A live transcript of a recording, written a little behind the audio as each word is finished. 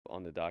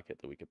on the docket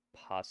that we could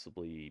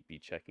possibly be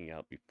checking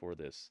out before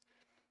this.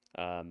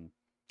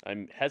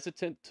 I'm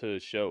hesitant to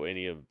show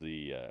any of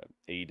the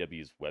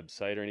AEW's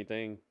website or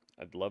anything.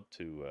 I'd love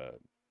to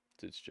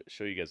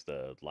show you guys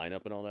the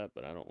lineup and all that,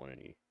 but I don't want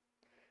any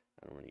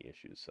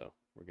issues. So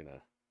we're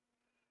gonna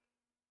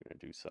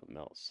do something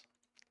else.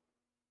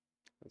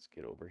 Let's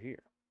get over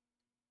here.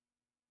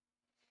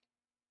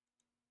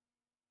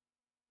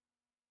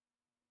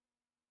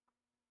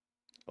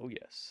 Oh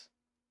yes.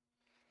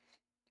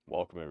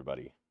 Welcome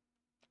everybody.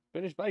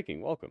 Finnish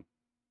Viking, welcome.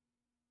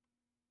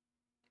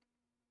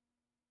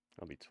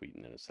 I'll be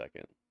tweeting in a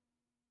second.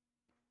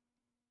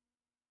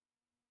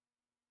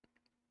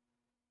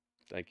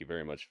 Thank you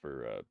very much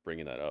for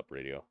bringing that up,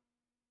 Radio.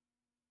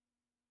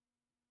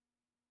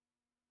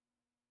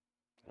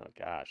 Oh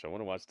gosh, I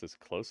want to watch this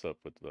close up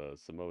with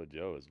Samoa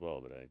Joe as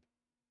well, but I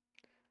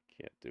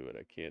can't do it.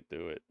 I can't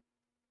do it.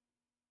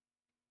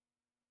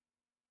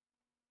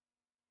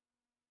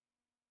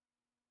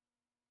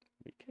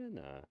 We can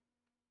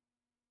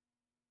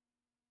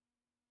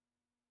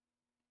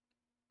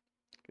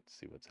let's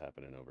see what's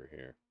happening over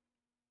here.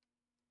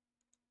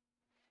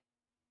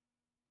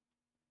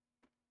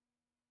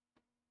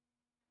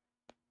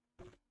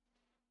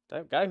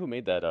 That guy who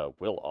made that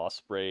Will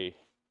Ospreay,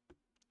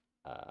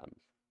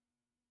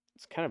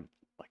 it's kind of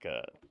like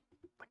a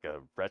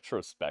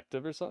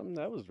retrospective or something.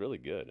 That was really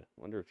good.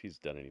 Wonder if he's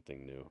done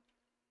anything new.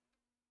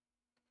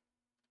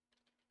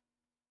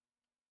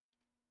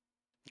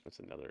 That's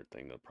another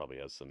thing that probably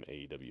has some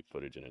AEW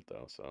footage in it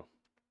though, so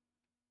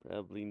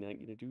probably not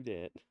gonna do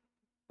that.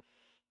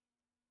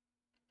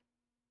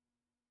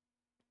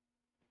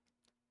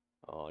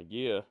 Oh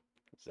yeah,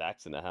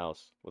 Zach's in the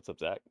house. What's up,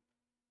 Zach?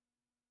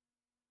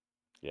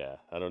 Yeah,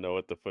 I don't know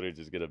what the footage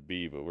is gonna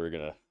be, but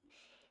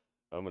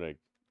I'm gonna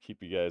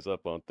keep you guys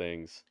up on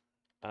things.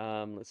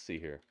 Let's see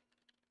here.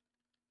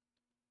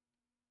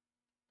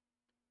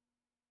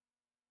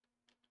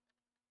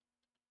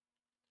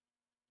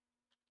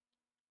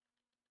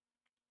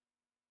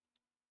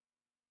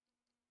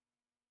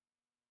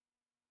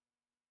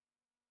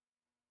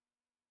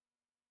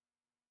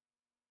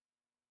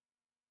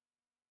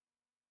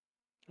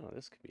 Oh,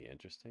 this could be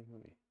interesting.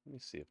 Let me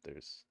see if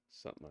there's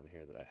something on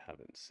here that I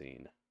haven't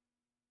seen.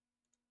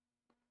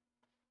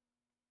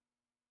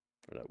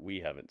 Or that we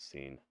haven't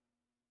seen.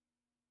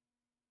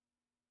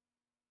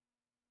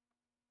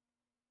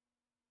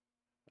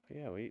 Oh,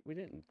 yeah, we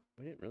didn't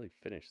really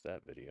finish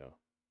that video,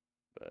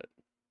 but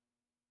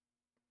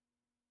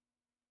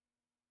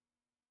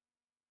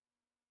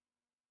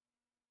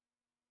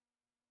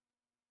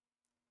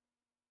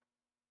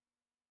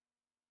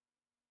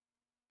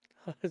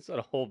it's not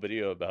a whole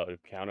video about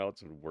if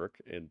countouts would work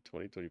in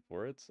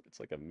 2024. It's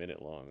like a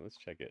minute long. Let's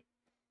check it.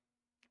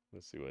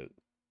 Let's see what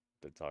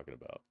they're talking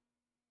about.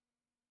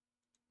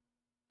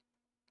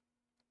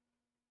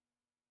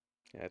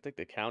 Yeah, I think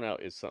the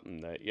countout is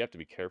something that you have to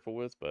be careful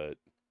with, but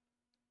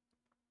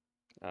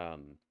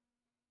um,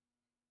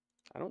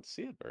 I don't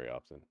see it very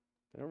often.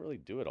 They don't really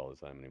do it all the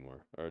time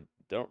anymore, or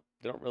they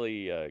don't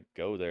really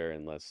go there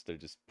unless they're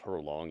just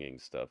prolonging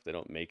stuff. They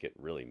don't make it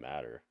really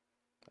matter.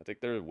 I think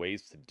there are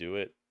ways to do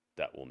it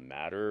that will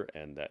matter,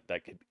 and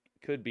that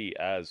could be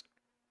as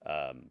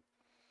um,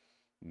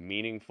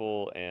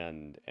 meaningful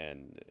and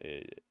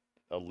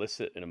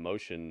elicit an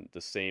emotion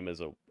the same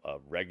as a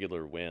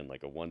regular win,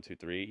 like a 1, 2,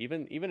 3.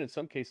 Even in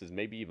some cases,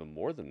 maybe even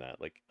more than that.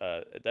 Like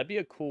that'd be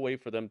a cool way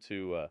for them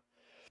to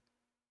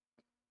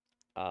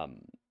um,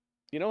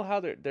 you know how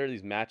there are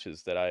these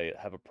matches that I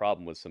have a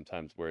problem with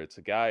sometimes where it's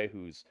a guy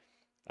who's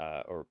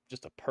or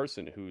just a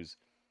person who's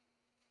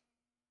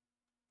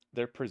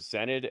they're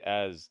presented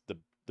as the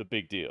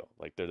big deal,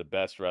 like they're the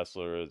best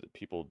wrestler,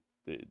 people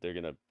they're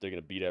gonna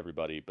beat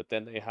everybody, but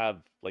then they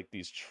have like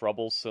these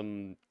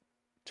troublesome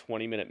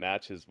 20-minute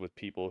matches with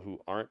people who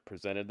aren't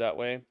presented that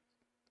way.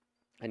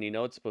 And you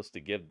know it's supposed to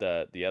give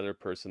the other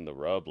person the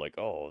rub, like,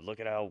 oh,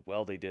 look at how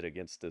well they did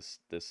against this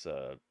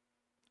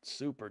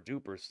super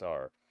duper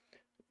star.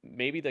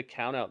 Maybe the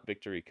count out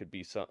victory could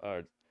be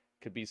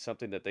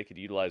something that they could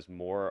utilize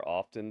more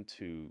often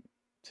to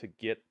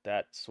get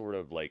that sort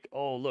of like,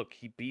 oh look,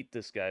 he beat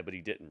this guy, but he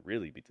didn't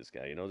really beat this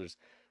guy. You know, there's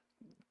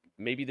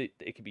maybe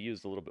it could be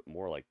used a little bit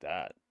more like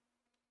that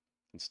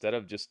instead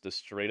of just the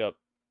straight up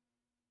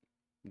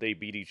they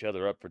beat each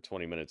other up for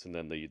 20 minutes and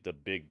then the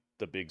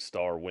big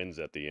star wins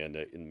at the end.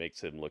 It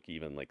makes him look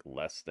even like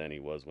less than he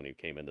was when he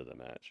came into the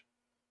match.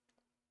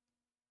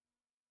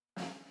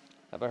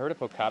 Have I heard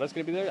if Okada's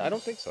going to be there? I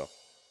don't think so.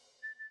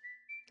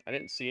 I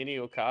didn't see any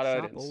Okada.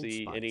 I didn't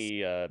see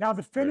any Now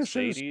the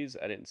finishers. Mercedes.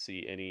 I didn't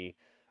see any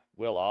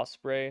Will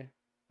Ospreay.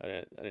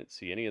 I didn't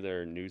see any of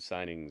their new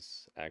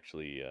signings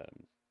actually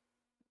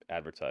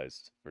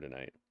advertised for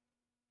tonight.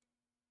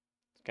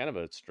 It's kind of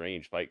a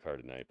strange fight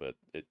card tonight, but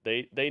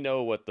they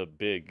know what the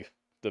big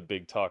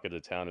talk of the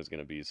town is going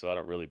to be, so I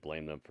don't really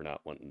blame them for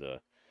not wanting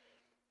to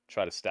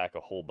try to stack a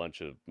whole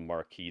bunch of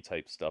marquee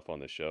type stuff on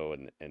the show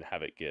and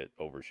have it get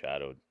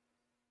overshadowed.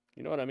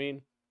 You know what I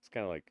mean? It's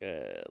kind of like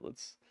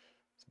let's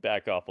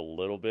back off a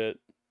little bit,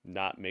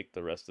 not make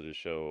the rest of the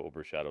show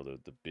overshadow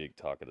the big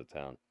talk of the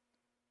town.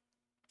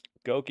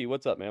 Goki,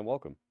 what's up, man?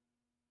 Welcome.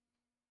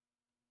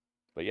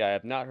 But yeah, I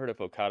have not heard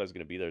if Okada's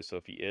going to be there, so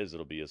if he is,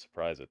 it'll be a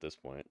surprise at this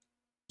point.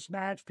 This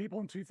match, people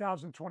in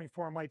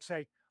 2024 might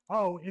say,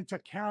 "Oh, it's a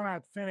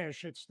count-out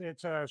finish.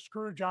 It's a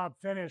screw job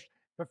finish.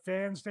 The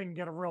fans didn't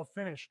get a real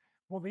finish."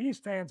 Well, these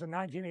fans in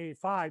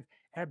 1985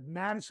 at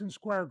Madison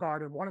Square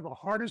Garden, one of the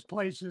hardest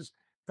places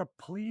to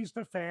please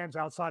the fans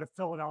outside of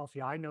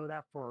Philadelphia. I know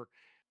that for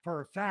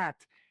a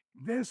fact.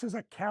 This is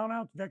a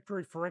count-out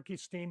victory for Ricky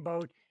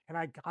Steamboat, and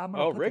I'm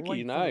going to put Ricky, the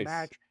link for the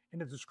match in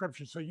the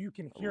description so you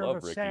can hear the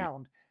Ricky.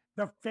 sound.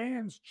 The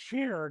fans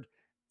cheered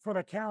for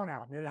the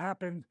count-out, and it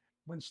happened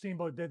when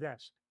Steamboat did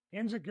this.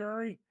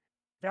 Enziguri,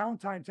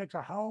 Valentine takes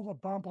a hell of a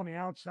bump on the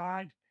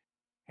outside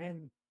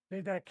and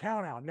did that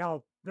count out.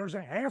 Now, there's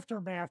an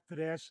aftermath to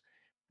this.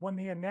 When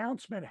the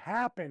announcement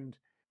happened,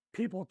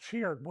 people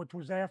cheered, which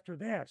was after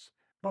this.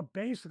 But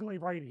basically,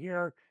 right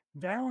here,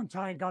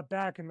 Valentine got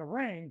back in the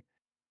ring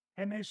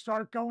and they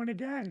start going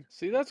again.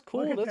 See, that's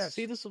cool. This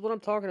is what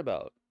I'm talking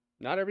about.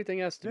 Not everything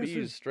has to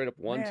be straight up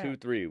 1, 2,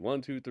 3,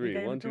 1, 2,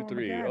 3, 1, 2,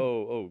 3.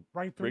 Oh,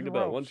 right, ring the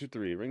bell, 1, 2,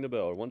 3, ring the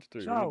bell, 1, 2,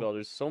 3, ring the bell.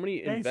 There's so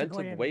many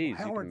inventive ways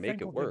you can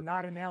make it work. Did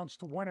not announce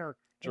the winner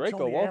Draco,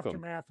 until the welcome.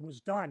 aftermath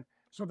was done.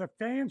 So the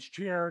fans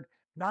cheered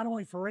not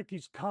only for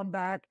Ricky's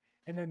comeback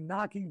and then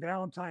knocking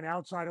Valentine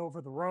outside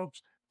over the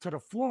ropes to the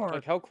floor,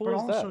 like how cool but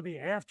is also that? the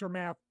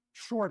aftermath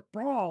short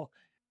brawl.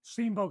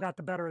 Steamboat got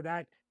the better of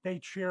that. They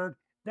cheered.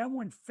 Then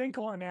when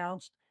Finkel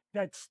announced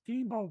that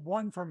Steamboat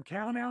won from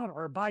countout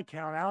or by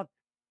countout,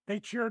 they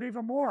cheered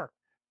even more.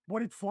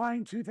 Would it fly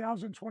in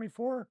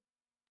 2024?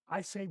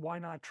 I say, why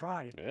not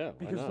try it? Yeah,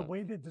 because the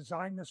way they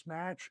designed this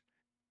match,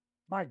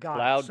 my God,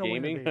 Cloud so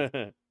gaming.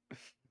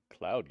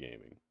 Cloud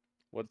gaming.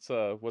 What's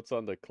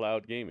on the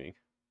cloud gaming?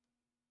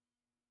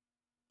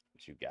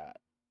 What you got?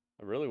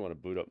 I really want to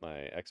boot up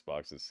my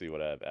Xbox and see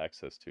what I have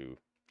access to.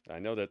 I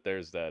know that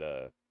there's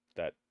that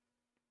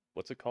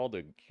what's it called?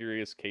 A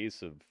Curious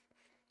Case of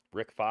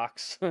Rick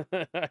Fox.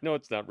 I know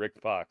it's not Rick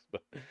Fox,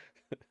 but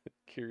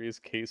Curious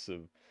Case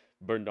of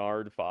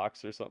Bernard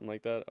Fox or something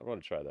like that. I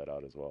want to try that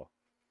out as well.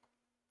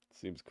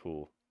 Seems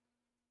cool.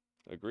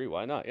 Agree.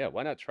 Why not? Yeah,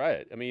 why not try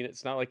it? I mean,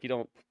 it's not like you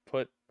don't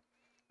put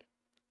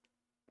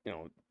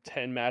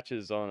 10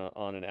 matches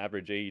on an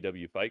average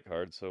AEW fight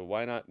card, so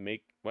why not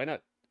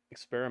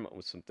experiment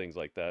with some things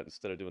like that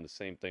instead of doing the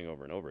same thing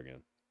over and over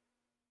again?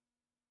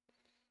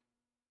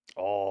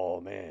 Oh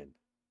man.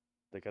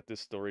 They got this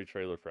story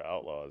trailer for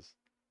Outlaws.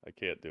 I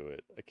can't do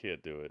it. I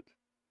can't do it.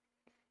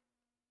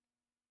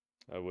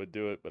 I would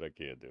do it, but I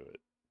can't do it.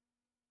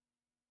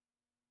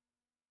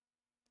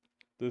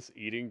 This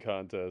eating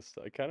contest,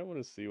 I kind of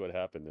want to see what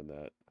happened in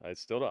that. I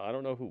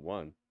don't know who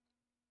won.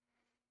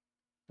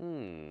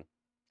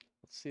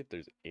 Let's see if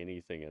there's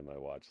anything in my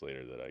watch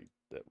later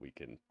that we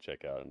can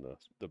check out in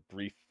the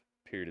brief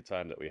period of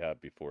time that we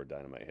have before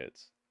Dynamite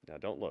hits. Now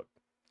don't look,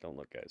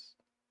 guys,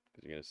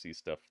 because you're gonna see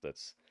stuff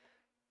that's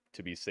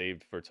to be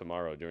saved for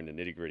tomorrow during the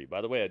Nitty Gritty. By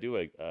the way, I do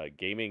a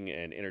gaming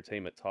and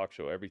entertainment talk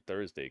show every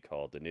Thursday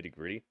called the Nitty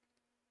Gritty,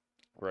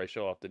 where I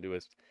show off the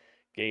newest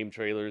game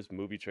trailers,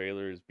 movie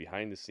trailers,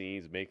 behind the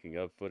scenes, making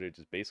of footage.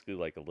 It's basically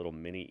like a little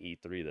mini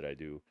E3 that I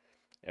do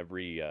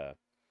every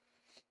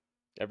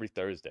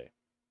Thursday.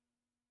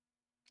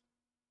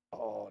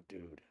 Oh,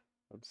 dude,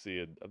 I'm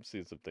seeing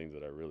some things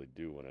that I really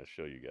do want to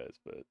show you guys,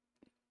 but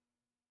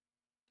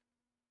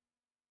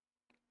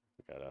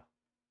we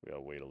gotta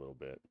wait a little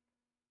bit.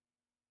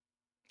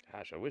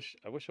 Gosh, I wish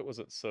it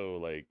wasn't so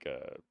like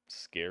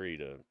scary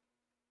to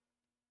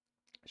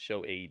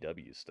show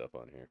AEW stuff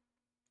on here.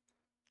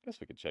 Guess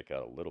we could check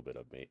out a little bit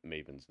of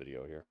Maven's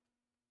video here.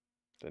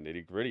 The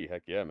Nitty Gritty,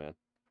 heck yeah, man.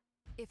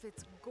 If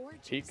it's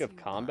gorgeous, Peak of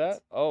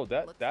Combat. Oh,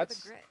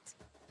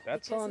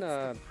 that's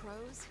on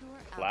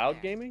Cloud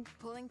Gaming.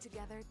 Pulling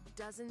together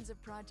dozens of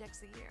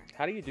projects a year.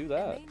 How do you do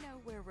that? And they know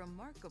where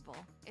remarkable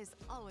is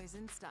always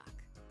in stock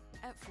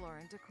at Floor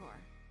 & Decor.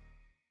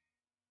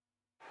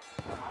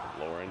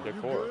 Floor &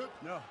 Decor.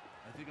 No,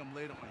 I think I'm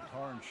late on my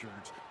car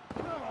insurance.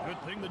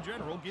 Good thing the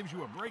General gives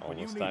you a break when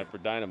you need it. Almost time for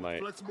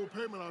Dynamite. Flexible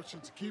payment option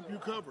to keep you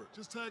covered.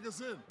 Just tag us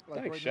in.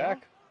 Thanks,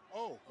 Shaq.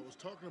 Oh, I was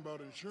talking about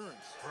insurance.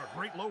 For a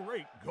great low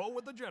rate, go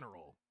with the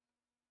General.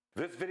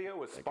 This video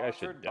was sponsored I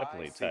should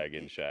definitely by tag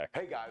in Shaq.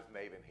 Hey guys,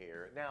 Maven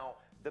here. Now,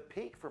 the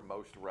peak for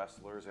most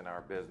wrestlers in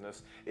our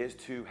business is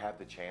to have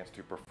the chance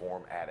to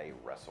perform at a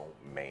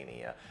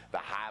WrestleMania. The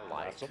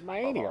highlight of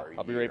our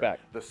I'll be year, right back.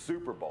 the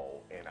Super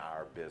Bowl in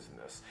our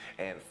business.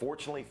 And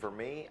fortunately for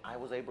me, I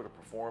was able to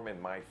perform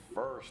in my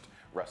first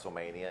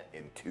WrestleMania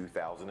in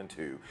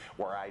 2002,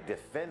 where I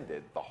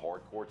defended the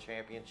Hardcore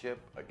Championship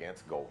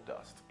against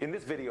Goldust. In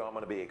this video, I'm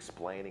going to be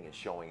explaining and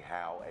showing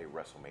how a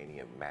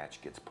WrestleMania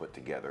match gets put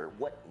together,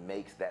 what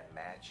makes that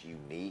match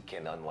unique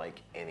and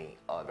unlike any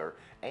other,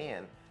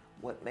 and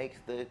what makes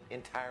the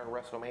entire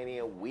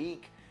WrestleMania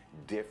week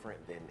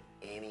different than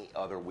any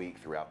other week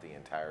throughout the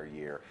entire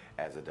year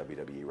as a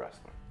WWE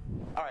wrestler.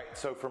 All right,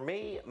 so for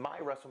me, my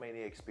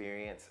WrestleMania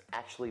experience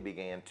actually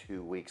began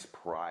 2 weeks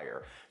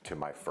prior to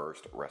my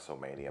first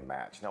WrestleMania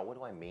match. Now, what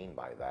do I mean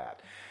by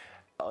that?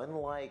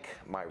 unlike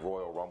my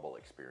Royal Rumble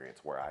experience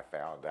where I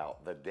found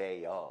out the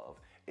day of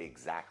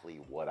exactly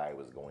what I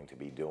was going to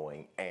be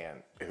doing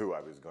and who I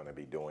was going to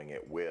be doing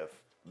it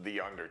with, The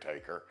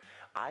Undertaker,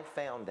 I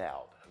found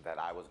out that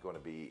I was going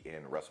to be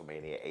in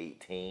WrestleMania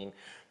 18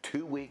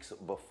 2 weeks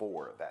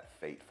before that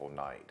fateful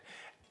night.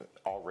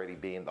 Already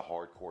being the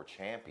hardcore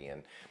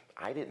champion,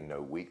 I didn't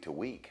know week to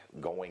week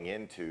going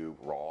into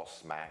Raw,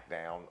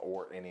 SmackDown,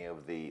 or any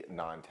of the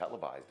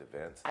non-televised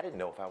events. I didn't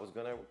know if I was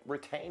going to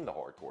retain the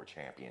hardcore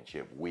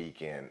championship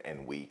week in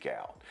and week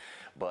out.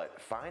 But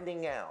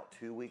finding out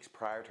 2 weeks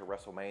prior to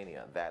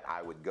WrestleMania that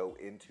I would go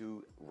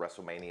into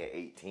WrestleMania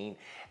 18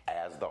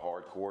 as the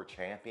hardcore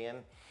champion,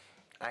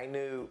 I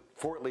knew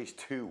for at least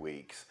 2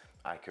 weeks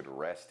I could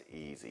rest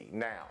easy.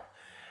 Now,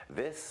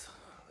 this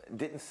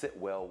didn't sit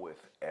well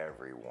with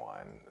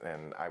everyone,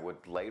 and I would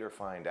later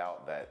find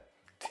out that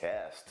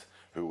Test,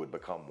 who would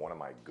become one of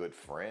my good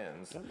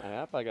friends, On my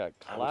app, I got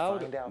I Cloud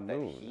would find out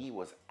Moon. that he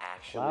was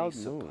actually Cloud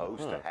Moon,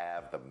 supposed huh. to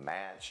have the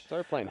match.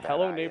 Started playing that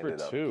Hello I Neighbor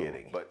ended up 2.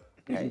 getting. But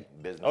hey,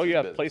 business Oh, is you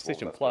have business. What was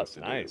PlayStation I Plus. supposed to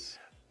do? Nice.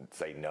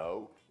 Say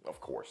no? Of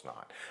course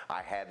not.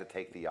 I had to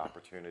take the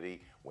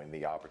opportunity when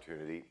the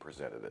opportunity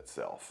presented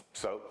itself.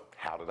 So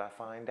how did I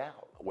find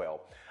out?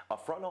 Well, a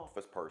front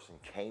office person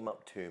came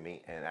up to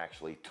me and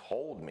actually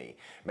told me,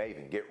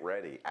 Maven, get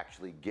ready.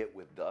 Actually get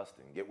with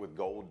Dustin, get with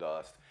Gold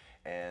Dust,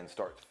 and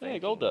start thinking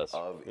Goldust.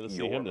 of Good to see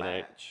your him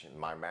tonight. match.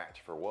 My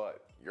match for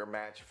what? Your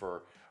match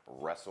for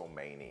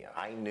WrestleMania.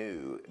 I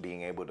knew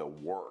being able to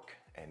work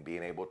and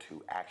being able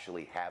to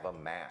actually have a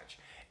match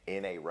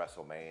in a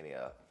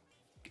WrestleMania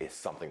is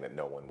something that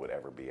no one would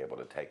ever be able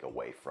to take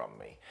away from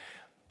me.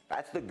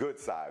 That's the good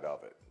side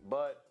of it.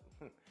 But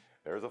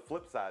there's a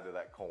flip side to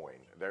that coin.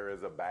 There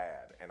is a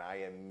bad. And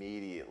I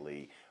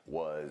immediately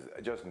was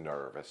just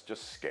nervous,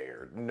 just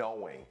scared,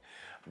 knowing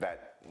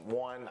that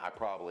one, I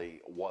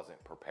probably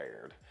wasn't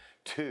prepared.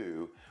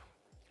 Two,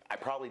 I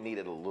probably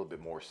needed a little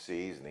bit more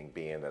seasoning,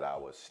 being that I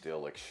was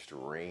still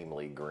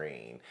extremely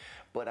green.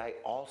 But I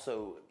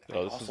also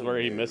This is where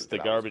he knew missed the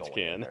that I was garbage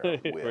going in can,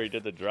 there where he with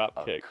did the drop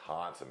a kick.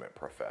 consummate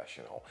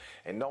professional,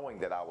 and knowing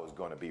that I was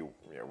going to be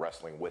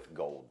wrestling with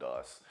Gold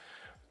Dust,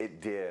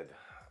 it did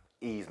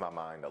ease my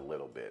mind a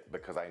little bit,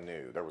 because I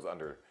knew there was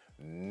under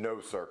no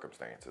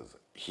circumstances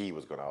he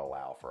was going to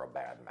allow for a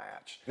bad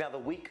match. Now, the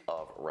week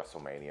of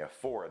WrestleMania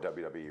for a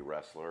WWE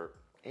wrestler,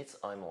 it's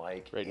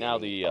unlike Right now,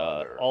 any the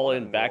other all-in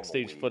on a normal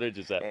backstage week. footage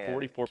is at And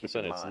 44%. keep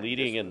in It's mind,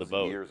 leading this in the was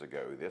vote. Years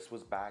ago, this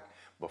was back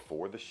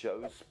before the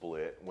shows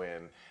split,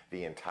 when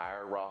the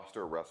entire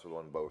roster wrestled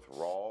on both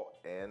Raw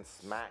and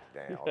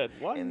SmackDown, had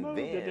one and move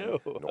to then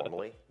do.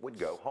 normally would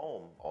go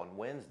home on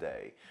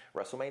Wednesday.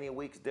 WrestleMania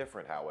week's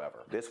different,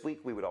 however. This week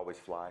we would always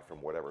fly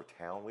from whatever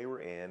town we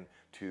were in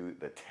to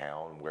the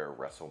town where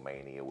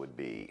WrestleMania would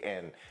be,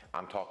 and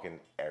I'm talking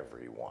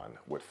everyone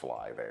would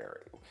fly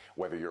there,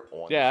 whether you're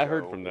on the Yeah, I show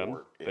heard from them.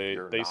 or if They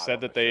you're they not said on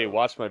that the they show,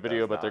 watched my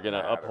video, does but they're not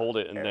going to matter. uphold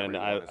it. And then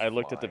Everyone is I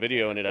looked at the flying.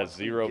 video and it has Once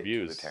we 0 get to the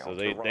views. town So of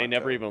they never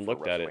Toronto even for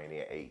looked at it.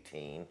 WrestleMania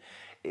 18,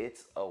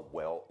 it's a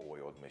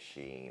well-oiled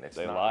machine. It's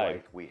They not lied.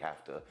 like we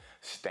have to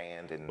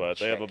stand and But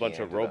they have a check bunch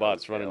of into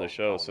robots the running the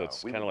hotel. show, so Oh,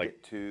 it's no. We kinda would like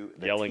get to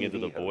the yelling into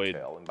TV the void,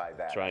 hotel, and by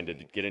that, trying I to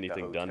mean get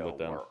anything the done with hotel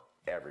them. where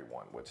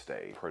everyone would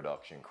stay,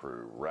 production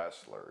crew,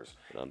 wrestlers.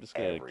 But I'm just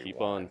gonna keep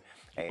everyone.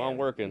 on And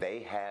working. They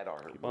had our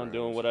Keep on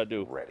doing rooms what I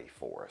do. ready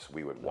for us.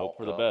 We would Hope walk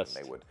for the up best.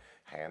 and they would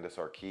hand us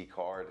our key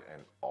card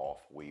and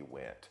off we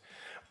went.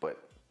 But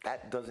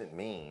that doesn't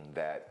mean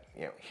that,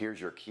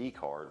 here's your key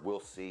card, we'll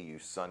see you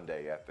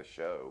Sunday at the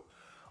show.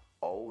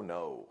 Oh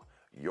no.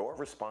 Your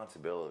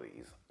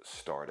responsibilities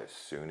start as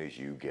soon as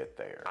you get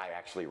there. I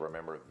actually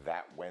remember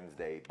that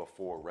Wednesday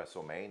before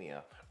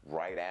WrestleMania,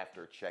 right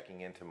after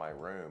checking into my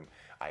room,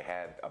 I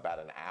had about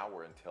an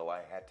hour until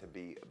I had to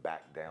be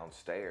back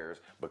downstairs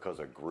because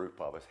a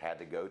group of us had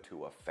to go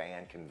to a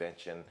fan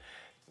convention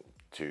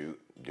to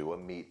do a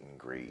meet and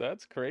greet.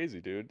 That's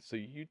crazy, dude. So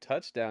you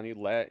touchdown, you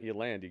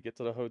land, you get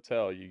to the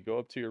hotel, you go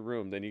up to your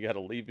room, then you got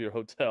to leave your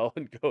hotel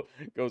and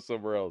go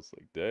somewhere else.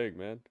 Like, dang,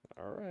 man.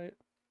 All right.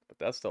 But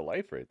that's the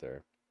life right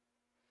there.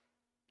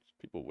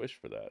 People wish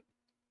for that.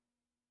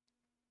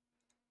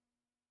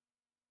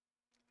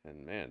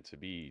 And man, to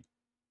be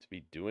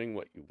doing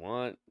what you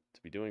want,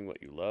 to be doing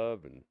what you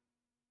love, and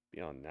be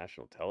on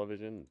national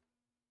television,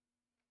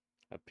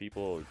 have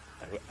people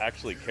who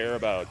actually care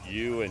about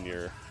you and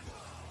your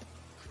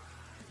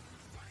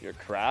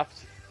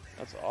craft,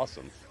 that's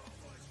awesome.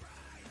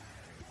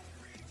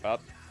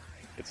 Up,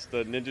 it's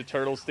the Ninja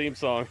Turtles theme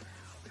song.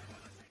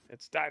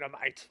 It's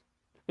Dynamite.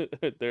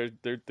 Their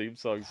theme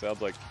song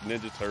sounds like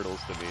Ninja Turtles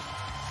to me.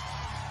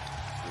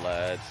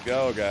 Let's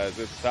go, guys.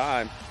 It's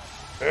time.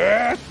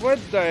 It's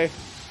Wednesday.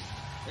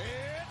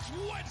 It's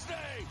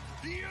Wednesday.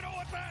 You know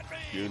what that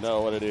means. You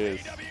know what it is.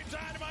 AEW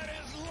Dynamite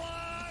is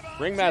live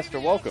on Ringmaster,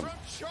 TBS welcome. from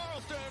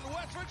Charleston,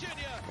 West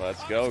Virginia.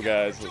 Let's go,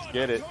 guys. Let's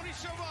get it. Toni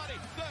Storm,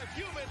 the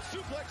Human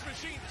Suplex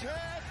Machine,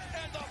 Ted,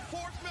 and the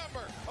fourth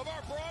member of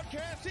our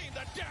broadcast team,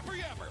 the Dapper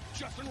Yapper,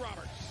 Justin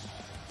Roberts.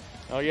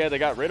 Oh, yeah, they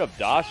got rid of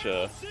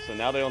Dasha, so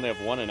now they only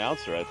have one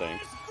announcer, I think.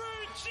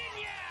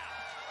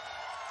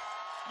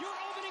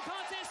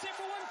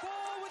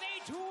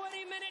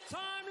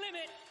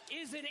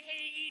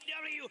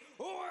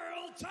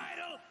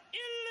 title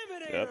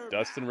eliminator. Yep,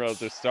 Dustin Rhodes.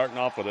 They're starting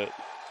off with it.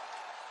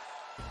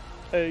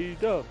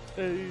 AEW,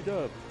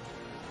 AEW.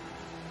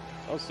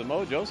 Oh,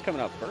 Samoa Joe's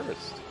coming out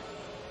first.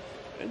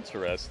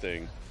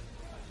 Interesting.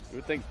 You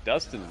would think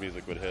Dustin's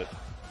music would hit.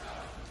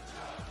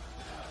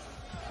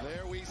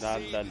 There we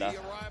see the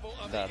arrival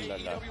of the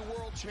AEW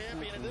World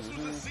Champion, and this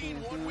was the scene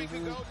 1 week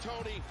ago,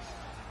 Tony.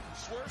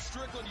 Swerve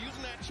Strickland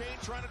using that chain,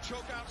 trying to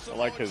choke out Samoa I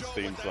like his Joe,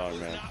 theme but song,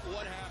 man.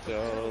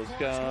 Joe's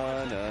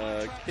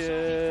gonna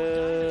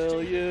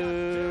kill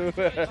you.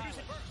 From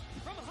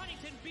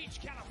Huntington Beach,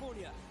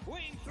 California,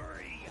 weighing 3.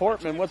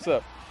 Portman, what's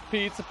up?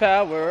 Pizza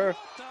Power.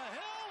 What the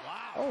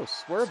hell? Oh,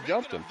 Swerve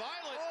jumped him. Taz,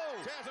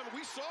 I mean,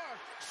 we saw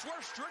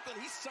Swerve Strickland.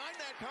 He signed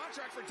that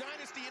contract for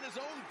Dynasty in his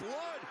own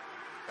blood.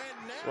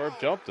 And now Swerve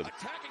jumped him.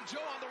 attacking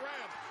Joe on the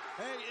ramp.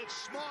 Hey, it's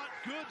smart,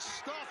 good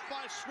stuff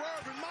by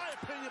Swerve, in my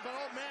opinion, but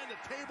oh man, the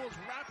table's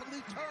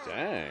rapidly turned.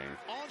 Dang.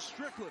 On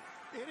Strickland.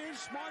 It is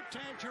smart,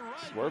 Tank, you're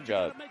right. Swerve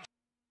got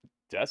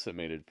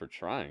decimated for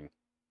trying.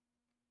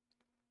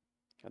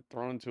 Got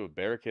thrown into a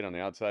barricade on the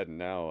outside, and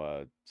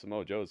now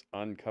Samoa Joe is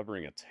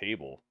uncovering a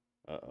table.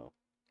 Uh-oh.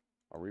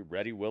 Are we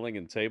ready, willing,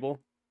 and table?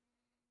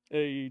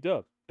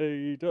 AEW,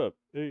 AEW,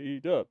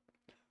 AEW.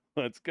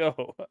 Let's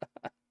go.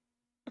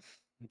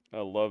 I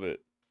love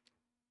it.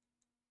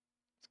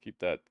 Let's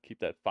keep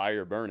that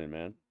fire burning,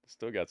 man.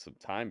 Still got some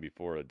time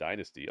before a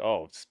dynasty.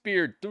 Oh,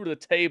 speared through the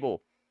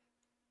table.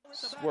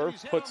 Swerve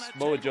put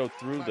Samoa Joe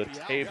through the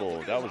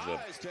table. That was a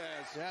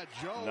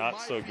not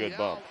so good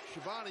bump.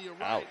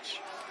 Ouch.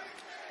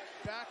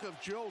 Back of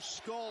Joe's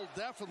skull,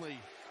 definitely.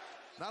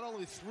 Not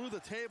only through the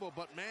table,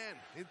 but man,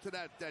 into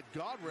that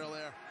guardrail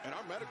there. And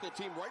our medical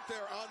team right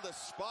there on the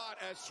spot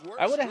as Swerve.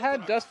 I would have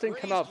had Dustin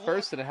come out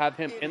first and have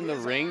him in the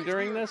ring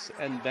during this,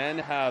 and then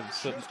have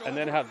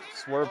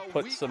Swerve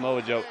put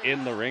Samoa Joe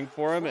in the ring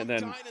for him, and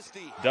then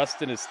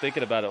Dustin is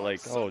thinking about it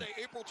like, oh,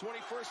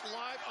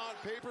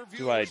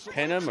 do I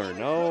pin him or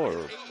no, or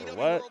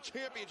what?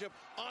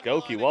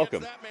 Goki,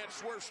 welcome.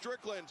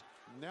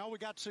 Now we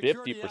got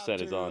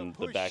 50% is on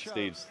the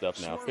backstage stuff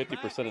now.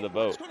 50% of the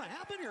vote.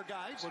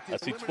 I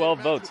see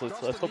 12 votes.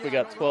 Let's hope we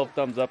got 12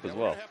 thumbs up as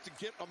well.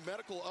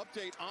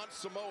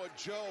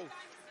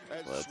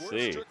 Let's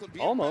see.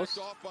 Almost.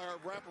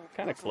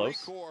 Kind of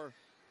close.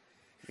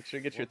 Make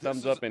sure to get your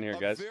thumbs up in here,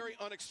 guys. Very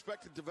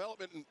unexpected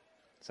development.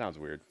 Sounds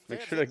weird.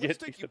 Make sure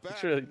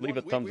to leave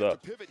a thumbs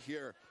up.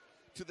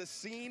 To the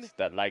scene. It's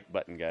that like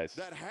button, guys.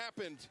 That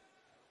happened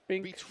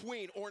Bink.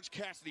 between Orange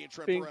Cassidy and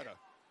Trent Bink. Beretta.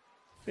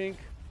 Bink.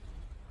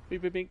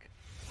 Bink, bink, bink.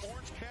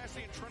 Orange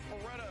Cassidy and Trent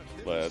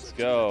Beretta. Let's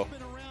go.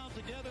 Been around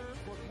together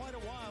for quite a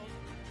while.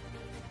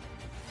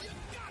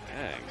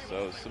 Dang,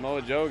 so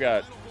Samoa Joe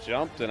got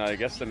jumped, and I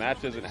guess the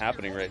match isn't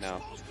happening right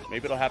now.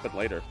 Maybe it'll happen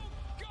later.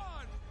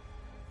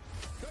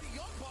 The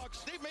Young Bucks,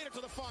 they've made it to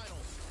the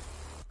finals.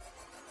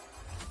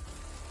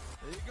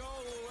 There you go,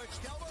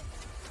 Excalibur.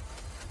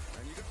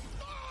 And you go.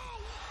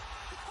 Oh!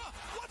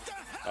 What the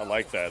hell? I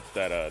like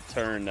that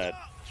turn that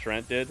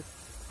Trent did.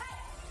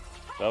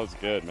 That was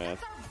good, man.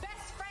 That's our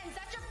best friends.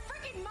 That's your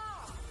freaking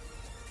mom.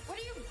 What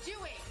are you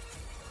doing?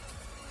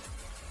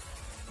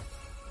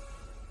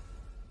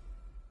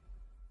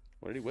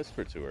 What did he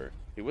whisper to her?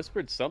 He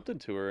whispered something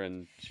to her,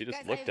 and she just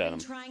Guys, looked I've at been him.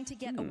 trying to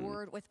get a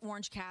word with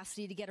Orange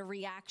Cassidy to get a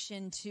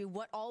reaction to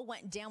what all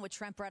went down with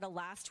Trent Beretta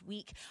last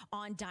week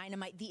on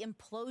Dynamite, the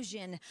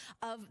implosion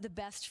of the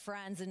best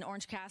friends. And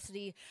Orange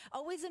Cassidy,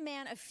 always a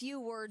man of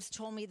few words,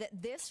 told me that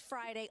this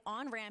Friday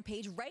on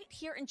Rampage, right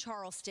here in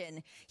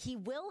Charleston, he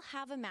will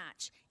have a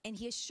match, and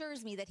he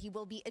assures me that he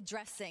will be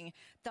addressing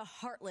the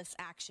heartless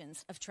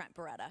actions of Trent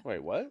Beretta.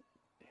 Wait, what?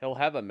 He'll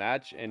have a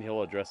match, and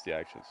he'll address the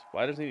actions.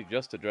 Why doesn't he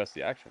just address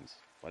the actions?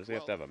 Why does he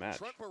have to have a match?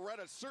 Trent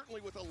Beretta certainly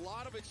with a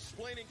lot of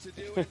explaining to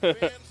do. And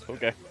fans,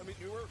 Okay. I mean,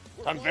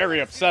 we're I'm very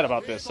upset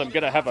about this. I'm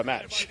going to have a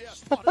match.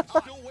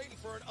 Still waiting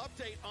for an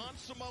update on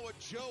Samoa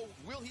Joe.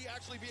 Will he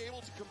actually be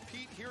able to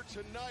compete here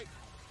tonight?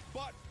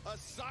 But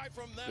aside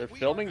from that, They're we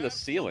filming are the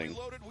ceiling.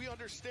 absolutely loaded. We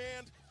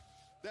understand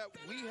that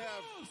we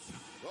have.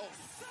 Well,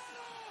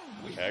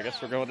 Okay, I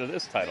guess we're going to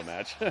this title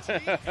match.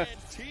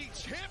 TNT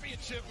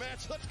Championship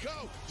match. Let's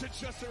go to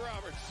Justin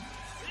Roberts.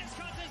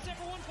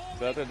 Is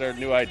that their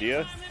new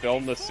idea?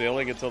 Film the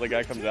ceiling until the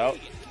guy comes out?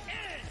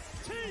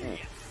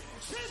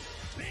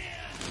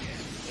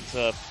 It's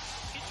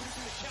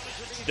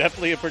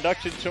definitely a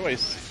production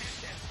choice.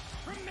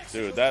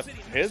 Dude,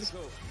 his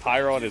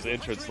pyro on his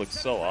entrance looks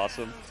so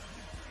awesome.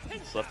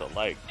 Just left a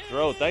like.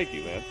 Dro, thank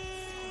you, man.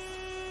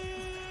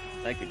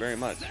 Thank you very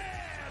much.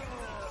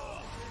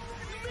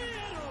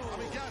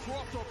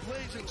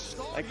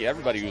 Thank you,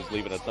 everybody who's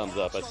leaving a thumbs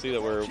up. I see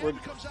that we're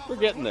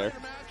getting there.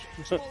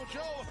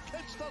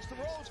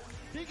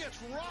 He gets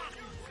rocked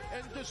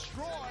and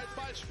destroyed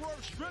by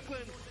Swerve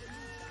Strickland.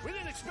 We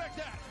didn't expect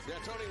that. Yeah,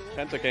 Tony,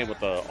 Penta came with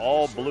the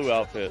all blue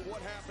outfit.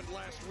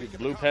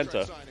 Blue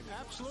Penta.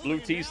 Blue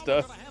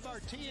Tista.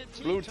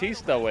 Blue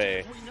Tista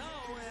way.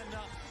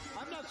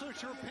 so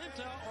sure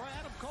Penta or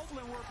Adam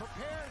Copeland were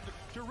prepared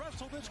to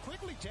wrestle this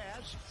quickly,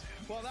 Taz.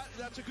 Well,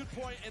 that's a good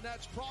point, and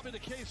that's probably the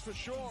case for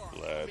sure.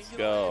 Let's you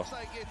go. Know, it's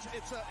like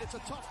it's a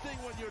tough thing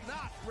when you're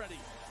not ready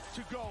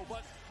to go,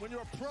 but when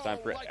you're a pro, Time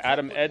for like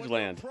Adam Copeland,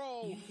 Edgeland.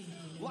 Pro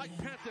like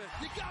Penta,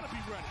 you gotta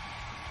be ready.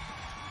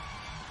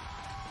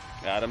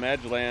 Adam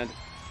Edgeland.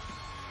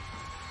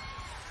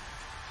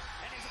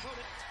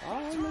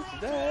 On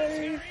this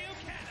day,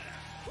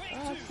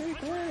 I see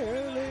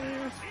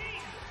clearly.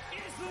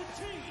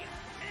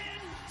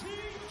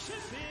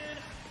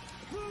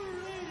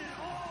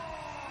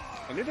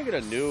 I need to get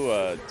a new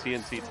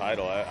TNT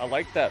title. I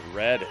like that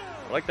red.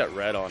 I like that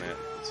red on it.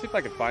 Let's see if I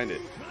can find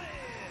it.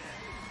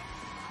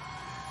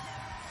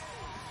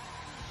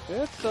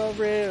 It's so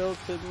real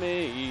to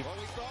me. Well,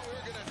 we thought we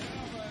were going to have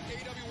an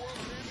AEW World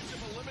Championship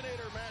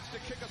eliminator match to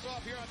kick us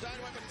off here on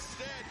Dynamite, but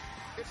instead,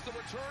 it's the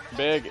return of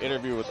Big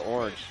interview with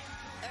Orange.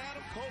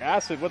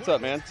 Acid, what's up,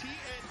 man?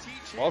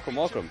 Welcome,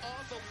 welcome.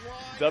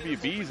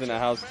 WB's in the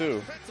house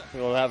too.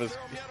 He'll have his.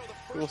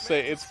 He'll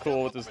say it's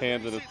cool with his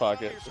hands in his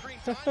pocket.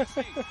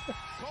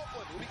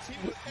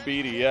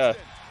 Beatty, yeah.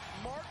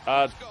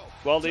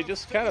 Well, they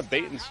just kind of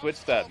bait and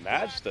switched that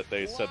match that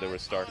they said they were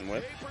starting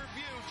with.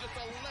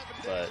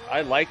 But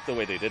I liked the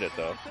way they did it,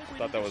 though. I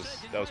thought that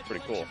was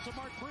pretty cool. Let's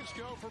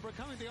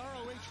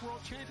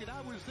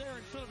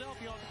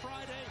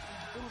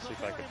see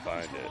if I can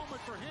find it.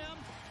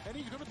 And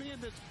he's going to be in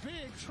this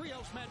big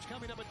trios match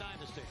coming up at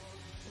Dynasty.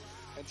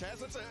 And Taz,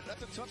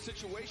 that's a tough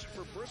situation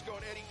for Briscoe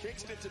and Eddie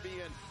Kingston to be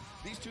in.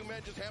 These two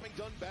men just having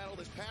done battle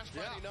this past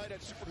Friday night at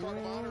Supercard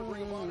of Honor,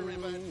 Ring of Honor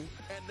event,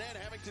 and then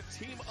having to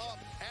team up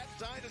at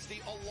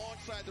Dynasty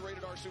alongside the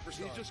Rated R Superstar.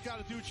 You just got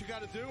to do what you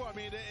got to do. I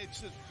mean, it's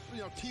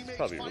teammates. It's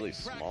probably really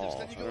practice, small.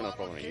 then you I don't know if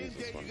I want to game use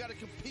this day, one. You got to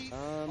compete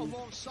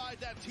alongside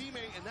that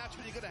teammate, and that's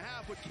what you're going to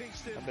have with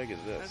Kingston. How big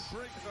is this? And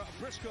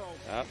Briscoe.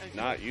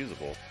 Not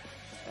usable.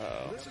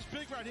 Uh-oh. This is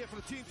big right here for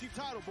the TNT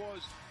title,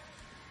 boys.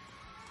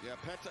 Yeah,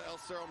 Penta El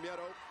Cerro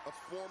Miedo, a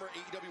former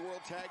AEW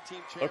World Tag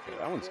Team Champion. Okay,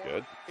 that one's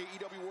good.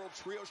 AEW World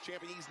Trios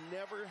Champion. He's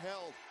never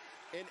held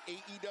an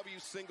AEW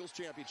Singles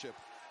Championship.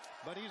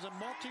 But he's a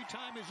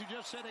multi-time, as you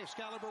just said,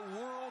 Excalibur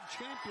World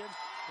Champion,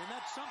 and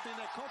that's something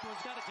that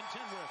Copeland's got to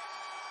contend with.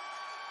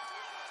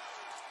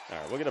 All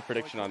right, we'll get a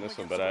prediction on this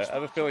one, but I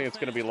have a feeling it's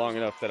going to be long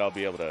enough that I'll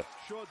be able to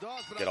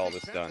get all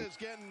this done. Penta's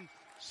getting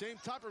same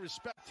type of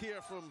respect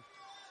here from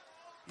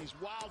these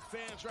wild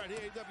fans right here,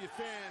 AEW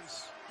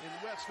fans in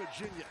West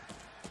Virginia.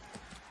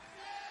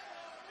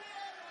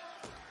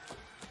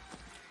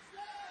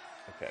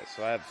 Okay,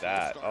 so I have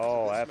that.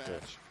 Oh, I have to.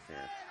 Here.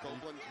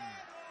 Copeland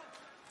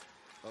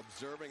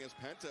observing as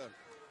Penta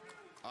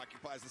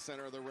occupies the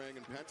center of the ring,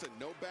 and Penta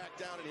no back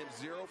down in him,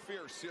 zero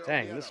fear.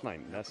 Dang, this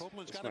might mess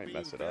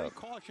it up.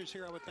 Cautious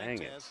here, I would Dang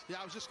think, it. Yeah,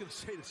 I was just going to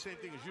say the same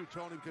thing as you,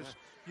 Tony, because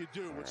you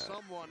do with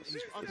someone as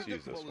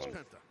unpredictable as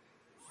Penta.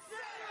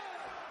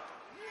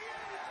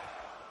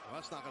 Well,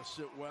 that's not going to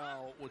sit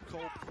well with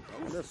Cope.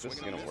 I wonder if this is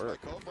going to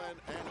work. Copeland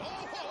and look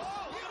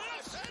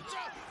at this!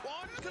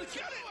 One's going to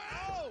get it!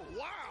 Oh,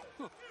 wow!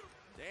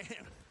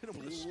 Damn.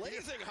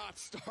 Blazing hot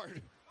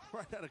start.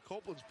 Right out of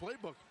Copeland's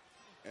playbook.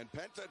 And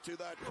Penta to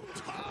that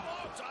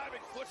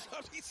diving foot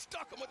shove. He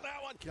stuck him with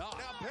that one. God.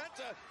 Now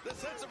Penta, the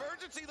sense of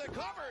urgency, the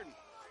cover.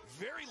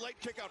 Very late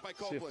kick out by See if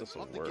Copeland. this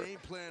will Love the work. game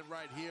plan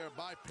right here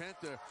by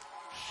Penta.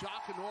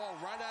 Shock and all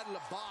right out of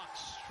the box.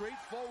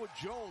 Straightforward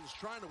Jones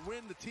trying to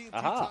win the TNT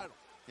title.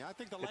 Yeah, I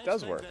think the It last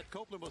does thing work. that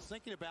Copeland was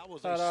thinking about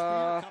was a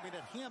spear coming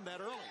at him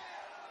that early.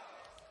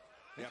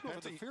 Yeah, He's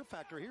going for the fear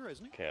factor here,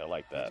 isn't he? Okay, I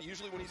like that.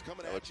 Usually when he's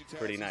coming That at looks you, Taz,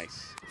 pretty he's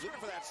nice. looking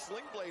for that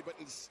sling blade, but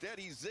instead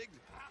he zigged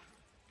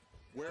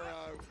where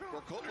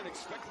Copeland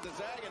expected the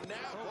zag, and now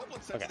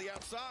Copeland sets Okay. the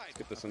outside.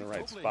 Get this in the right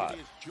Copeland spot. hit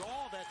his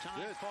jaw that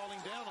time, falling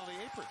down on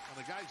the apron.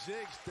 When the guy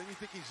zigs, then you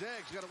think he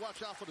zags. You got to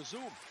watch out for the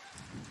zoom.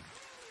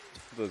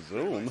 The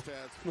zoom.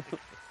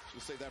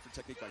 Should save that for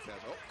technique by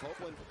Taz. Oh,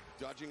 Copeland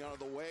dodging out of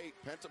the way.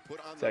 Penta put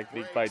on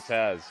Technique the by brakes.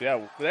 Taz.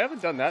 Yeah, they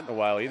haven't done that in a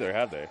while either,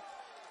 have they?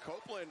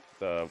 Copeland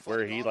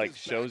Where he like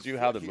shows you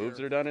how the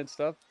moves are done and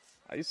stuff.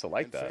 I used to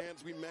like and that.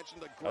 Fans, we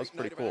mentioned a That was great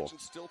pretty night of cool. action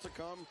still to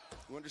come.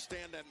 We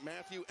understand that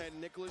Matthew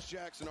and Nicholas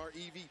Jackson, our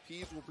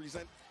EVPs, will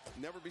present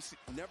never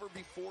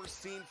before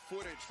seen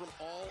footage from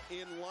All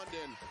in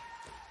London.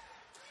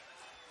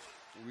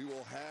 We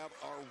will have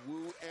our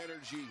Woo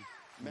Energy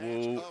match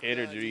Woo of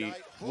Energy. the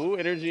night. Woo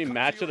Energy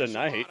match of the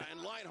night.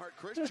 And Lionheart,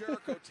 Chris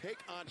Jericho take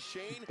on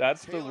Shane.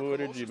 That's the Taylor Woo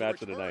Energy Promotions,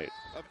 match of the return night.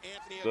 of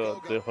Anthony The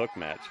Ogogo. hook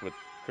match with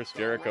Chris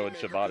Jericho and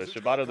Shibata.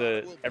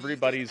 Shibata,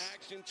 everybody's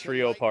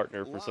trio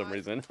partner for some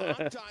reason. On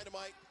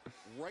Dynamite,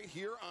 right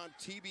here on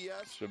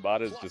TBS.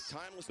 Shibata's Plus, just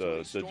timeless the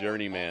Toni Storm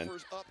journeyman,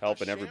 offers up a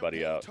helping everybody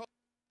champagne out.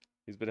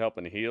 He's been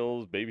helping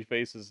heels, baby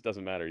faces,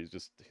 doesn't matter.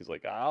 He's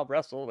like, I'll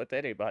wrestle with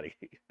anybody.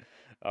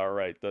 All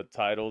right, the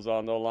title's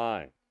on the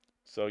line.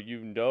 So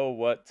you know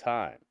what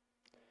time.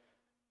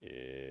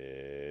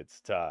 It's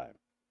time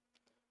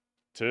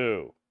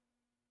to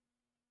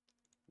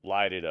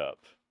light it up.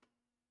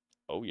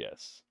 Oh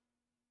yes.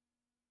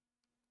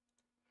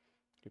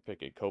 You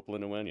picking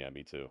Copeland to win? Yeah,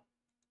 me too.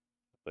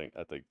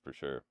 I think for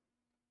sure.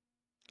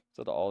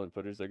 So the all-in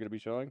footage they're going to be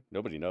showing?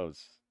 Nobody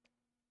knows.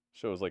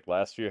 Shows like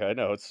last year. I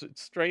know, it's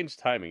strange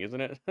timing,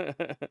 isn't it?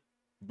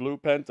 Blue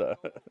Penta.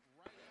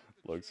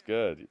 Looks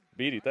good.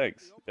 Beatty,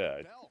 thanks.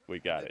 Yeah, we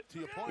got it.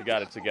 We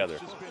got it together.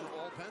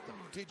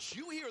 Did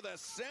you hear the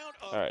sound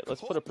of All right,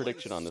 let's put a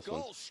prediction on this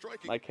one.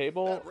 My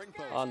cable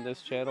on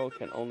this channel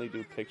can only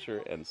do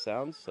picture and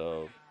sound,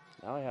 so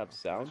now I have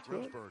sound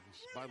to it.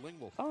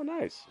 Oh,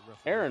 nice.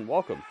 Aaron,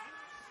 welcome.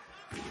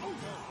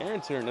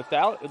 Aaron's here.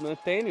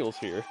 Nathaniel's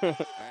here.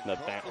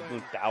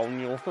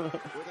 Nathaniel.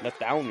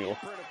 Nathaniel.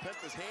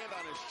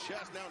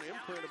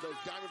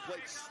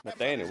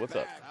 Nathaniel, what's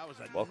up?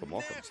 Welcome,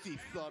 welcome.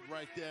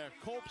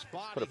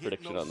 Put a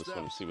prediction on this one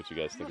and see what you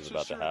guys think is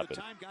about to happen.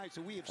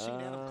 We have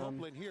seen Adam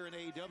Copeland here in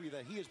AEW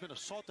that he has been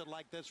assaulted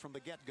like this from the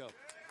get-go.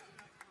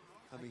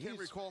 I can't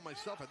recall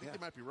myself. I think you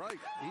might be right.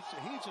 He's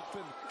just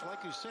been,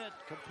 like you said,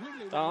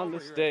 completely on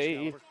this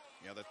day.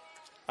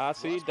 I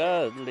see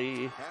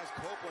Dudley. Has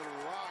Copeland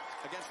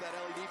rocked against that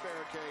LED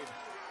barricade.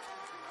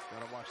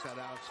 Gotta watch that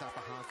out.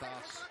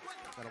 Sapahantas.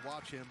 Gotta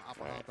watch him.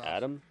 Right,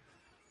 Adam.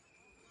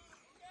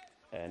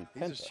 And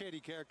Penta. He's a shady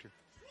character.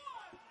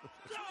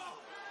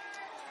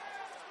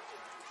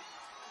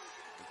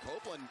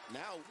 Copeland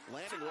now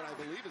landing what I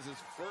believe is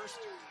his first.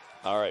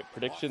 All right,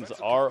 predictions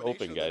are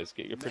open, guys.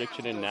 Get your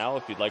prediction in now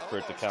if you'd like for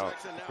it to count.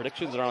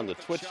 Predictions are on the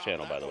Twitch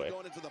channel, by the way.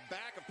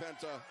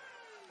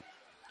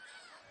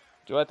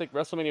 Do I think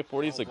WrestleMania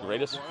 40 is the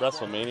greatest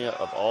WrestleMania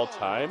of all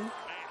time?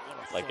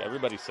 Like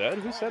everybody said?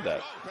 Who said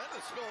that?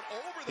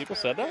 People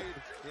said that?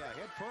 Yeah,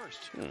 head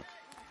first.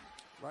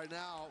 Right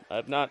now,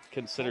 I've not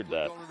considered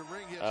that.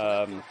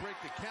 I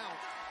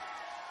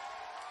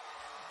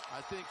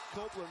think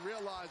Copeland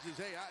realizes,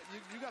 hey,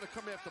 you got to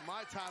come after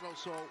my title,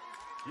 so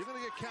you're going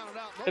to get counted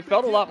out. It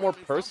felt a lot more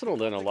personal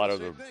than a lot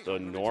of the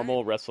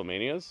normal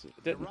WrestleManias.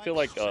 It didn't feel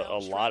like a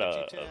lot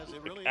of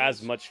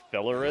as much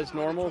filler as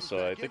normal,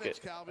 so I think it's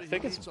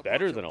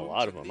better than a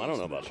lot of them. I don't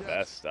know about the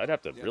best. I'd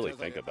have to really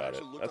think about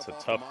it. That's a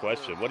tough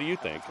question. What do you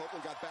think?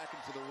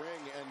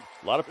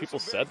 A lot of people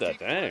said that.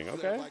 Dang,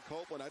 okay.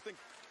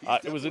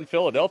 It was in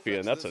Philadelphia,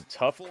 and that's a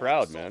tough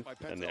crowd, man.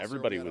 And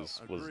everybody was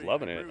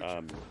loving it,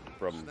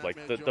 from like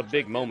the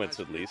big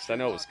moments at least. I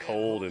know it was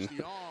cold and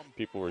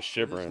people were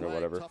shivering or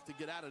whatever.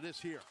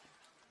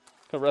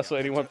 Could wrestle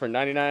anyone for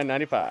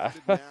 $99.95.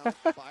 I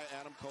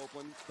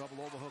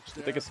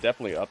think it's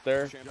definitely up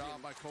there.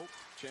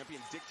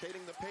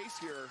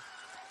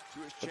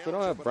 If we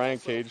don't have Brian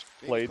Cage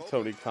play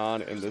Tony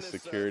Khan in this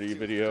security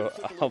video,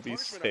 I'll be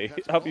sad.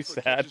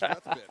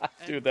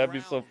 Dude, that'd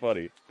be so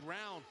funny.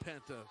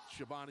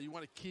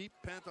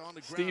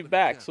 Steve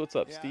Backs, what's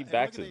up? Steve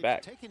Backs is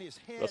back.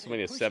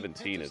 WrestleMania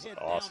 17 is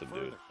awesome,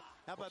 dude.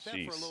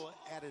 Jeez.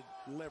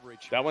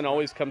 That one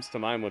always comes to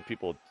mind when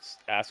people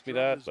ask me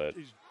that, but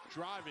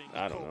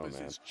I don't know,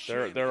 man.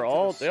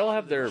 They'll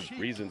have their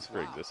reasons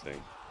for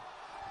existing.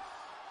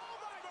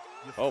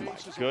 Oh my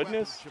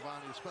goodness.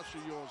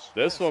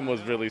 This one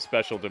was really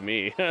special to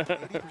me.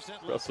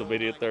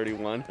 WrestleMania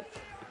 31.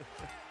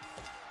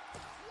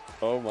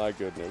 Oh my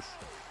goodness.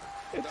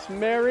 It's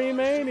Merry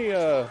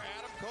Mania. Adam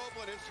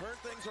Copeland has turned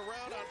things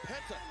around on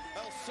Penta.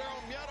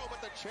 Miedo,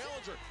 but the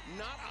challenger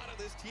not out of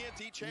this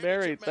TNT championship.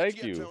 Mary, thank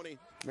yet, you. Tony.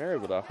 Mary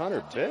with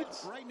 100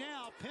 bits. Right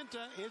now,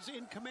 Penta is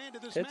in command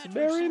of this it's match.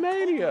 Merry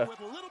Mania. With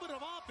a little bit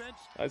of offense,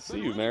 I see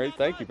you, Mary.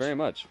 Thank you very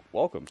much.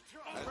 Welcome.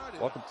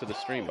 Welcome to the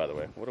stream, by the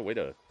way. What a way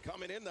to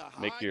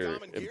make your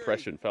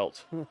impression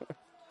felt.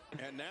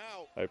 And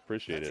now I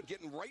appreciate it.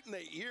 Getting right in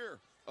the ear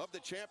of the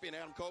champion,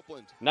 Adam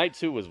Copeland. Night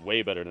 2 was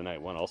way better than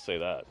night 1. I'll say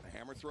that. A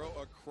hammer throw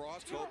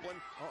across Copeland.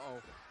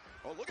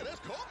 Oh, look at this.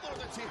 Copeland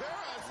with the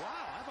tijeras. Wow,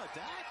 how about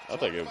that? I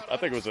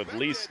think it was at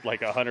least like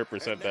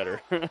 100%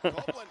 better.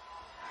 Copeland,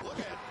 look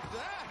at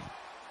that.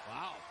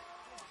 Wow.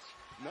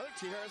 Another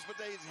tijeras, but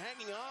he's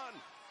hanging on.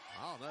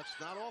 Wow, that's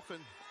not often.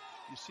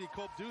 You see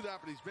Cope do that,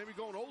 but he's maybe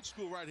going old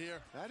school right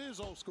here. That is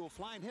old school.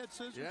 Flying head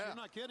scissors. Yeah. You're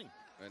not kidding.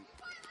 And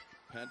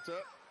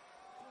Penta,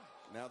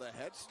 now the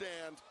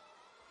headstand.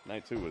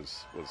 Night 2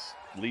 was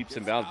leaps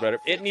and bounds better.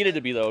 It needed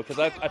to be, though, because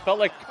I felt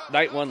like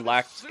night 1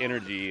 lacked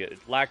energy.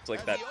 It lacked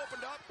like that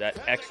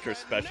extra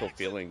special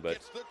feeling, but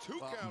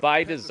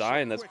by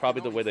design, that's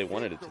probably the way they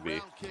wanted it to be,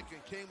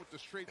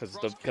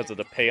 because of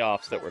the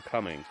payoffs that were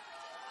coming.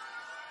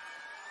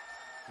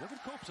 Look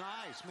at Cope's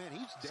eyes, man.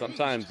 He's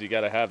sometimes you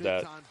got to have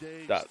that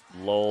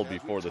lull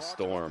before the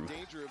storm.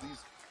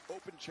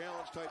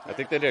 I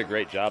think they did a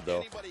great job, though.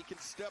 Anybody can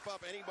step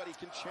up. Anybody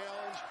can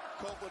challenge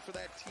Copeland for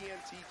that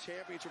TNT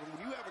championship. And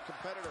when you have a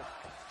competitor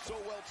so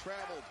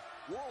well-traveled,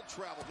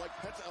 world-traveled like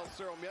Penta El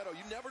Cerro Miedo,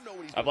 you never know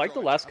what he's. I've liked the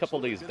last couple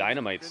of these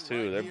Dynamites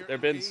too. There've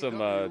been some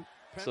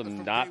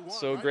not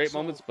so great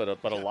moments, but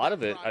a lot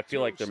of it, I feel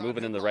like they're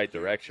moving in the right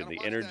direction. The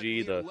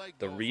energy, the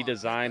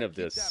redesign of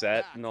the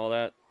set and all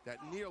that.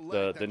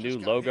 The new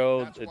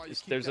logo.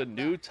 There's a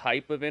new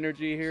type of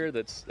energy here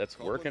that's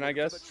working, I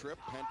guess.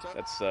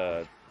 That's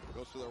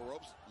Goes to the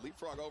ropes,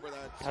 leapfrog over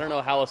that. I don't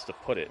know how else to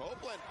put it.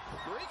 Copeland,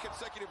 3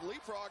 consecutive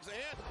leapfrogs,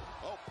 and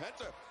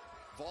Penta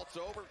vaults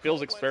over.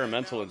 Feels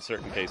experimental in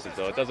certain cases,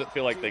 though. It doesn't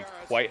feel like they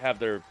quite have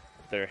their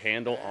their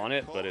handle on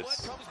it, but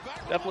it's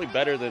definitely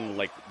better than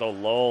like the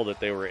lull that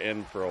they were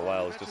in for a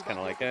while. It's just kind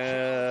of like,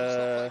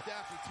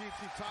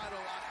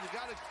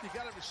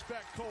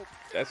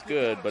 that's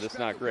good, but it's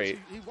not great.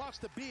 He wants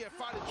to be a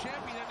fighting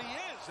champion, and he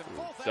is. And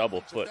both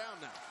double foot,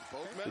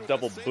 the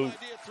double boot.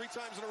 3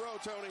 times in a row,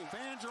 Tony.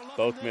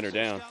 Both men are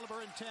down.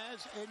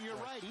 And you're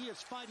right, he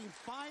is fighting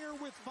fire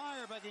with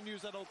fire, if I can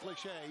use that old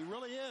cliche. He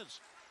really is.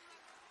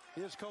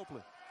 Here's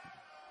Copeland.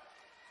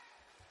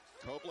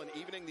 Copeland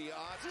evening the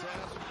odds,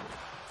 Taz.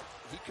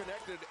 He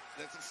connected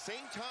at the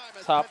same time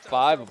as Top Penta.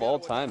 5 of all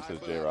time, says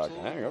J-Rock.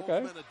 Dang,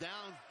 okay.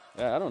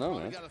 Yeah, I don't know,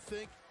 man.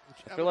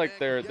 I feel like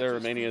there are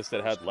Manias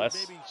that had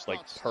less like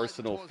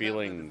personal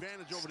feeling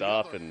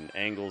stuff and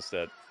angles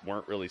that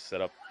weren't really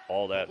set up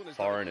all that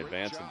far in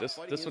advance, and this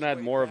one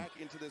had more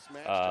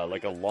of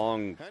like a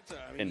long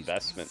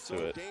investment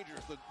to it.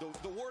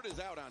 The word is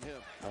out on him.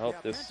 I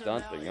hope this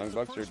stunt the Young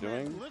Bucks are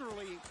doing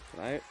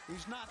tonight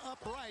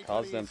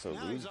cause them to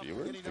lose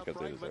viewers because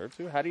they deserve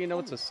to. How do you know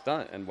it's a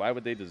stunt, and why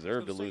would they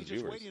deserve to lose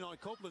viewers? Waiting on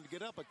Copeland to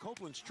get up, but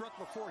Copeland struck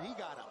before he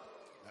got up.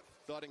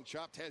 Thudding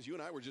chop. Taz, you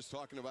and I were just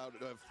talking about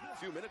a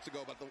few minutes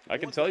ago about the. I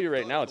can tell you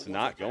right now it's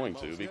not going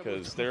to,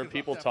 because there are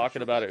people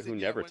talking about it who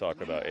never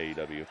talk about AEW.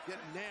 Get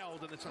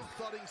nailed, and it's a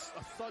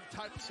thud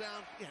type of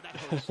sound. Yeah, that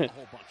hurts a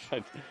whole bunch.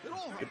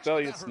 I can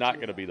tell you it's not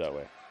going to be that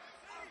way.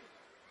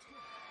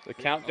 The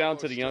countdown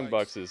to the Young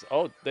Bucks is,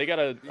 they got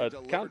a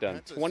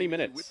countdown, 20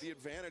 minutes.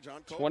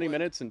 20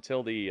 minutes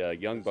until the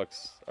Young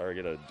Bucks are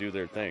going to do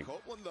their thing.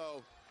 Copeland,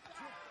 though,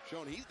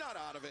 showing he's not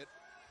out of it.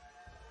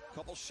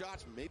 Couple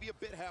shots, maybe a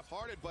bit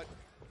half-hearted, but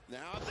now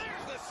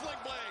there's the sling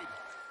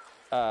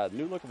blade.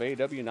 New look of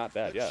AEW, not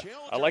bad, yeah.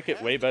 I like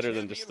it way better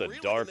than just the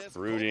dark,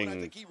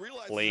 brooding,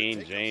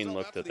 plain Jane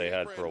look that they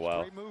had for a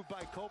while.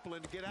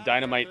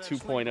 Dynamite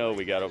 2.0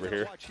 we got over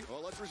here.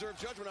 Well, let's reserve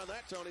judgment on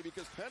that, Tony,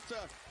 because Penta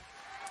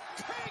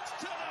takes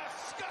to the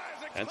skies.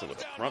 Penta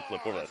with a front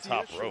flip over the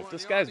top rope.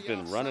 This guy's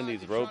been running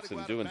these ropes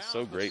and doing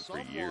so great for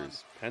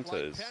years.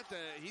 Penta is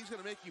he's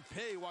going to make you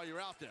pay while you're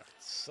out there.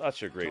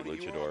 Such a great Tony,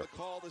 luchador. you were on the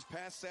call this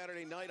past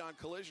Saturday night on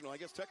Collision. I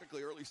guess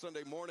technically early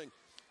Sunday morning.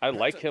 I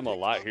like him a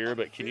lot here,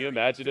 but can you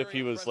imagine if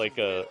he was like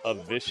a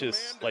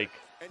vicious, like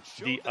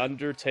the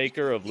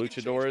Undertaker of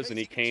luchadors, and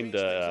he came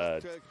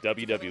to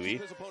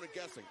WWE?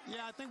 Yeah,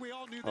 I think we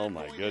all knew that. Oh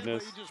my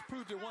goodness! He just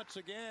proved it once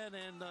again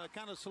and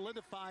kind of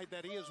solidified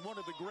that he is one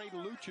of the great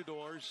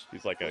luchadors.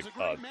 He's like a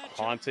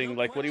haunting,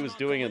 like what he was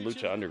doing in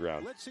Lucha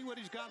Underground. Let's see what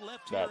he's got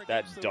left.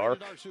 That dark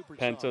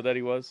Penta that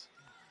he was.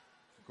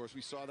 Of course,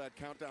 we saw that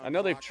countdown. I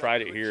know they've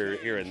tried it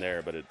here and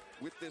there, but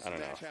I don't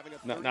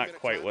know. Not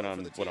quite what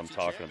I'm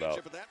talking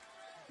about. But that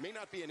may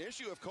not be an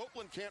issue if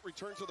Copeland can't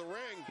return to the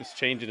ring. Just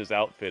changing his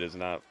outfit is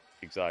not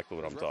exactly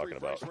what I'm talking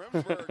about.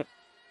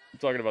 I'm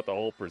talking about the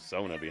whole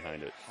persona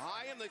behind it.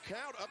 High in the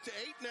count, up to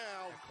 8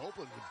 now.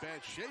 Copeland's in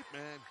bad shape,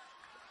 man.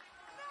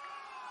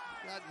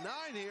 Got 9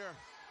 here.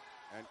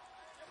 And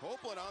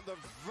Copeland on the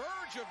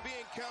verge of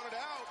being counted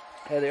out.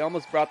 Hey, they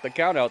almost brought the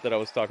count out that I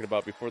was talking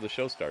about before the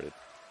show started.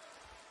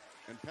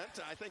 And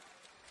Penta, I think,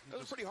 that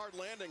was a pretty hard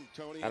landing,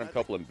 Tony. Adam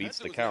Copeland beats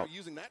the count.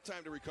 Using that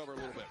time to recover a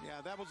little bit.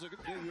 Yeah, that was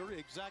you're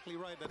exactly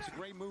right. That's a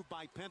great move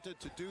by Penta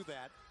to do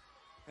that.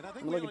 And I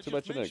think I'm looking too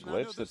much into a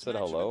glitch that said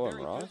hello on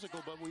Raw.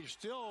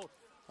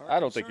 I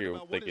don't think you're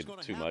thinking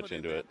too much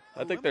into it.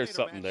 I think there's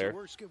something there.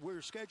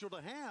 We're scheduled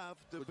to have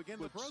to begin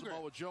the program.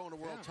 Samoa Joe in the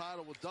world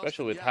title with Dustin.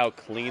 Especially with how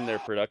clean their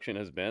production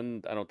has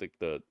been, I don't think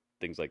the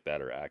things like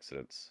that are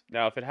accidents.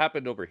 Now, if it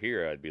happened over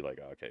here, I'd be like,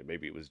 okay,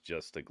 maybe it was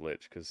just a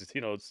glitch, because it's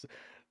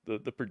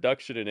the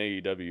production in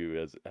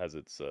AEW has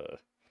its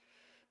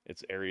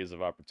areas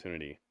of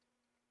opportunity.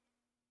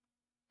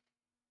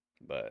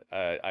 But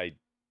I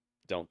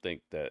don't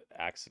think that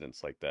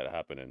accidents like that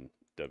happen in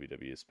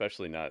WWE,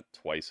 especially not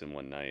twice in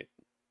one night.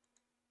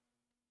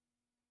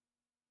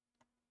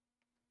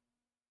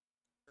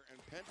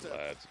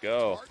 Let's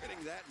go.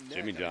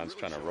 Jimmy John's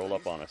trying to roll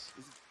up on us.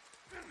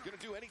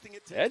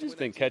 Edge has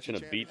been catching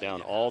a beat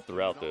down all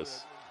throughout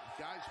this.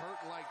 Guys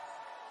hurting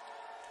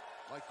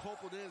like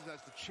Copeland is as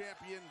the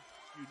champion.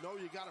 You know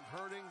you got him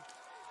hurting.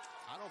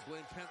 I don't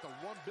blame Penta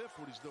one bit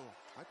for what he's doing.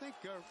 I think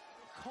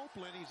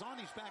Copeland, he's on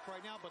his back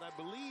right now, but I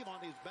believe on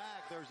his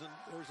back there's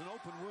an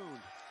open wound.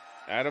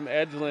 Adam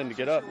Edgeland,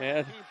 get up,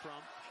 man.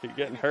 You're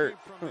getting hurt.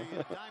 From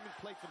the diamond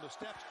plate from the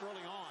steps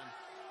early on.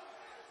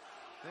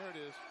 There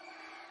it is.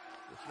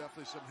 It's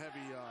definitely some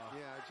heavy,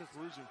 it's just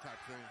bruising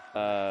type thing.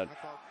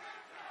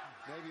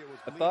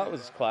 I thought it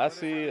was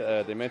classy.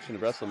 They mentioned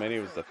WrestleMania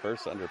was the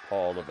first under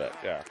Paul Levesque.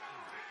 Yeah.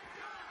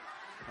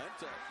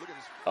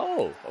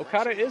 Oh,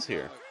 Okada is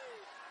here.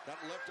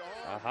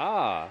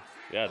 Aha.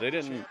 Yeah, they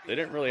didn't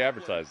really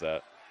advertise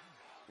that.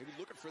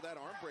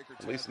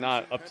 At least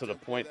not up to the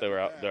point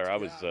that I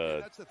was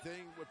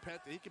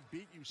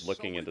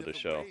looking into the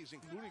show.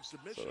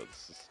 So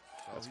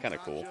that's kind of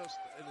cool.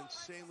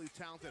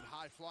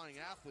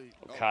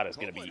 Okada's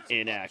going to be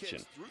in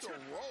action.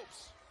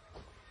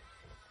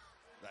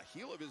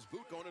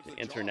 The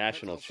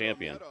international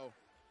champion.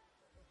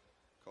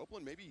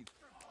 Copeland maybe.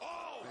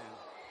 Oh,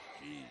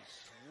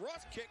 jeez.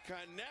 Thrust kick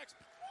connects.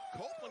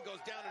 Copeland goes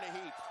down in a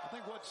heap. I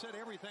think what said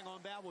everything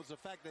on that was the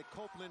fact that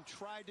Copeland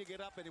tried to get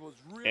up and it was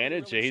really.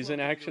 Anna Jay's in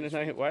action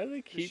tonight. Why do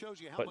they keep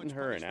putting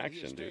her in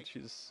action, dude?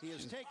 She's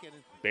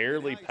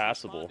barely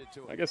passable.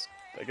 I guess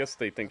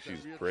they think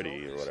she's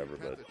pretty or whatever,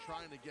 but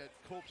trying to get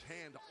Cope's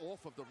hand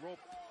off of the rope,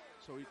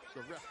 so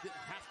the ref didn't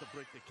have to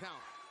break the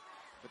count.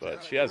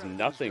 But she has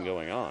nothing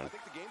going on. I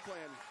think the game plan.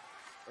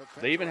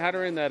 They even had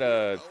her in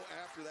that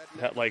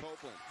like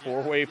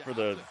 4-way for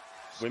the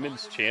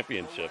women's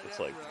championship. It's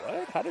like,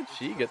 what? How did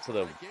she get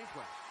to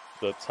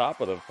the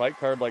top of the fight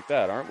card like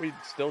that? Aren't we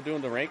still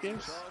doing the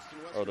rankings?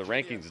 Or the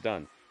rankings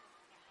done?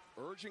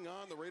 Urging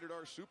on the Rated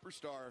R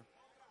superstar.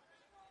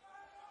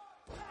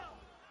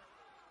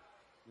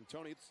 And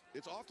Tony,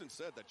 it's often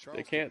said that Charles.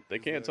 They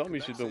can't tell me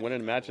she's been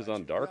winning matches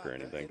on Dark or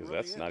anything, because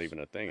that's not even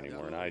a thing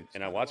anymore.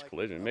 And I watch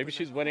Collision. Maybe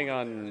she's winning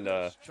on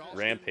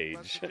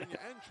Rampage. And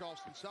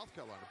Charleston, South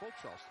Carolina, both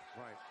Charleston.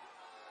 Right.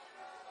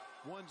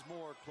 One's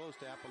more close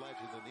to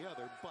Appalachia than the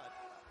other, but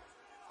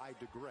I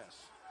digress.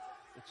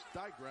 It's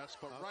digress,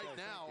 but right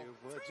now,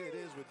 well, it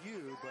is with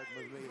you, but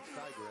with me it's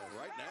digress.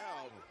 Right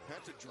now,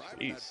 Penta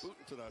driving that boot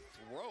into the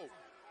throat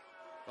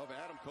of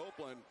Adam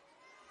Copeland.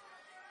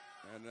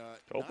 And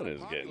Copeland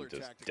is getting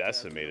just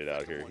decimated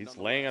out here. He's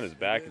laying on his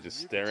back and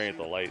just staring at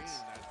the lights.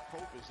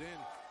 Cope is in.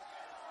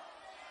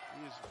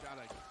 He's got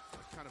a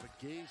kind of a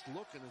gazed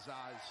look in his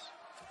eyes.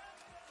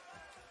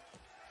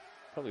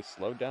 Probably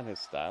slowed down his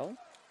style.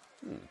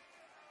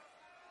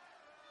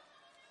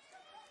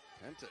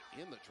 Penta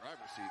in the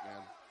driver's seat,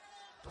 man.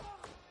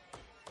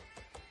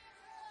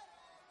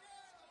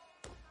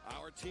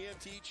 Our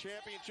TNT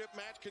Championship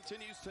match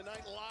continues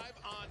tonight live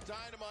on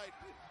Dynamite.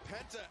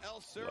 Penta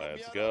El Cerro.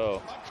 Let's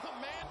go. A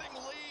commanding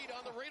lead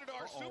on the Rated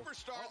R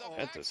superstar.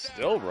 Penta's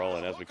still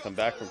rolling as we come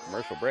back from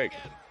commercial break.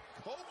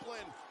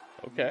 Copeland.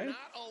 Okay.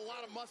 Not a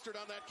lot of mustard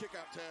on that kick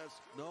out,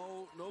 Taz.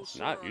 No, it's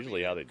not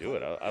usually how they do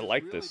it. I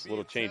like this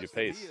little change of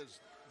pace. He is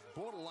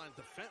borderline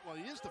defense. Well,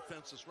 he is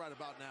defenseless right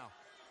about now.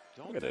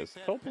 Look at this.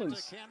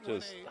 Copeland's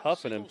just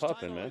huffing and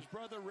puffing, man. His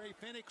brother Ray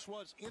Phoenix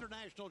was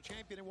international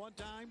champion at one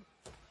time.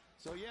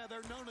 So, yeah,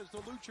 they're known as the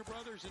Lucha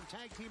Brothers in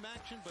tag team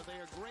action, but they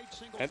are great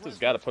single. Penta's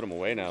got to put him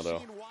away now,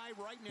 though.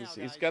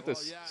 He's got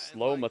this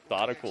slow,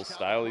 methodical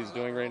style he's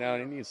doing right now,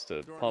 and he needs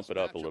to pump it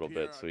up a little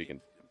bit so he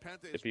can,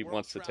 if he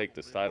wants to take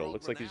this title.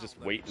 Looks like he's just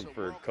waiting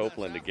for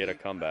Copeland to get a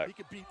comeback. He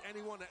can beat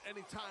anyone at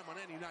any time on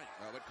any night.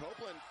 But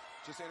Copeland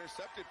just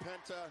intercepted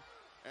Penta,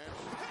 and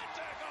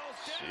Penta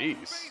goes down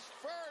face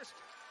first.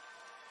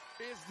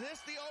 Is this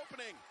the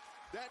opening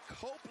that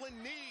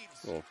Copeland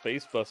needs? Little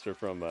face buster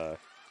from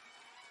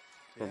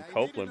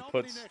Copeland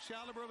puts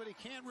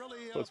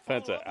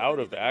Penta out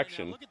of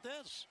action.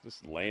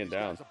 Just laying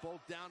down.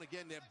 Both down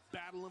again. They're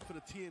battling for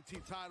the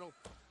TNT title.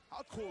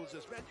 How cool is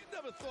this, man? You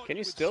never thought Can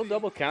you still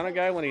double count a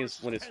guy when his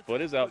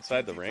foot is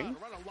outside the ring?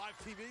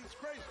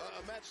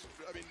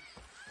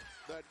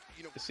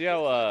 You see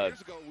how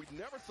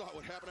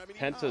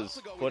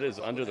Penta's foot is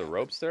under the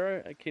ropes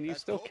there? Can you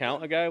still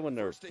count a guy when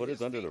their foot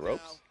is under the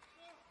ropes?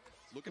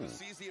 Looking to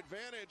seize the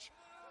advantage.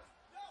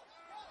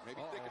 Maybe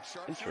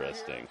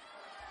interesting.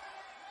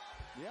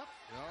 Yep.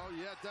 Oh,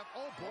 yeah.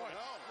 Oh, boy.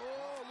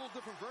 Oh, a little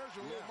different version,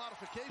 a little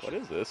modification. What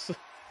is this?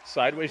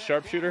 Sideways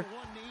sharpshooter?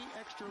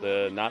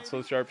 The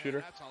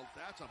not-so-sharpshooter?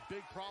 That's a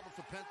big problem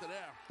for Penta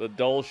there. The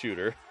dull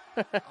shooter.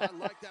 I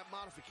like that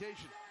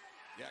modification.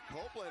 Yeah,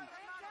 Copeland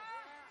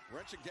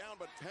wrenching down,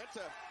 but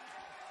Penta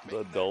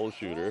the dull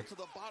shooter. To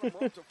the bottom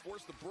rope to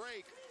force the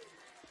break.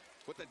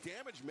 But the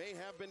damage may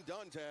have been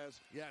done, Taz.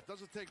 Yeah, it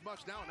doesn't take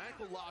much now. An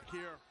ankle lock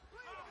here.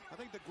 I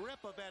think the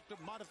grip of that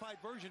modified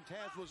version,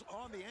 Taz, was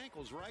on the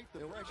ankles, right?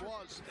 It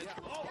was. Yeah.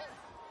 Oh.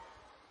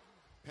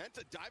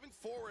 Penta diving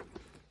forward.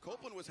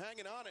 Copeland was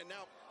hanging on, and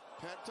now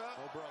Penta.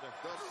 Oh, brother.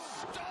 The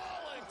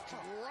stalling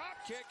drop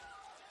kick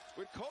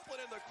with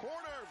Copeland in the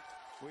corner.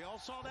 We all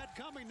saw that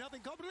coming.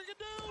 Nothing Copeland can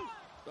do.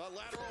 The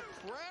lateral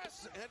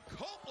press, and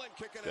Copeland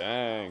kicking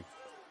Dang. out.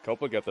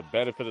 Copeland got the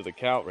benefit of the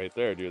count right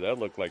there, dude. That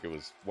looked like it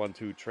was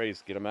 1-2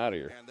 trace. Get him out of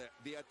here. And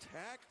the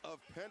attack of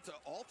Penta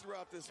all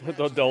throughout this match.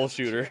 The dull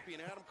shooter.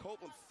 Adam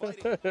Copeland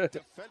fighting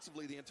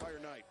defensively the entire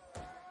night.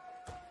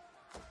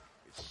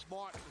 It's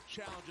smart. The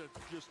challenger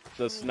just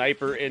the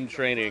sniper in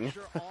training.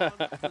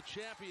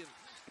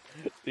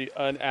 The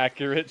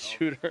inaccurate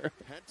shooter.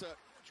 Penta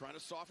trying to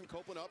soften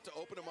Copeland up to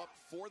open him up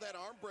for that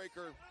arm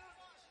breaker.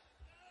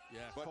 Yeah,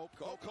 but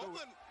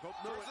Copeland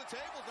turns the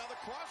tables. Now the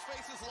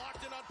crossface is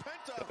locked in on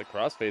Penta. Got the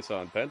crossface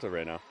on Penta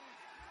right now.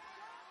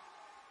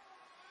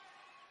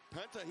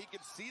 Penta, he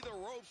can see the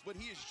ropes, but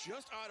he is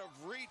just out of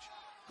reach.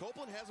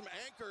 Copeland has him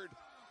anchored.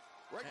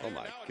 Right oh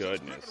my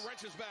goodness.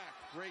 Wrenches back.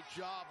 Great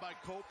job by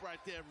Cope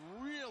right there.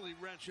 Really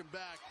wrenching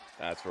back.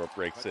 That's Rope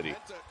Break City.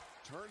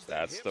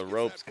 That's the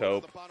ropes,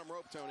 Cope. The bottom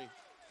rope, Tony.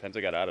 Penta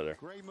got out of there.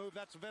 Great move.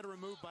 That's a veteran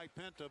move by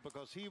Penta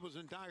because he was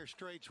in dire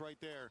straits right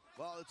there.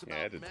 Well, it's about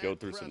had to go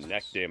through some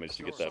neck damage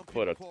to get that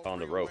foot on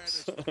the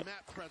ropes.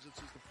 Mat presence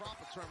is the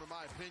proper term, in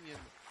my opinion.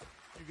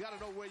 You got to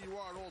know where you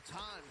are at all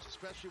times,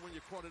 especially when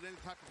you're caught in any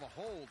type of a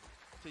hold,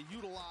 to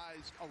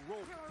utilize a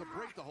rope to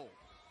break the hold.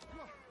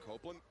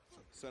 Copeland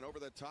sent over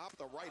the top.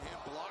 The right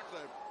hand block. The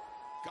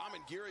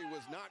Gamangiri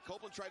was not.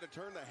 Copeland tried to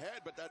turn the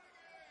head, but that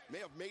may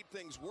have made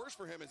things worse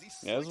for him as he.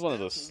 Yeah, this is one of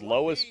the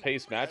slowest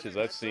paced matches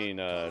I've seen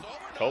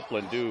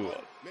Copeland do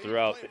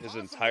throughout his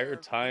entire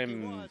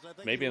time,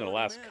 maybe in the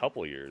last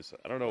couple years.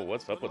 I don't know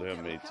what's up with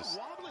him. It just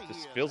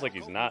feels like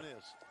he's not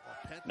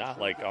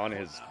like on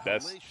his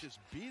best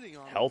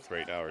health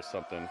right now or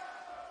something.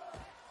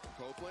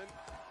 Copeland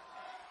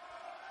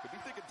could be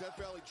thinking Death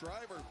Valley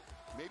Drive or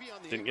maybe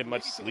on the Didn't get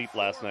much sleep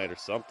last night or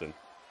something.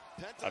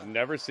 I've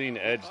never seen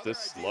Edge this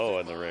slow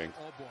in the ring.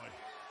 Oh boy.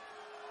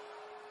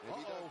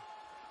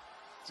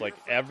 It's like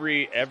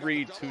every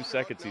 2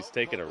 seconds he's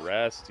taking a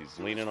rest. He's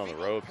leaning on the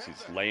ropes.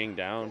 He's laying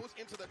down.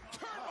 Into the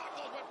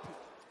turnbuckle,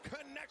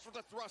 connects with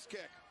a thrust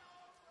kick.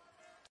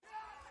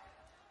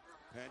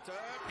 Penta.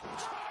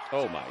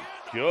 Oh my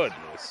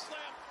goodness.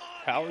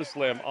 Power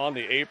slam on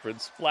the apron,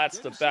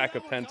 splats the back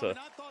of Penta.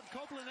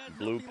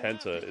 Blue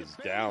Penta is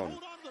down.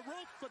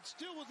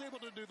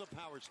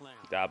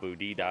 Dabu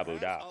dee dabu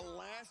da. A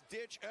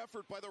last-ditch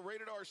effort by the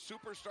Rated R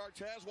superstar.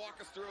 Taz, walk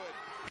us through it.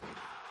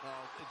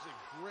 It's a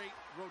great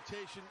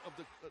rotation of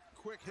the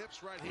quick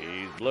hips right here.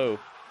 He's blue.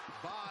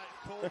 By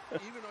Colt,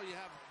 even though you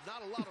have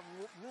not a lot of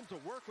room to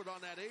work with on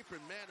that apron,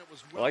 man, it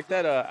was well I like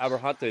that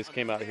Abrahantes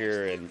came out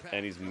here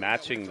and he's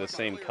matching the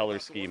same color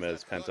scheme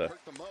as Penta.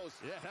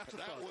 Yeah,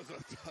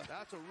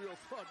 that's a real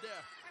thud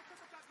there.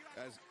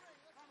 As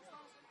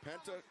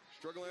Penta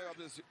struggling up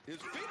his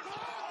feet.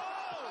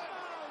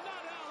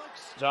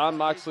 John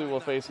Moxley will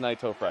face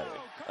Naito Friday.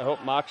 I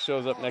hope Mox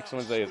shows up next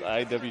Wednesday as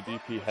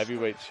IWGP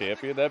Heavyweight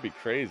Champion. That'd be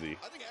crazy.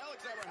 I think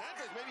Alex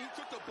Abrahantes, maybe he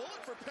took the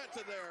bullet for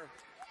Penta there.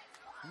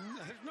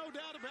 There's no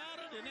doubt about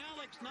it, and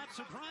Alex, not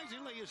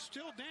surprisingly, is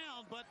still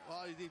down, but...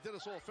 Well, he did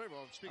us all a favor.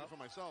 I'm speaking for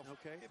myself.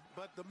 Okay,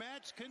 but the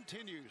match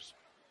continues.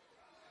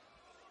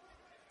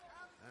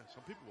 Man,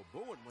 some people were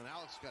booing when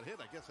Alex got hit.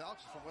 I guess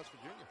Alex is from West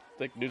Virginia.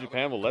 Think New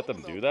Japan will let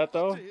them do that,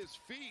 though?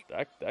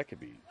 That could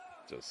be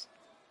just...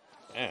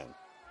 Man.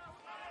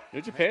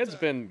 New Japan's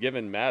been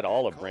giving Mad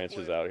Olive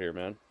branches out here,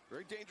 man.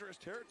 Very dangerous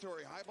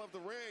territory, high above the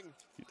ring.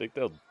 You think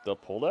they'll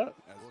pull that?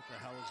 What the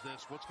hell is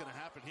this? What's going to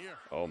happen here?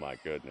 Oh my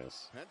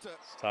goodness. Penta.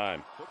 It's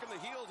time. Hooking the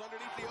heels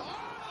underneath the arm.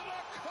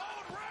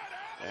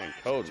 And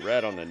Code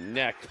Red on the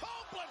neck.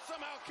 Copeland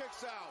somehow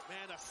kicks out.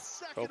 Man, a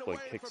second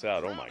Copeland away kicks from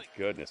out. Oh crowning my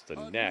goodness, the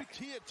neck.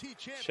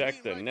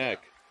 Check the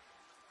neck.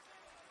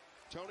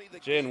 Tony, the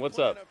Jin, what's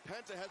up?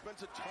 Penta has been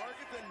to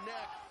target the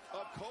neck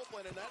of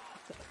Copeland, and that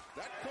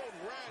Code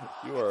Red.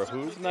 You are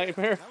whose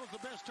nightmare? That was the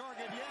best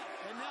target yet,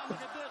 and now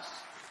look at this.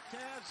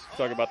 Taz.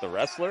 Talking about the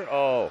wrestler?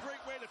 Oh,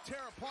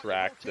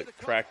 crack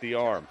the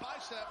arm.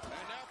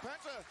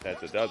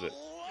 Penta does it.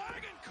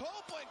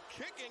 Copeland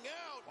kicking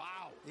out.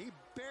 Wow, he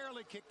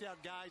barely kicked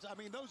out, guys. I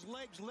mean, those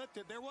legs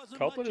lifted. There wasn't.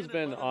 Copeland has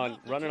been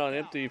running on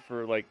empty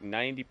for like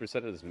 90%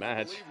 of this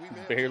match.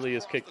 Barely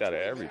has kicked out of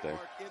everything.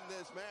 In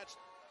this match,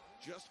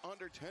 just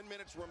under 10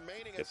 minutes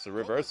remaining. Gets the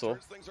reversal.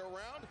 Things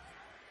around.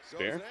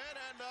 Spear.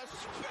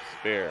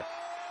 Spear.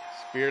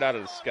 Speared out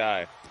of the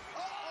sky.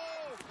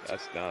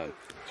 That's done.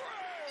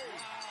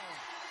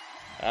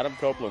 Adam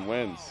Copeland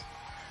wins.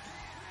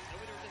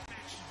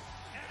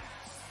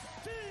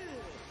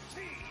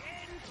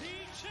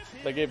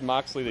 They gave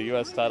Moxley the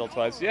U.S. title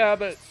twice. Yeah,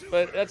 but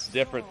that's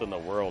different than the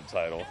world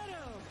title.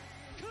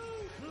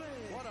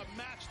 What a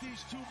match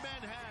these two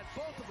men had.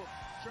 Both of them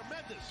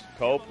tremendous.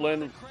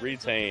 Copeland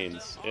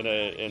retains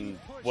in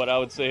what I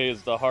would say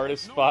is the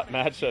hardest spot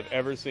match I've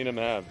ever seen him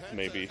have,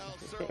 maybe.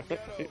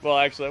 Well,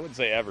 actually, I wouldn't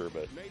say ever,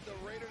 but...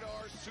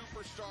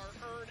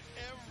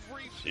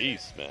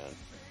 Jeez, man.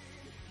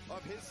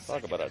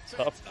 Talk about a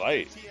tough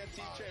fight.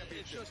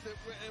 It's just that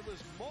it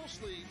was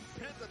mostly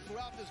Penta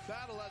throughout this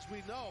battle, as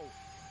we know.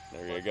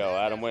 There you go.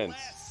 Adam wins.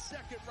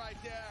 Second right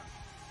there.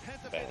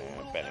 Penta Bam, made a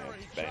little bam, error.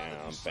 He bam, tried to do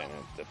bam,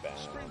 something. bam,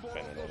 Springboard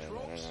bam, off those bam,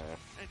 ropes, bam.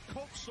 and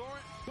Cope saw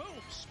it. Boom,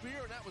 spear,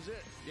 and that was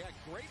it. Yeah,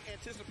 great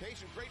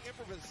anticipation, great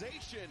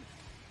improvisation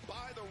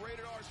by the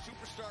Rated R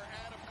superstar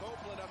Adam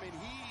Copeland.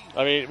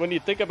 I mean, when you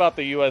think about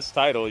the U.S.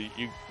 title,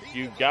 you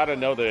got to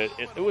know that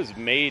it was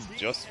made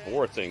just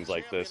for things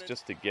like this,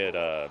 just to get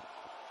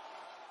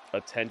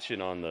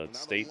attention on the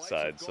state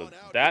side. So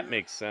that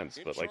makes sense.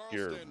 But like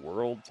your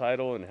world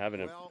title and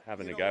having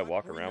a guy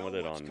walk around with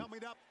it on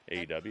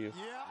AEW,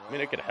 I mean,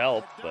 it could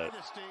help, but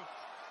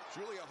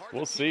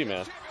we'll see,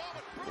 man.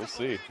 We'll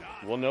see.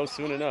 We'll know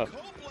soon enough.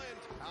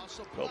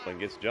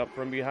 Copeland gets jumped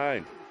from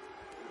behind.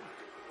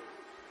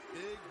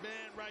 Big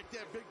man right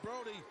there, Big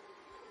Brody.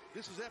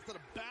 This is after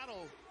the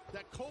battle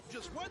that Cope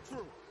just went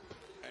through.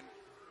 And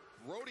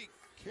Brody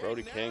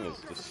King is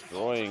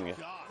destroying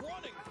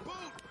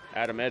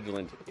Adam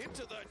Edgeland.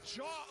 Into the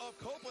jaw of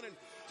Copeland. And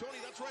Tony,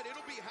 that's right.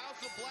 It'll be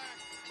House of Black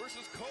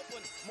versus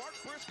Copeland. Mark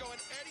Briscoe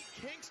and Eddie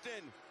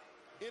Kingston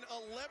in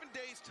 11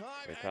 days'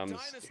 time.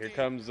 Here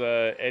comes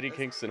Eddie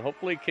Kingston.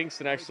 Hopefully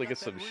Kingston actually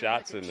gets some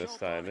shots in this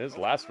time. His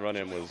last run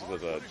in was a...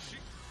 What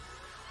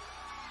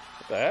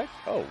the heck?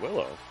 Oh,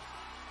 Willow.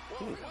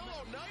 Willow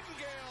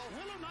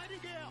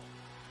Nightingale.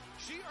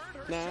 She earned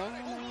her shot.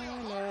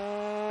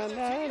 Na,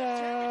 na,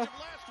 na.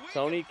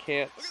 Toni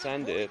can't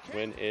send it.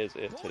 When is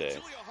it today?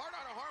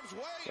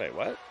 Wait,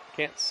 what?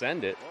 Can't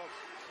send it?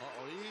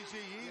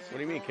 What do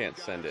you mean can't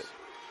send it?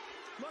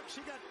 Look,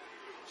 she got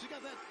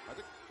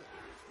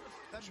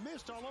that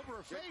mist all over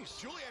her face.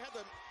 Julia had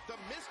the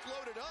mist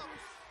loaded up.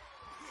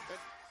 And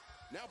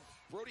now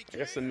Brody I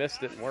guess the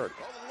mist didn't work.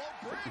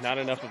 Not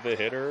enough of a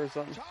hitter or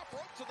something? Top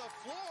rope to the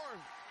floor.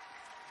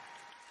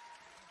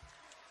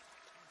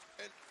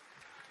 And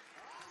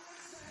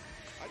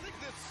I think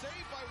this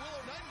save by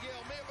Willow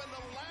Nightingale may have been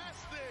the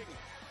last thing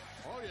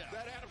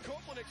that Adam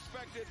Copeland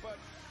expected, but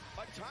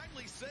a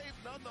timely save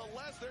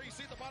nonetheless. There you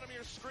see at the bottom of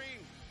your screen.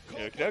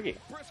 Copeland,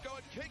 Briscoe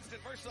and Kingston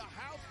versus the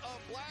House of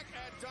Black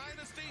at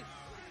Dynasty.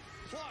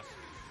 Plus,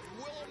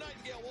 Willow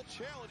Nightingale will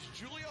challenge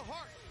Julia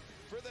Hart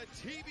for the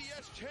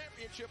TBS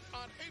Championship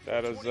on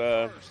April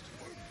 21st.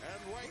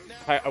 And right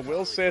now, I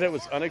will say that it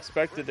was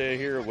unexpected to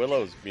hear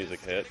Willow's music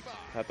hit.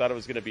 I thought it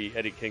was going to be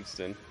Eddie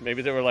Kingston.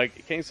 Maybe they were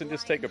like, Kingston,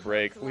 just take a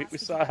break. We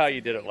saw how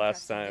you did it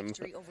last time.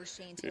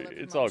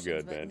 It's all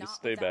good, man. Just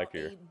stay back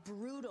here.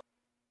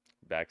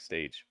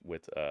 Backstage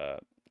with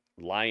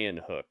Lion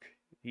Hook.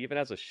 He even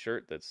has a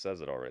shirt that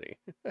says it already.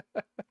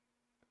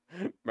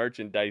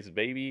 Merchandise,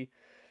 baby.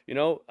 You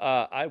know,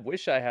 I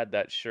wish I had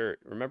that shirt.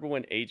 Remember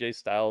when AJ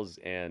Styles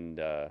and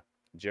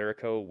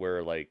Jericho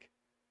were like,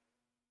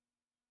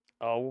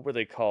 oh, what were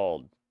they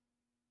called?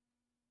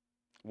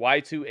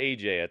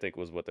 Y2AJ, I think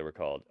was what they were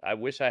called. I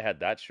wish I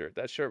had that shirt.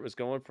 That shirt was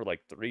going for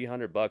like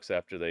 $300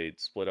 after they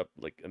split up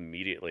like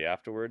immediately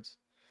afterwards.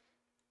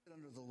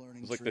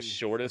 It was like the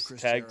shortest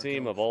tag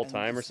team of all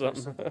time or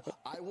something.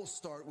 I will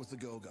start with the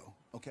Go-Go,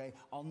 okay?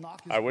 I'll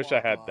knock his I wish I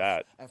had block that.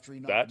 off after he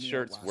knocked That me out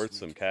shirt's last worth week.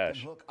 some cash.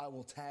 And Hook, I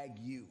will tag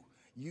you.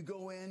 You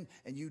go in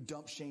and you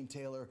dump Shane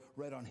Taylor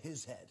right on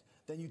his head.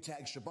 Then you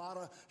tag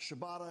Shibata.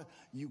 Shibata,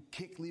 you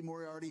kick Lee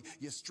Moriarty.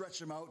 You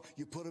stretch him out.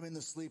 You put him in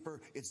the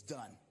sleeper. It's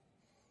done.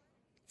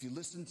 If you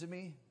listen to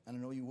me, and I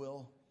know you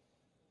will,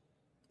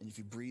 and if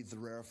you breathe the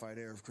rarefied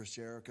air of Chris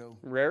Jericho.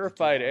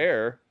 Rarefied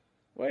air?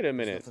 Wait a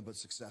minute. Nothing but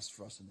success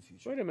for us in the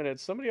future. Wait a minute.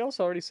 Somebody else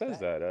already says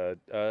that.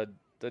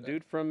 The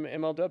dude from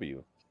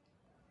MLW.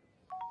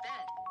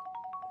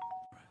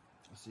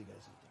 I'll see you guys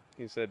out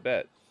there. He said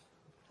bet.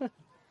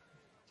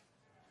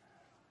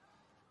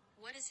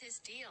 What is his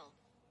deal?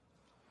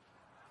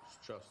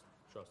 Trust.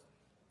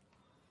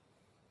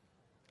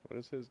 What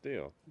is his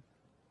deal?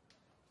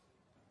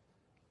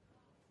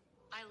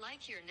 I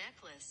like your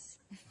necklace.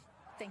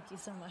 Thank you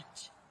so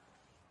much.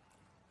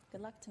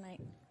 Good luck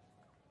tonight.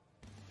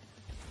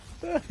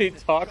 He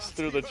talks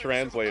through the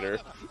translator.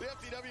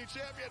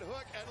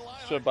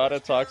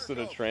 Shibata talks to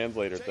the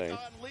translator thing.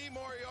 Lee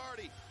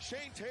Moriarty,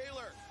 Shane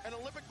Taylor, and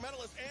Olympic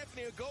medalist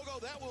Anthony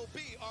Ogogo. That will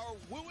be our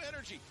Woo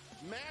Energy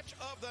match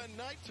of the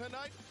night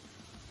tonight.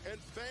 And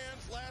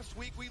fans, last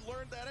week we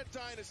learned that at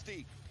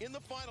Dynasty in the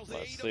finals.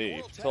 Let's see. If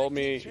you told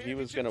me he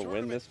was going to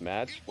win this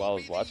match while I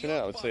was watching it,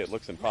 I would say it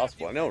looks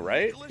impossible. I know,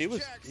 right? He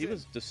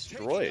was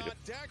destroyed.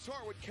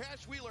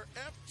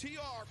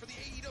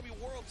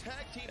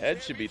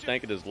 Ed should be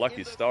thanking his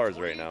lucky stars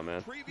right now,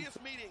 man.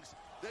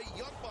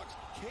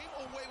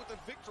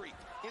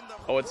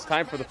 Oh, it's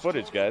time for the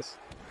footage, guys.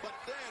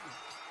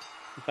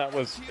 That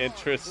was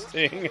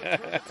interesting.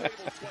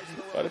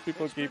 Why do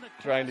people keep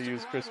trying to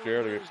use Chris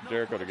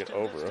Jericho to get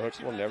over? Hook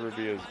will never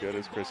be as good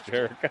as Chris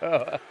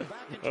Jericho.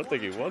 I don't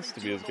think he wants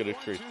to be as good as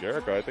Chris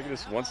Jericho. I think he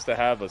just wants to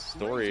have a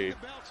story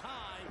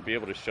and be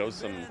able to show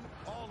some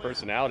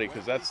personality,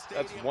 because that's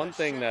one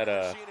thing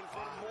that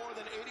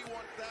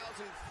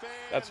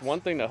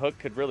Hook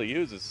could really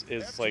use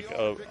is like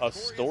a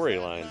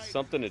storyline,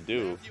 something to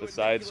do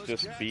besides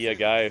just be a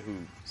guy who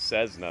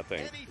says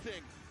nothing.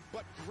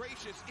 But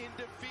gracious in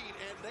defeat,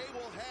 and they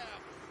will have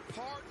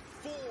part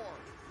 4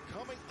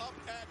 coming up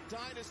at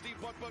Dynasty.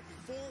 But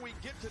before we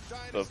get to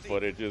Dynasty, the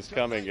footage is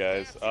coming,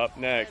 guys. Up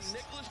next.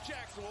 Nicholas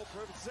Jackson will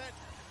present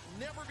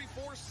never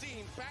before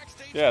seen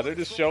backstage. Yeah, they're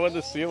just showing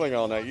the ceiling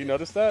all night. You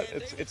notice that?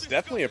 It's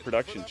definitely a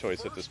production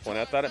choice at this point.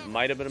 I thought it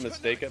might have been a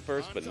mistake at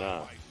first, but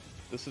nah.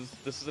 This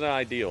is an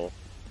ideal.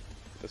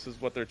 This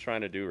is what they're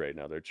trying to do right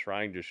now. They're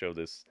trying to show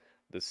this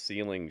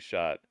ceiling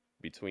shot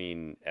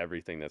between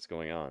everything that's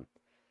going on.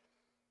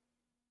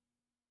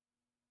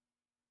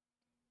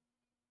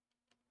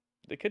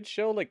 They could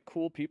show like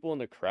cool people in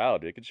the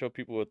crowd. They could show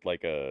people with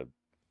like a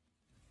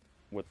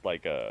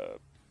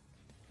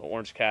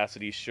Orange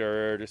Cassidy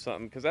shirt or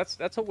something, because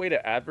that's a way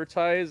to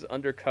advertise,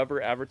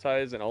 undercover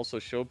advertise, and also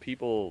show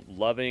people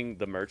loving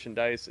the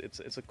merchandise.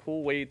 It's a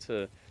cool way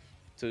to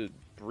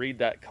breed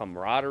that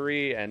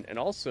camaraderie, and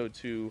also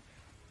to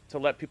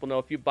let people know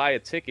if you buy a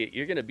ticket,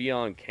 you're gonna be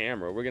on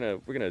camera. We're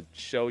gonna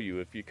show you.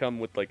 If you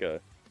come with like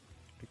a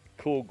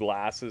cool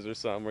glasses or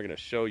something, we're going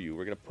to show you,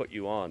 we're going to put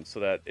you on,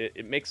 so that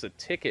it makes a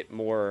ticket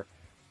more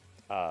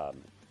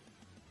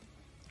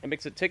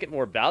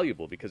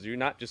valuable, because you're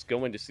not just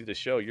going to see the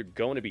show, you're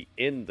going to be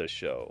in the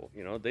show.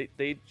 You know,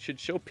 they should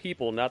show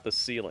people, not the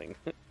ceiling.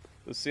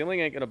 The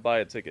ceiling ain't going to buy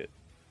a ticket.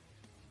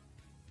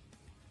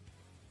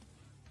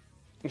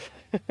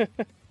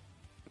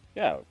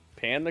 Yeah,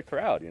 pan the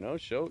crowd, you know,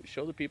 show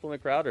the people in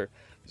the crowd, or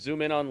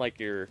zoom in on like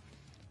your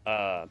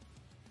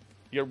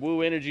your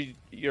Woo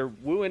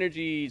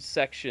Energy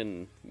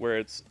section where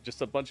it's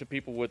just a bunch of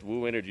people with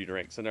Woo Energy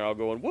drinks and they're all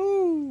going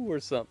woo or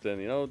something,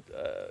 you know,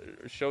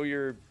 show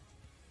your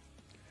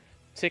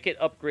ticket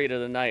upgrade of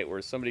the night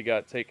where somebody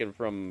got taken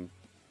from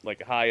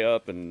like high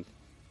up and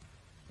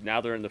now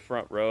they're in the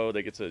front row.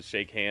 They get to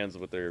shake hands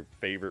with their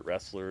favorite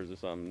wrestlers or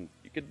something.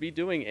 You could be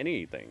doing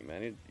anything,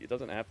 man. It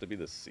doesn't have to be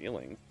the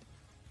ceiling.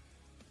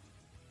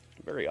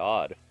 Very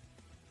odd.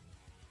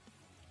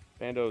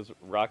 Pando's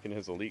rocking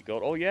his Elite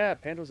Gold. Oh yeah,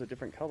 Pando's a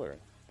different color.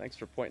 Thanks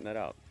for pointing that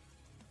out.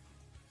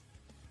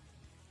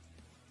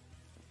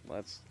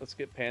 Let's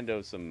get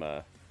Pando some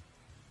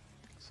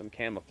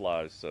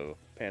camouflage so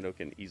Pando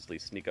can easily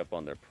sneak up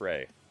on their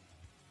prey.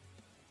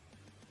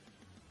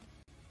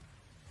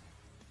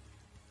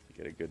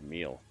 Get a good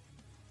meal.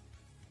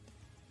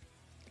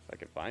 If I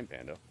can find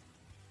Pando.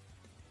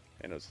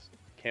 Pando's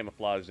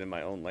camouflaged in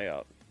my own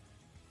layout.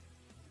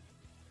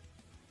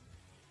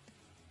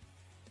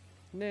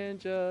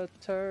 Ninja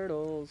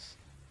Turtles.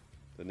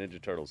 The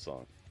Ninja Turtles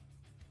song.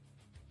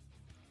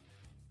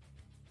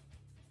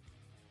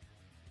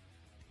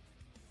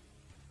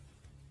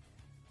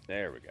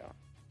 There we go.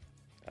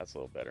 That's a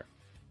little better.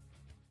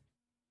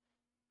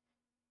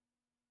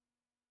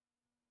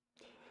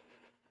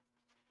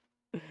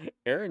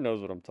 Aaron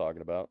knows what I'm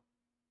talking about.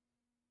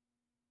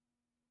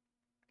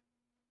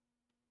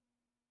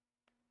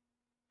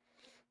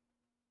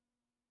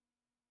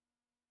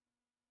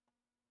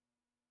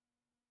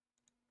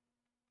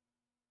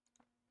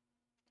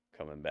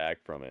 Coming back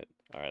from it.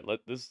 All right,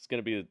 this is going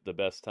to be the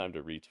best time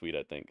to retweet,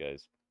 I think,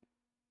 guys.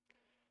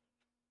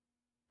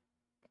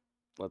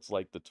 Let's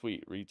like the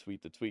tweet,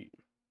 retweet the tweet.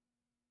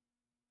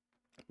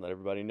 Let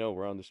everybody know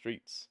we're on the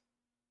streets.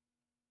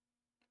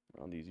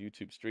 We're on these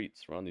YouTube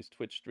streets. We're on these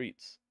Twitch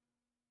streets.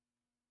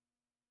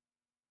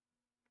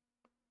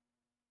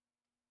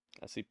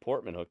 I see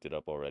Portman hooked it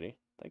up already.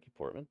 Thank you,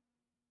 Portman.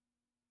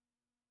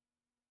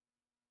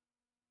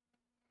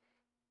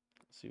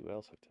 Let's see who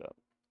else hooked it up.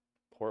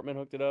 Portman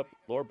hooked it up.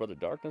 Lord Brother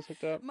Darkness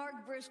hooked up. Mark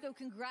Briscoe,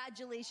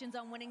 congratulations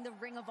on winning the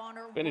Ring of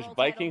Honor Finnish World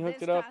Viking title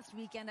hooked it this up. past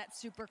weekend at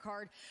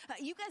Supercard.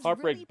 You guys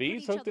Heartbreak really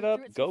Beast put each hooked it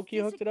other up. through So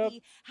Goki hooked it up.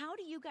 physically, how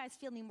do you guys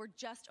feel? I mean, we're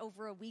just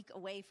over a week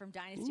away from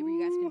Dynasty, where you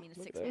guys can be in a look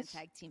at six-man this.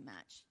 tag team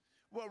match.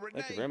 Well, Renee,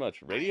 Thank you very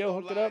much. I ain't Radio gonna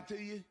hooked it lie up. to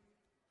you.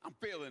 I'm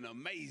feeling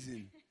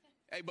amazing.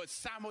 Hey, but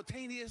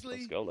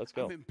simultaneously, Let's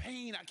go. I'm in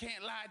pain. I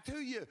can't lie to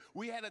you.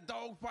 We had a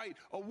dogfight,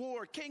 a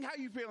war. King, how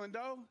you feeling,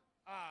 dog?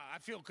 I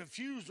feel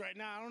confused right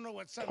now. I don't know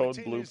what Code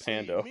Blue simultaneously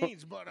Pando.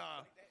 means, but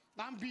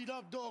I'm beat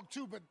up, dog,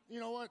 too. But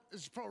you know what?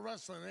 It's pro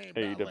wrestling. It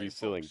ain't ballet, AEW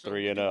ceiling folks, so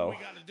we do 3-0. what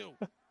we gotta do.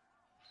 Hey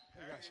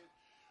guys.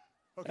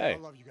 Okay, Hey. I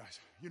love you guys.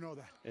 You know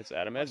that. It's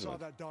Adam I saw Edgeland.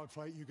 that dog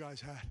fight you guys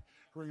had.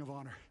 Ring of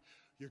Honor.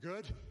 You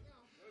good?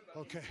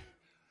 Okay.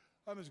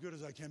 I'm as good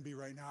as I can be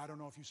right now. I don't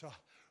know if you saw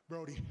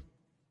Brody,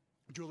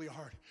 Julia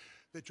Hart.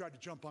 They tried to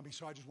jump on me,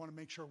 so I just want to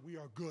make sure we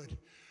are good.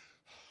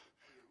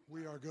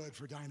 We are good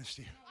for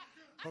Dynasty.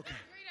 I think a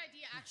great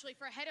idea, actually,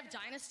 for Head of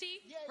Dynasty,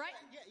 right?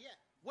 Yeah.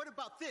 What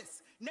about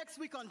this? Next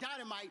week on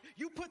Dynamite,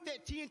 you put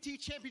that TNT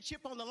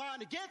championship on the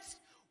line against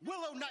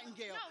Willow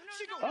Nightingale.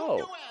 She gonna Oh.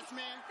 whoop your ass,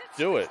 man.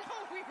 Do it.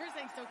 We were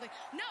saying Stokely.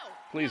 No.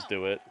 Please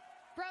do it.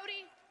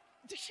 Brody,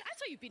 I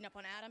saw you beating up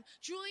on Adam.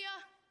 Julia,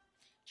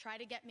 try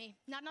to get me.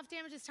 Not enough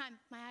damage this time.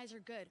 My eyes are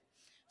good.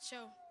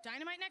 So,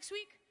 Dynamite next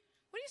week?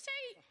 What do you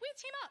say we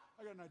team up?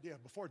 I got an idea.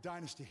 Before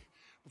Dynasty,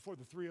 before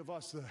the three of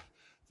us,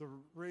 the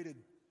rated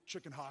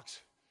chicken hawks.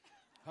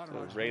 I don't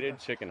know. I just Rated made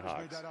that- chicken just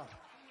made hawks. that up.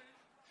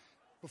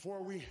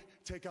 Before we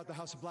take out the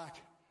House of Black.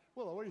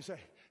 Willow, what do you say?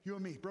 You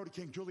and me, Brody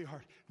King, Julia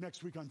Hart,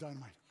 next week on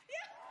Dynamite.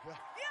 Yeah.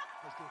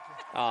 Let's do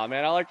it. Aw,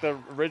 man, I like the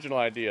original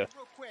idea.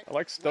 Real quick. I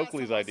like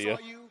Stokely's Last time idea. I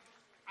saw you,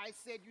 I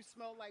said you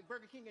smell like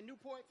Burger King and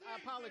Newport. I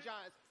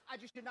apologize. I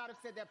just should not have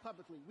said that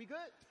publicly. We good?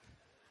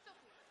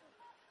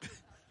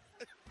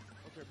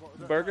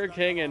 Okay, Burger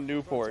King and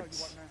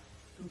Newports.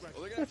 Well, they're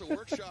going to have to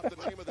workshop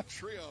the name of the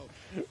trio.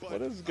 But,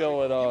 What is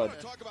going You on? want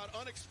to talk about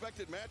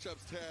unexpected matchups,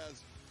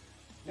 Taz.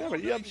 Yeah,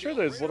 but yeah, I'm sure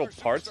there's little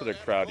parts of the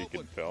crowd you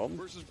can film.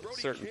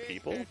 Certain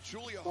people.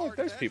 Oh,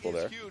 there's people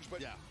there. Huge,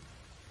 but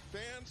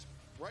fans,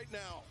 right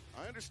now,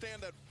 I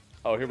understand that.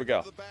 Oh, here we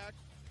go. The back,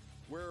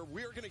 where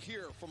we're going to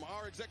hear from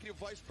our executive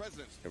vice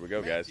presidents. Here we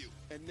go, guys. Matthew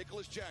and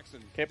Nicholas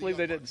Jackson. Can't believe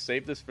they didn't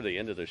save this for the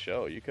end of the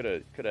show. You could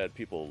have had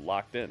people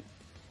locked in.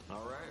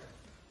 All right.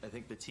 I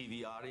think the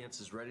TV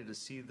audience is ready to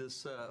see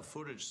this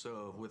footage.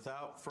 So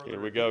without further Here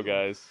we go,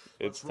 guys.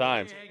 It's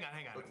time.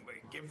 Hang on.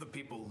 Give the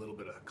people a little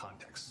bit of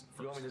context.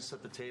 You want me to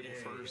set the table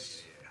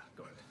first? Yeah.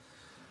 Go ahead.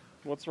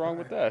 What's wrong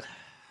with that?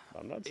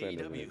 I'm not saying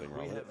there's anything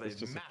wrong with it. It's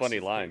just a funny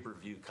line.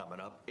 Pay-per-view coming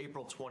up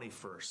April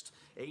 21st.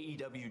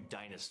 AEW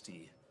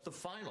Dynasty. The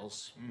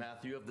finals,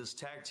 Matthew, of this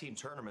tag team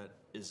tournament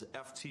is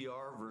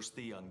FTR versus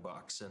the Young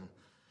Bucks, and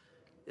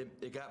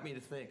it got me to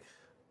think.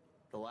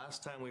 The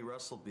last time we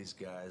wrestled these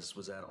guys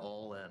was at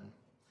All In.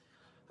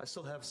 I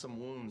still have some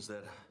wounds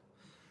that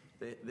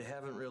they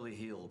haven't really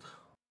healed.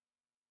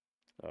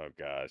 Oh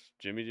gosh,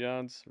 Jimmy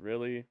John's,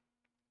 really?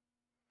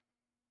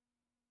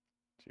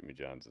 Jimmy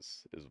John's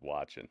is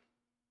watching.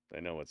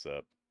 They know what's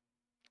up.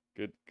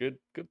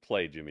 Good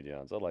play, Jimmy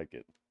John's. I like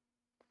it.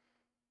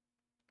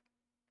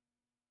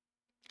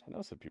 I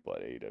know some people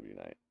at AEW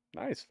Night.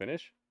 Nice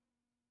finish.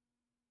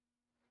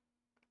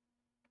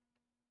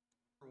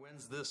 Whoever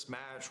wins this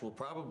match will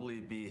probably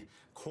be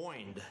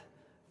coined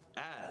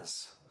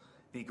as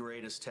the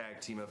greatest tag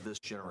team of this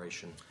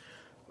generation.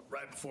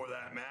 Right before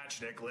that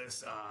match,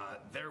 Nicholas,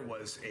 there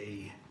was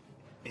a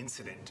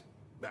incident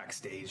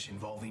backstage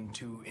involving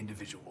two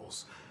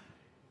individuals.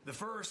 The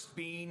first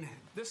being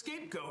the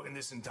scapegoat in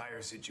this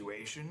entire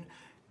situation,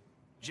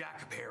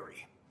 Jack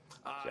Perry.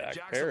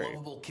 Jack's Perry. a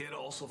lovable kid,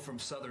 also from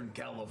Southern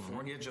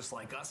California, just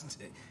like us.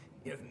 And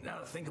you know, now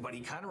to think about it,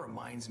 he kind of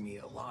reminds me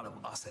a lot of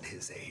us at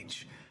his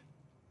age.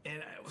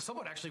 And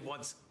someone actually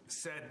once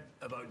said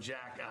about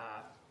Jack,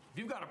 if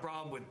you've got a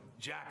problem with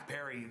Jack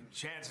Perry,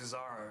 chances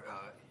are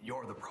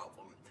you're the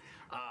problem.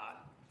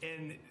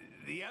 And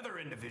the other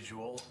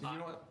individual... You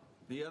know what?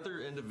 The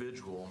other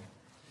individual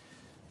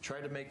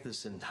tried to make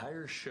this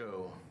entire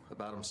show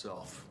about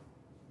himself.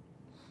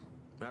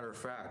 Matter of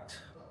fact,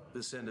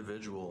 this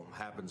individual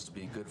happens to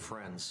be good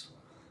friends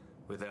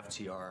with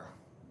FTR,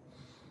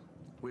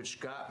 which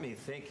got me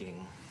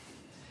thinking,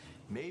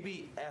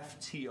 maybe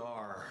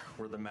FTR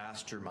were the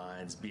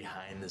masterminds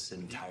behind this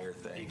entire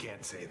thing. You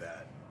can't say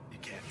that.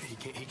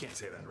 He can't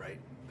say that, right?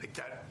 Like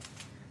that,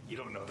 you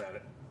don't know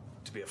that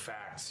to be a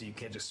fact, so you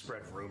can't just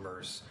spread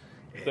rumors.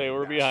 They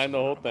were behind the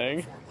whole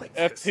thing. Like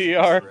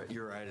FTR.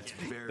 You're right. It's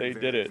They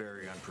did it.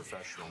 Very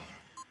unprofessional.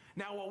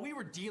 Now, while we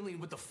were dealing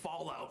with the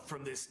fallout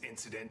from this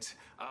incident,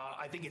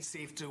 I think it's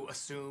safe to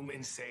assume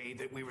and say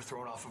that we were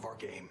thrown off of our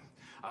game.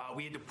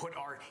 We had to put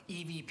our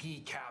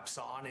EVP caps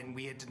on, and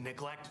we had to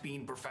neglect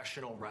being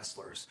professional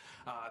wrestlers.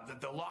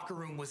 The locker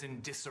room was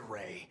in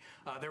disarray.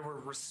 There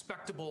were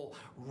respectable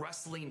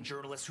wrestling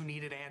journalists who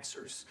needed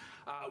answers.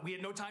 We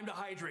had no time to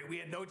hydrate. We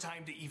had no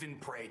time to even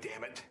pray,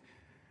 damn it.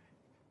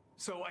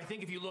 So I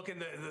think if you look in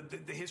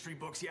the history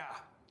books, yeah,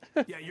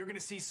 you're going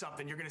to see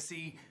something. You're going to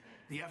see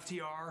the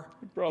FTR.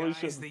 You probably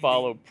guys, shouldn't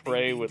follow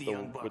pray with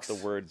Young the Bucks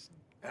words.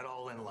 at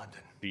all in London.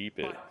 Beep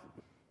it. But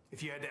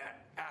if you had to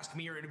ask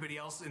me or anybody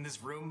else in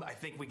this room, I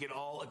think we could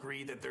all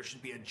agree that there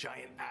should be a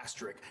giant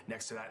asterisk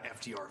next to that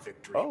FTR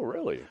victory. Oh,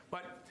 really?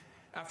 But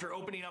after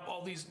opening up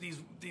all these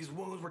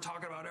wounds, we're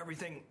talking about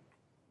everything.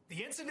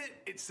 The incident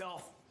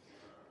itself,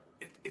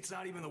 it's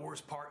not even the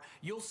worst part.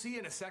 You'll see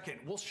in a second.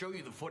 We'll show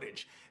you the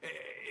footage.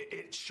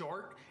 It's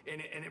short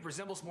and it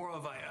resembles more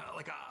of a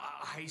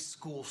high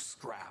school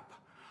scrap.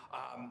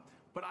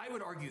 But I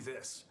would argue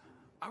this.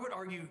 I would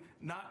argue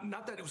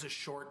not that it was a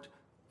short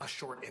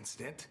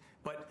incident,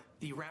 but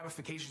the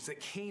ramifications that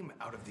came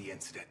out of the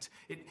incident.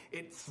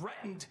 It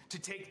threatened to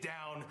take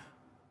down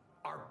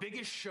our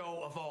biggest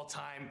show of all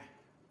time,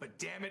 but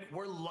damn it,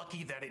 we're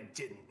lucky that it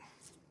didn't.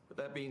 With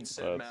that being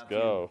said, Let's Matthew,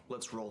 go.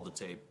 let's roll the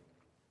tape.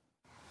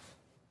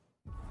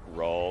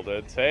 Roll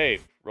the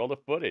tape. Roll the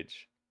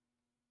footage.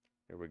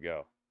 Here we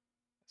go.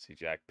 I see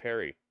Jack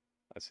Perry.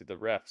 I see the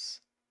refs.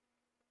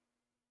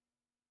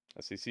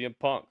 I see CM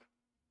Punk.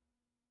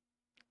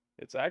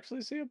 It's actually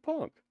CM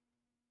Punk.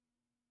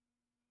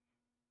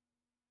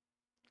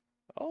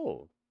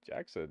 Oh,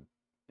 Jack said,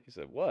 he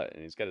said what?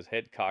 And he's got his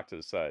head cocked to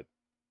the side.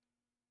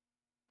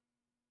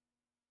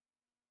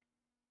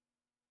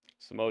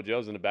 Samoa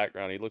Joe's in the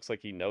background. He looks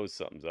like he knows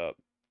something's up.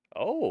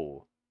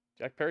 Oh,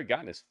 Jack Perry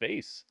got in his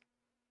face.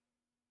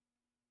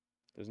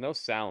 There's no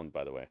sound,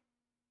 by the way.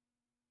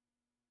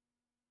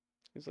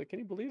 He's like, can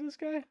you believe this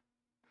guy?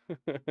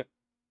 It's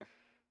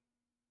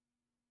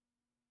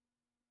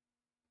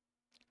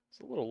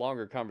a little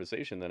longer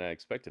conversation than I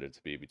expected it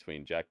to be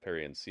between Jack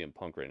Perry and CM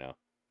Punk right now.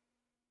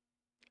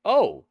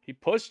 Oh, he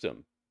pushed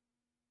him.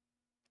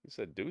 He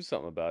said, do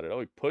something about it. Oh,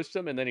 he pushed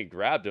him and then he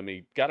grabbed him.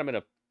 He got him in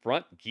a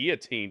front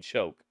guillotine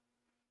choke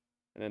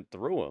and then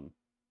threw him.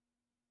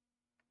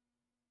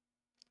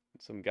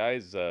 Some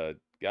guys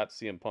got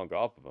CM Punk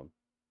off of him.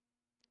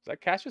 Is that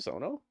Cassius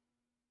Ohno?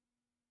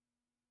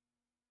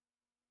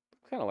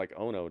 Kind of like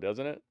Ono,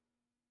 doesn't it?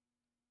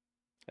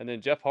 And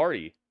then Jeff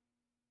Hardy.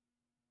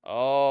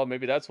 Oh,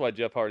 maybe that's why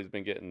Jeff Hardy's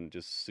been getting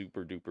just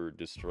super duper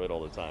destroyed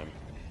all the time.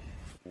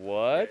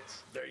 What?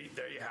 There you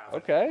have it.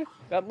 Okay,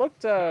 that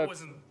looked. That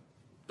wasn't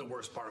the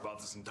worst part about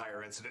this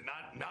entire incident.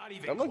 Not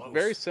even that close. looked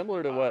very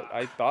similar to what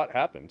I thought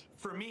happened.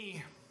 For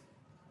me,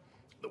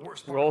 the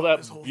worst part Roll about that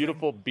this whole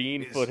beautiful thing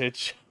bean is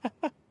footage.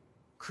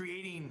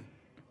 creating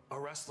a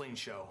wrestling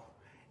show,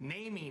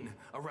 naming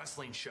a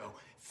wrestling show,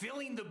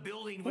 filling the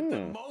building with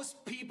the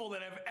most people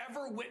that have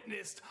ever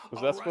witnessed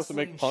Was a that supposed to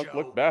make wrestling Punk show,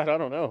 look bad? I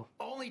don't know.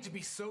 only to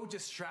be so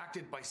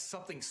distracted by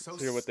something so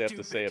Let's hear what they have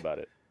to say about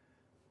it.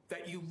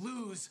 that you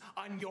lose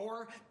on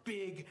your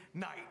big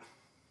night.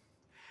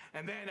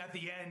 And then at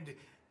the end,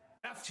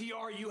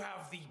 FTR, you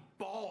have the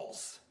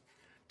balls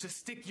to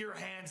stick your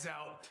hands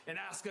out and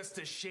ask us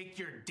to shake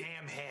your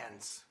damn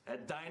hands.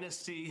 At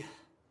Dynasty,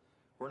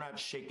 we're not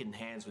shaking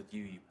hands with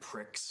you, you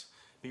pricks.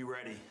 Be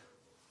ready.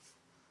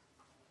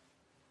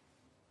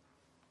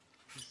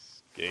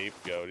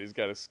 Scapegoat. He's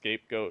got a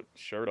scapegoat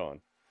shirt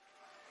on.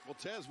 Well,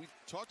 Tez, we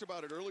talked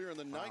about it earlier in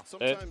the night. It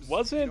Sometimes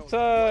wasn't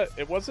fake.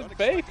 It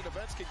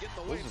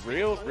was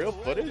real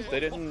footage. They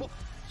didn't.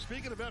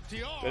 Speaking of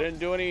FTR, They didn't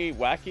do any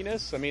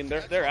wackiness. I mean,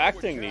 their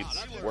acting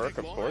needs work,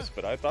 of course,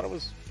 but I thought it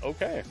was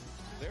okay.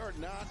 They are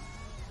not.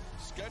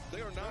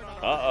 They are not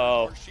on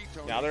Uh-oh.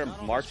 Now they're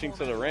marching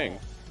to the ring.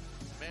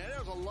 Man,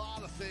 there's a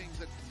lot of things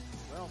that,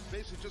 well,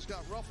 basically just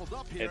got ruffled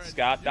up here. It's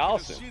Scott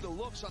Dawson. You can see the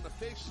looks on the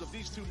faces of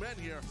these two men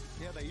here.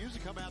 Yeah, they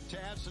usually come out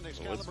Taz and It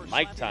was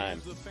mic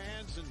time. the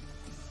fans and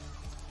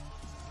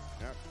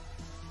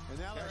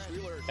now Cash they're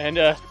Wheeler And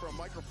asking for a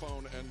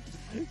microphone,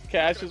 and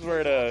Cash is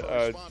wearing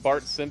a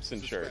Bart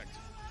Simpson shirt.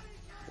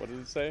 What did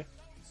it say?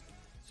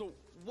 So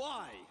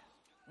why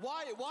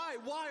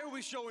are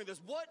we showing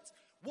this?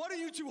 What are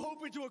you two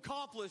hoping to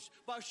accomplish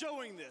by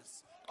showing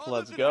this?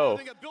 Let's go.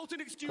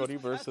 Cody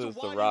versus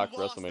The Rock,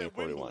 WrestleMania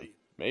 41.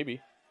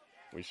 Maybe.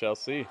 We shall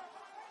see.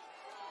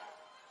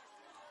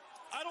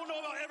 I don't know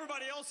about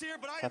everybody else here,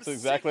 but That's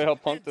exactly how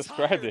Punk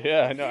described it.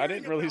 Yeah, I know. I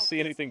didn't really see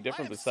anything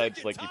different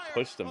besides like he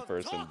pushed him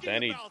first and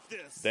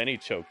then he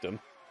choked him.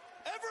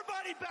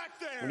 Everybody back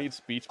there. We need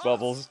speech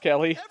bubbles,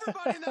 Kelly.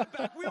 Everybody in that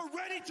back. We are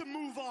ready to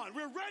move on.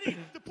 We're ready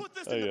to put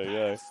this in the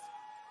past.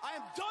 I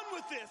am done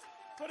with this.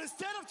 But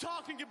instead of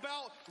talking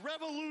about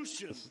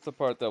revolution, This is the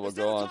part that will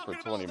go on for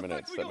 20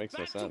 minutes. That makes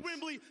no sense.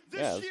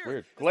 Yeah, it's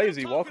weird.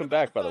 Glazy, welcome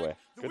back, by the way.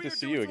 Good to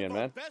see you again,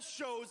 man.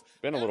 It's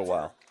been a little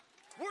while.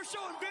 we're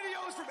showing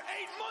videos from 8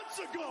 months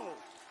ago.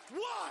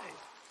 Why?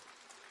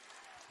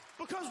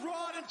 Because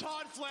Rod and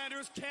Todd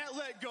Flanders can't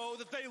let go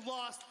that they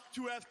lost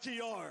to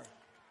FTR.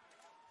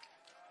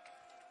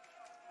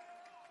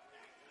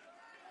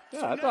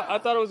 Yeah, I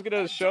thought it was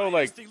gonna show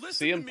like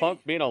CM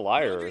Punk being a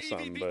liar or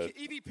something, but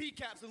EVP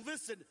caps and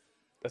listen.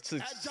 That's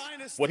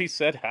what he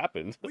said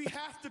happened. We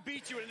have to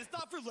beat you, and it's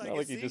not for legacy. Not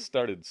like he just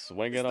started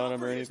swinging on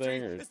him or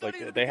anything, or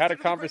like they had a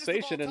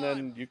conversation and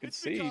then you could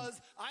see because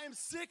I am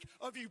sick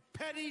of you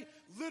petty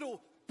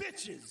little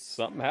bitches.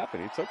 something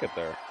happened. He took it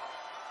there.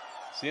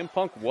 CM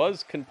Punk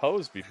was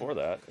composed before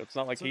that. It's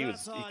not like he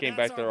came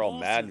back there all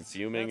mad and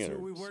fuming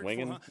or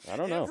swinging. I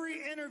don't know.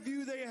 Every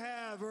interview they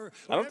have,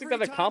 I don't think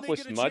that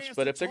accomplished much,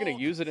 but if they're going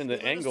to use it in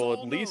the angle,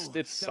 at least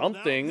it's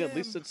something. At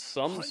least it's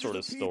some sort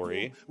of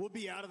story. Will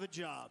be out of a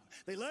job.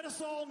 They let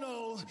us all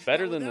know it's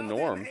better than the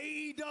norm.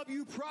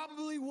 AEW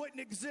probably wouldn't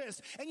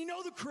exist. And you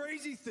know the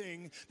crazy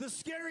thing, the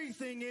scary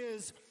thing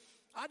is,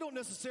 I don't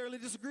necessarily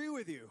disagree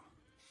with you,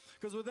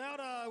 because without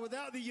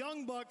the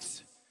Young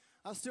Bucks,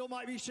 I still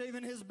might be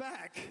shaving his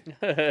back.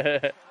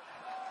 but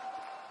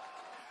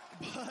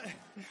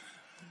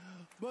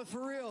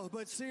for real,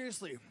 but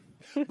seriously.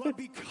 But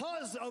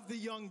because of the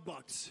Young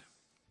Bucks,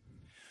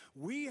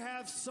 we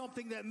have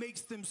something that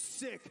makes them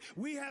sick.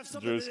 We have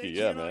something that they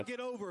cannot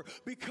get over.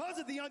 Because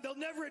of the Young, they'll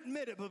never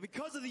admit it, but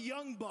because of the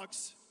Young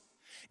Bucks,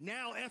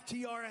 now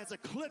FTR has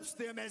eclipsed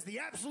them as the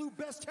absolute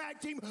best tag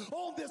team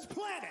on this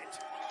planet.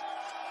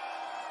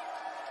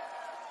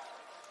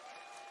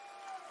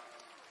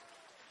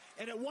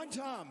 And at one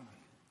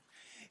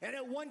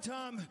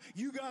time,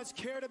 you guys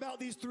cared about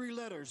these three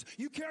letters.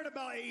 You cared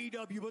about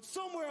AEW, but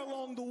somewhere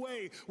along the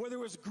way, whether it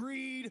was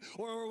greed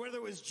or whether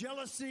it was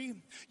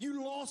jealousy,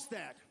 you lost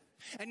that.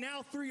 And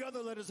now three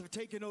other letters have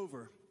taken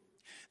over.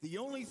 The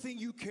only thing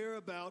you care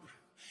about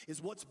is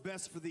what's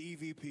best for the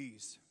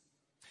EVPs.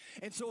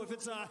 And so if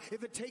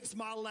it takes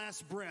my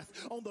last breath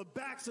on the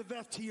backs of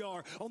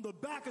FTR, on the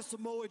back of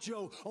Samoa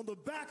Joe, on the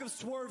back of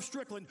Swerve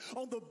Strickland,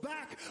 on the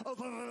back of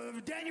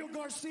Daniel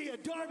Garcia,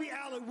 Darby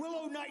Allin,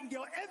 Willow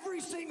Nightingale, every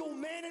single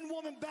man and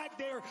woman back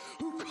there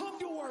who come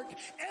to work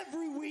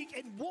every week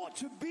and want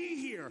to be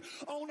here,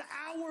 on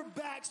our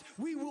backs,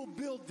 we will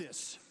build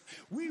this.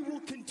 We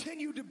will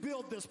continue to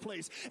build this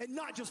place, and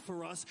not just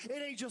for us.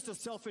 It ain't just a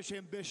selfish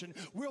ambition.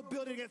 We're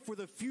building it for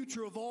the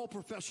future of all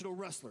professional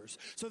wrestlers.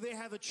 So they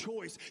have a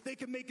choice. They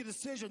can make a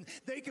decision.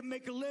 They can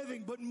make a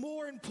living. But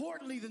more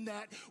importantly than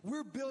that,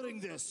 we're building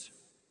this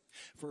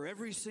for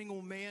every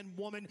single man,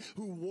 woman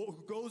who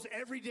goes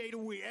every day to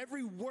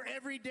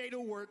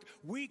work,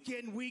 week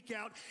in, week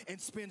out, and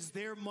spends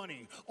their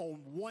money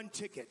on one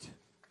ticket.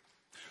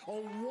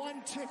 On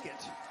one ticket.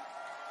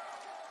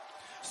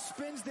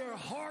 Spends their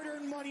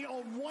hard-earned money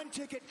on one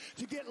ticket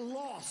to get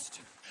lost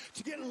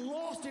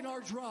in our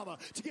drama,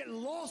 to get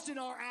lost in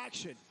our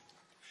action.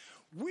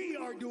 We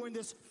are doing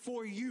this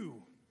for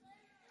you.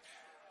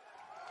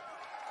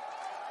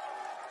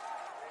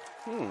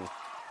 And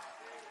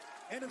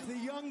if the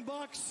Young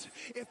Bucks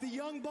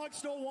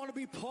don't want to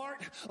be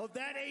part of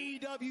that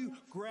AEW,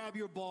 grab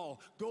your ball,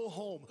 go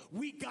home.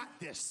 We got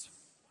this.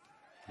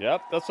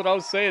 Yep, that's what I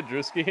was saying,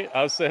 Drewski.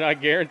 I was saying I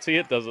guarantee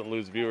it doesn't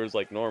lose viewers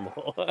like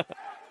normal.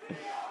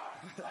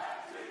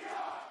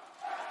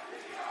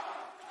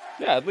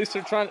 Yeah, at least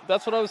they're trying.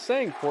 That's what I was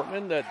saying,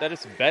 Portman, that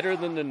it's better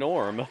than the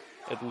norm.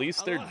 At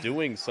least they're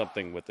doing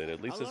something with it.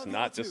 At least it's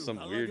not just some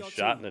weird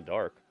shot in the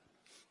dark.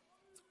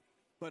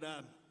 But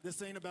This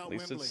ain't about At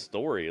least Wembley. it's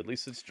story. At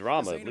least it's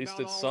drama. This At least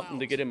ain't it's about something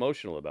to get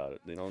emotional about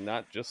it. You know,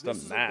 not just a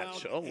This is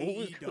match. about Oh,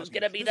 who's AEW.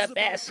 gonna be This the is about a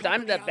best?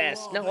 I'm the company I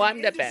best. love, No, an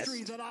I'm the industry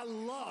best. that I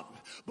love.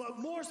 But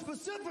more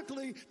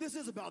specifically, this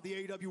is about the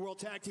AEW World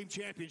Tag Team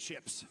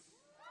Championships.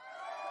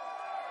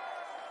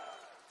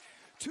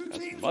 Two That's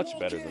teams much walk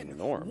better in. than the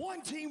norm.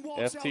 One team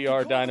walks out FTR to call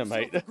themselves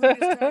Dynamite. the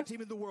greatest tag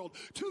team in the world.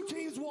 Two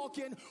teams walk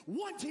in.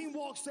 One team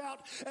walks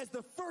out as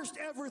the first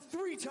ever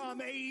three-time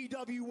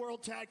AEW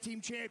World Tag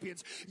Team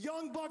Champions.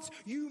 Young Bucks,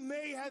 you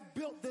may have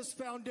built this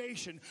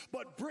foundation,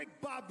 but brick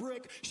by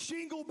brick,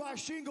 shingle by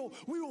shingle,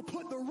 we will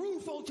put the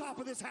roof on top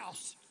of this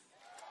house.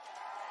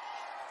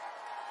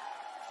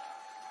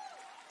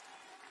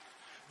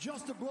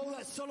 Just to blow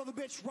that son of a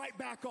bitch right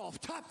back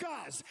off. Top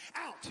guys,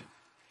 out.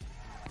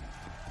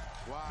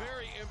 Wow.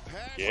 Very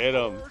Get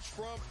 'em. impassioned words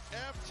from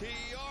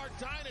FTR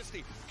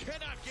Dynasty.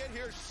 Cannot get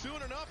here soon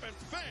enough, and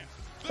fans.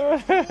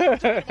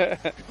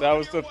 That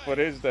was the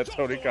footage that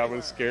Tony Khan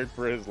was scared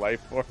for his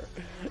life for.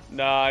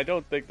 Nah, I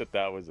don't think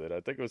that was it.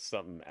 I think it was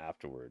something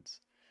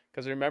afterwards.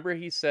 Because remember,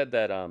 he said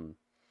that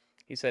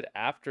he said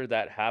after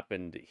that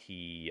happened, that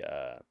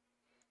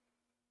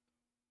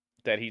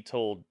he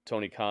told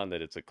Tony Khan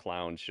that it's a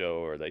clown show,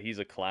 or that he's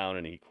a clown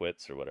and he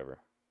quits or whatever.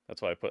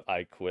 That's why I put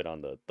 "I quit"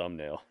 on the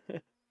thumbnail.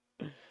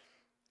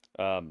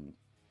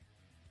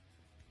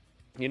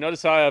 You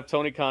notice how I have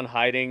Tony Khan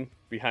hiding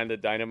behind the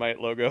Dynamite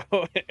logo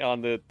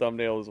on the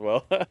thumbnail as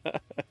well.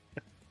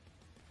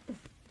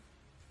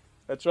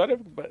 I try to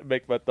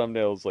make my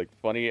thumbnails like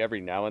funny every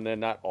now and then,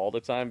 not all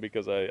the time,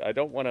 because I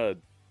don't want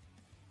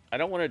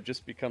to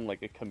just become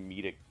like a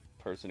comedic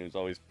person who's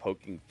always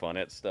poking fun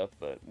at stuff.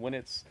 But when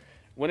it's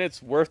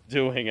worth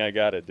doing, I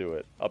gotta do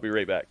it. I'll be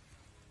right back.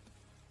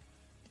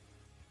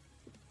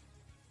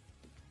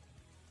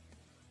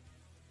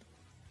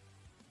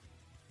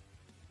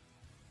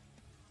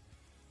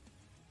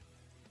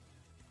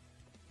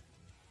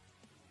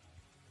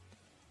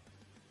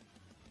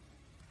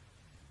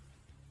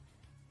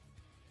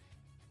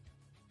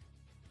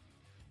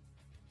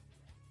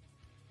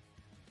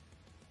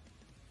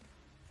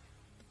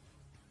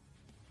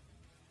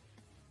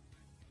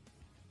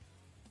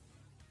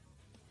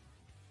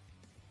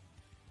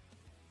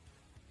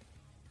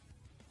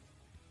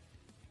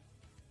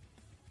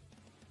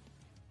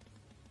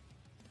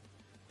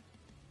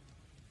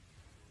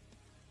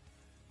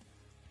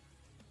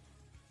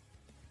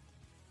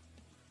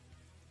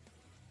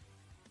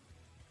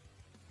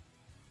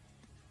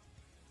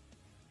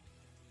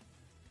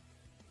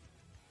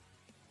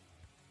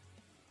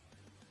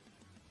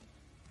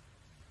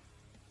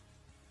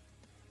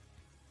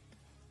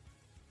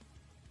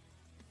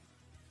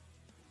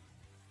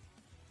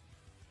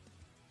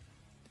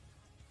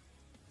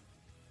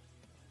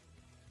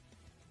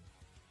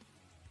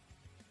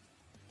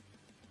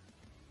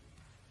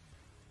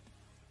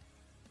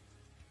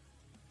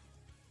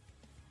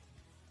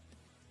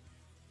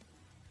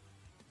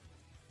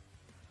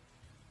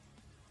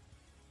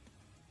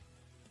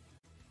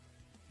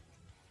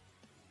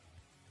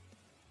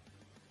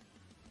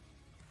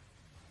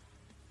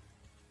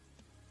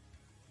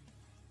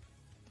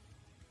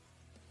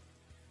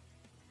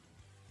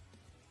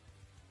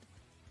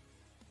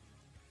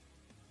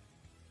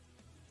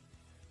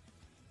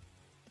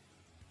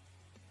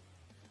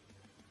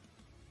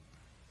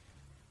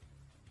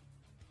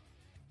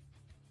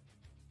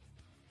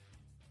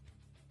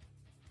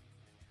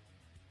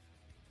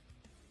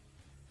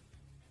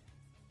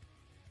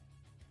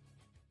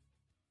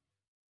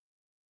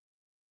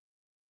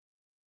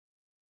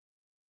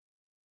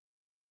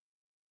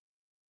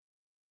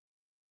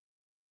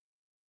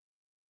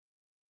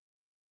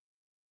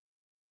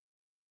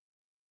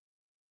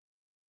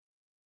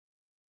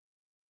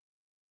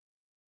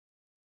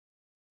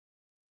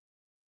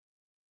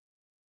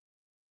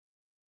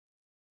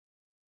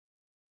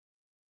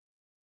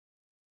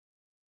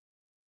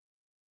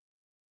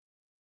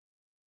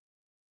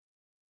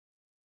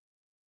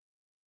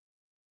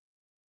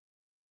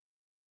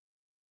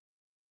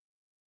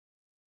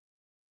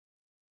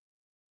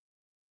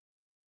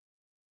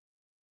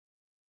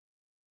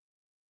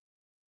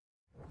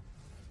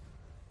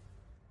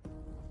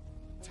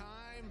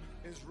 Time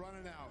is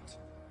running out.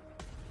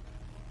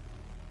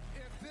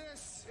 If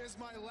this is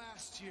my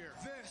last year,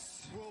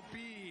 this will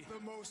be the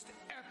most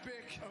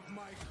epic of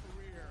my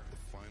career. The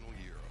final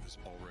year of his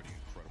already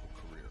incredible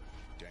career,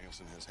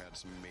 Danielson has had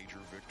some major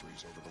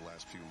victories over the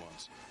last few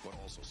months, but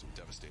also some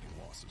devastating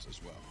losses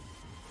as well.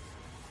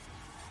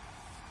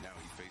 Now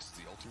he faces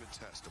the ultimate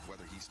test of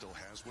whether he still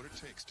has what it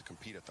takes to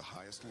compete at the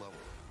highest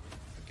level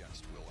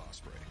against Will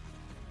Ospreay.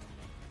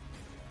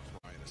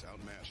 Bryan is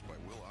outmatched by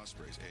Will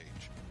Ospreay's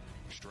age,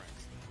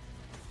 strength,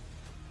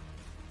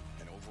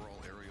 and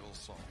overall aerial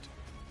assault.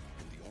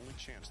 And the only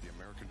chance the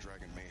American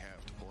Dragon may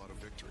have to pull out a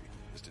victory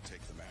is to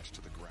take the match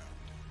to the ground.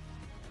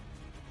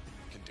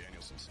 Can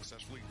Danielson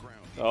successfully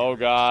ground? Oh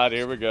God,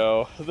 here we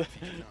go.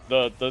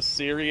 the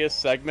serious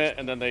segment,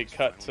 and then they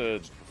cut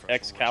to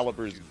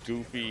Excalibur's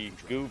goofy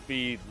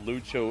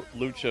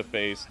lucha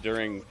face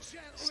during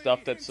stuff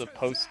that's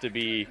supposed to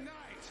be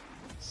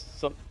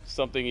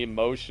something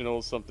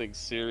emotional, something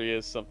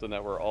serious, something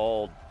that we're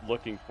all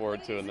looking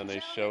forward to, and then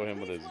they show him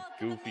with his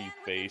goofy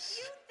face.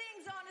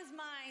 Things on his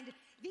mind.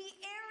 The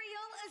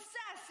aerial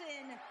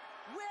assassin,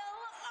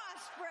 Will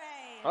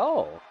Ospreay.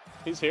 Oh,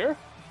 he's here?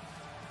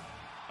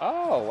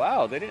 Oh,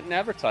 wow. They didn't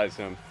advertise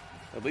him.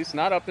 At least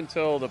not up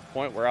until the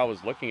point where I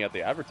was looking at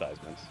the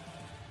advertisements.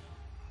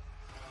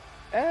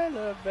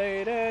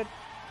 Elevated.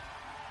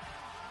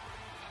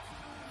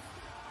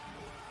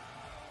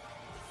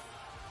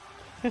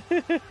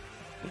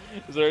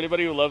 Is there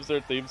anybody who loves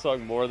their theme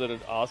song more than an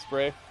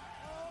Ospreay?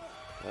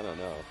 I don't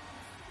know.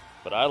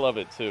 But I love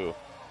it too.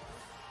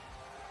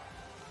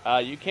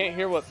 You can't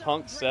hear what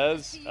Punk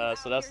says,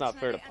 so that's not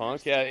fair to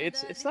Punk. Yeah,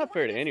 it's not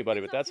fair to anybody,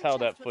 but that's how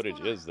that footage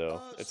is, though.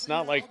 It's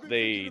not like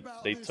they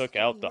took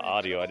out the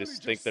audio. I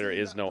just think there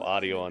is no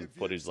audio on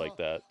footage like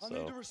that.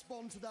 So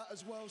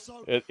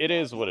it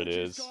is what it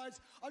is.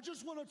 I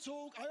just want to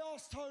talk. I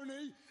asked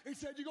Tony. He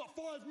said you got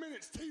 5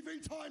 minutes.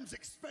 TV time's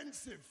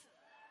expensive.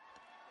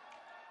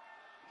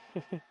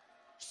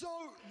 So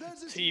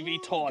there's this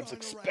TV time's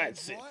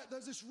expensive. Around, right?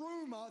 There's this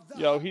rumor that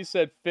Yo, he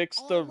said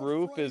fix the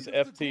roof is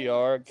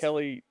FTR.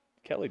 Kelly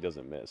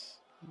doesn't miss.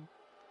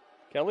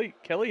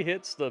 Kelly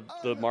hits the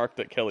mark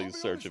that Kelly's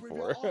searching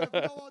for. I have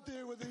no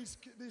idea where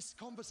this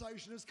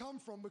conversation has come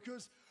from,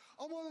 because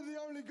I'm one of the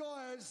only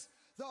guys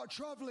that are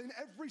traveling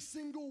every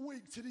single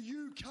week to the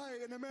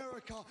UK and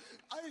America,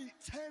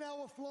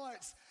 8-10-hour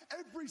flights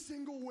every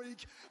single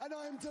week, and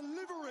I am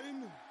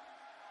delivering.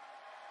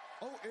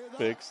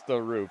 Fix the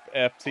roof,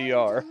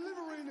 FTR.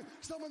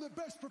 Some of the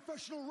best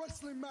professional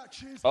wrestling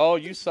matches. Oh,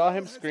 you saw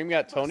him screaming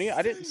at Tony?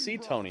 I didn't see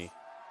Tony.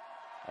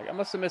 I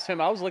must have missed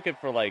him. I was looking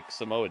for like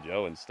Samoa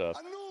Joe and stuff,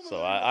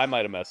 so I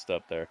might have messed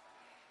up there.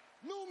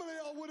 Normally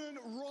I wouldn't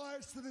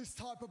rise to this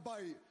type of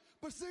bait,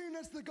 but seeing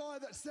as the guy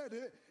that said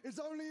it is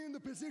only in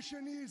the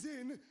position he is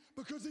in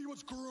because he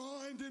was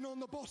grinding on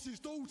the boss's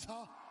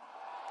daughter.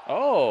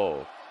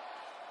 Oh.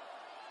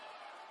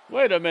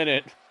 Wait a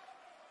minute.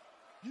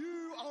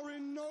 You are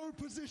in no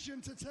position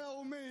to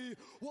tell me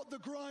what the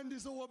grind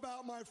is all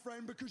about, my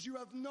friend, because you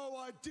have no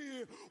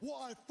idea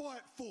what I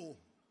fight for.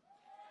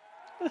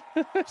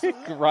 So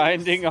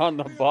grinding on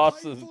the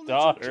boss's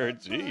daughter,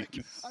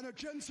 jeez. And a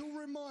gentle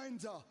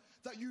reminder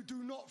that you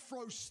do not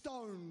throw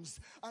stones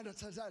at an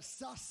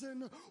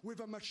assassin with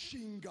a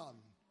machine gun.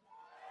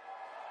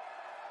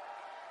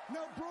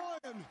 Now,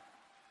 Brian,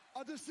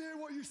 I just hear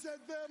what you said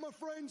there, my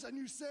friends, and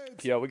you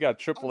said... Yeah, we got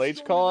Triple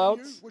H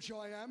call-outs. Which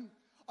I am.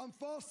 I'm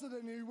faster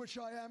than you, which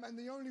I am, and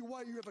the only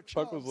way you have a chance.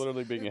 Puck was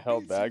literally being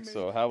held back,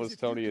 so how was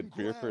Tony in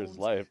fear for his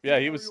life? Yeah,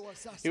 he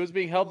was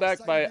being held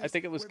back by, I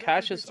think it was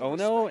Cassius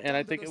Ohno, and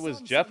I think it was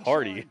Jeff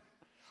Hardy.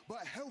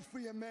 But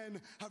healthier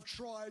men have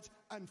tried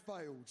and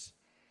failed.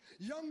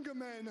 Younger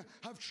men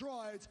have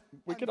tried.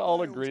 We can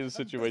all agree the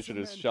situation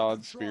is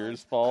Sean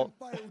Spears' fault.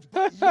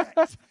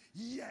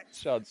 Yet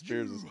Sean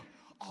Spears is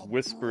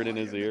whispered in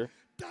his ear.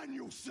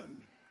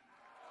 Danielson,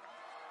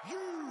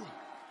 you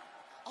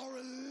are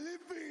a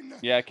living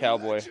yeah,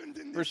 Cowboy,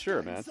 for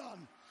sure, game, man.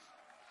 Son.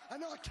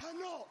 And I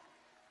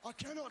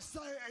cannot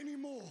say it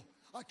anymore.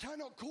 I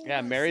cannot call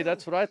yeah, Mary,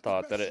 that's what I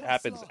thought, that it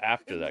happens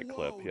after that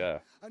clip, yeah.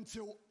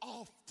 Until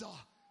after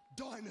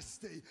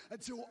Dynasty,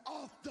 until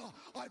after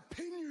I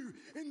pin you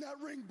in that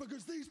ring,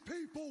 because these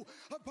people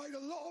have paid a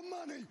lot of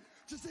money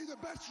to see the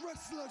best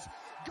wrestlers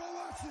go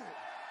at it.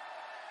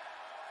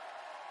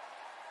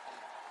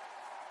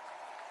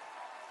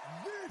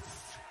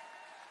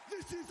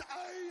 This is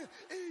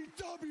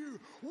AEW,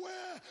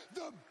 where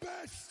the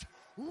best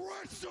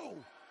wrestle.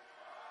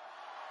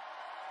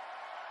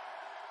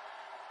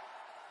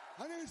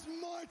 And it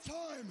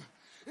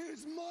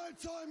is my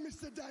time,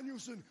 Mr.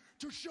 Danielson,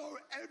 to show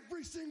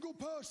every single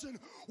person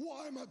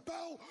what I'm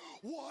about,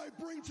 what I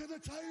bring to the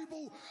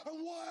table,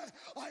 and why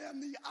I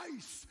am the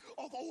ace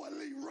of all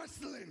elite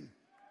wrestling.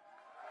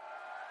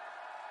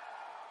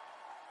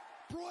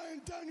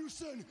 Brian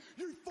Danielson,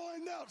 you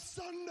find out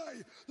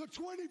Sunday, the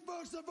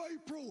 21st of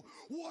April,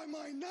 why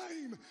my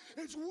name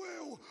is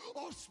Will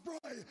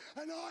Ospreay,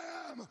 and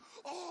I am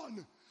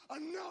on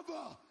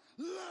another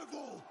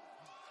level.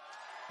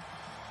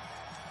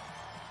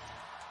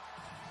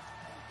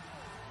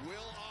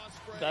 Will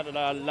Ospreay,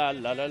 La la la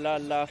la la la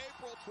la.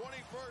 April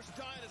 21st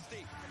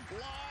Dynasty,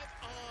 live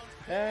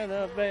on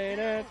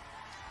Elevated.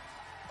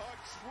 A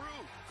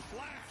true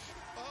flash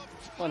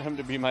of Want him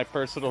to be my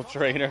personal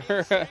trainer.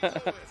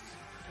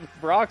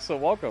 Brock, so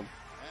welcome.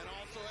 And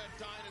also at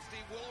Dynasty,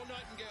 Willow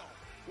Nightingale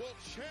will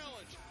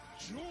challenge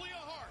Julia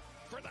Hart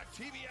for the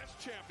TBS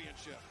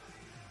Championship.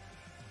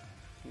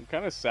 I'm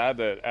kind of sad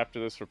that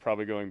after this we're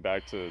probably going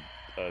back to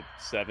a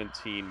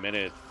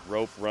 17-minute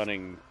rope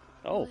running.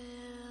 Oh,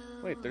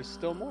 wait, there's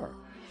still more.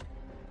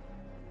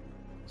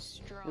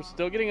 We're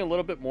still getting a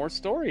little bit more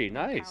story.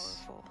 Nice.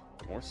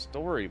 More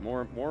story,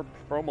 more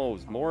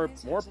promos, more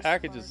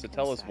packages to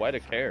tell us why to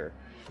care.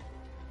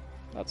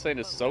 Not saying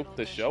to soak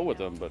the show with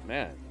them, but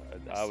man,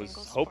 I was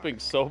hoping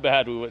so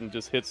bad we wouldn't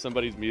just hit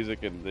somebody's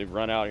music and they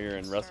run out here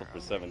and wrestle for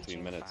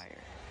 17 minutes.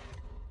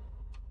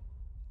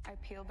 I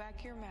peel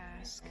back your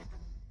mask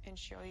and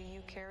show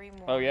you carry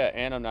more. Oh yeah,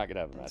 and I'm not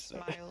gonna have a match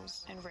tonight.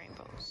 Smiles and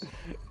rainbows.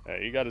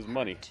 Hey, he got his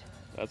money,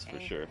 that's for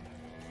sure.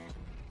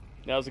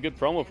 That was a good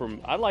promo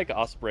from. I like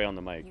Ospreay on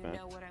the mic, You man.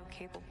 know what I'm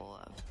capable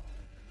of,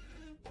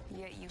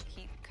 yet you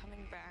keep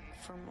coming back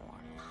for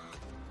more.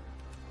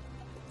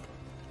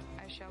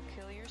 I shall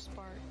kill your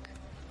spark,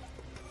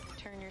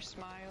 turn your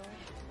smile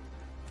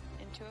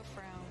into a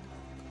frown,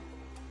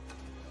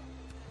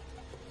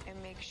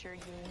 and make sure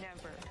you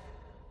never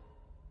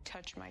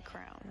touch my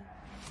crown.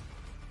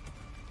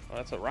 Well,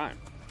 that's a rhyme.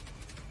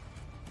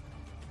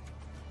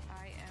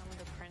 I am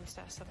the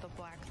princess of the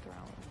Black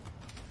Throne,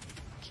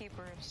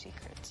 keeper of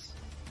secrets.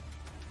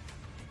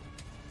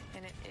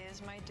 And it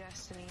is my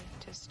destiny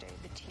to stay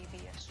the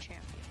TBS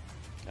champion.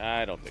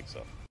 I don't think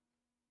so.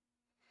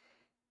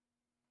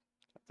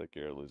 I think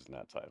you're losing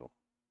that title.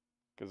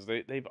 Because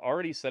they've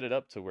already set it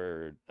up to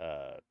where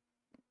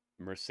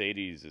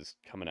Mercedes is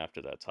coming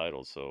after that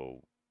title,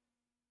 so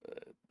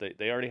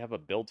they already have a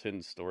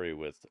built-in story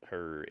with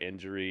her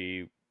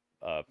injury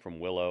from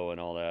Willow and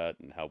all that,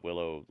 and how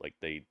Willow, like,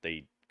 they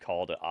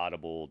called it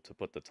audible to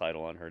put the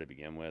title on her to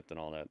begin with and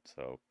all that,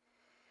 so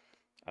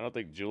I don't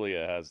think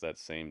Julia has that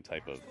same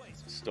type of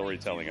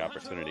storytelling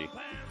opportunity.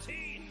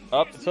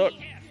 Up, it's Hook.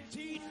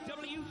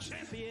 FTW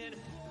champion,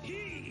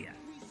 he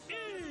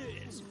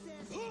is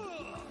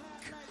Hook.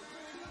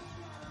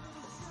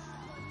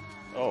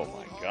 Oh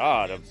my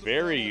God, a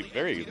very,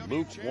 very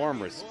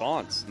lukewarm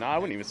response. No, I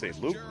wouldn't even say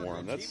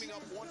lukewarm. That's...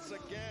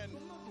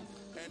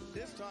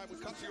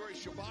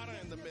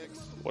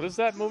 What is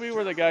that movie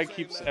where the guy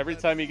keeps, every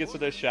time he gets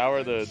in the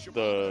shower,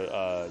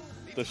 the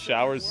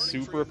shower's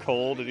super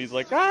cold and he's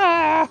like,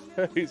 ah!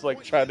 He's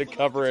like trying to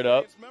cover it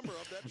up.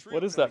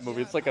 What is that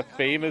movie? It's like a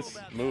famous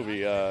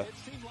movie. Oh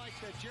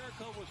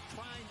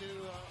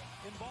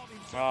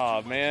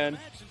man.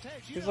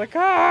 He's like,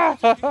 ah!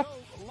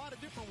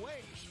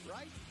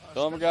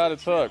 Oh my God,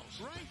 it's Hook.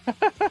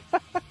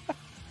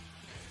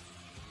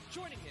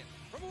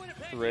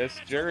 Chris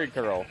Jerry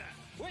Curl.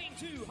 Weighing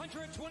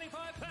 225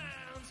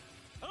 pounds,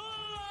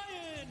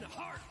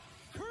 Lionheart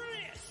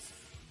Chris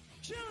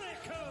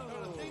Jericho.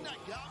 The thing that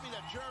got me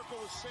that Jericho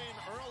was saying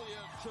earlier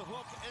to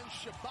Hook and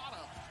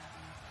Shibata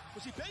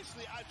was he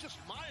basically, just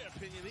my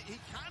opinion, he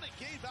kind of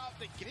gave out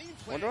the game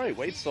plan. Why do I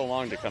wait so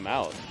long to come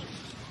out?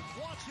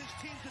 Wants his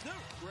team to do.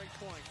 Great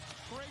point.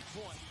 Great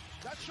point.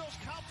 That shows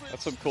confidence.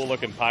 That's some cool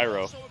looking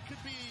pyro. So it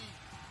could be,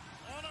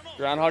 I don't know.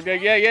 Groundhog Day?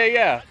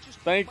 Yeah.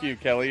 Thank you,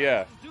 Kelly,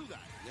 yeah.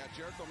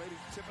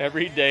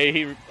 Every day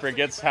he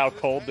forgets how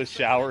cold the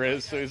shower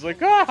is, so he's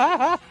like,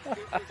 ah!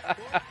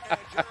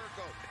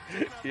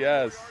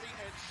 Yes.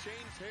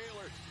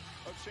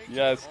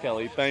 Yes,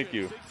 Kelly, thank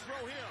you.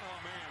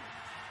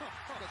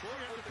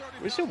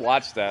 We should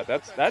watch that.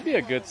 That'd be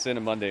a good Sin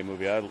and Monday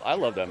movie. I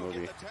love that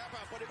movie.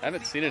 I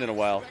haven't seen it in a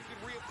while.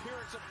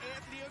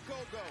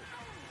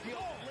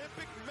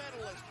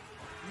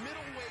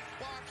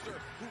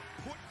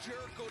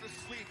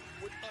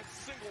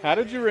 How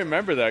did you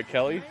remember that,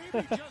 Kelly?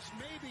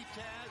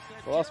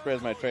 Well, Ospreay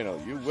is my trainer.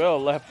 He will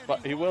lift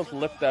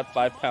that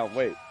 5-pound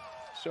weight.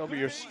 Show me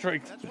your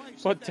strength.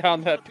 Put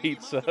down that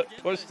pizza.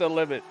 Push the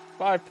limit.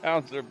 5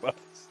 pounds or bust.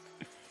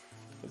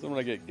 Doesn't want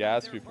to get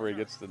gas before he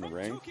gets in the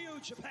ring. Tokyo,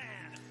 Japan,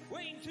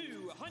 weighing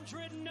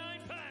 209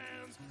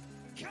 pounds.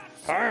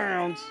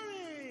 Pounds.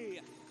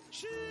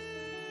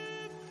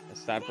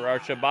 It's time for our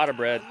ciabatta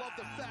bread.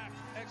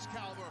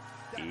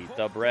 Eat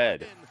the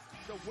bread.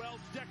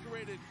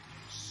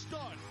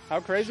 How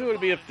crazy would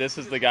it be if this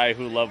is the guy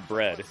who loved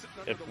bread?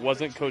 If it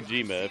wasn't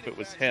Kojima, if it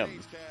was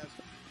him.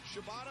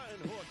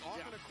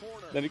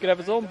 Then he could have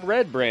his own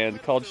bread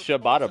brand called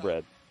Ciabatta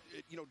Bread.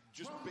 You know,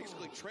 just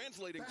basically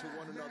translating to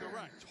one another.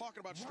 Right. Talking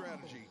about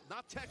strategy.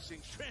 Not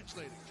texting,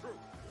 translating. True.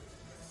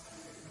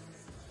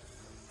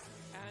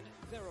 And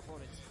their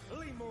opponents,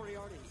 Lee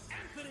Moriarty,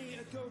 Anthony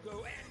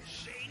Ogogo, and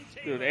Shane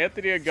Taylor. Dude,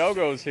 Anthony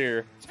Ogogo's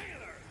here.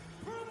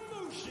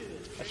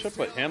 I should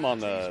put him on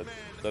the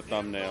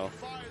thumbnail.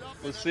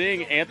 We're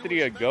seeing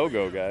Anthony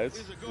Ogogo,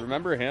 guys.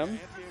 Remember him?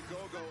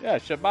 Yeah,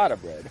 Ciabatta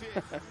Bread.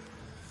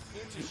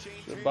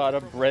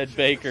 Ciabatta Bread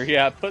Baker.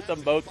 Yeah, put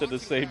them both in the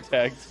same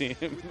tag team.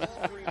 He began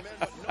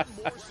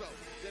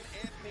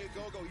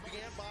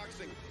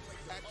boxing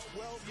at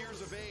 12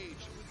 years of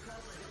age.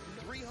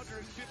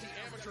 350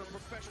 amateur and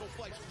professional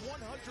fights.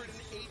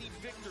 180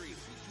 victories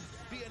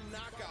via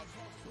knockout.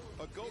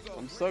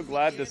 I'm so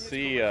glad to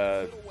see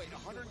to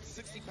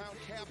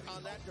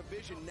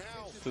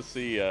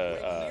see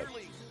oh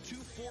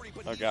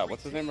god,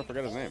 what's his name? I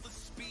forgot his name.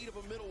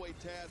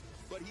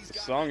 The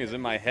song is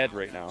in my head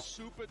right now.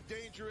 Super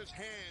dangerous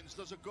hands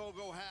does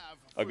Ogogo have?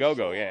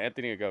 Ogogo, yeah,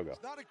 Anthony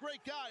Ogogo. Not a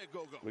great guy,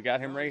 Ogogo. We got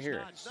him right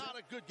here. Not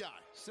a good guy.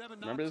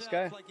 Remember this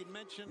guy?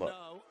 Look,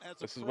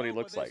 this is what he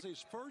looks like.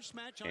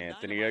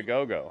 Anthony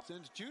Ogogo.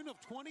 Since June of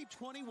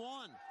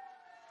 2021.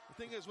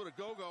 The thing is with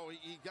Ogogo,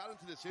 he got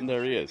into this industry,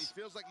 there he is. He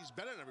feels like he's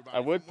better than everybody. I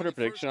would put a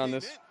prediction on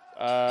this,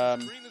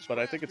 but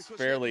I think it's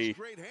fairly.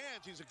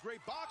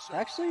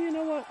 Actually, you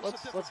know what?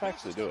 Let's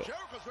actually do it.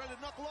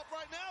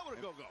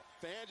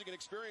 Fans, you can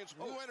experience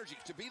new energy.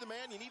 To be the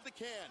man, you need the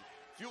can.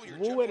 Fuel your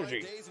Woo jet-lag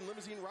energy. days and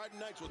limousine riding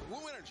nights with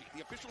Woo Energy,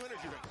 the official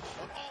energy drink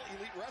of all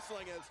Elite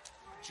Wrestling, as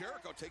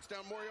Jericho takes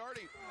down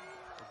Moriarty.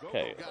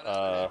 Okay,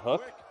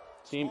 Hook?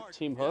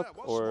 Team Hook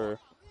or...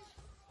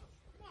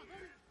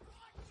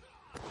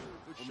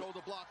 Good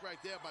shoulder block right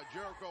there by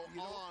Jericho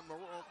on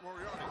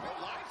Moriarty.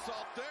 Lights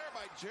up there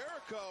by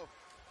Jericho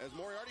as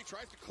Moriarty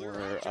tries to clear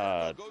or out.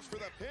 Jericho goes for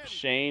the pin.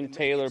 Shane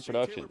Taylor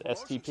Productions,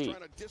 STP.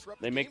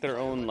 They make their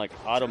own like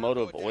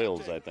automotive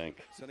oils, I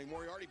think. Sending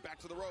Moriarty back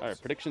to the ropes. All right,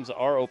 predictions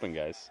are open,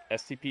 guys.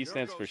 STP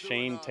stands for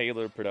Shane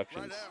Taylor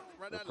Productions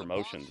or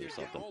Promotions or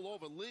something.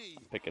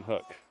 I'm picking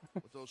Hook.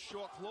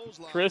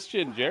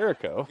 Christian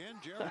Jericho.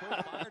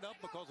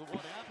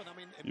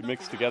 You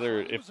mix together.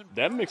 If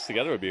them mixed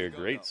together, would be a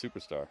great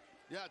superstar.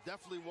 Yeah, it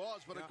definitely was,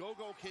 but a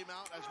Go-Go came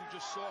out, as we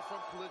just saw from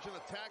Collision,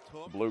 attacked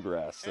Hook.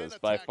 Bluegrass says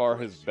by far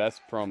his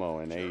best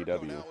promo in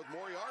AEW.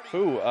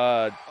 Who?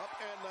 You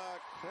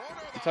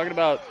talking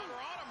about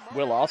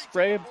Will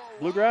Ospreay?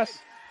 Bluegrass?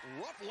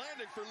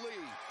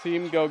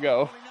 Team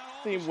Go-Go.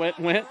 Team went.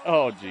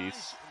 Oh,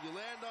 jeez. You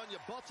land on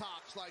your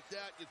buttocks like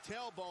that, your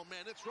tailbone,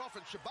 man, it's rough.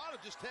 And Shibata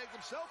just tagged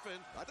himself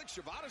in. I think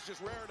Shibata's just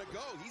raring to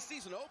go. He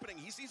sees an opening.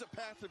 He sees a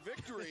path to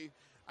victory.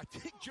 I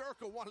think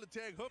Jericho wanted to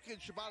tag Hook, and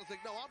Shibata's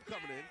like, no, I'm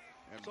coming in.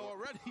 And so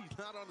already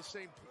not on the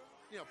same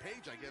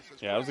page, I guess.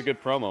 Yeah, it was a good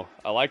promo.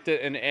 I liked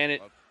it, and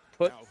it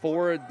put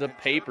forward the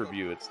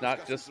pay-per-view. It's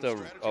not just a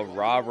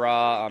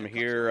rah-rah, I'm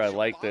here, I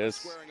like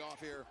this,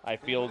 I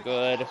feel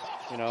good,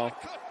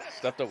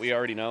 stuff that we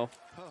already know.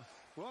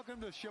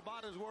 Welcome to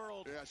Shibata's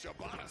world. Yeah,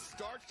 Shibata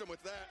starched him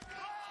with that.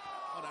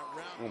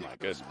 Oh my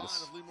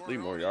goodness. Lee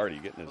Moriarty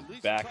getting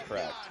his back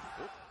cracked.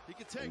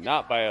 And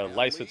not by a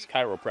licensed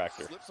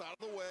chiropractor. Slips out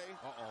of the way.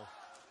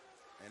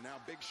 And now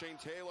Big Shane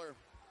Taylor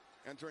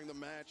entering the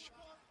match.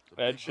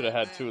 Ed should have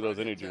had 2 of those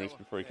energy drinks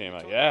before he came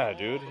out. Yeah,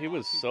 dude, he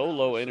was so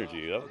low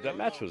energy. That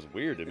match was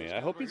weird to me.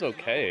 I hope he's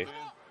okay.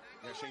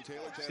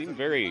 Seemed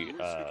very,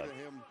 a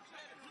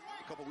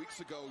couple weeks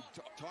ago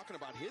talking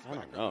about his I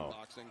don't know.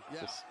 boxing.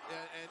 Just,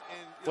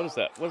 what is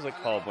that? What is it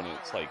called when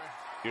it's like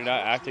you're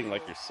not acting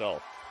like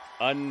yourself?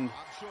 Not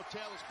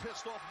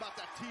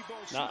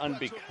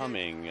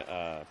unbecoming,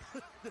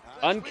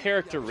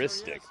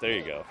 uncharacteristic. There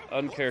you go.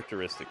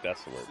 Uncharacteristic,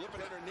 that's the word.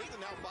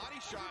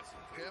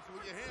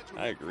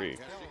 I agree.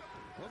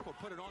 Hook will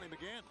put it on him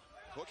again.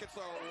 Hook hits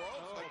the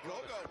ropes.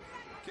 Go-Go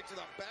kicks to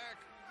the back.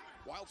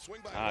 Wild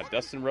swing by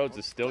Dustin Rhodes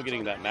is still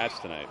getting that match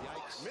tonight.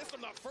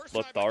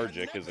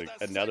 Lethargic is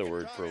another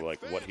word for like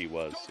what he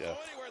was. Yeah.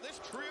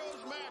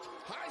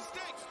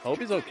 Hope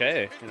he's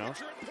okay.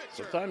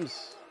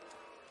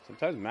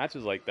 Sometimes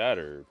matches like that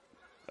are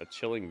a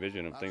chilling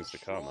vision of things to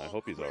come. I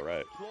hope he's all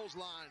right.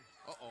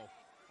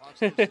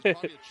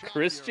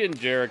 Christian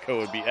Jericho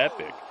would be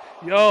epic.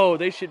 Yo,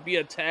 they should be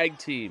a tag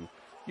team.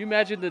 You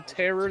imagine the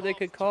terror they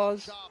could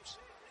cause?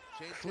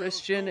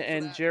 Christian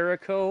and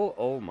Jericho?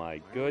 Oh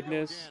my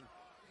goodness.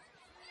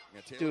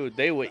 Dude,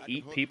 they would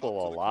eat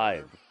people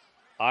alive.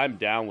 I'm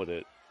down with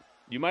it.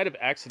 You might have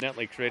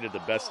accidentally created the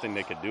best thing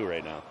they could do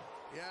right now.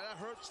 Yeah, that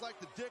hurts like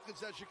the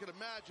dickens, as you can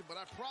imagine, but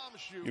I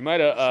promise you. You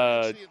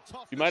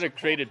might have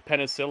created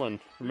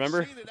penicillin.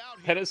 Remember?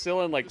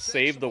 Penicillin like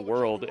saved the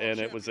world, and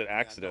it was an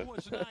accident.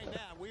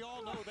 We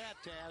all know that,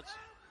 Taz.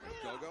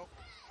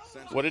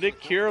 What did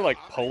it cure? Like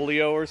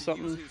polio or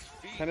something?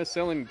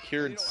 Penicillin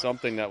cured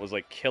something that was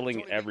like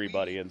killing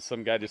everybody, and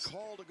some guy just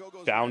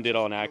found it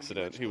on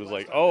accident. He was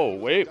like, "Oh,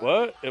 wait,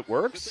 what? It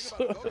works?"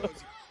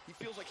 He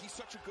feels like he's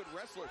such a good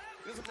wrestler.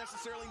 He doesn't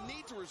necessarily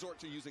need to resort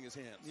to using his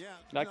hands. Yeah,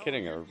 not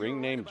kidding. A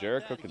ring name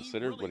Jericho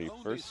considered when he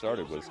first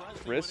started was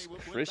Chris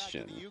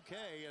Christian.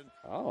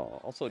 Oh,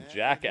 also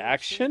Jack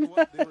Action?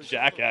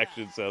 Jack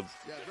Action sounds...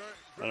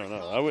 I don't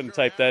know. I wouldn't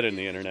type that in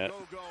the internet.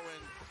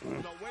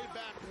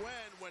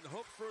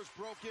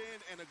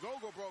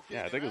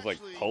 Yeah, I think it was like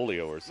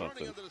polio or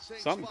something.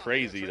 Something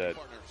crazy that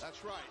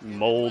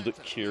mold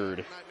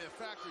cured.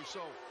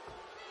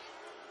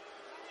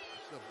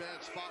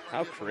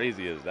 How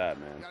crazy is that,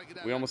 man?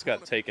 We almost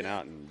got taken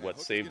out, and what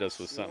saved us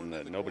was something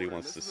that nobody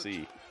wants to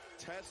see.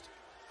 Test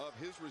of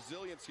his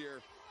resilience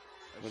here.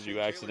 What did you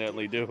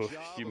accidentally do?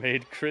 You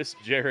made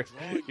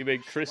You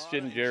made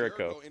Christian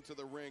Jericho. Into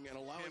the ring and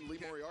allowing Lee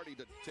Moriarty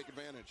to take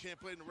advantage.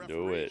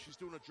 Do it.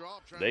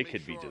 They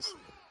could be just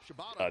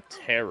a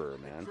terror,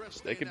 man.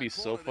 They could be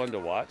so fun to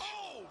watch.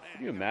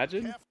 Can you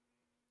imagine?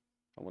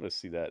 I want to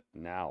see that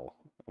now.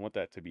 I want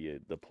that to be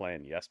the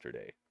plan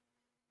yesterday.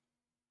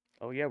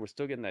 Oh yeah, we're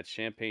still getting that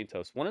champagne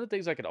toast. One of the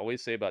things I could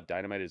always say about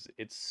Dynamite is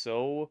it's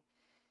so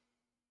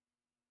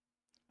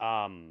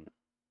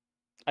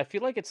I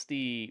feel like it's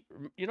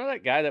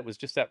that guy that was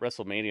just at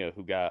WrestleMania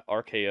who got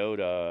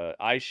RKO'd,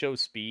 I Show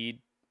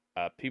Speed,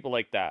 people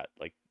like that,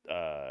 like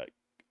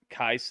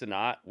Kai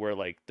Cenat, where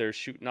like they're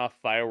shooting off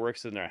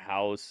fireworks in their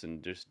house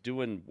and just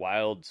doing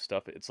wild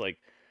stuff. It's like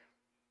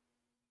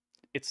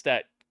it's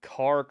that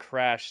car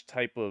crash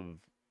type of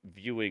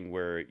viewing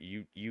where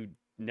you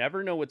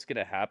never know what's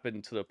gonna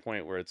happen, to the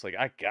point where it's like,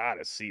 I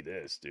gotta see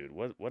this, dude.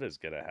 What is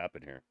gonna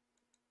happen here?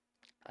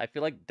 I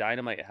feel like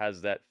Dynamite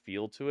has that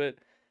feel to it,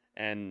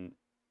 and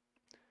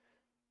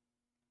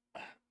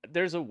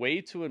there's a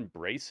way to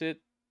embrace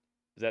it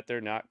that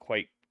they're not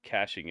quite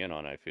cashing in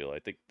on. I feel. I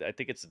think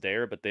it's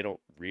there, but they don't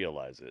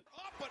realize it.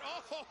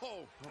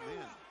 Oh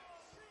man,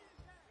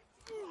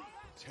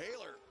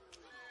 Taylor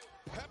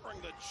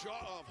peppering the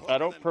jaw of Hook. I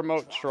don't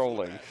promote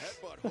trolling.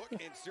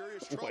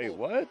 Wait,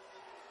 what?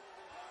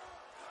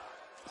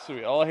 So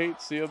we all hate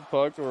CM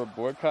Punk or a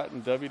boycott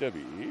in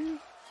WWE?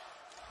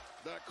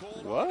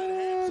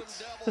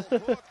 What?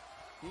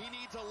 He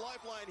needs a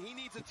lifeline. He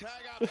needs a tag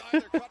out to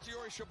either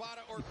Katsuyori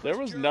Shibata or Chris There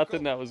was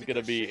nothing that was going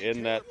to be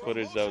in that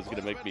footage that was going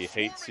to make me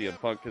hate CM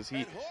Punk, because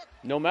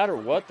no matter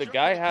what, the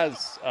guy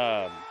has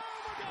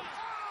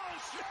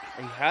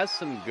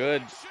some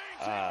good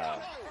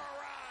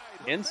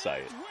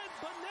insight.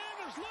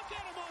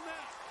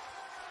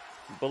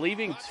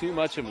 Believing too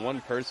much in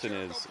one person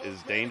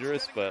is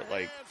dangerous, but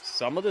like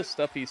some of the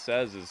stuff he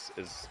says is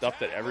stuff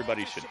that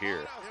everybody should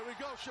hear.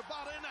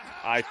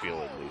 I feel,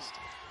 at least.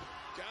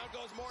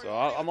 So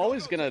I'm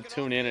always going to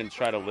tune in and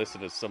try to listen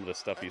to some of the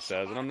stuff he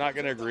says, and I'm not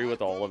going to agree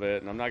with all of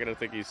it, and I'm not going to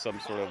think he's some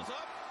sort of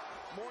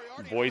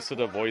voice of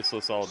the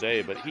voiceless all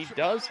day, but he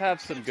does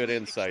have some good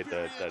insight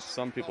that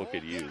some people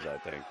could use, I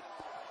think.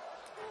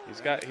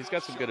 He's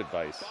got some good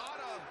advice.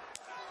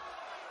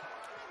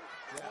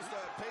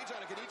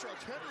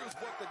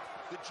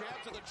 The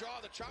jab to the jaw,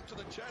 the chop to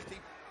the chest. He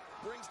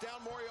brings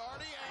down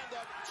Moriarty, and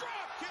the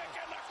drop kick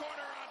in the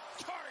corner on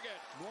target.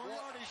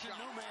 Moriarty's in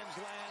no man's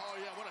land. Oh,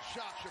 yeah, what a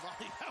shot,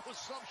 Shibata. That was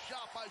some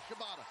shot by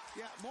Shibata.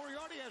 Yeah,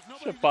 Moriarty has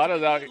nobody.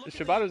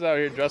 Shibata's out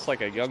here dressed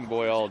like a young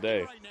boy all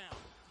day.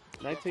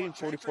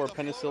 1944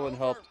 penicillin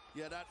helped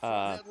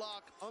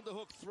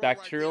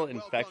bacterial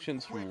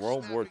infections from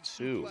World War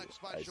II.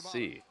 I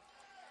see.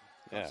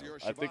 Yeah,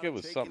 I think it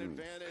was something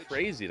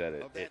crazy that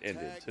it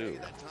ended too.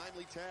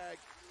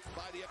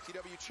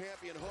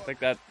 I think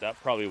that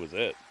probably was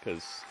it,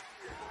 because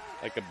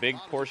like a big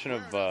portion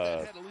of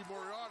the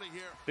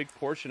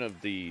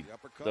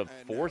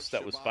force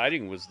that was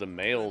fighting was the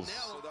males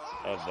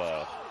of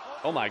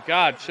oh my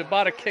God,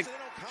 Shibata kicked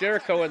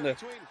Jericho in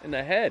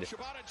the head.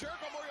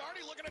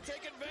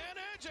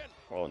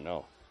 Oh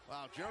no.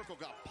 Wow, Jericho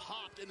got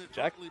popped in the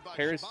Jack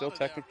Perry's still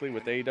technically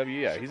with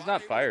AEW. Yeah, he's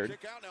not fired.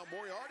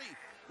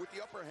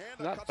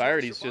 He's not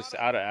fired, he's just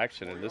out of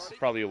action, and this is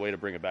probably a way to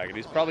bring it back. And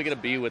he's probably going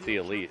to be with the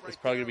Elite. It's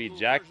probably going to be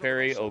Jack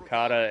Perry,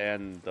 Okada,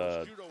 and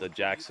the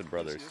Jackson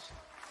brothers.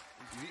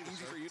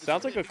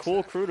 Sounds like a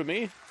cool crew to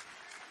me.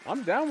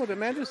 I'm down with it,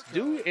 man. Just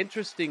do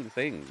interesting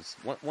things.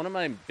 One of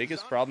my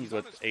biggest problems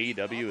with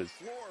AEW is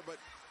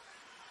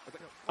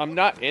I'm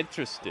not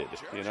interested,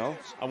 you know?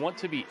 I want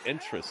to be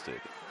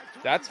interested.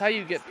 That's how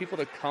you get people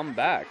to come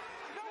back.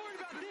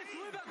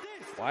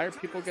 Why are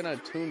people going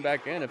to tune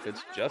back in if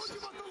it's just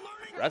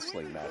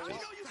wrestling matches?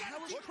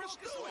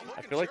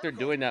 I feel like they're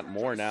doing that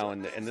more now,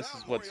 and this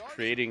is what's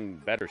creating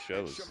better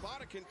shows.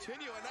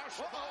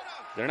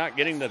 They're not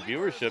getting the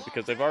viewership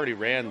because they've already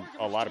ran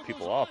a lot of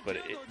people off, but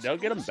they'll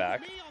get them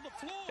back.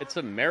 It's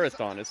a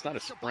marathon. It's not a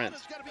sprint.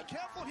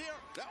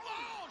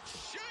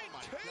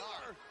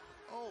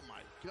 Oh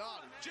my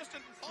God. Just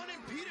an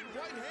unimpeded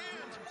right hand.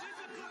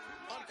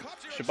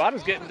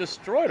 Shibata's getting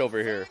destroyed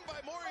over here.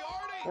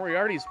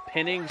 Moriarty's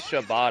pinning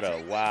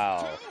Shibata.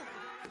 Wow.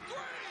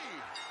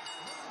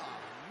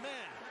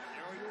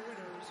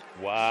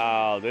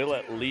 Wow, they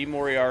let Lee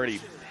Moriarty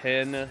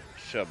pin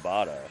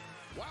Shibata.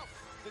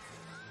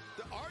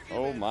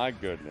 Oh my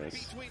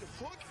goodness.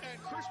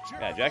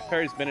 Yeah, Jack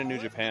Perry's been in New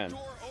Japan.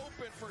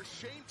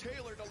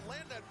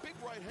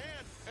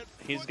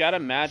 He's got a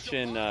match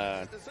in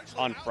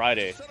on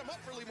Friday.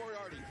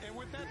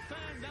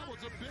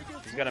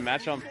 He's got a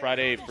match on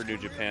Friday for New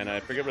Japan. I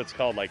forget what it's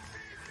called, like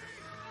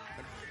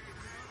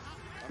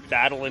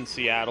Battle in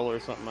Seattle or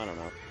something. I don't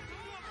know.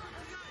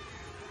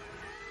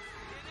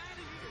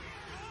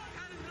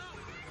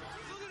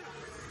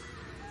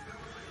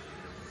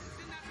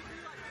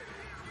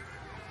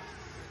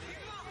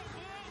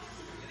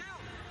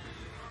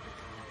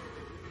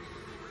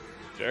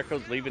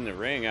 Jericho's leaving the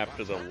ring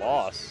after the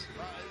loss.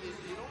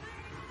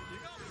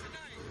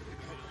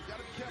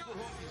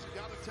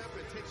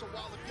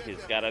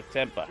 He's got a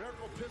temper.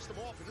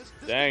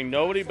 Dang,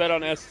 nobody bet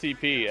on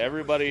STP.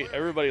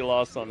 Everybody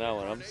lost on that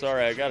one. I'm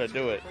sorry, I gotta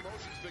do it.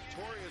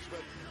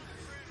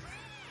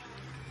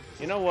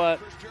 You know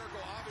what?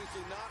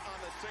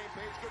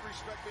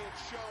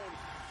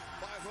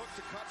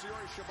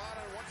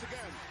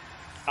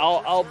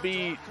 I'll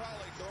be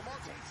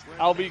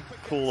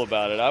cool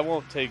about it. I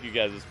won't take you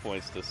guys'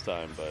 points this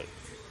time, but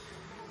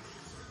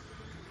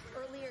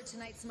earlier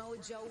tonight, Samoa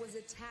Joe was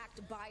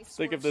attacked by.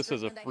 Think of this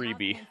as a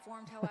freebie.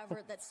 Informed,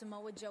 however, that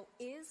Samoa Joe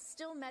is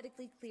still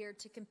medically cleared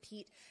to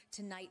compete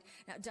tonight.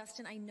 Now,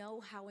 Dustin, I know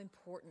how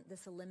important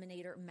this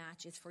eliminator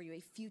match is for you.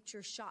 A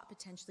future shot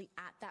potentially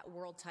at that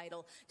world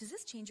title. Does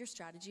this change your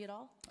strategy at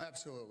all?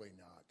 Absolutely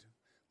not.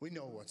 We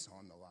know what's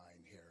on the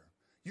line here.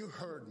 You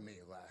heard me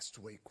last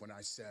week when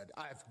I said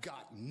I've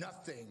got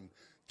nothing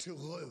to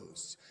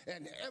lose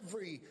and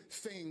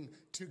everything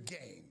to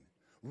gain.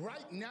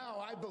 Right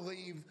now, I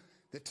believe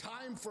the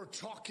time for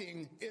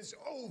talking is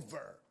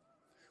over.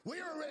 We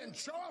are in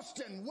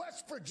Charleston,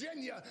 West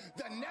Virginia.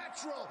 The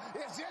Natural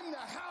is in the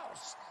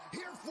house.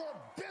 Here for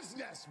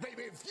business,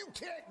 baby. If you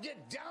can't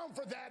get down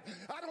for that,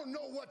 I don't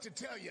know what to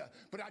tell you.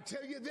 But I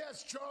tell you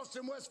this,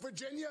 Charleston, West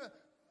Virginia,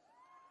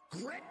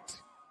 grit,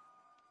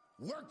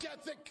 work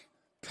ethic,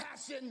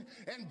 passion,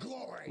 and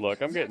glory.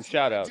 Look, I'm getting That's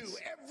what I shout-outs. do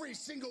every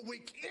single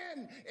week,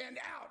 in and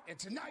out. And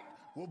tonight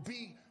will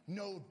be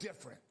no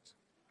different.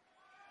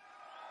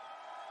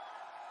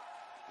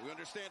 We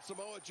understand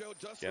Samoa Joe,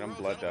 Dustin Get him,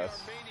 Rhodes, Blood that'll be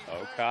Dust. our main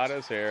event.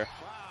 Okada's here.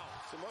 Wow.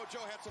 Samoa Joe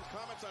had some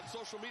comments on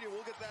social media.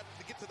 We'll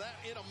get to that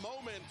in a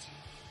moment.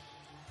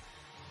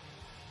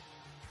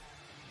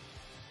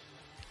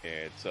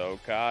 It's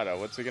Okada.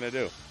 What's he gonna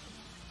do?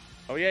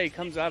 Oh yeah, he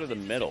comes out of the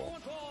middle.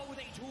 With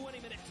a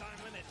 20-minute time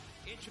limit.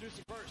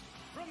 Introducing first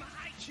from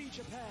Aichi,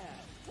 Japan.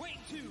 Weight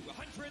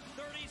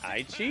 236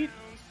 I cheat?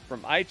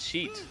 From I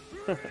cheat.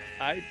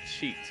 I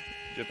cheat.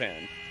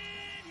 Japan.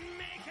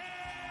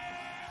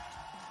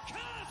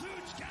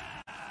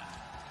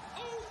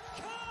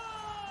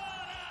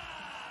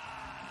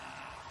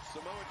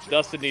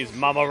 Dustin needs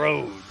Mama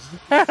Rhodes.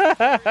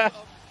 I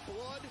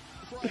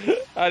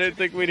didn't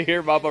think we'd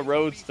hear Mama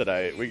Rhodes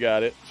tonight. We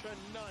got it.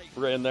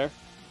 We're in there.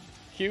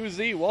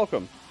 QZ,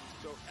 welcome.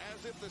 So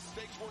as if the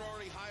stakes weren't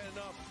already high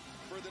enough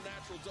for the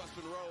Natural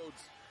Dustin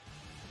Rhodes,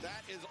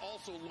 that is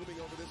also looming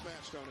over this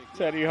match, Tony.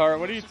 Teddy Hart,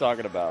 what are you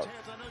talking about?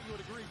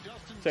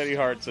 Teddy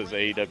Hart says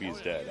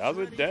AEW's dead. How's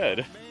it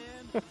dead?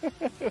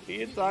 What are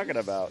you talking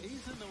about?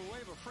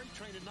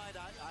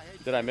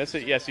 Did I miss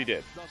it? Yes, you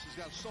did.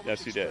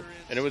 Yes, you did.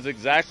 And it was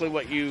exactly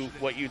what you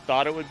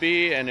thought it would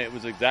be, and it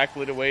was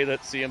exactly the way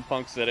that CM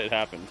Punk said it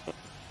happened.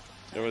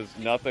 There was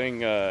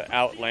nothing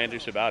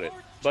outlandish about it.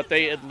 But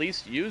they at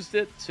least used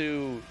it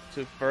to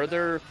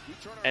further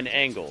an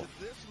angle,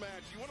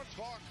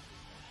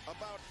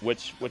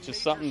 which is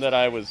something that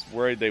I was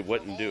worried they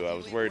wouldn't do. I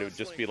was worried it would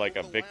just be like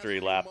a victory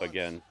lap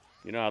again.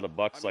 You know how the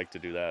Bucks like to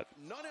do that.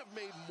 None have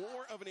made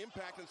more of an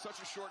impact in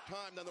such a short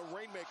time than the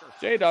Rainmaker.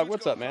 J-Dog,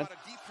 what's up, man?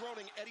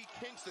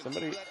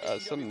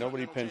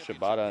 Nobody pinned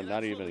Shibata,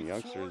 not even the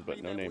youngsters,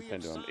 but no name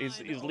pinned to him.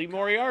 He's Lee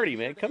Moriarty,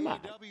 man. Come on.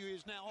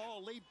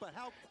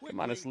 Come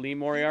on, it's Lee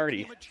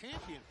Moriarty.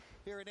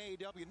 Here in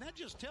AEW, and that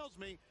just tells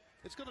me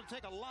it's going to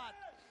take a lot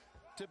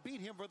to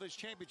beat him for this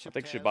championship. I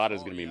think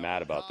Shibata's going to be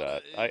mad about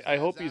that. I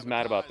hope he's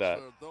mad about that.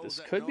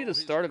 This could be the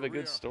start of a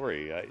good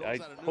story. I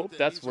hope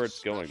that's where it's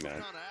going,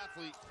 man.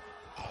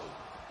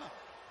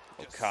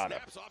 Okada.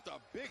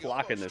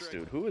 Blocking this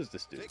dude. Who is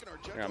this dude?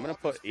 Here, I'm going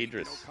to put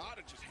Idris.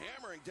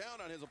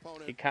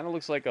 He kind of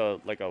looks like a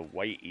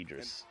white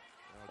Idris.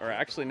 Or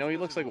actually, no, he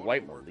looks like a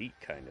white Malik,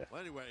 kind of.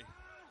 Anyway,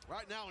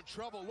 right now in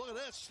trouble. Look at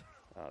this.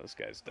 Oh, this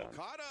guy's done.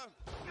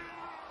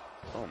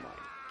 Oh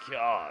my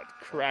God!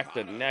 Crack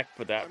the neck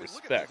for that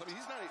respect. He's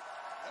not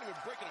even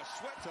breaking a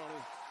sweat, Tony.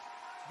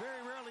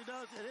 Very rarely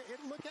does.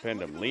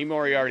 Pinned him. Lee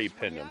Moriarty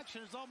pinned him.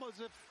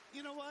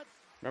 You know what?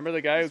 Remember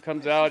the guy who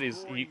comes out?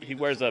 He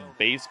wears a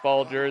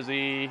baseball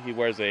jersey. He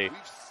wears a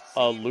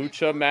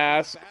lucha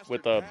mask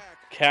with a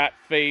cat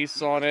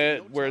face on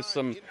it. Wears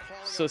some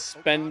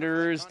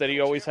suspenders that he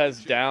always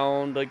has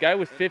down. The guy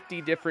with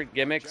 50 different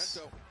gimmicks.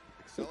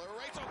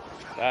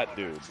 That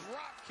dude.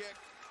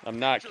 I'm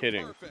not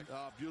kidding.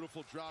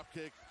 Beautiful drop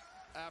kick.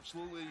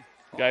 Absolutely.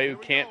 Guy who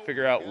can't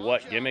figure out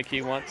what gimmick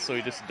he wants, so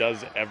he just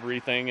does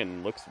everything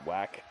and looks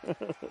whack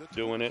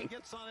doing it.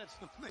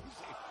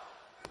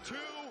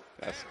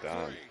 That's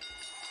done.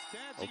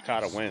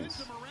 Okada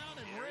wins.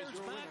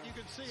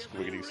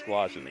 Squiggity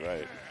squash is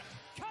right.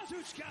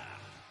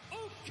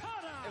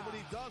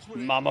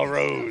 Mama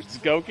Rhodes.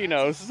 Goki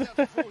knows. He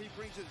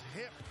brings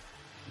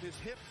his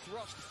hip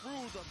thrust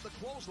through the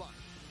clothesline.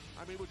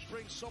 I mean, which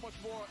brings so much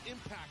more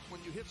impact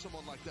when you hit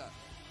someone like that.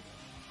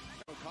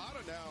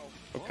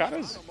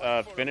 Okada's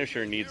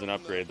finisher needs an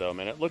upgrade, though,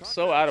 man. It looks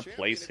so out of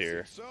place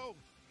here.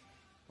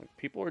 Like,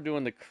 people are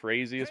doing the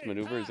craziest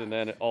maneuvers, and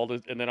then all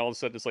of a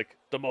sudden, it's like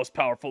the most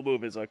powerful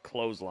move is a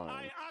clothesline.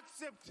 I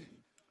accept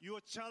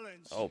your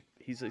challenge. Oh,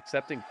 he's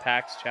accepting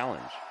Pac's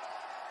challenge.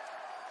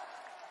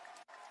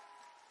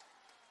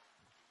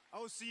 I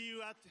will see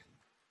you at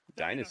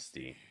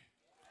Dynasty.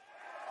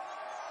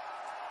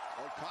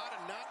 Okada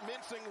not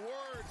mincing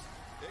words,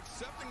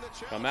 accepting the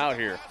challenge. Come out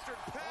here.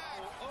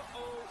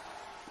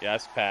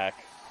 Yes, Pac.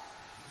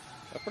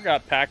 I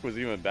forgot Pac was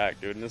even back,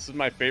 dude, and this is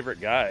my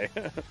favorite guy.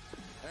 And there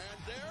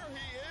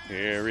he is.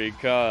 Here he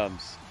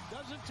comes.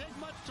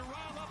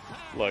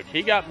 Look,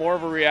 he got more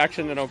of a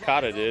reaction than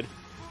Okada did.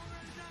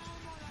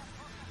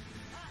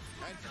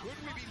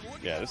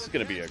 Yeah, this is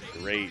going to be a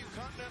great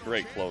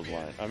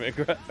clothesline. I mean,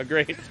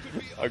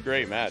 a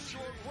great match,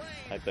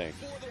 I think.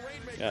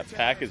 Yeah,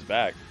 Pac is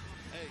back.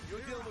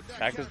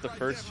 Pac is the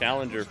first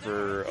challenger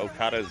for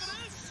Okada's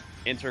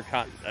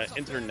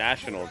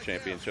international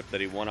championship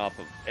that he won off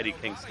of Eddie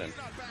Kingston.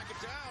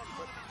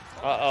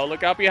 Uh-oh,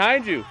 look out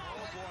behind you.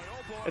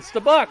 It's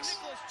the Bucks.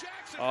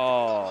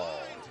 Oh.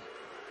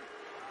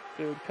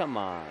 Dude, come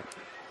on.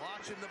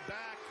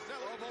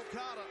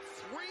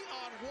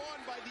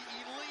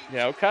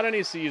 Yeah, Okada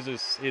needs to use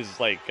his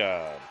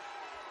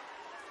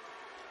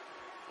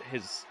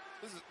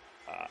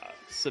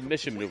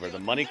submission maneuver, the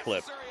money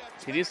clip.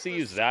 He needs to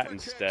use that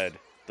instead.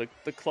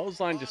 The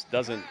clothesline just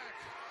doesn't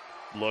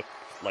look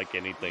like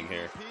anything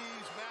here.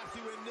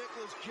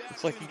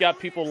 It's like you got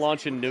people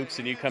launching nukes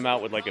and you come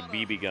out with like a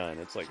BB gun.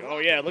 It's like, oh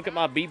yeah, look at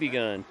my BB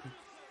gun.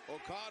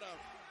 Okada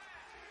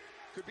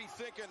could be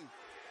thinking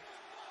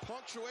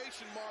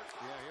punctuation mark.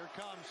 Yeah, here it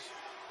comes.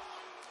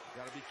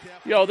 Gotta be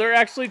careful. Yo, they're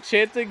actually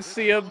chanting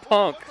CM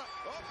Punk.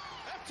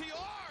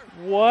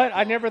 What?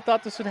 I never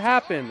thought this would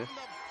happen.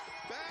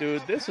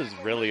 Dude, this is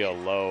really a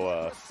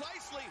low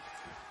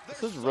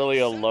this is really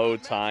a low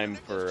time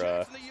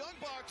for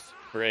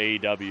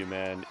AEW,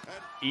 man.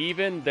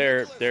 Even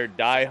their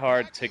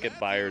diehard ticket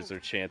buyers are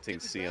chanting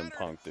CM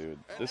Punk, dude.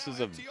 This is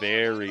a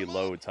very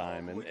low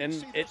time,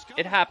 and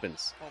it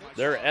happens.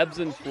 There are ebbs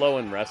and flow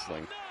in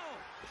wrestling.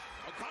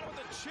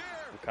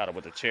 Okada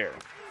with a chair,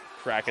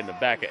 cracking the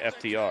back of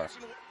FTR. A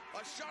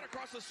shot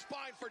across the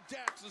spine for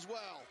Dax as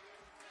well.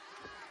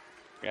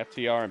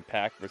 FTR and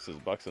Pac versus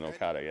Bucks and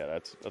Okada. Yeah,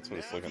 that's what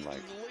it's looking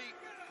like.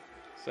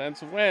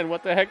 Since when?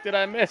 What the heck did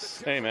I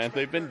miss? Hey, man,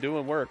 they've been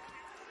doing work.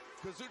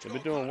 They've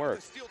been doing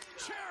work.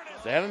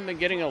 They haven't been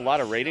getting a lot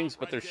of ratings,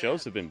 but their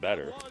shows have been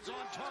better. It's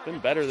been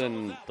better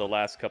than the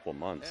last couple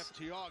months.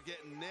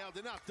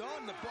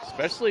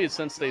 Especially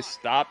since they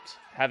stopped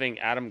having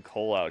Adam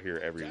Cole out here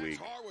every week.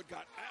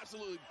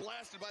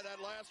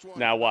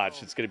 Now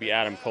watch, it's going to be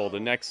Adam Cole. The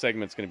next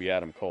segment's going to be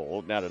Adam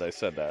Cole. Now that I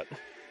said that.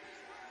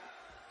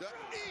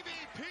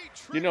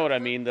 You know what I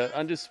mean? The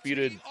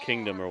Undisputed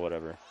Kingdom or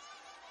whatever.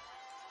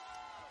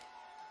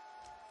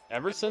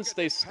 Ever since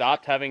they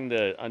stopped having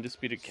the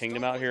Undisputed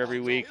Kingdom out here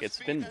every week, it's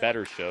been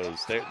better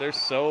shows. They're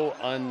so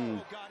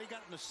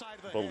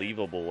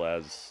unbelievable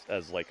as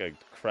like a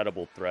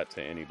credible threat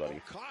to anybody.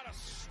 Okada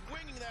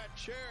swinging that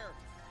chair,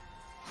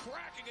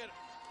 cracking it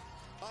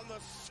on the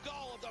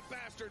skull of the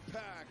bastard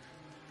Pac.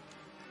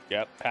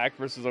 Yep, Pac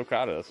versus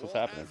Okada. That's what's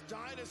happening.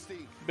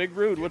 Big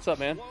Rude, what's up,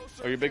 man?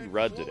 Oh, you're Big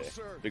Rudd today.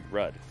 Big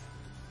Rudd.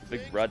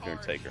 Big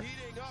Rudner taker.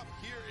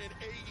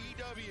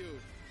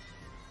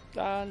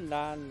 La,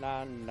 la,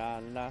 la, la,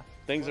 la.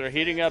 Things are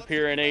heating up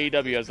here in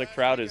AEW as the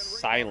crowd is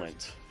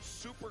silent.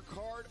 Super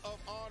Card of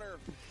Honor.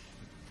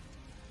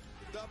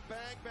 The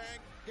Bang Bang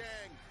Gang.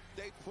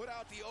 They put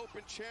out the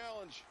open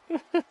challenge.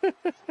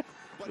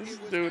 This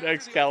dude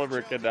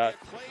Excalibur cannot.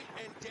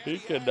 He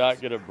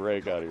cannot get a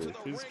break out here.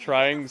 He's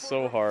trying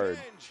so hard.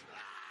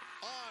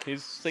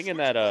 He's singing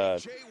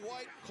that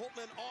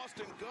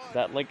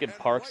Linkin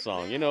Park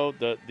song. You know,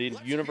 the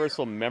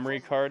Universal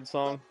Memory Card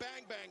song.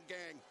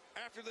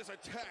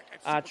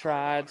 I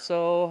tried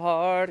so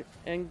hard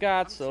and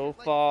got so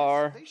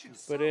far,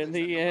 but in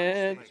the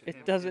end,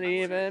 it doesn't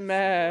even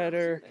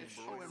matter.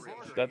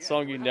 That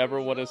song you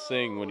never want to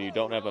sing when you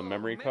don't have a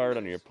memory card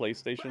on your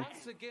PlayStation.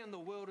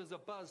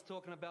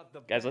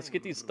 Guys, let's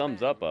get these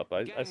thumbs up.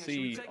 I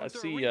see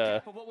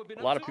a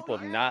lot of people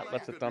have not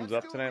left a thumbs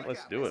up tonight.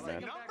 Let's do it,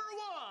 man.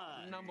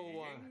 Number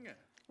one.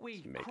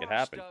 We make it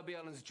happen. Darby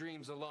Allin's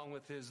dreams along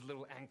with his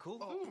little ankle.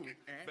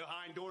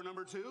 Behind door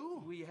number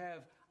 2, we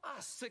have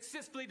us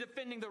successfully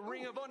defending the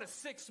Ring of Honor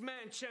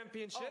 6-man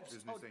championship.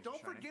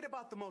 Don't forget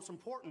about the most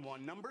important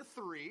one, number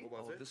 3.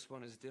 Oh, this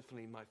one is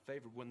definitely my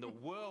favorite. When the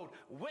world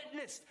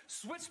witnessed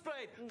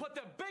Switchblade put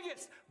the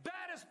biggest,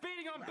 baddest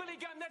beating on Billy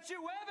Gunn that you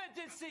ever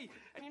did see.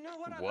 And you know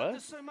what? I love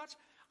this so much.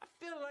 I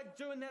feel like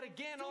doing that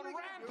again on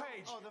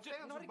Rampage.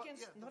 Not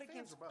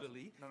against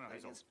Billy. Not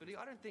against Billy.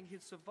 I don't think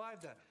he'd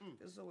survive that.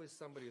 There's always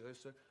somebody there,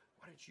 so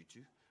why don't you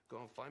two go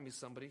and find me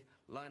somebody,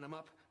 line them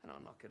up, and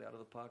I'll knock it out of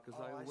the park as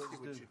I always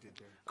do.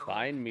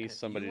 Find me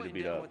somebody to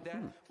beat up.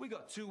 We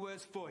got 2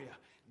 words for you.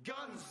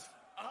 Guns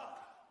up.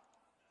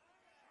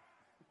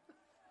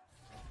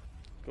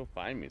 Go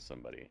find me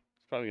somebody.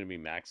 It's probably going to be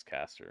Max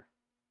Caster,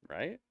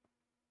 right?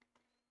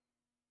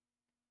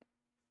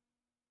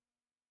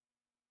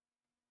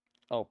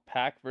 Oh,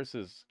 Pac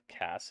versus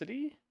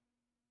Cassidy?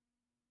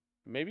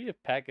 Maybe if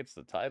Pac gets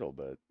the title,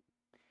 but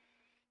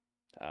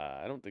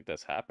I don't think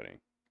that's happening.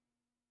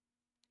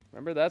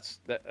 Remember,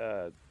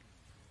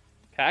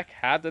 Pac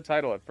had the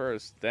title at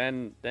first,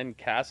 then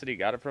Cassidy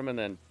got it from him, and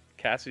then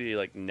Cassidy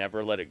like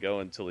never let it go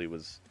until he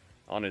was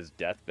on his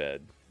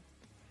deathbed.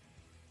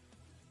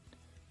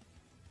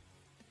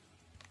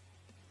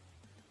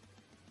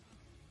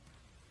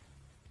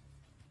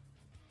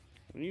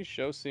 When you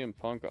show CM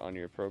Punk on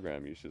your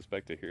program, you should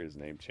expect to hear his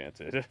name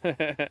chanted.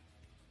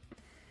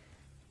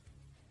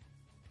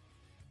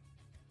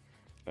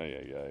 Oh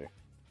yeah.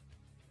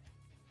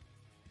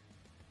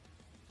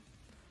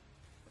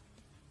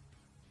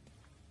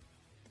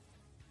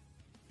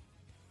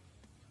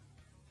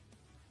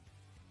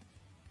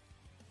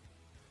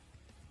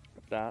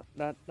 La,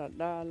 la, la,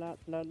 la, la,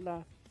 la,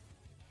 la.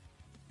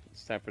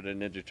 It's time for the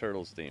Ninja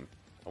Turtles theme.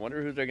 I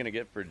wonder who they're gonna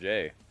get for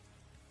Jay.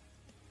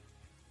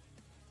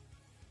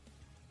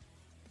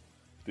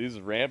 These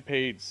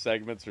Rampage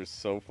segments are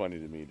so funny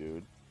to me,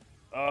 dude.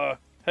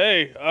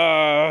 Hey,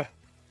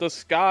 the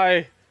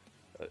sky,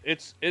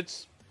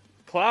 it's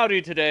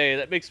cloudy today.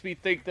 That makes me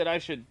think that I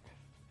should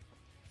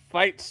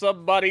fight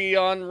somebody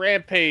on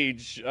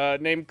Rampage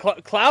named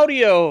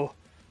Claudio.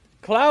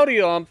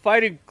 Claudio, I'm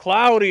fighting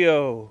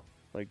Claudio.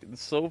 Like,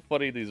 it's so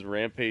funny, these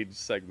Rampage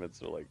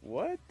segments are like,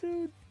 what,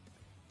 dude?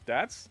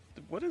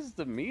 What is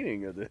the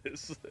meaning of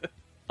this?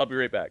 I'll be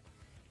right back.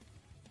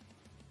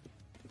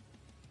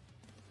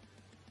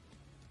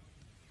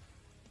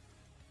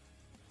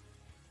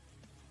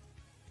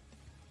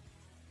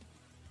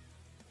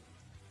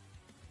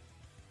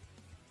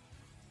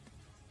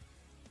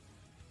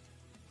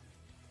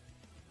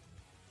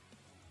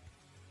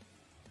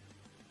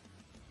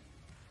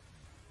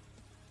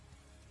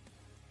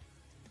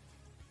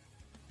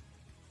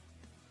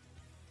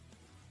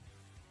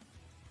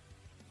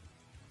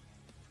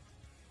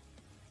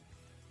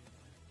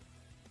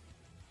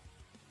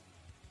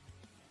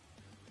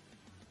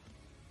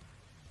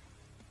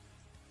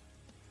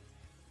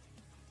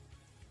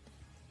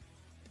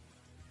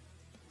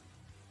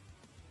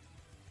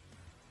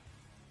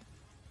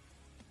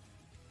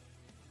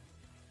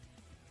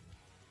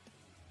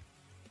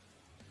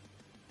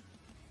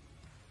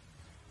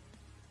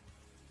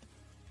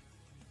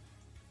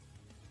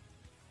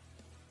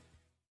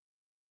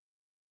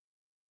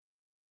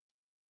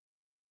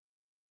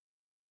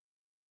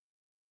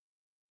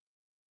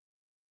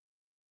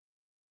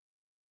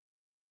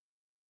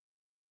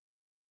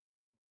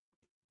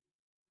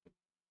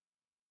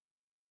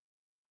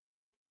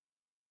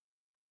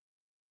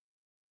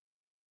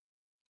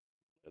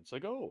 It's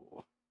like,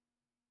 oh.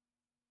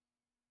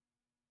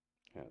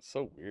 Yeah, it's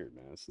so weird,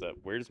 man. It's that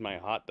where's my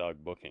hot dog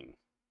booking.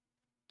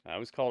 I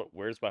always call it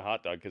where's my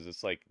hot dog because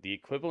it's like the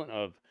equivalent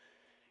of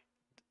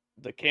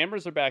the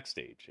cameras are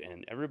backstage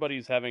and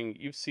everybody's having,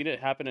 you've seen it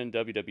happen in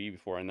WWE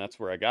before, and that's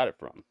where I got it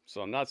from.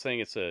 So I'm not saying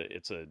it's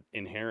a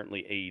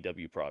inherently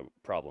AEW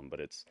problem, but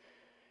it's,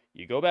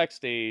 you go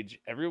backstage,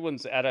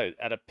 everyone's at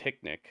a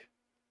picnic,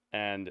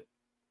 and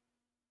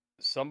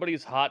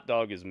somebody's hot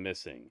dog is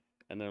missing.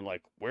 And they're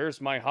like, where's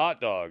my hot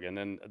dog? And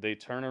then they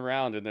turn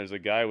around and there's a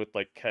guy with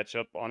like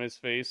ketchup on his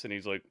face and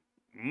he's like,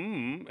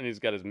 and he's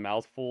got his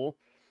mouth full.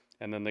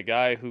 And then the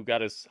guy who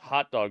got his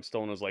hot dog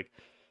stolen is like,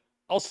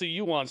 I'll see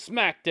you on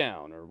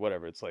SmackDown or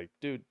whatever. It's like,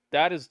 dude,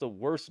 that is the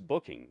worst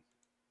booking.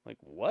 Like,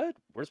 what?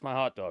 Where's my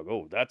hot dog?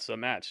 Oh, that's a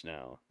match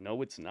now.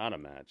 No, it's not a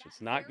match.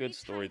 It's not good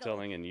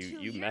storytelling, and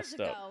you messed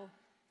up.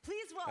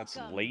 Please welcome That's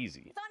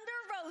lazy.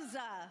 Thunder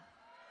Rosa.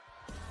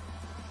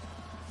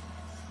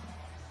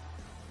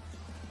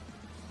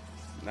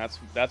 And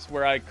that's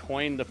where I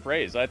coined the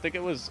phrase. I think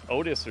it was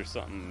Otis or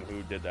something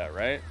who did that,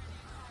 right?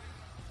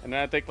 And then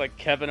I think like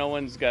Kevin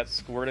Owens got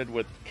squirted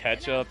with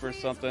ketchup or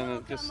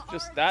something. Just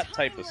that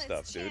type of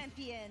stuff, dude.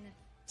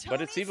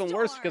 But it's even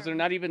worse because they're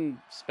not even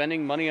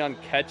spending money on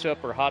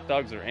ketchup or hot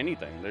dogs or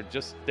anything. They're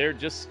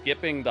just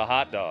skipping the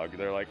hot dog.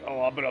 They're like,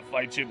 oh, I'm gonna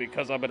fight you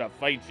because I'm gonna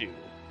fight you.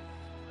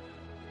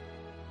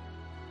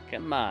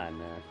 Come on,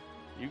 man.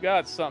 You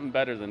got something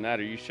better than that,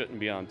 or you shouldn't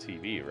be on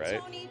TV, right?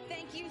 Tony,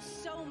 thank you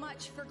so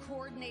much for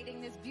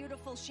coordinating this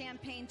beautiful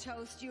champagne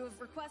toast. You have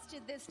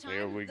requested this time.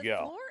 Here we the go. The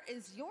floor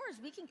is yours.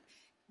 We can.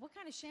 What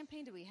kind of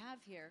champagne do we have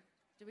here?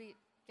 Do we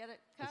get it?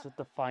 Is it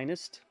the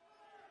finest?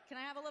 Can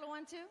I have a little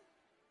one too?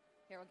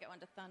 Here, we'll get one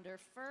to Thunder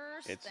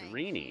first. It's Thank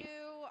Reenie.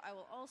 you. I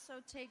will also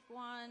take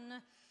one.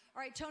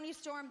 All right, Toni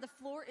Storm, the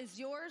floor is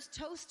yours.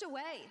 Toast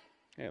away.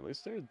 Yeah, at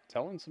least they're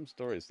telling some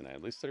stories tonight.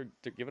 At least they're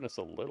giving us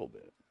a little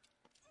bit.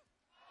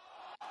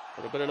 A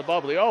little bit of the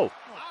bubbly. Oh! Wow,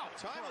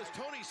 timeless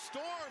Toni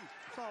Storm.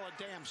 It's all a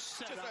damn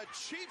setup.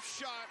 Just a cheap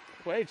shot.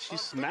 Wait, she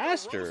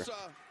smashed her.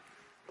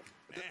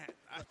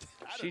 Man,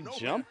 She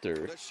jumped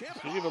her. She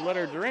didn't even let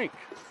her drink.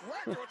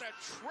 Cracked her with that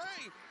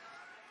tray.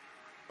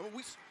 I mean,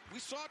 we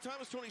saw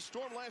timeless Toni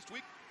Storm last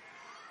week.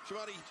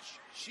 Shivani,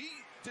 she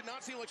did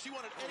not seem like she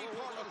wanted any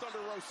part of Thunder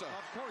Rosa.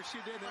 Of course she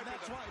did, and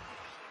that's why.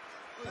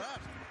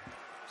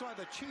 That's why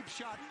the cheap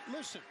shot.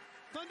 Listen,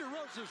 Thunder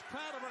Rosa is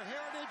proud of her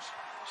heritage.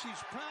 She's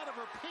proud of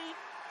her paint.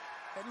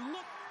 And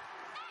look.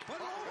 But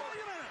look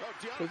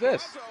at her. Who's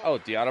this? Oh,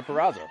 Deonna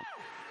Purrazzo.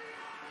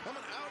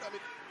 Coming out, I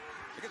mean,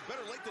 I guess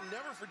better late than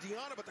never for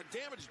Deonna, but the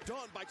damage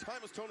done by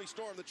timeless Toni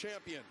Storm, the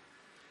champion.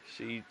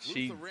 She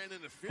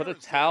put a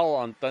towel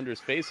on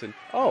Thunder's face and,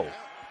 oh.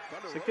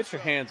 So get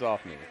your hands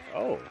off me.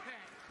 Oh.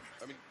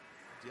 I mean,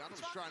 Deonna's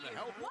trying to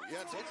help.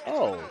 Yeah,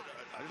 Oh.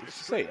 Did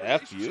she say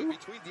F you?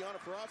 Between Deonna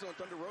Purrazzo and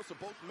Thunder Rosa,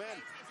 both men,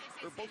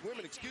 or both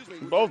women, excuse me.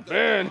 Both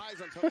men.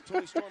 Eyes on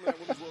Toni Storm in that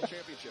Women's World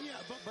Championship. Yeah,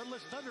 but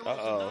listen, Thunder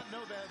Rosa Uh-oh. did not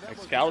know that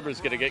Excalibur's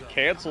going to get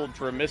canceled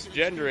for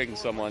misgendering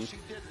someone. she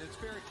did. It's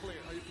very clear.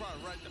 Oh, you're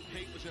probably right. The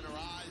paint was in her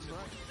eyes. And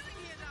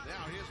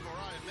now here's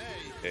Mariah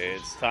May.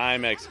 It's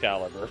time,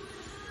 Excalibur.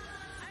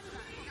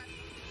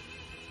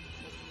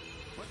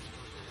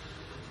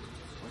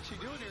 What's she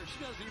doing here? She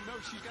doesn't even know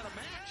she's got a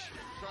match.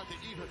 Tried to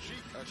eat her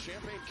cheek. A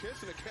champagne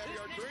kiss and a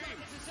caviar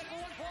dream.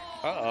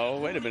 Uh-oh,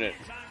 wait a minute.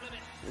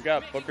 We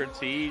got Booker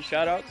T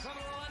shoutouts.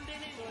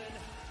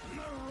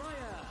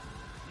 Mariah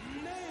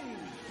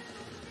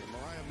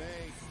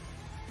May.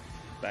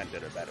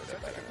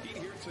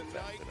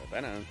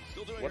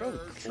 What a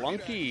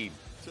clunky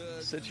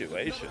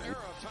situation.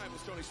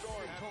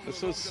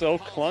 This was so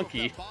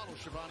clunky.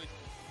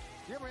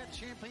 You ever had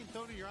champagne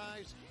thrown in your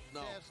eyes?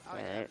 No. Yes, I All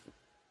have. right.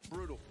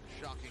 Brutal.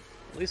 Shocking.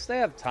 At least they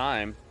have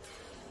time.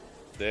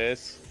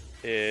 This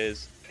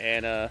is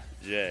Anna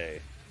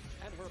Jay.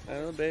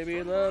 Little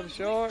baby loves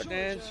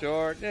shortening,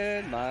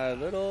 shortening. My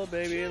little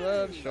baby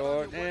loves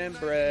shortening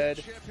bread.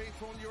 Champagne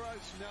foam in your eyes?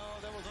 No,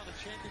 that was on a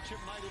championship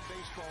night in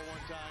baseball one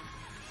time.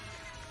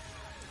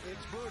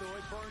 It's brutal.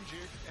 It burns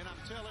you. And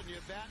I'm telling you,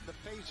 that, the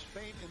face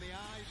paint in the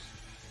eyes.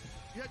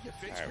 You had your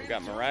face All right, we paint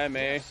got too? Mariah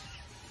May. Yes.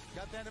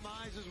 Got that in my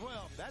eyes as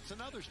well. That's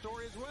another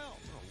story as well.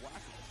 Oh,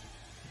 wacko.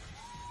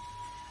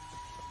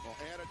 Well,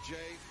 Anna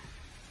Jay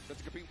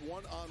gets to compete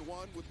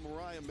one-on-one with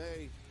Mariah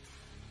May.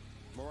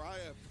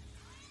 Mariah,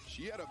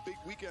 she had a big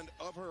weekend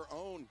of her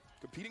own,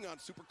 competing on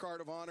Supercard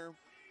of Honor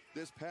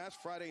this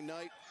past Friday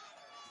night.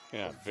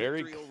 Yeah,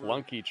 very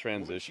clunky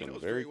transition,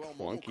 very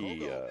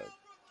clunky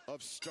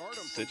of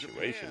stardom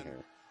situation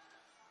here.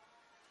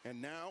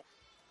 And now,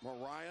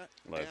 Mariah,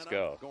 Let's Anna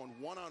go. going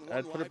one-on-one.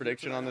 I'd put a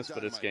prediction on this,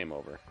 but it's Dynamite. game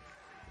over.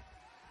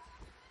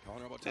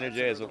 Anna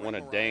Jay hasn't won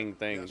a dang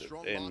thing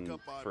in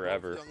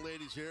forever. Young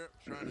ladies here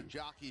trying to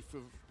jockey for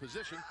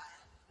position.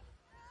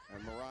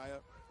 And Mariah,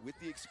 with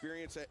the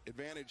experience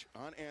advantage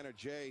on Anna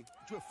Jay.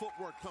 That's where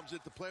footwork comes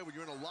into play when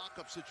you're in a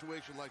lockup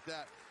situation like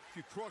that. If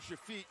you cross your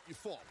feet, you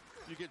fall.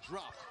 You get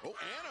dropped. Oh,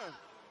 Anna.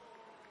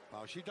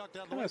 Wow, she ducked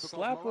out of What the kind way of because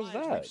slap was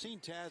Mariah, that? we've seen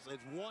Taz as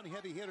one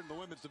heavy hitter in the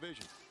women's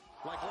division.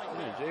 Like right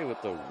Anna now. Jay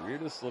with the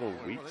weirdest little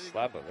weak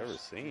slap I've ever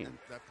seen.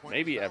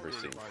 Maybe ever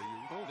seen.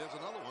 Oh, there's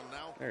another one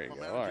now. There you from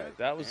go. Anna All Jay. right,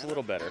 that was a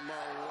little better.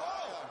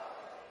 Mariah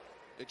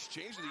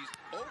exchanging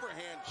these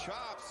overhand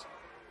chops.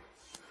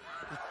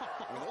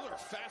 And those are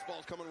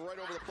fastballs coming right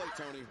over the plate,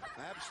 Tony.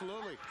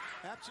 Absolutely.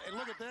 And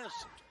look at this.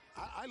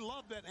 I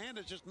love that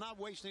Anna's just not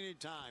wasting any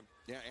time.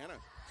 Yeah, Anna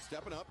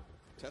stepping up,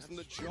 testing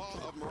the jaw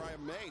of Mariah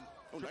May.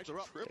 Oh, nice trip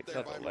Takes there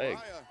out by the leg.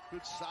 Mariah.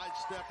 Good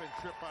sidestep and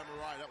trip by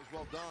Mariah. That was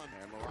well done.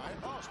 And Mariah.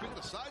 Oh, speaking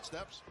of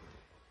sidesteps.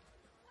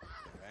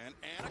 And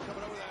Anna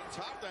coming over that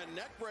top, that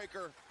neck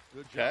breaker.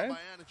 Good Okay. job by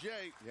Anna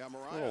Jay. Yeah,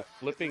 Mariah. Little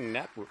flipping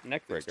neck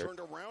It's breaker. turned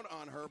around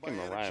on her by Look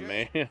at Anna Mariah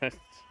Jay. May. As,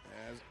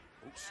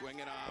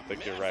 swinging on. I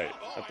think you're Miedo. right.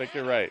 Oh, I think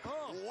Anna you're right.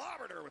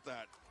 Clobbered her with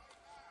that.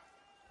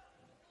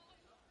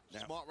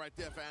 Smart right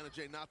there for Anna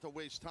Jay not to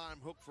waste time.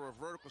 Hook for a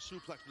vertical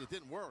suplex, but it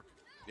didn't work.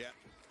 Yeah,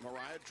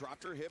 Mariah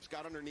dropped her hips,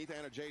 got underneath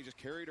Anna Jay, just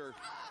carried her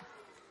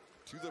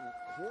to the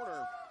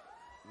corner.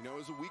 You know, it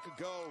was a week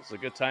ago. It's a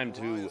good time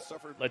to Mariah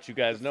suffered let you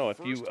guys know if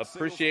you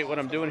appreciate what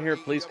I'm doing here,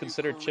 please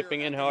consider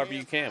chipping in however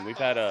you can. We've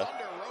had a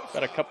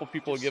couple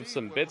people give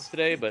some bits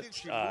today, but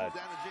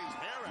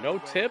no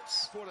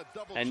tips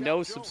and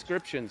no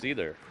subscriptions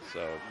either.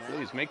 So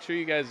please make sure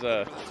you guys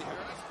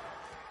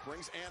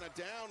Brings Anna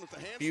down with the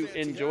handstand. if you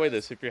enjoy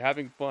this, if you're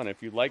having fun,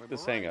 if you like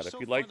this hangout, if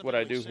you like what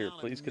I do here,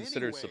 please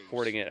consider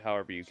supporting it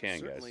however you can,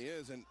 guys. Certainly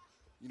is, and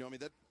you know, I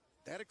mean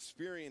that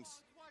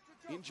experience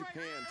in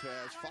Japan,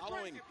 Taz,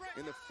 following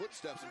in the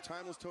footsteps of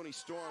timeless Toni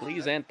Storm.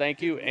 Please and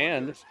thank you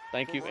in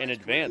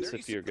advance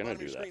if you're gonna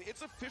do that.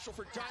 It's official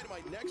for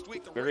Dynamite next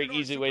week. The Very regular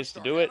easy ways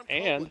to superstar do it, Adam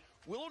and Copeland,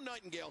 Willow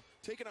Nightingale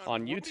taking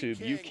on Ruby YouTube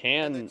King you and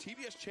can the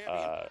TBS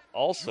champion,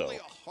 also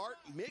Julia Hart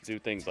mixed do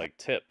things like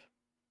tip.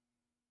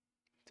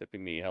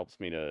 Tipping me helps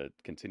me to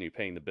continue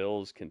paying the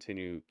bills,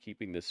 continue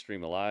keeping this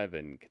stream alive,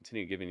 and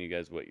continue giving you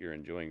guys what you're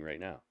enjoying right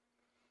now.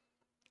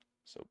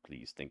 So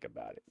please think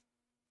about it.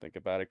 Think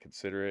about it,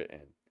 consider it,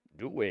 and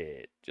do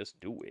it. Just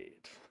do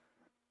it.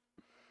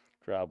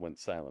 Crowd went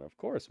silent. Of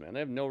course, man. They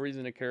have no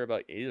reason to care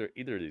about either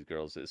of these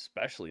girls,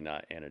 especially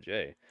not Anna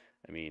Jay.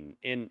 I mean,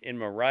 in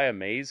Mariah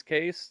May's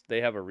case,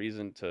 they have a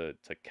reason to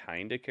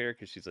kind of care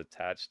because she's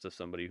attached to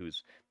somebody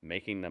who's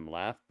making them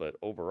laugh. But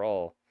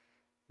overall,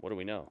 what do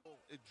we know?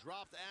 It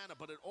dropped Anna,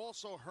 but it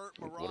also hurt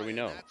Mariah. What do we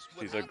know? That's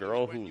what She's a happens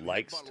girl when who you hit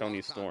likes butt a lot Toni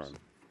of times. Storm.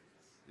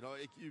 You know,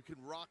 you can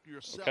rock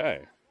yourself.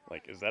 Okay.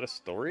 Like, is that a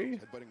story?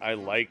 I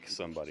like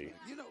somebody.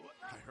 You know what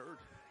I heard?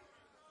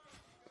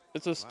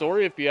 It's a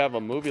story if you have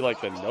a movie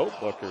like The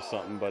Notebook or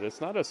something, but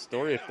it's not a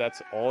story if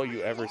that's all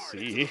you ever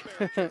see.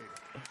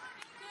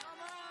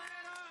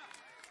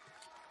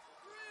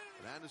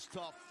 Anna's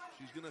tough.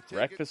 She's gonna take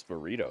Breakfast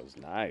burritos.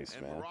 Nice,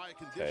 And man. Mariah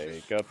can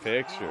dish Take a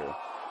picture.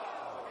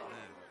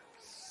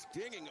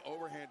 stinging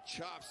overhand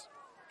chops.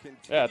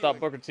 Yeah, I thought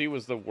Booker T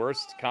was the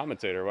worst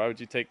commentator. Why'd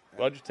you take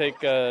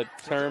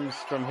terms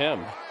from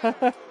him?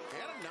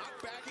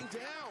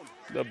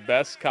 The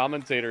best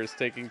commentator is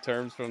taking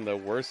terms from the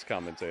worst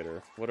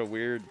commentator. What a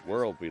weird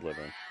world we live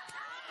in.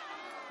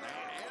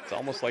 It's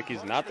almost like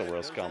he's not the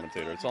worst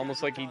commentator. It's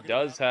almost like he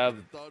does have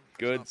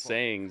good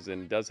sayings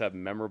and does have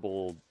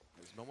memorable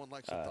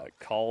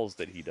calls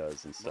that he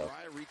does and stuff.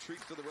 Mariah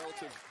retreats to the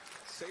relative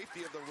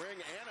safety of the ring.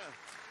 Anna,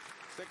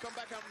 they come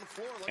back out on the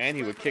floor. And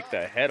he would kick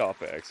the head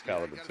off of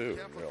Excalibur too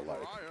in real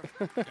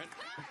life.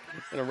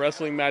 In a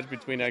wrestling match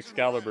between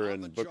Excalibur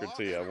and Booker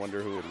T, I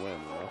wonder who would win.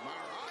 You know?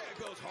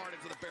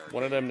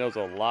 One of them knows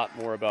a lot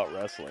more about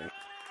wrestling.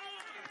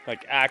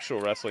 Like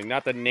actual wrestling,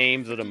 not the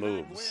names of the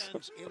moves.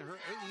 Wins in her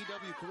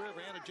AEW career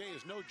for Anna Jay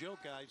is no joke,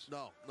 guys.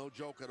 No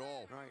joke at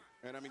all. Right.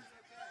 And I mean,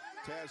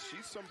 Taz,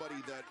 she's somebody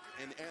that,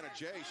 and Anna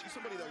Jay, she's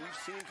somebody that we've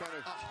seen kind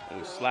of...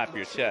 Oh, slap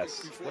your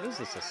chest. What is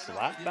this, a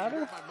slap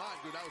battle?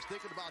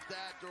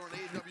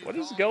 What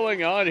is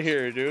going on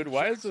here, dude?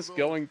 Why is this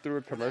going through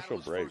a commercial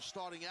break?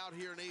 Starting out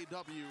here in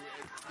AEW, you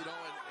know,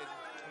 and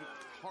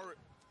her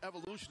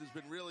evolution has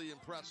been really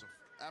impressive.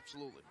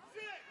 Absolutely.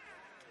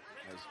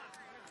 As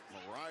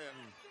Mariah...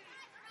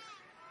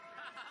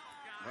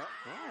 Well,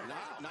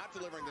 not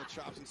delivering the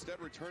chops,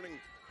 instead returning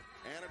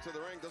Anna to the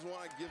ring. Doesn't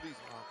want to give these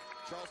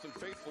Charleston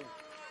faithful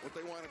what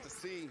they wanted to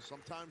see.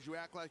 Sometimes you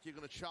act like you're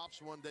going to chop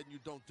someone, then you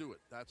don't do it.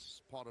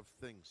 That's part of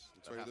things.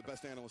 That's why you're the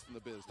best analyst in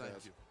the biz, Taz.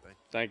 Thank you.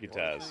 Thank you,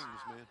 Taz.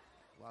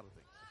 A lot of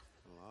things.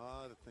 A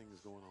lot of things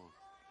going on.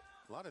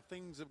 A lot of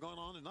things have gone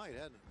on tonight,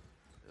 hasn't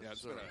it? Yeah,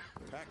 it's been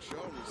a packed show,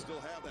 and we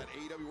still have that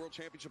AEW World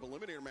Championship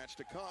Eliminator match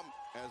to come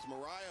as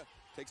Mariah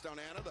takes down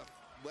Anna. The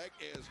leg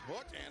is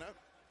hooked. Anna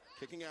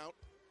kicking out.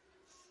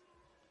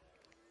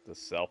 The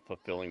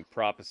self-fulfilling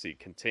prophecy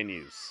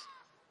continues.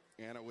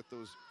 Anna with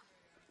those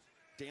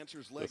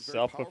dancers' The legs.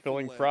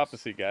 self-fulfilling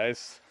prophecy,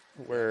 guys,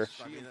 where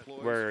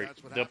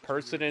the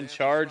person in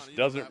charge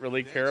doesn't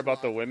really care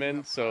about the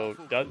women, so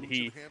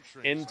he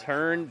in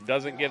turn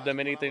doesn't give them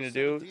anything to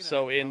do,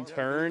 so in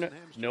turn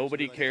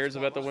nobody cares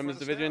about the women's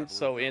division,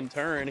 so in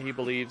turn he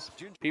believes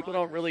people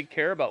don't really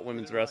care about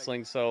women's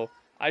wrestling, so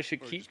I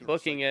should keep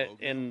booking it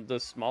in the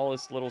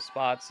smallest little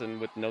spots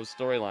and with no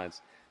storylines.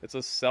 It's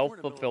a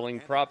self-fulfilling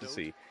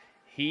prophecy.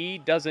 He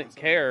doesn't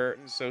care,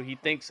 so he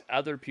thinks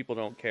other people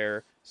don't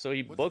care, so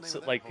he books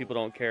it like people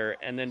don't care,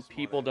 and then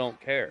people don't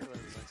care.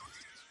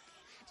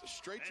 It's a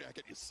straight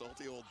jacket, you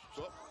salty old...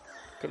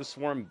 Could have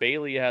sworn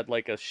Bailey had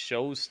like a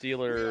show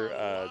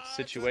stealer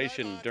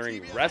situation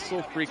during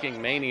Wrestle Freaking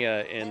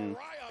Mania in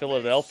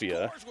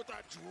Philadelphia.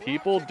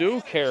 People do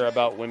care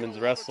about women's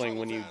wrestling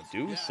when you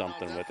do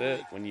something with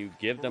it, when you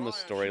give them a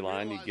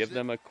storyline, you give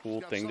them a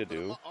cool thing to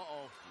do.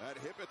 That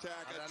hip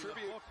attack, a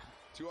tribute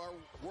to our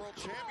world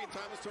champion,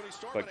 Toni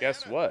Storm. But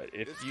guess what?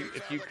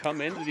 If you come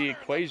into the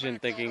equation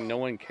thinking no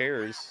one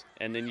cares,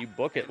 and then you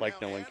book it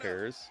like no one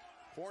cares,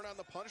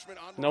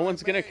 no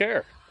one's gonna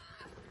care.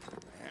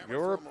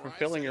 You're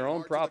fulfilling your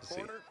own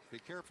prophecy. Be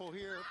careful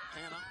here,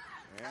 Anna.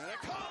 And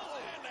a call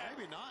in.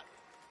 Maybe not.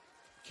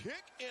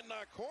 Kick in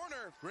the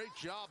corner. Great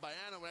job by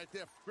Anna right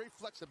there. Great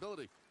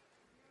flexibility.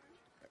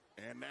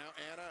 And now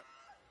Anna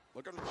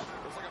looks like a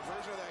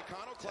version of that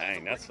iconoclast.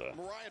 Dang,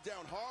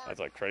 that's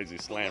a crazy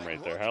slam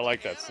right there. I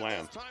like that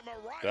slam.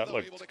 That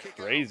looked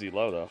crazy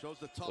low though.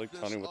 Like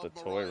Tony with the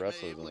toy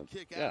wrestlers in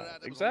it. Yeah,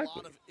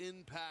 exactly.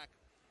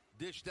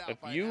 If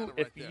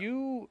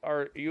you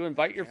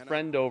invite your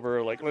friend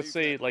over, like let's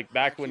say like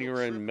back when you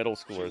were in middle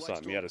school or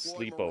something, you had a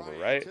sleepover,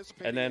 right?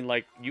 And then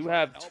like you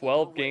have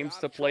 12 games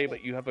to play,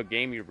 but you have a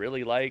game you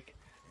really like,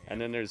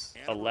 and then there's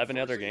 11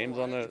 other games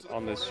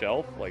on this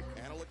shelf. Like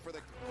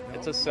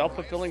it's a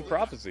self-fulfilling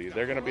prophecy.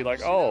 They're gonna be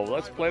like, oh,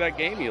 let's play that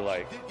game you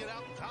like.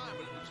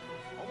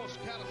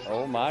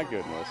 Oh my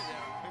goodness.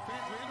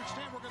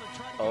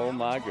 Oh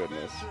my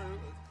goodness.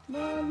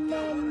 La,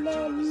 la,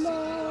 la,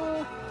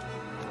 la.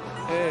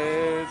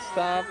 It's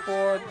time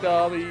for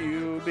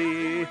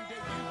WB.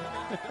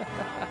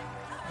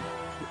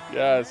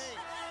 Yes.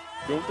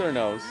 Gunther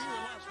knows.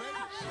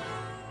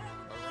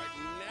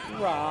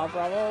 Rah,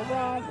 rah, rah,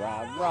 rah,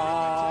 rah,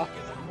 rah.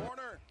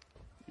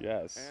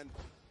 Yes. And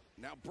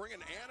now bringing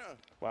Anna.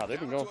 Wow, they've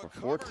been going for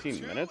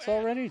 14 minutes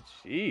already?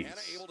 Jeez.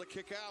 Able to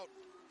kick out.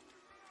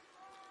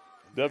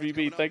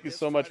 WB, thank you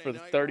so much for the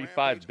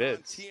 35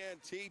 bits.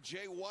 TNT,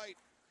 Jay White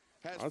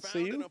has I'll found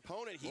see you. an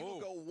opponent. He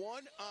will go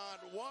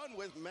one-on-one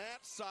with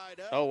Matt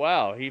Sydal. Oh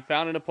wow, he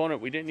found an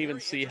opponent. We didn't even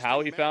see how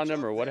he found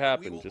him or what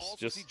happened.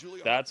 Just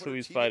that's who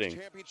he's fighting.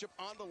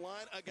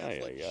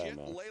 Man.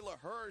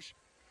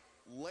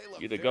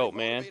 You the GOAT,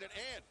 man.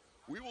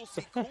 We will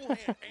see Cool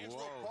Hand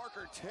Angelo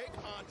Parker take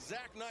on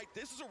Zach Knight.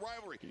 This is a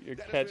rivalry. Your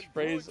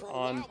catchphrase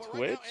on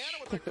Twitch?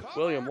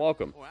 William,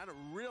 welcome. Oh, Anna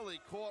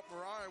really caught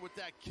Mariah with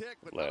that kick,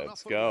 but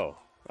Let's go.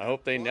 I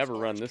hope they never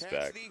run this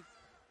back.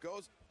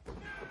 Goes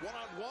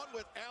one-on-one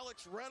with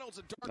Alex Reynolds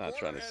and Dark Not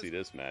trying to see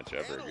this match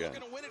ever Anna again.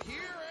 looking to win it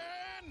here,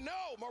 and no,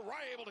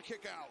 Mariah able to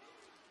kick out.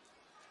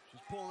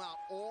 She's pulling out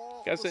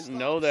all You guys didn't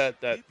know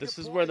that this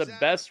is where the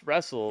best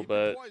wrestle,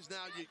 but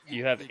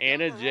you have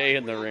Anna Jay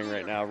in the ring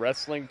right now,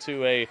 wrestling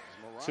to a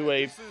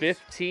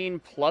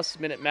 15+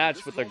 minute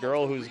match with a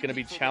girl who's going to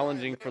be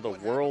challenging for the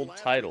world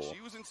title.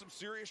 She was in some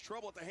serious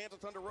trouble at the hands of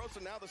Thunder Rosa.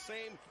 Now the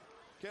same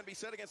can be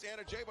said against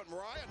Anna Jay, but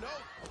Mariah, no.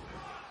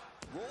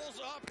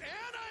 Rolls up, and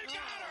I got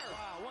her!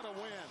 Wow, what a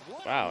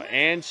win. Wow,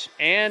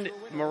 and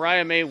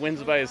Mariah May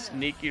wins by a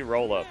sneaky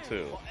roll-up,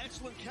 too.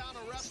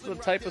 This is the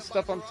type of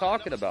stuff I'm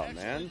talking about,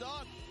 man. And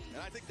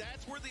I think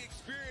that's where the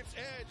experience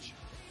edge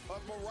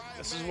of Mariah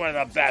This is one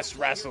of the best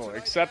wrestlers,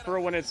 except for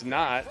when it's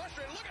not.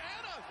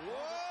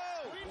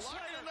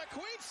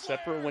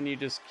 Except for when you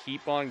just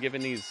keep on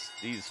giving these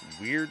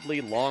weirdly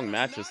long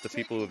matches to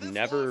people who have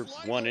never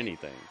won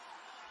anything.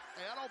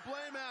 Hey, I don't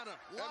blame Anna.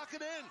 Lock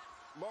it in.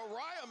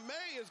 Mariah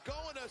May is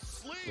going to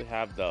sleep. They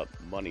have the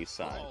money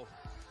sign.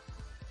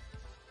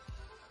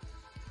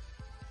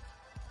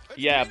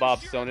 Yeah, Bob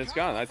Stone, it's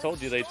gone. I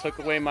told you they took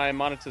away my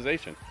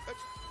monetization.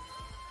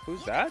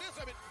 Who's that?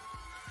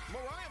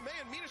 Mariah May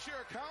and Mina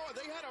Shirakawa,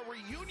 they had a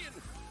reunion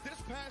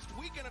this past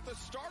weekend at the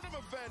Stardom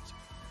event.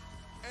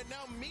 And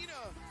now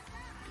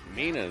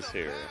Mina's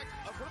here.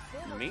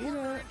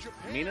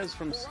 Mina's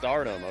from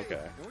Stardom,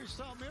 okay. We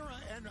saw Mira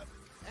and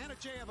Anna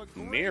Jay have a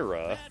great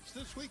Mira? match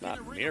this week Not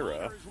in Ring of Mira.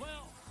 Honor as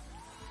well.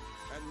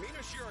 And Mina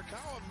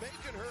Shirakawa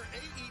making her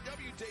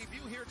AEW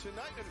debut here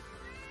tonight. And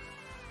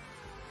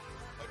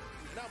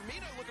now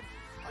Mina looking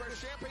for a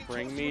champagne.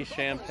 Bring me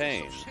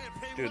champagne.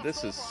 Dude,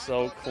 this is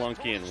so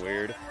clunky and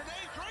weird.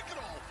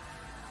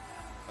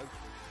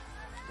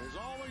 There's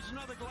always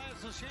another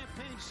glass of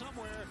champagne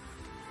somewhere.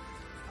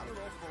 I don't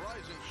know if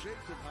Mariah's in shape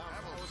to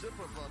have a sip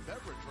of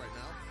beverage right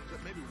now.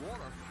 Maybe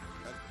water.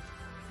 What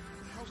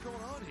the hell's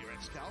going on here,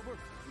 Excalibur?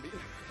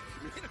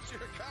 Mina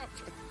Shirakawa.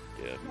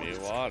 Give me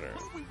water.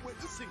 What are we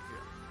witnessing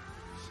here?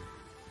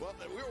 Well,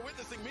 we were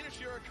witnessing Mina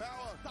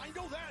Shirakawa. I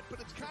know that, but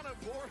it's kind of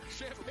pouring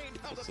champagne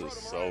down the This throat is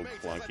of so Mariah May.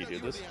 clunky,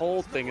 dude. This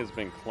whole thing has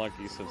been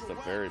clunky since the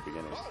very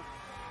beginning.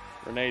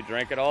 Renee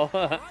drank it all.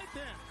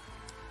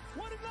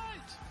 What a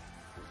night!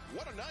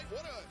 What a night!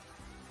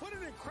 What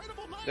an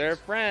incredible night! They're We've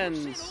seen a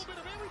friends. little bit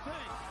of everything.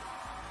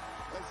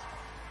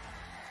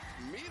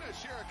 Mina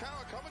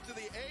Shirakawa coming to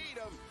the aid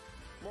of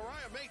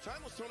Mariah May.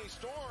 Timeless Toni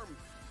Storm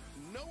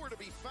nowhere to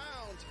be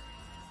found.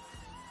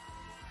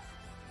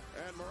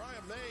 And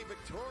Mariah May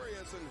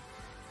victorious, and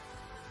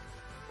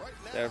right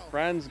now They're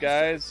friends,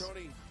 guys.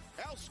 Tony,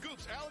 Al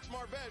Scoops, Alex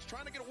Marvez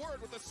trying to get a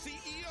word with the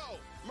CEO,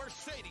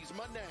 Mercedes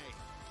Moné.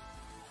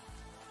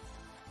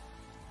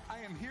 I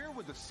am here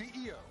with the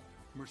CEO,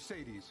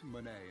 Mercedes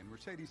Moné. And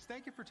Mercedes,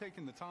 thank you for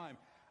taking the time.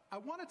 I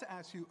wanted to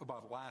ask you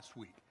about last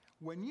week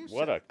when you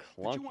What said a that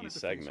you clunky wanted to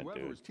segment, face whoever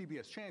dude. was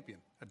TBS champion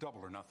at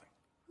Double or Nothing.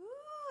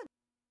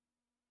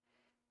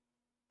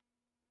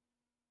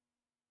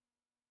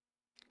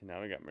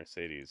 Now we got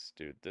Mercedes,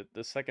 dude.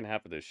 The second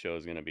half of this show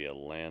is going to be a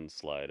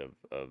landslide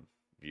of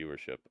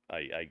viewership.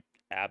 I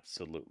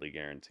absolutely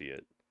guarantee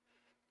it.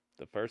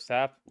 The first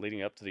half,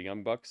 leading up to the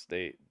Young Bucks,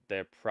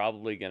 they're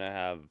probably going to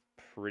have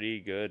pretty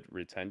good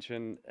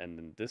retention, and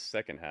then this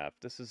second half,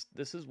 this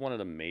is one of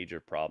the major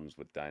problems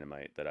with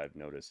Dynamite that I've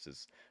noticed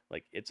is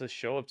like it's a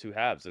show of two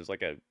halves. There's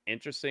like a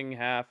interesting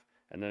half,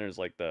 and then there's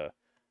like the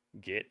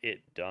get it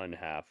done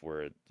half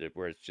where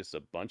it's just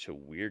a bunch of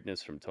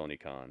weirdness from Tony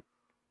Khan.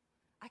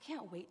 I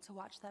can't wait to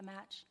watch that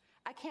match.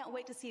 I can't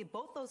wait to see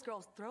both those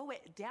girls throw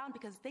it down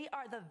because they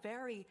are the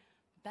very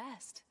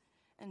best.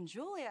 And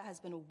Julia has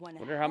been one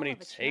hell of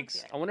a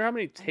champion. I wonder how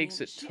many takes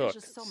she it is took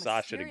just so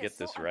Sasha to mysterious, get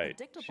this so right.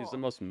 She's unpredictable. the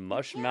most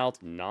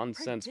mush-mouth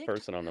nonsense Predict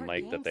person on the her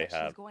mic that games they she's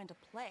have. going to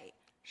play.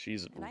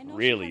 She's And I know she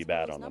really has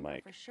bad Willow's on the number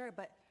mic. for sure,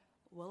 but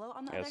Willow,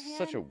 on the Yeah, other it's hand,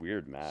 such a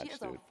weird match, she is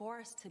dude. a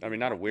force to I be mean,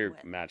 not a reckoned weird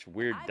with. match,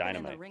 weird I've been in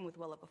Dynamite. the ring with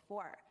Willow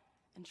before,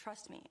 and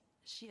trust me,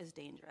 she is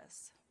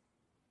dangerous.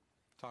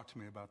 Talk to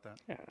me about that.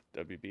 Yeah,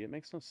 WB, it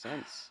makes no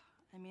sense.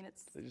 I mean,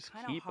 it's They just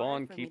kind of keep hard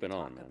on for keeping me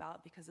to on, talk man.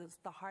 about because it's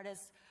the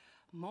hardest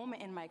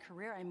moment in my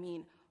career. I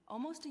mean,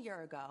 almost a year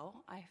ago,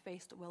 I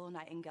faced Willow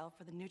Nightingale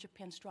for the New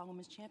Japan Strong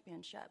Women's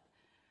Championship.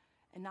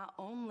 And not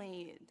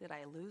only did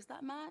I lose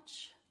that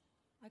match,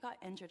 I got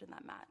injured in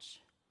that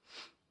match.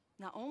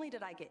 Not only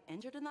did I get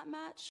injured in that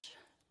match,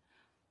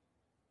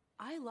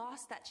 I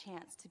lost that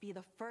chance to be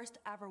the first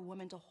ever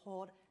woman to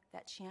hold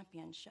that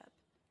championship.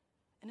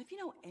 And if you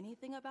know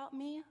anything about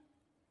me,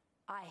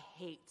 I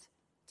hate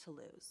to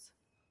lose.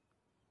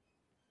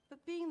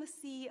 But being the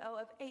CEO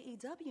of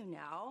AEW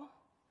now,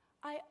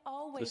 I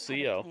always The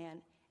have CEO. a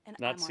plan, and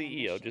Not I'm on a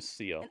CEO, mission. just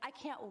CEO. And I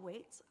can't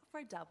wait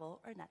for Double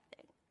or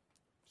Nothing.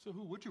 So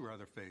who would you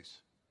rather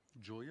face,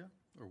 Julia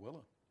or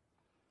Willow?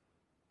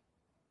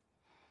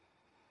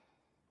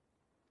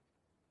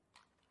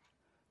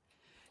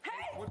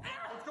 Hey! What's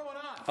going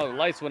on? Oh, the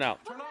lights went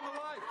out. Turn on the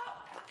light.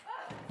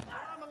 Turn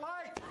on the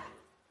light.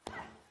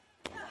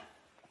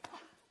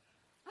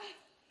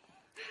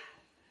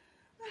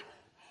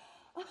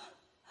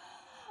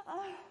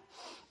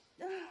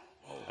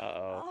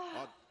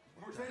 Uh-oh.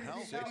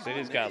 Mercedes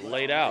Mercedes got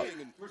laid out.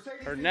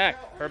 Her neck,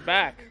 her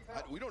back.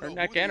 Her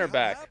neck and her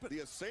back. The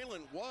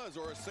assailant was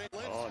or assailants.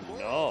 Oh, were.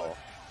 no.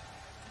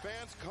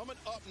 Fans coming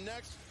up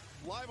next,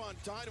 live on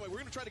Dynamite. We're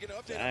going to try to get an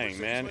update. on Dang,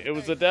 Mercedes man, Moné it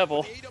was the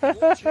devil. for the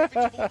AEW World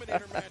Championship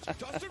Eliminator match.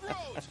 Dustin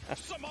Rhodes,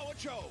 Samoa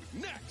Joe,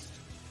 next.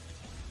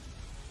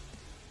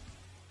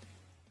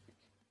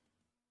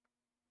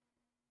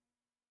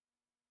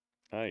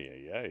 Ay,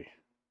 ay, ay.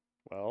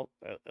 Well,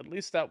 at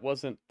least that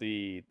wasn't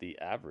the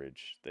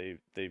average. They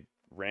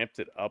ramped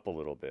it up a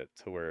little bit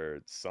to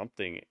where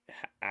something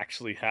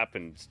actually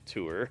happened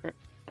to her.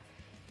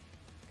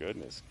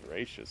 Goodness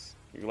gracious.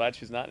 You glad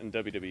she's not in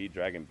WWE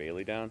dragging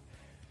Bailey down?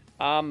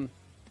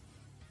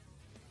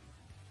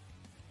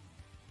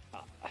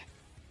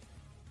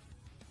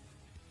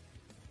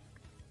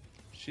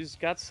 She's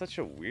got such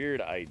a weird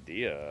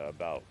idea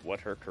about what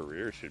her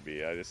career should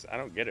be. I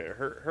don't get it.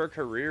 Her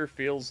career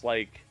feels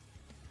like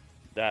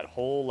that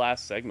whole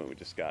last segment we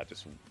just got,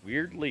 just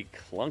weirdly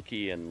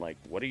clunky, and like,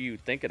 what are you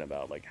thinking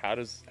about? Like, how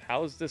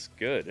is this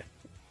good?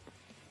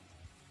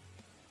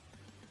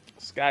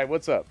 Sky,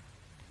 what's up?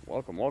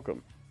 Welcome,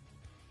 welcome.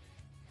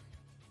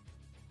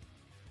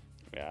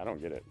 Yeah, I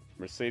don't get it.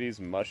 Mercedes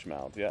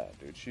Mushmouth. Yeah,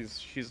 dude,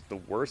 she's the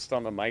worst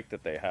on the mic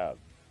that they have.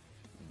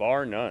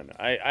 Bar none.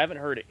 I haven't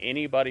heard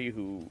anybody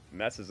who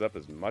messes up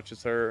as much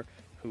as her,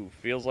 who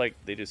feels like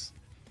they just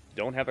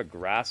don't have a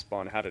grasp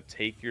on how to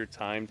take your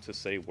time to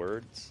say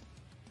words.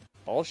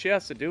 All she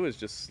has to do is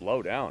just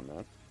slow down,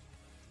 man.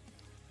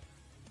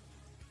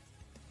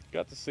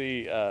 Got to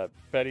see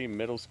petty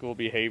middle school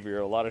behavior,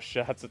 a lot of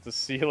shots at the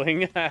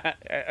ceiling.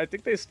 I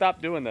think they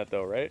stopped doing that,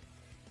 though, right?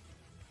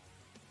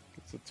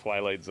 It's a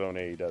Twilight Zone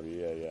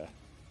AEW, yeah.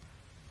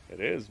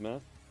 It is,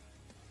 man.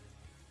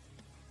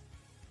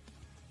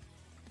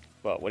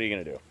 But what are you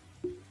gonna do?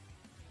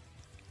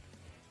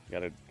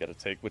 Gotta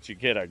take what you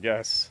get, I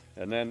guess.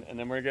 And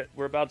then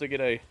we're about to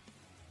get a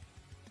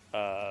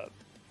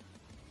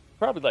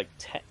probably like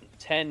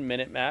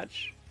 10-minute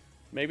match,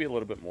 maybe a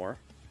little bit more.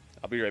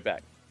 I'll be right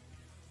back.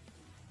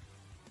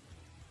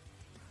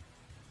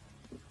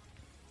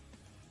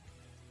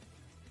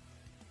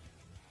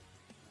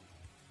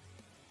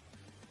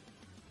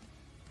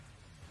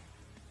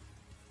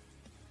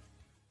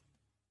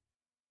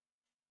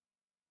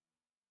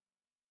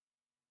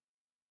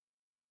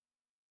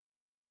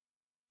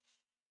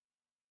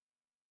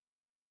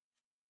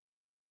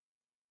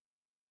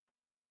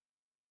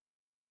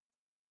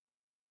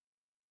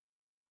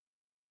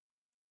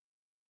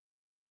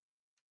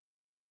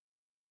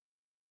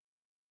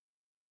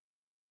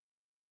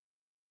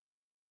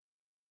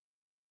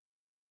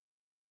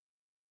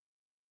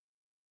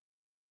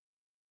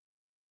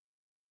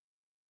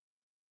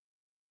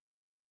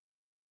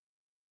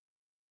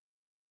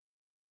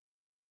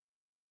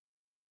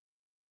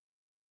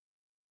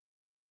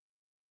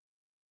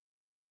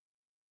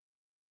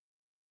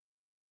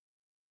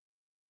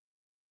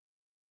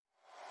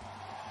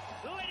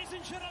 Ladies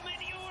and gentlemen,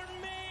 your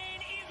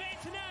main event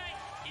tonight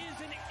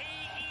is an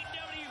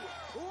AEW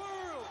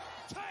World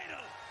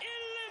Title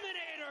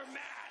Eliminator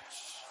match.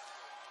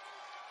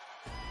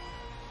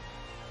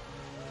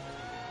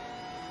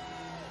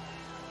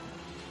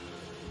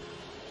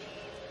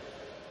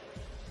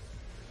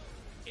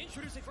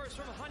 Introducing first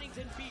from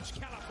Huntington Beach,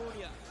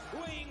 California,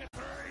 weighing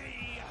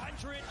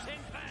 310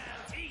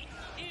 pounds, he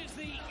is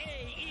the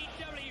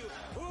AEW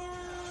World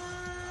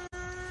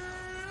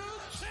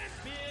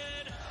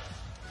Champion,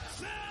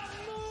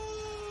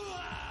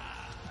 Samoa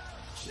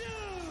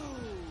Joe.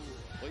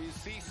 Well, you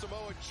see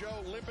Samoa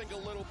Joe limping a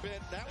little bit.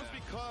 That was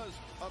because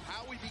of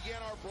how we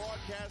began our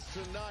broadcast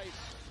tonight.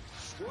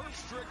 Swerve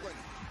Strickland,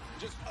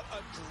 just a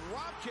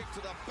drop kick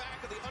to the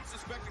back of the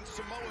unsuspecting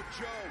Samoa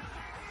Joe.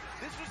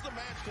 This was the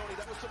match, Tony,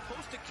 that was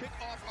supposed to kick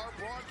off our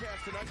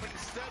broadcast tonight, but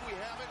instead we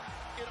have it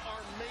in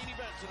our main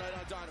event tonight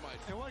on Dynamite.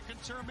 And what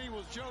concerned me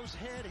was Joe's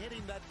head hitting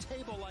that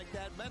table like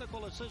that.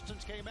 Medical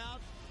assistance came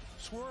out.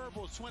 Swerve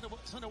was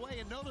sent away,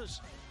 and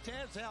notice,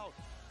 Taz, how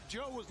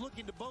Joe was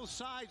looking to both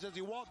sides as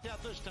he walked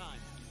out this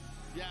time.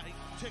 Yeah, he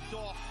ticked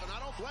off, and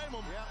I don't blame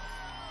him. Yeah.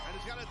 And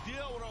he's got to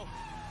deal with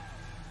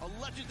a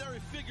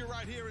legendary figure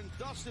right here in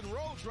Dustin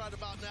Rhodes right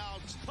about now.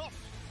 It's tough.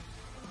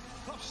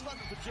 Tough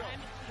sledding for Joe.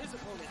 And his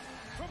opponent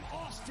from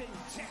Austin,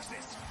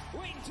 Texas,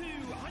 weighing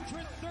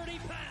 230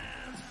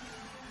 pounds.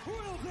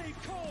 Will they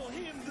call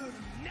him the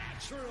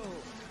Natural?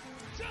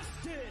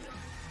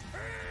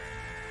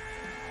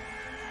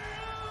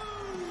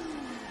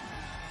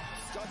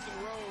 Dustin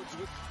Rhodes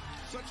with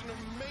such an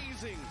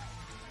amazing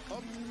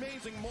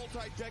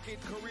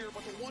multi-decade career,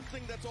 but the one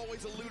thing that's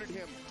always eluded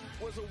him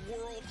was a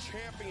world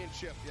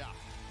championship. Yeah.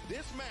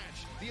 This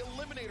match, the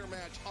Eliminator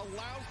match,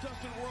 allows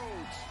Dustin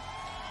Rhodes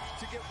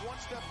to get one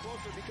step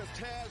closer because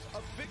Taz,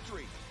 a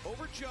victory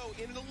over Joe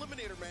in an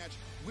Eliminator match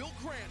will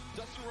grant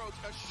Dustin Rhodes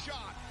a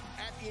shot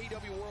at the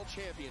AEW World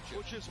Championship.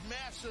 Which is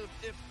massive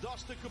if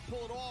Dustin could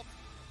pull it off.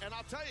 And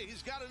I'll tell you,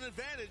 he's got an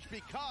advantage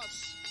because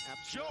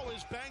Joe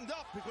is banged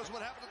up because of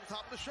what happened at the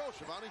top of the show,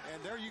 Shivani.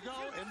 And there you go.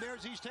 And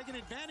he's taking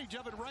advantage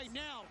of it right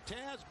now,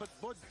 Taz. But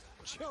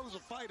Joe's a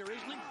fighter,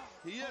 isn't he?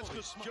 He is,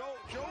 because Joe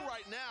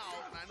right now,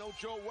 and I know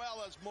Joe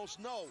well, as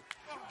most know,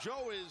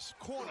 Joe is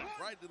cornered,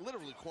 right?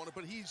 Literally cornered,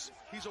 but he's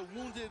a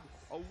wounded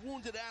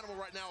animal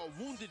right now, a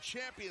wounded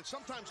champion.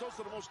 Sometimes those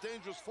are the most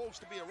dangerous folks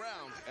to be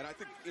around. And I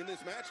think in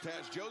this match,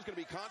 Taz, Joe's going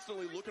to be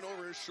constantly looking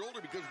over his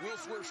shoulder because will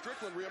Swerve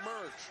Strickland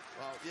reemerge?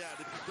 Well, yeah,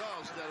 if he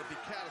does, that'll be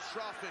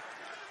catastrophic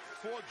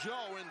for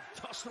Joe, and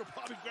Dustin will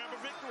probably grab a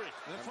victory.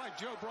 That's why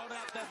Joe brought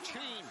out that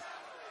chain.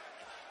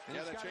 And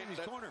yeah, that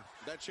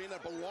chain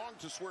that belonged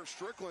to Swerve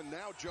Strickland.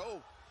 Now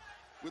Joe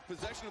with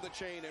possession of the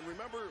chain. And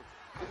remember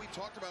what we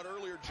talked about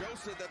earlier, Joe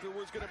said that there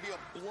was going to be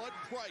a blood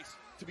price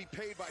to be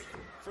paid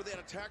for that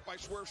attack by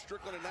Swerve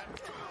Strickland, and that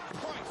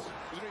price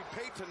was going to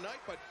be paid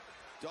tonight. But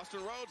Dustin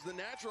Rhodes, the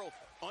Natural,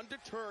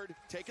 undeterred,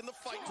 taking the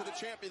fight to the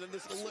champion in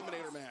this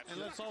Eliminator match. And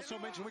let's also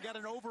mention we got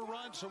an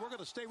overrun, so we're going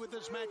to stay with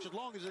this match as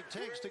long as it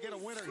takes to get a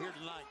winner here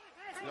tonight.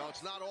 You know,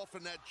 it's not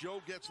often that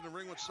Joe gets in the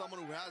ring with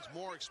someone who has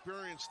more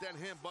experience than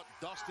him, but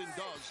Dustin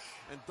does.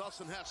 And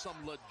Dustin has some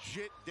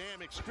legit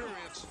damn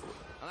experience.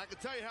 And I can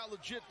tell you how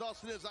legit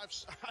Dustin is.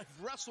 I've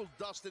wrestled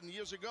Dustin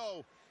years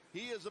ago.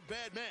 He is a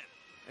bad man.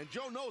 And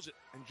Joe knows it.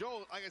 And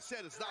Joe, like I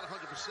said, it's not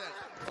 100%.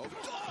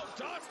 Oh,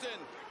 Dustin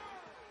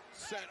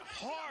sent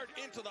hard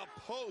into the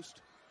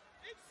post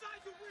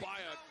by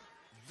a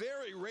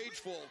very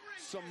rageful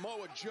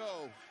Samoa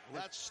Joe.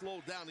 That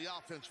slowed down the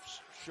offense,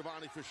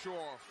 Shivani, for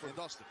sure, for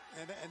Dustin.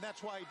 And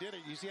that's why he did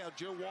it. You see how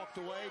Joe walked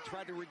away,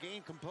 tried to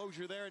regain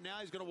composure there, and now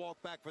he's going to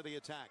walk back for the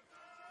attack.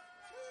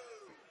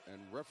 And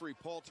referee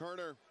Paul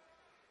Turner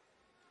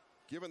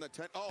given the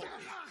 10. Oh,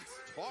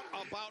 talk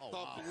about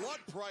the blood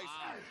price.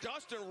 Wow.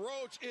 Dustin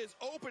Rhodes is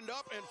opened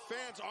up, and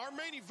fans, our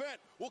main event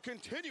will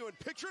continue in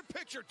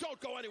picture-in-picture. Don't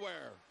go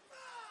anywhere.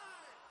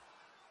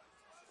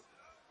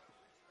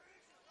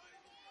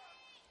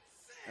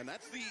 And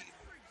that's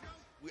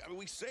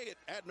we say it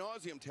ad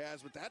nauseum,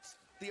 Taz, but that's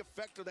the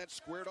effect of that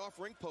squared off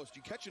ring post.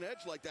 You catch an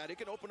edge like that, it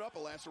can open up a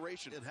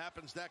laceration. It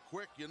happens that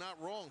quick. You're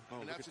not wrong. Oh,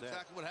 and that's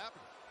exactly what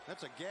happened.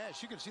 That's a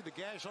gash. You can see the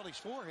gash on his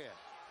forehead.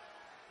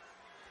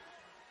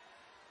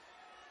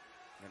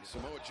 And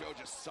Samoa Joe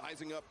just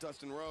sizing up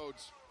Dustin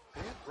Rhodes.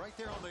 And right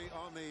there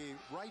on the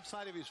right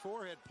side of his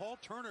forehead, Paul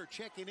Turner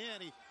checking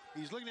in.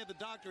 He's looking at the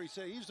doctor. He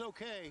said he's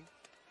okay.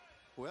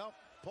 Well,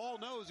 Paul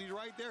knows he's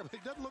right there, but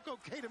it doesn't look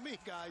okay to me,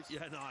 guys.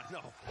 Yeah, no, I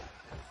know.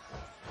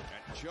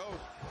 And Joe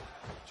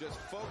just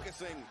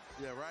focusing.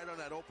 Yeah, right on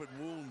that open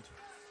wound.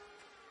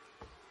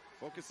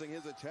 Focusing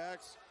his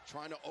attacks,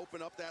 trying to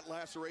open up that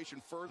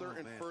laceration further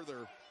and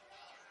further.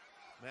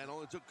 Man,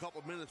 only took a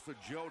couple minutes for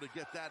Joe to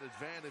get that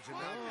advantage, and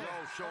now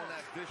Joe showing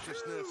that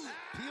viciousness.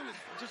 Peeling,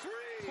 just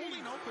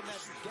pulling open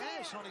that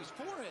gash on his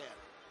forehead.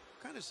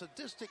 What kind of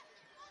sadistic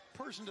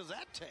person does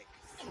that take?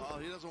 Oh,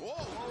 he doesn't.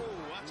 Whoa,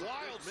 that's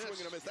wild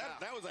swing and a miss.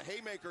 That was a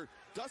haymaker.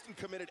 Dustin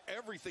committed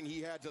everything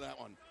he had to that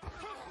one.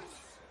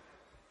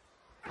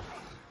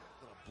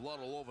 Blood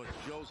all over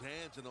Joe's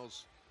hands and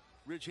those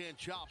ridge hand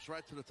chops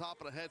right to the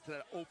top of the head to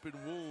that open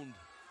wound.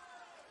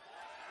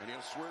 And you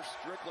know, Swerve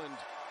Strickland,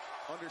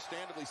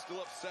 understandably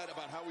still upset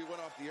about how we went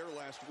off the air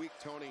last week,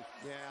 Tony.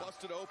 Yeah.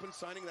 Busted open,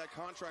 signing that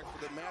contract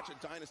for the match at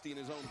Dynasty in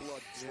his own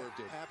blood. Swerve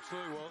did.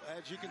 Absolutely. Well,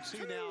 as you can see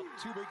now,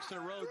 2 weeks in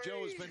a row,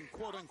 Joe has been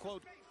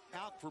quote-unquote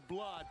out for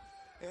blood,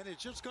 and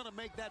it's just going to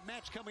make that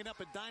match coming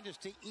up at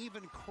Dynasty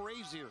even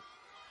crazier.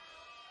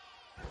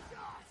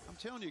 I'm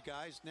telling you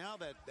guys, now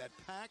that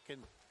Pac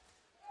and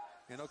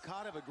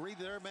Okada have agreed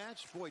to their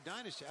match, boy,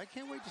 Dynasty, I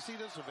can't wait to see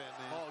this event,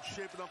 man. Oh, it's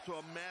shaping up to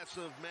a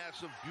massive,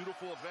 massive,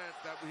 beautiful event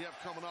that we have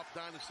coming up,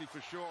 Dynasty for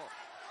sure.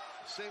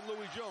 St.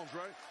 Louis Jones,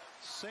 right?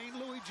 St.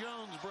 Louis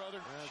Jones, brother.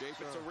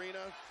 Chaffetz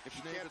Arena. If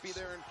you can't be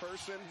there in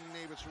person,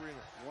 Chaffetz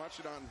Arena. Watch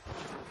it on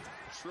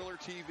Triller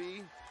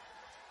TV.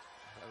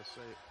 Gotta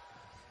say it.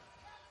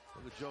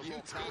 Look at Joe's You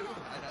whole too.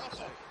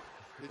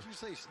 Did you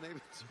say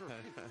Chaffetz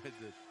Arena? I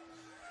did.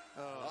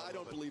 I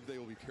don't believe they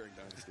will be carrying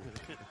Dynasty.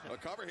 A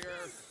cover here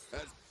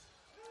as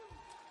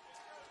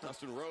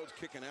Dustin Rhodes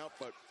kicking out,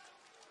 but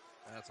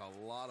that's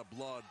a lot of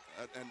blood.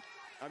 And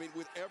I mean,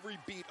 with every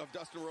beat of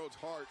Dustin Rhodes'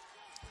 heart,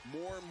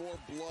 more and more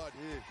blood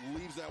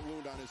leaves that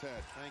wound on his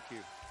head. Thank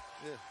you.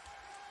 Yeah.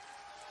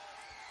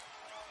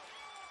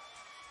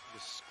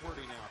 Just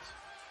squirting out.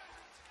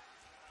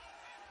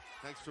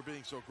 Thanks for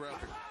being so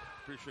graphic.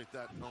 Appreciate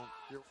that, Nolan.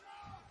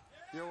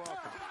 You're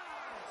welcome.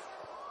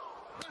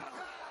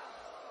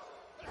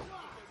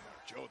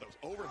 Joe, those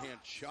overhand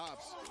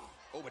chops.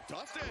 Oh, but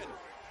Dustin!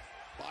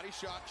 Body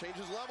shot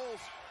changes levels.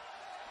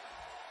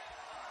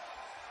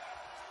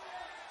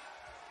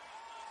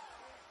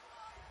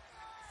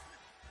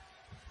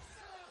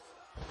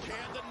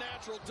 Can the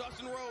natural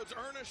Dustin Rhodes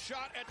earn a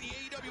shot at the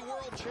AEW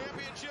World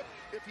Championship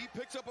if he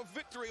picks up a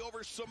victory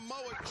over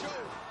Samoa Joe?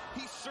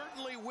 He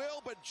certainly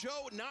will, but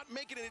Joe not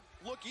making it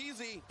look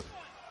easy.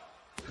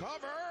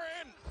 Cover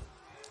in.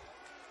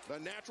 The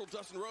natural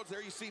Dustin Rhodes,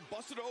 there you see,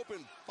 busted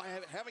open by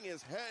having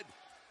his head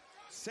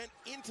sent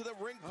into the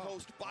ring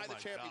post by the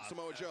champion,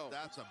 Samoa Joe.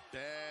 That's a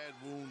bad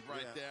wound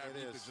right there.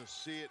 You is. can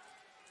just see it.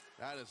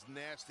 That is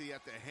nasty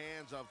at the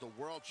hands of the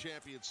world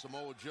champion,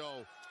 Samoa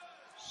Joe.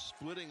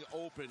 Splitting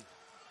open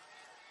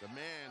the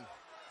man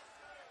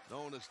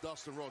known as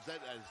Dustin Rhodes.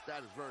 That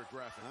is very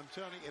graphic. I'm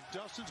telling you, if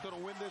Dustin's going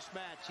to win this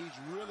match, he's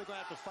really going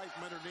to have to fight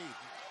from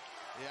underneath.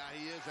 Yeah,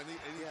 he is, and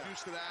he's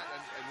used to that,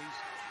 and he's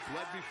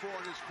led before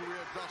in his career,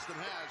 Dustin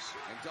has.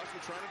 And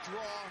Dustin trying to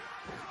draw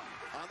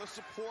on the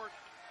support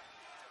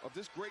of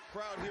this great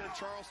crowd here in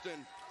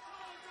Charleston.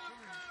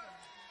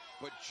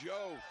 But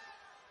Joe,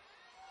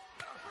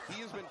 he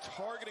has been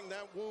targeting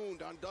that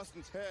wound on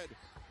Dustin's head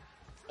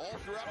all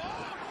throughout.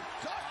 Oh,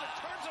 Dustin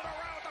turns it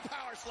around with the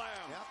power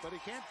slam. Yeah, but he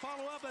can't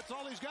follow up. That's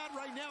all he's got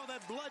right now,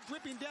 that blood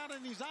dripping down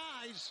in his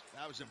eyes.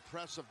 That was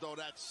impressive, though,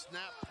 that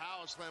snap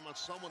power slam on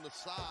someone the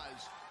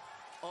size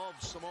of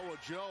Samoa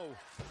Joe.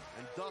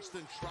 And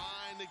Dustin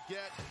trying to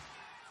get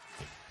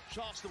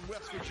Charleston,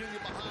 West Virginia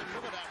behind.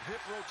 Look at that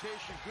hip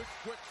rotation, good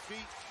quick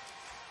feet.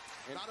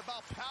 And not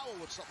about power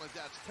with something like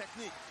that, it's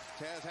technique.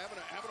 Taz, having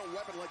a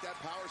weapon like that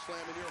power slam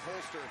in your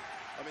holster,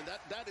 I mean,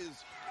 that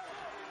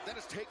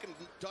has taken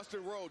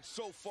Dustin Rhodes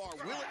so far.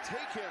 Will it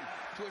take him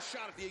to a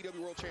shot at the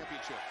AEW World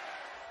Championship?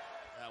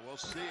 Yeah, we'll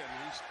see. I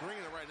mean, he's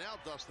bringing it right now,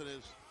 Dustin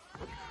is.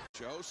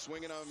 Joe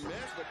swinging on a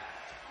miss, but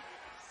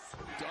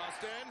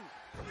Dustin.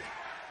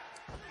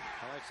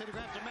 Well, I said he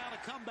had to mount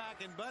a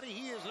comeback, and buddy,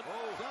 he is.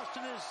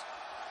 Dustin is.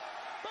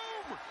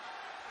 Boom!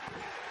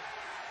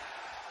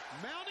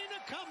 Mounting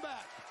a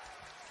comeback.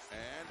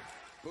 And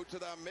boot to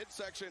the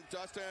midsection.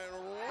 Dustin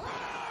Rhodes.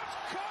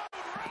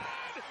 Cold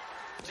red.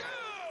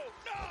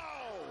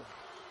 No!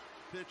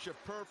 Pitch a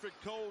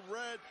perfect cold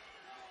red.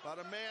 About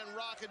a man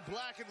rocking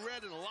black and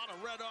red and a lot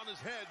of red on his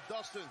head.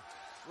 Dustin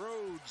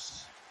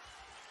Rhodes.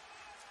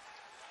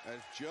 As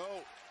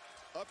Joe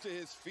up to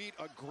his feet,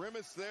 a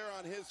grimace there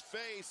on his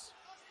face.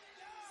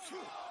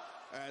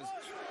 As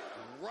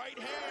right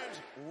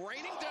hand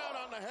raining down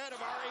on the head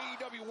of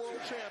our AEW World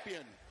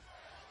Champion.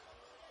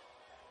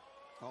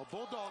 Oh,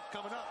 Bulldog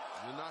coming up.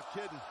 You're not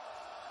kidding.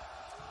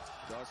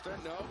 Dustin,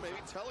 no, maybe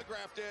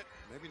telegraphed it.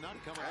 Maybe not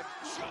coming up.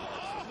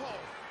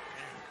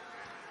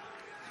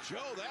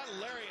 Joe, that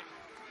lariat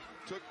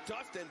took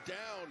Dustin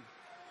down.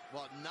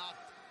 Well, knocked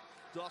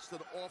Dustin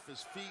off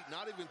his feet,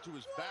 not even to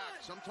his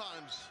back.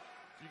 Sometimes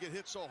you get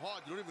hit so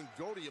hard, you don't even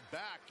go to your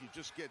back. You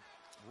just get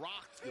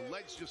rocked. Your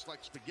legs just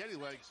like spaghetti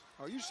legs.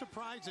 Are you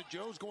surprised that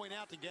Joe's going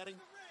out to get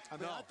him? I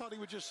mean, I thought he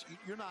would just,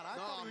 you're not. I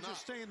thought he would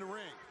just stay in the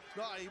ring.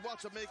 No, he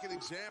wants to make an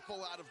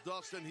example out of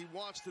Dustin. He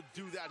wants to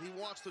do that. He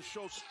wants to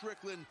show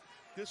Strickland,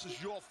 this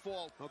is your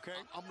fault. Okay.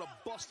 I'm going to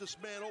bust this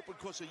man open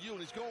because of you.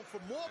 And he's going for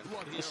more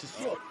blood here. This is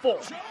your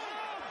fault.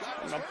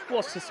 I'm going to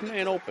bust this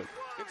man open.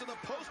 Into the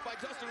post by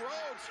Dustin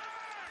Rhodes.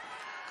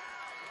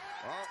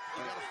 Oh,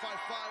 you got to fight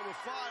fire with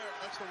fire.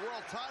 That's the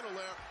world title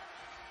there.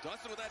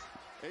 Dustin with that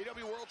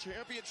AEW World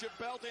Championship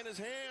belt in his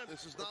hand.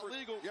 This is not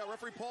legal. Yeah,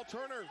 referee Paul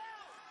Turner.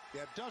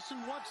 Yeah, if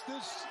Dustin wants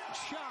this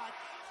shot,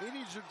 he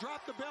needs to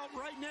drop the belt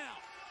right now.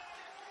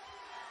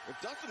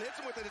 If Dustin hits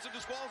him with it, it's a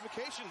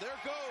disqualification. There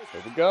goes.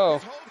 There we go.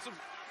 His hopes of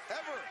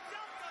ever.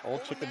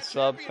 Old chicken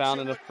sub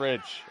found in the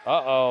fridge.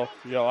 Uh-oh.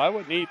 Yo, I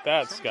wouldn't eat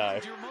that, Sky.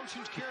 Your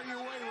emotions carry you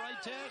away,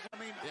 right, Taz? I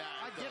mean, yeah,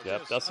 I get Yep,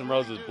 this. Dustin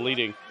Rhodes is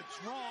bleeding.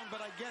 It's wrong,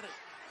 but I get it.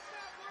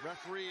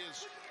 Referee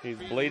is... He's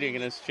bleeding,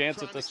 and his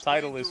chance at this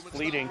title is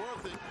fleeting.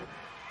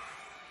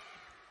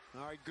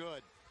 All right,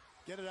 good.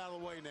 Get it out of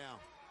the way now.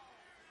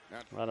 I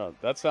don't know.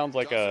 That sounds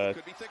like a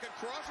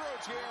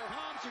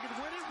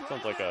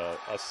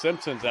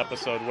Simpsons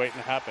episode waiting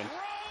to happen.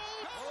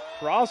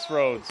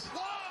 Crossroads.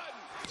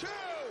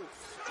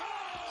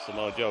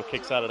 Samoa Joe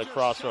kicks out of the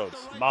crossroads.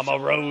 Mama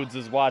Rhodes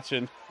is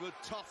watching.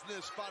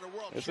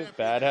 Is it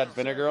bad? Had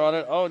vinegar on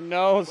it? Oh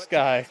no,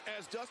 Sky.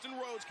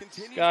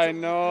 Sky,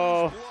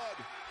 no.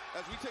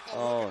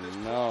 Oh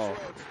no.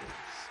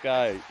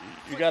 Sky,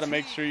 you got to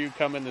make sure you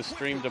come in the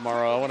stream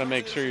tomorrow. I want to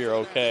make sure you're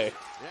okay.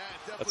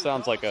 That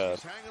sounds like a...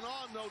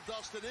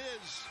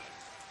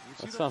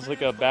 That sounds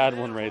like a bad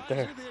one right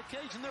there.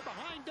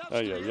 Oh,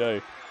 yeah, yeah.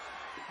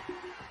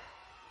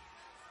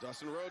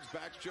 Dustin Rhodes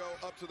backs Joe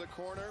up to the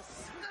corner.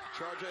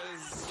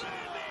 Charges.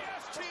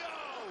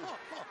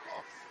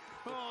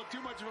 Oh,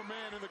 too much of a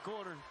man in the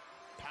corner.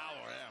 Power,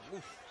 yeah.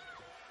 Oof.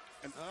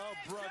 And, oh,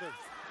 brother.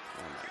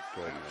 Oh,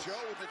 my goodness.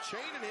 Joe with the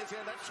chain in his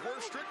hand. That's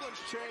Swerve Strickland's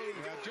chain.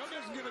 Yeah, Joe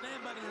doesn't give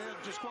anybody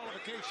a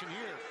disqualification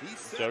here.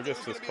 Joe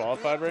gets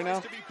disqualified right now?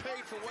 To be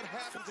paid for what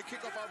happened to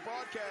kick off our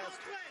broadcast.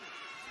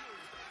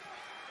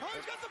 Oh,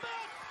 he's got the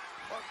belt.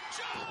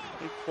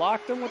 He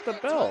clocked him with the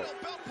belt.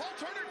 Paul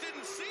Turner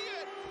didn't see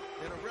it.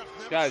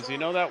 Guys, you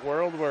know that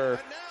world where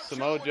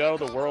Samoa Joe,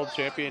 the world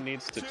champion,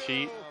 needs to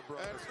cheat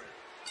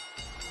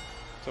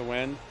to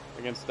win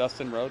against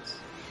Dustin Rhodes?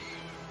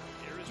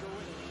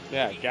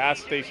 Yeah, gas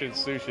station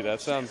sushi.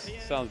 That sounds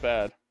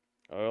bad.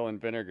 Oil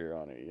and vinegar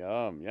on it.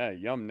 Yum. Yeah,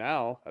 yum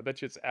now. I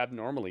bet you it's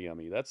abnormally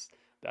yummy. That's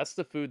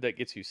the food that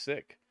gets you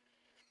sick.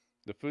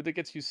 The food that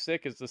gets you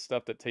sick is the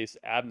stuff that tastes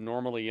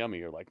abnormally yummy.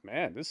 You're like,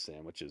 man, this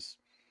sandwich is,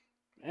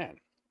 man,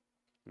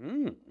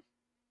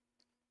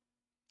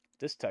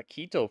 this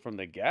taquito from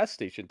the gas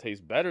station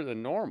tastes better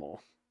than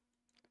normal.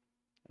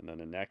 And then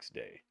the next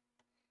day,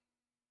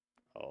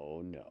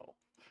 oh no.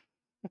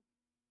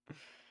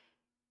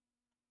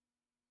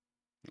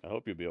 I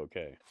hope you'll be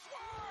okay.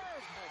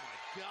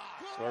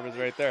 Swerve is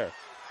right there.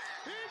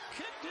 He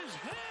kicked his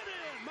head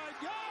in, my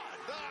God.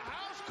 The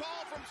house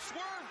call from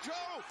Swerve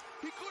Joe.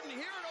 He couldn't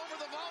hear it over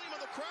the volume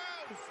of the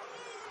crowd.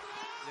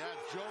 Yeah,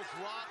 Joe's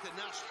rocked, and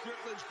now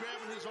Strickland's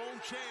grabbing his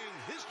own chain.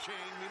 His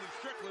chain, meaning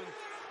Strickland.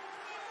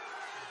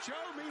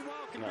 Joe,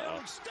 meanwhile, can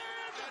barely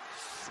stand it.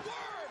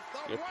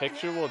 Swerve, your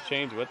picture will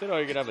change with it,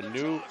 or you're gonna have a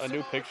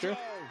new picture.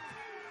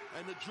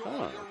 And the draw,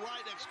 you're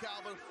right,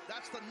 Excalibur.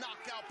 That's the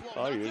knockout blow.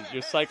 Oh,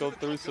 you cycled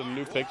through some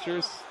new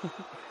pictures.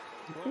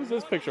 Who's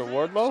this picture?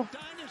 Wardlow?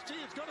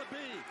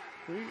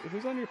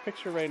 Who's on your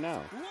picture right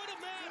now? What a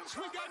match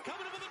we got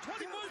coming up in the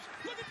 21st.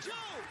 Look at Joe.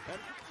 And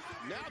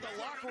now the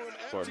locker room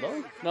empty.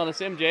 Wardlow? No, that's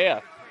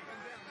MJF.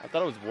 I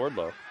thought it was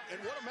Wardlow. And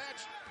what a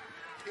match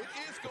it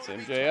is It's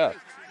going to MJF. be.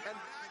 And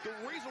the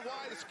reason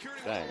why the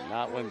security Dang,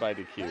 not win by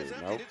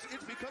DQ. Nope.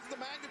 It's because of the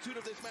magnitude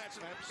of this match.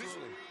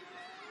 Absolutely.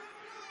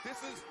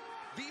 This is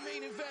the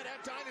main event at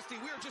Dynasty.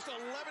 We are just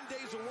 11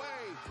 days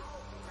away.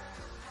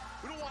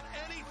 We don't want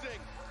anything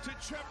to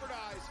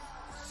jeopardize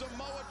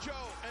Samoa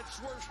Joe and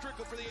Swerve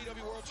Strickland for the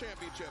AEW World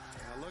Championship.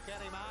 Now look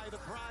at him eye the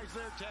prize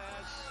there,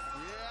 Taz.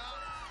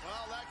 Yeah,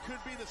 well, that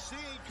could be the scene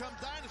come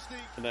Dynasty.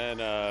 And then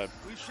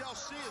we shall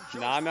see.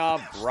 Nana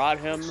brought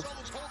him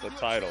the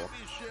title.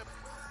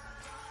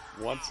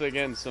 Once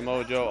again,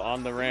 Samoa Joe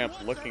on the ramp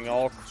looking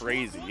all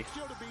crazy.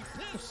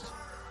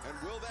 And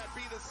will that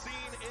be the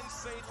scene in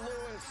St.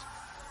 Louis?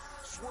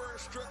 Swerve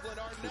Strickland,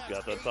 our next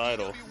got the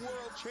title. AEW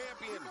World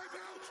Champion.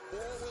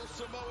 Or will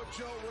Samoa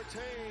Joe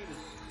retain?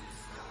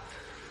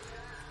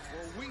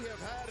 Well, we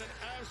have had an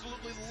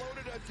absolutely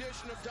loaded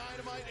edition of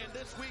Dynamite, and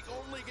this week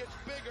only gets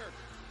bigger.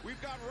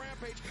 We've got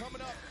Rampage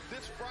coming up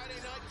this Friday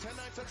night, 10,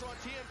 9 Central on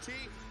TNT.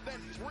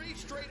 Then 3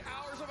 straight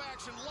hours of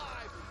action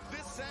live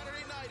this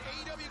Saturday night.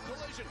 AEW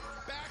Collision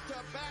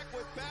back-to-back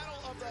with Battle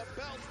of the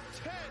Belts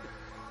 10.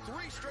 3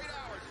 straight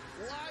hours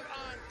live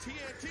on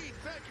TNT.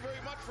 Thank you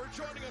very much for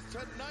joining us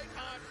tonight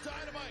on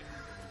Dynamite.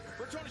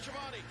 For Tony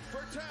Schiavone,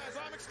 for Taz,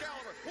 I'm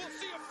Excalibur. We'll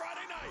see you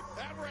Friday night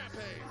at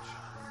Rampage.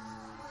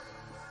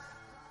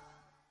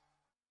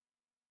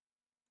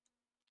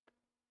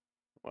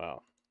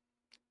 Wow.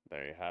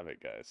 There you have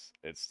it, guys.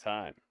 It's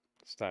time.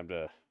 It's time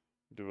to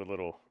do a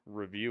little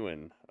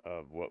reviewing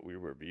of what we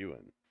were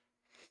viewing.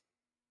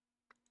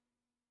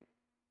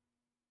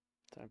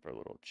 Time for a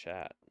little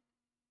chat.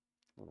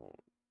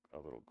 A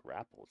little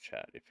grapple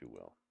chat, if you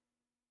will.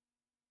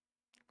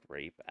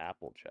 Grape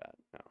apple chat.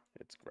 No,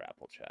 it's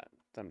grapple chat.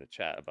 Time to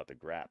chat about the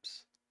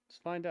graps. Let's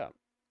find out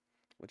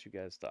what you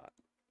guys thought.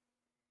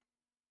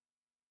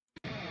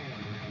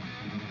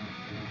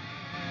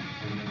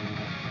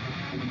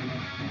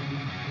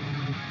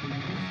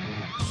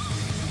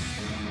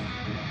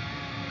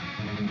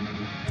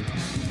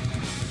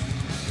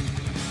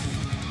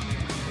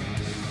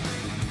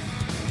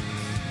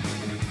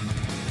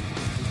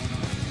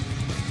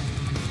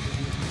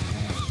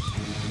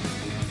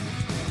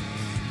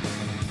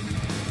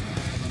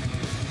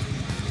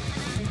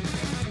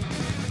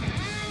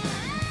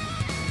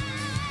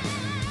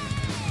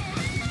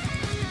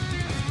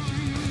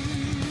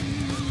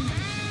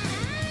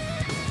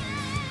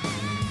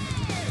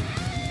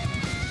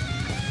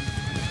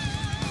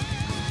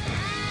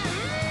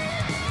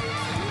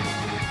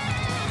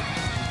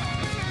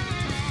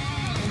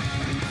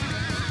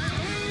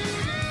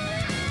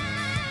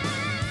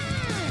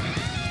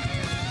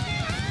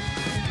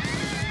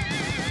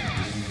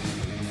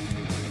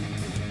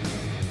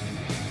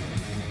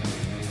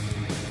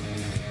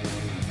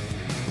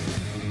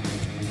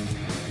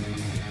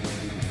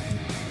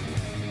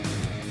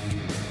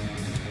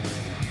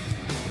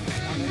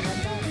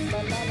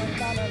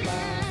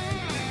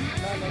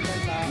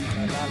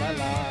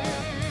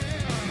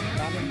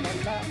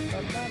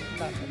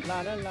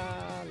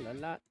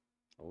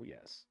 Oh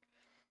yes.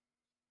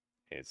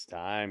 It's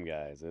time,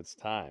 guys. It's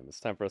time. It's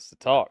time for us to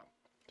talk.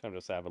 Time for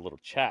us to have a little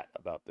chat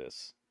about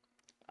this.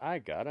 I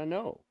gotta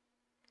know.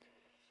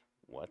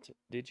 What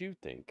did you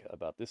think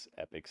about this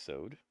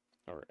episode?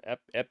 Or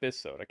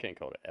episode. I can't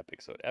call it an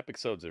episode.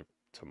 Episodes are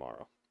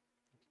tomorrow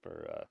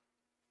for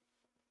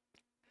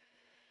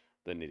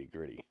the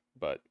nitty-gritty.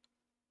 But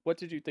what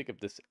did you think of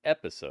this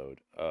episode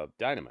of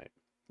Dynamite?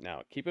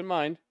 Now, keep in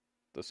mind,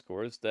 the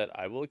scores that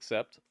I will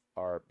accept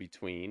are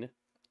between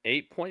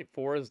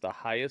 8.4 is the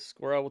highest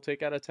score I will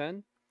take out of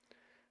 10.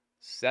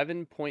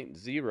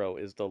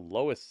 7.0 is the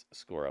lowest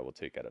score I will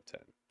take out of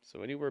 10.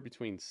 So anywhere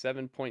between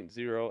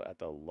 7.0 at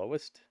the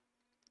lowest,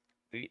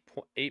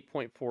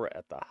 8.4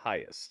 at the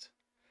highest.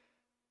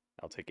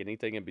 I'll take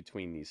anything in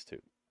between these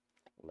two.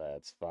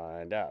 Let's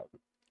find out.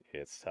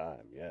 It's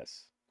time,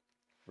 yes.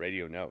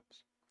 Radio knows.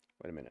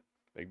 Wait a minute.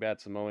 Big Bad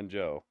Samoa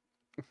Joe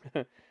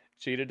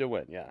cheated to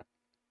win, yeah.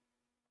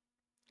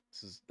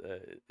 This is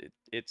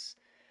it's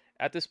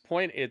at this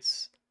point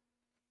it's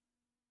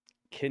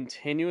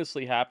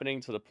continuously happening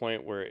to the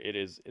point where it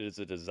is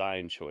a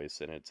design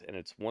choice, and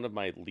it's one of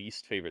my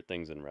least favorite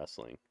things in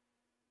wrestling,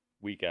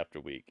 week after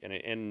week,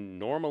 and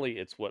normally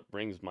it's what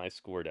brings my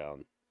score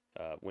down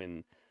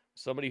when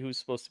somebody who's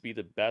supposed to be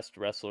the best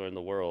wrestler in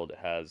the world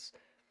has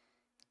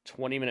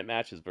 20-minute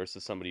matches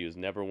versus somebody who's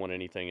never won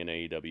anything in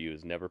AEW,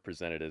 has never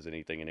presented as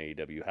anything in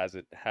AEW,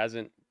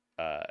 hasn't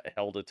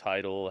held a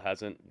title,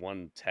 hasn't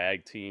won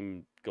tag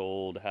team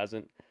gold,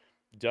 hasn't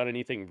done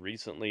anything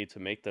recently to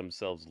make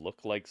themselves look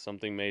like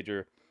something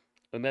major,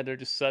 and then they're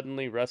just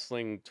suddenly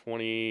wrestling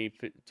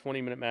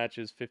 20-minute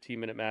matches,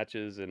 15-minute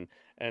matches,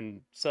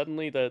 and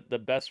suddenly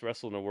the best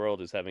wrestler in the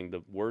world is having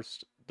the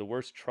worst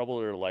trouble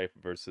of their life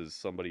versus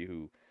somebody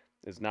who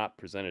is not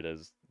presented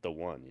as the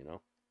one, you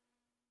know?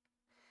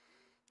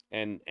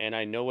 And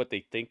I know what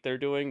they think they're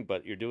doing,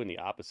 but you're doing the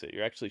opposite.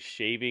 You're actually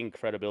shaving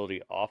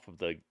credibility off of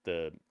the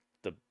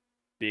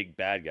big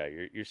bad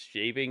guy. You're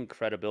shaving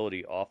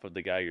credibility off of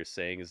the guy you're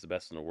saying is the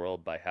best in the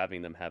world by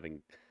having them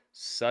having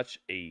such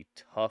a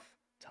tough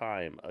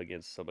time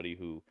against somebody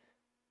who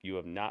you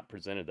have not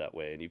presented that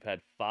way. And you've had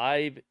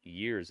 5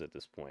 years at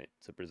this point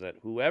to present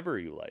whoever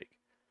you like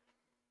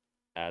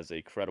as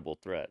a credible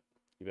threat.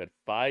 You've had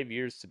 5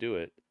 years to do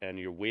it, and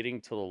you're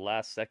waiting till the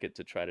last second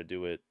to try to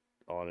do it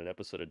on an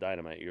episode of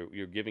Dynamite.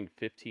 You're giving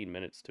 15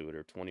 minutes to it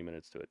or 20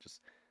 minutes to it.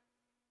 Just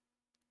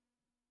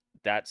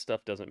that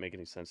stuff doesn't make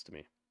any sense to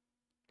me,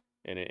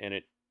 and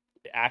it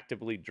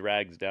actively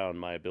drags down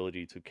my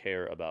ability to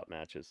care about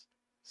matches.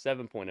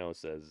 7.0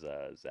 says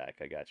Zach.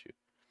 I got you.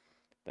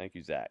 Thank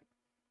you, Zach.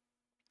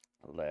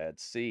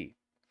 Let's see.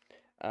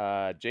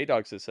 J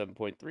Dog says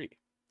 7.3.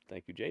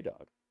 Thank you, J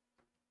Dog.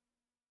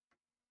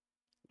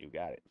 You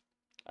got it.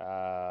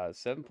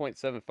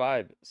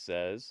 7.75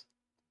 says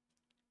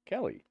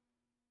Kelly.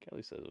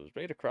 Kelly says it was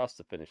right across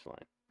the finish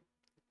line.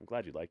 I'm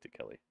glad you liked it,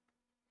 Kelly.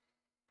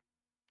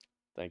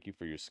 Thank you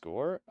for your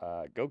score.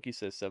 Goki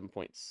says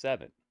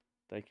 7.7.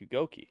 Thank you,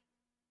 Goki.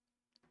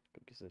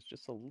 Goki says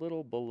just a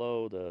little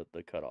below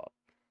the cutoff,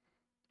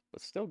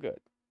 but still good.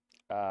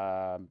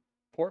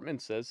 Portman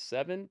says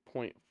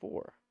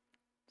 7.4.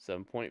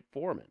 7.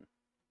 Foreman.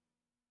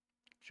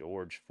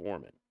 George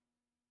Foreman.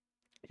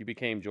 You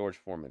became George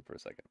Foreman for a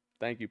second.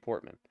 Thank you,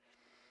 Portman.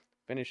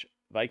 Finish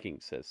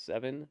Viking says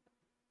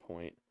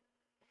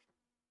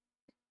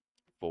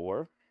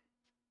 7.4.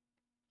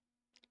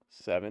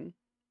 7,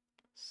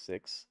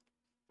 6,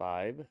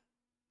 5,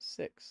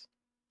 6.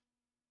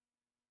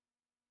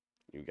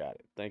 You got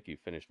it. Thank you,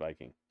 Finish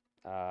Viking.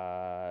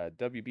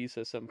 WB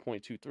says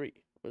 7.23.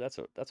 Well,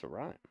 that's a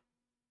rhyme.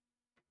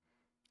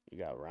 You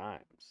got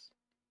rhymes.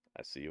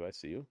 I see you. I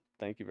see you.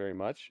 Thank you very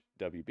much,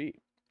 WB.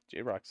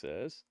 J-Rock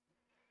says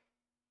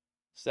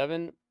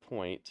 7.48.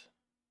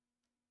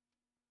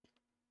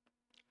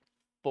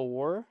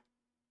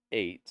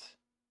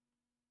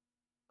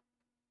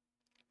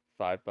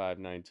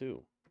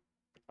 5592.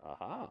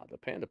 Aha, the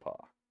panda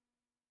paw.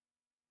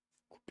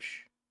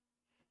 Whoosh.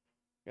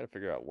 Gotta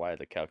figure out why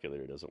the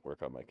calculator doesn't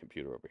work on my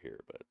computer over here,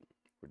 but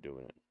we're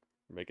doing it.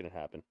 We're making it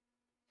happen.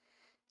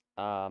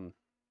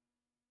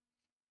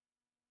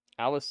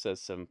 Alice says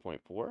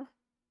 7.4.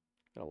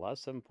 Got a lot of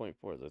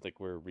 7.4s. I think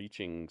we're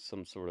reaching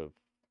some sort of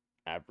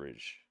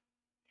average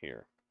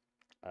here.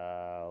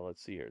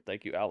 Let's see here.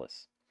 Thank you,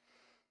 Alice.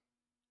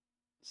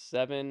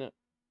 7.6.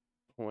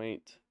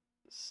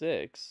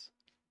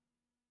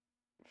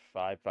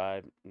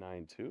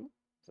 5592. Is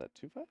that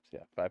 2 5s?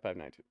 Yeah,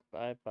 5592.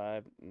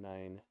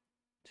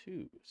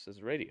 5592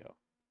 says radio.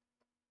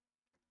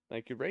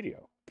 Thank you,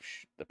 radio.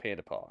 Psh, the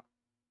panda paw.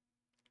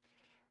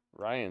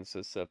 Ryan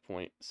says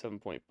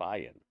 7.5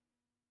 in.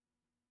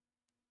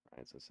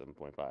 Ryan says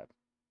 7.5.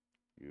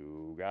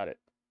 You got it.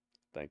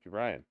 Thank you,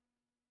 Ryan.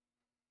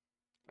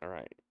 All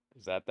right.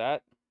 Is that?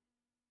 Let's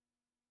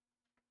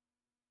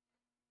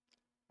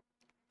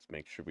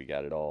make sure we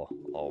got it all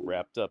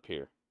wrapped up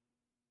here.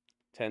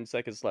 10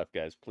 seconds left,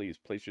 guys. Please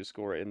place your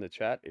score in the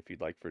chat if you'd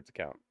like for it to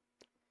count.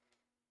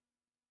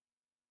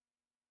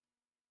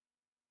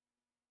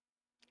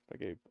 If I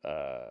gave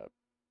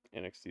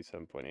NXT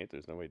 7.8,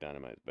 there's no way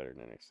Dynamite is better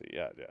than NXT.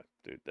 Yeah,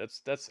 dude.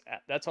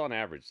 That's on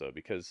average though,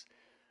 because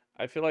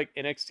I feel like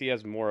NXT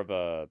has more of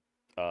a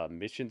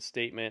mission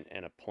statement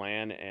and a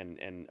plan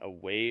and a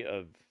way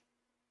of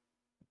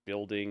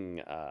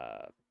building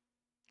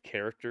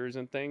characters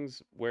and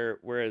things,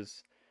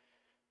 whereas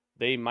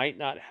they might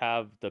not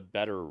have the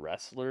better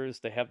wrestlers,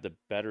 they have the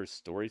better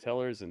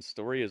storytellers, and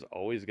story is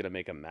always going to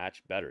make a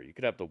match better. You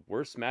could have the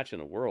worst match in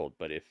the world,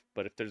 but if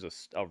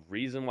there's a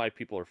reason why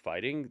people are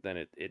fighting, then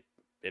it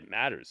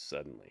matters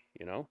suddenly,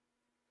 you know?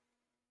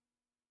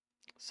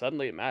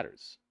 Suddenly it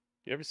matters.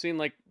 You ever seen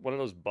like one of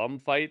those bum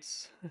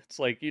fights? It's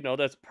like, you know,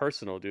 that's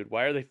personal, dude.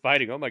 Why are they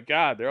fighting? Oh my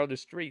God, they're on the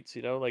streets,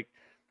 you know? Like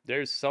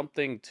there's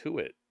something to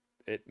it.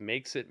 It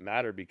makes it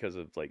matter because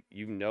of like,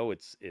 you know,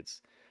 it's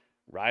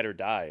ride or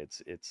die.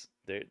 It's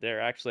they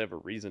actually have a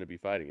reason to be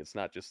fighting. It's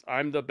not just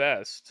I'm the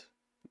best.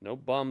 No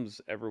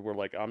bums ever were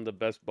like I'm the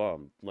best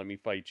bum. Let me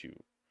fight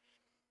you.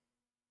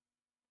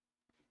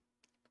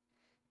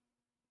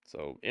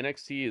 So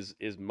NXT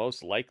is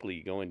most likely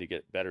going to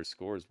get better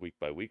scores week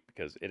by week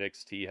because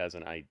NXT has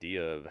an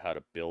idea of how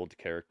to build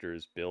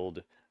characters,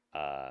 build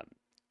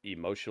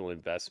emotional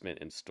investment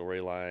in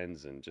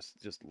storylines, and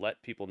just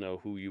let people know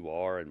who you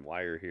are and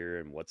why you're here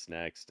and what's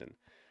next and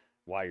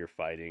why you're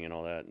fighting and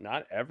all that.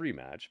 Not every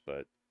match,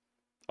 but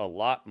a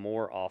lot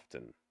more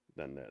often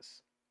than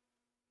this.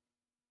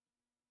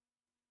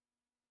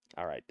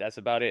 All right, that's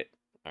about it.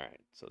 All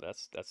right, so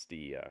that's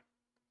the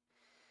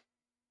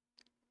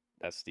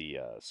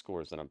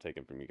scores that I'm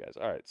taking from you guys.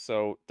 All right,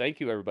 so thank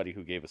you everybody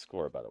who gave a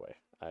score, by the way.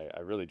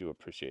 I really do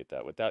appreciate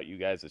that. Without you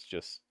guys, it's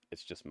just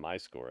my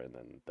score, and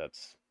then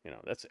that's, you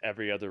know, that's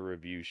every other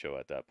review show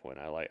at that point.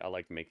 I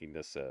like making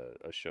this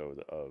a show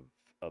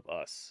of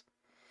us,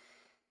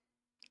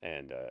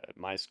 and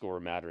my score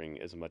mattering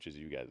as much as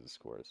you guys'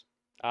 scores.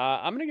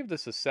 I'm gonna give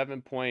this a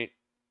 7 point.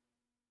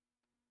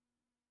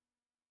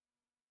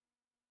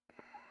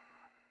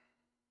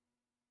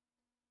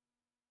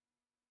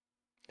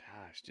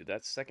 Gosh, dude,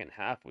 that second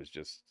half was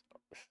just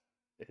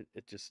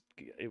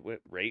it went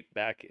right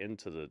back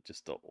into the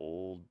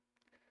old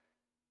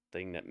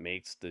thing that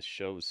makes the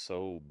show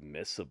so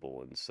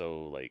missable and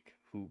so like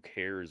who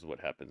cares what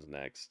happens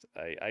next.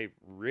 I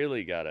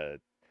really gotta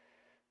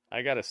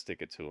I gotta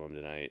stick it to him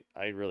tonight.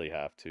 I really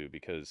have to,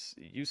 because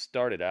you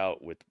started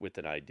out with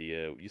an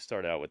idea. You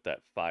started out with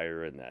that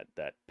fire and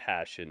that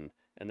passion,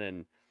 and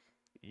then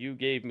you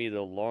gave me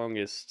the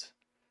longest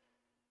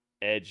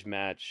Edge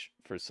match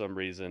for some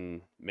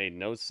reason. Made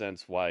no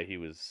sense why he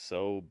was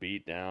so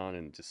beat down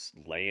and just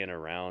laying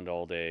around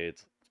all day.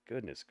 It's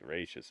goodness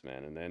gracious,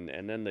 man.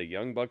 And then the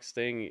Young Bucks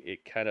thing,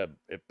 it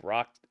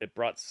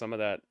brought some of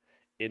that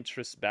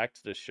interest back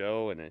to the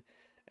show, and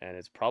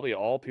it's probably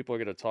all people are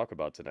going to talk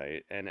about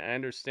tonight. And I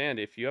understand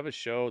if you have a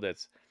show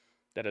that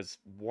has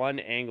one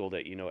angle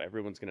that you know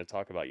everyone's going to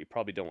talk about, you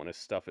probably don't want to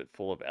stuff it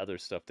full of other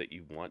stuff that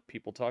you want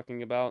people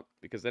talking about,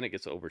 because then it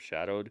gets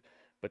overshadowed.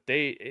 But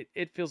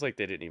it feels like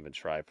they didn't even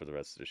try for the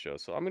rest of the show.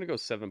 So I'm going to go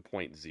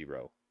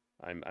 7.0.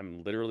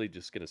 I'm literally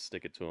just going to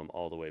stick it to them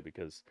all the way,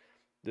 because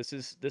this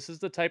is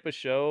the type of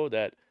show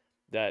that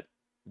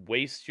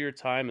wastes your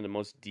time in the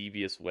most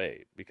devious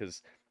way,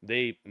 because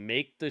they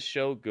make the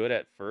show good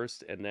at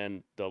first, and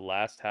then the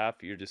last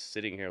half you're just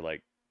sitting here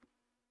like,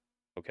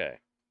 okay,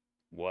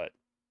 what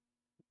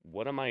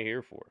am I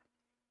here for?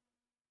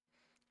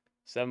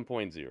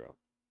 7.0.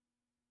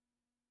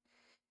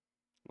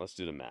 Let's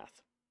do the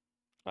math.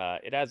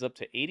 It adds up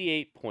to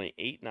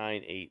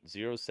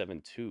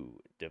 88.898072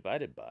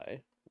 divided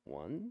by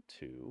 1,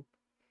 2,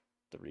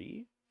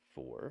 3,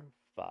 4,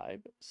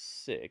 5,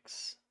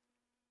 6,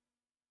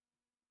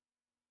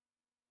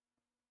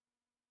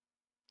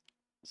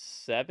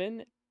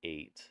 7,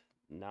 8,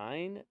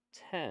 9,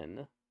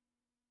 10,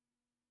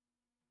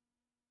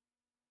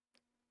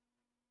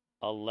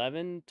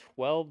 11,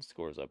 12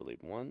 scores, I believe.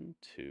 1,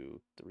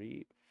 2,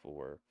 3,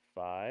 4,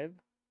 5,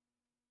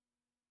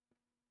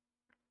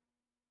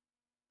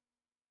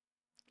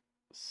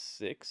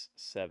 6,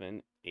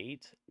 7,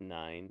 8,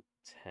 9,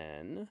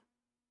 10,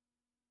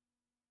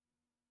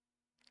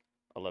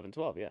 11,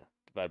 12, yeah.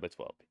 Divided by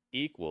 12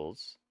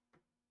 equals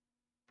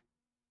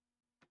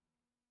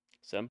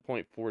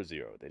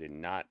 7.40. They did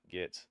not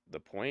get the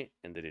point,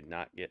 and they did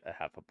not get a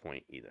half a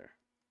point either.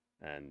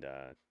 And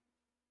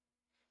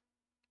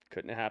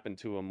couldn't have happened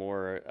to a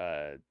more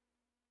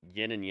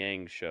yin and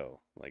yang show.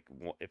 Like,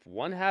 if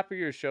one half of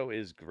your show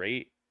is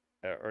great,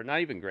 or not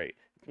even great,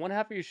 if one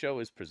half of your show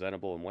is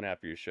presentable and one half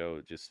of your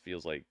show just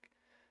feels like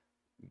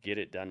get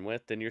it done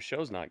with, then your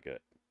show's not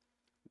good.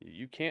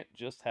 You can't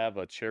just have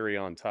a cherry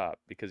on top,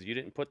 because you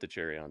didn't put the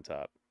cherry on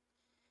top.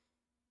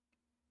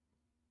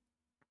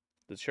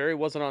 The cherry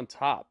wasn't on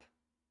top.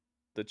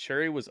 The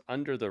cherry was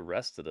under the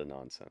rest of the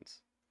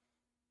nonsense.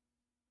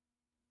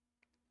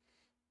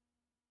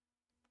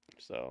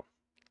 So,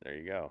 there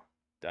you go.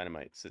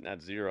 Dynamite sitting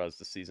at 0 as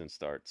the season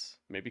starts.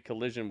 Maybe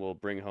Collision will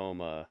bring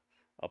home a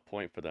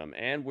point for them.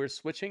 And we're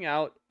switching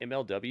out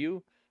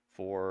MLW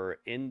for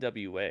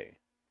NWA.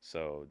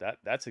 So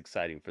that's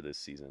exciting for this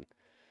season.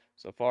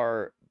 So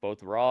far,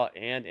 both Raw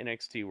and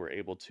NXT were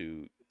able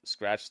to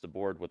scratch the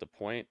board with a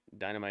point.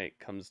 Dynamite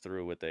comes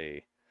through with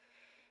an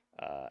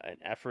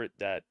effort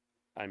that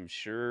I'm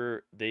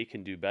sure they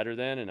can do better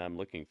than, and I'm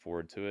looking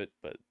forward to it.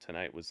 But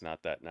tonight was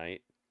not that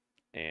night.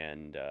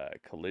 And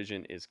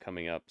Collision is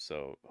coming up,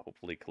 so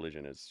hopefully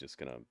Collision is just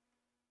gonna,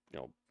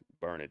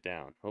 burn it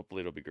down. Hopefully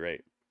it'll be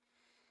great.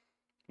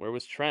 Where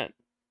was Trent?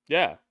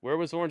 Yeah, where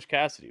was Orange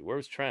Cassidy? Where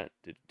was Trent?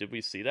 Did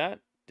we see that?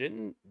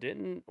 Didn't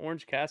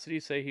Orange Cassidy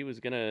say he was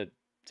gonna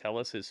tell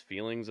us his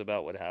feelings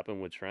about what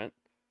happened with Trent?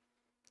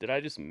 Did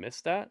I just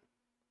miss that?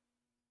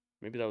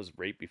 Maybe that was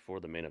right before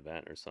the main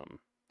event or something.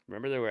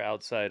 Remember they were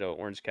outside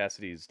Orange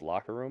Cassidy's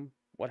locker room?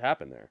 What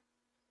happened there?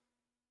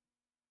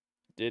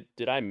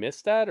 Did I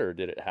miss that, or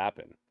did it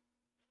happen?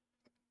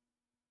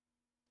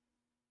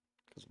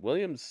 Because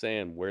William's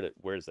saying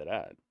where's it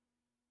at?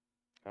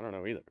 I don't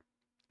know either.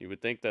 You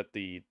would think that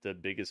the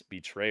biggest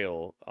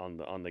betrayal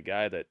on the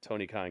guy that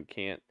Tony Khan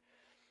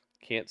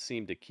can't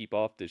seem to keep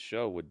off this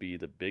show would be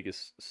the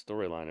biggest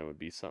storyline. It would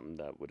be something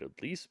that would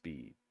at least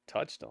be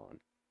touched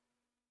on.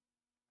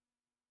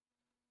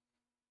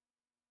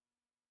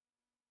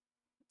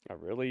 It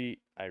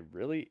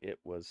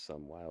was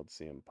some wild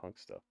CM Punk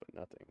stuff, but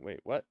nothing. Wait,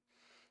 what?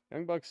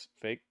 Young Bucks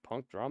fake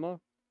Punk drama?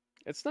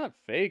 It's not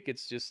fake.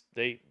 It's just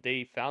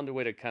they found a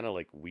way to kind of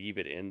like weave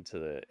it into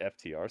the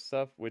FTR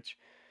stuff, which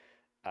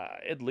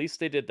at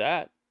least they did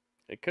that.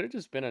 It could have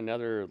just been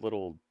another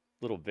little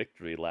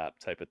victory lap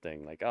type of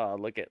thing, like, oh,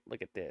 look at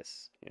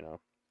this,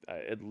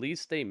 at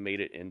least they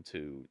made it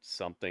into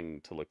something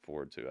to look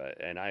forward to,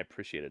 and I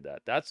appreciated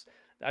that.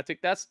 I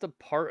think that's the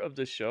part of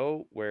the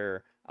show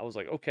where I was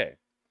like, okay,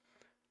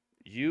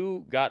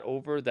 you got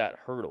over that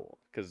hurdle,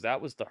 because that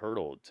was the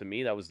hurdle to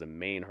me. That was the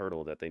main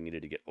hurdle that they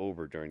needed to get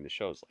over during the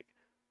shows. Like,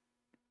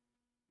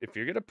 if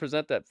you're gonna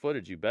present that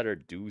footage, you better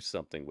do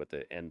something with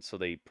it. And so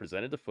they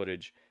presented the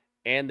footage,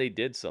 and they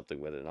did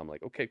something with it. And I'm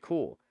like, okay,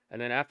 cool. And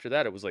then after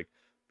that, it was like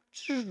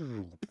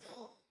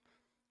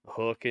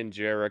Hook and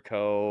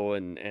Jericho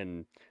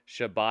and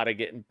Shibata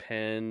getting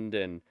pinned,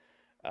 and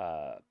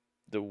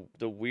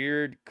the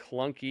weird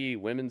clunky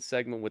women's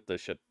segment with the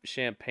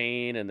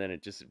champagne, and then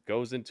it just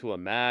goes into a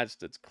match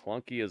that's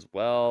clunky as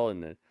well.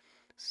 And then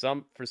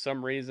for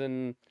some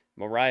reason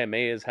Mariah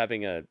May is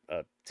having a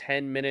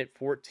 10-minute,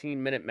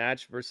 14-minute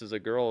match versus a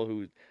girl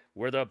who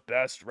we're the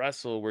best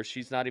wrestler, where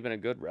she's not even a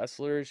good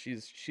wrestler.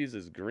 She's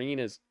as green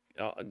as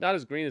not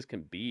as green as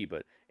can be,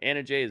 but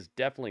Anna Jay is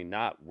definitely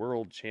not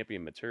world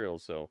champion material.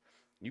 So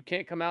you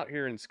can't come out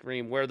here and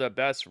scream we're the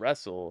best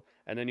wrestle,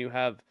 and then you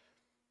have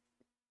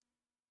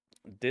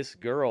this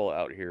girl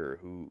out here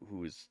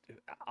who is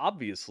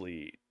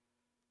obviously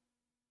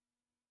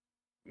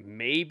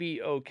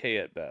maybe okay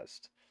at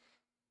best.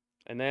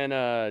 And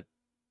then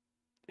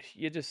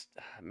you just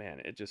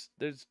man, it just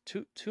there's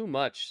too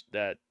much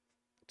that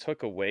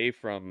took away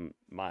from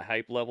my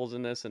hype levels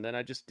in this, and then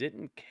I just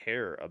didn't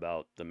care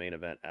about the main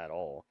event at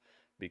all,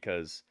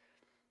 because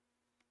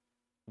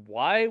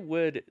why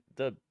would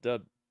the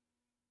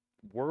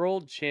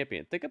world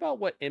champion, think about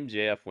what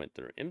MJF went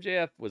through.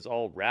 MJF was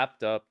all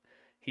wrapped up.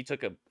 He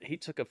took a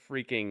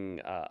freaking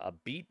a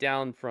beat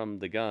down from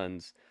the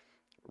Guns,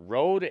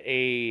 rode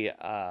a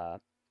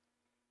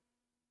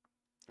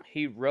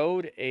he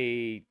rode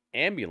a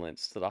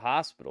ambulance to the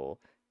hospital,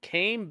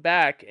 came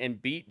back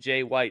and beat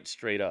Jay White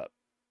straight up.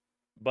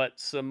 But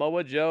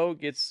Samoa Joe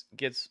gets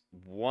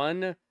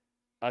one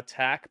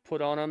attack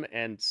put on him,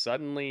 and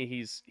suddenly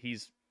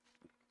he's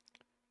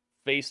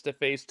face to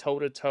face, toe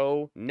to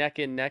toe, neck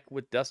and neck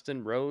with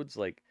Dustin Rhodes.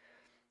 Like,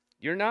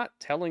 you're not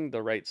telling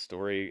the right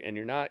story, and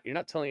you're not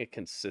telling a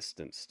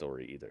consistent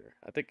story either.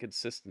 I think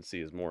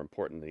consistency is more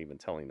important than even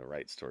telling the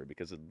right story,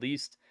 because at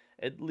least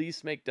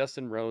make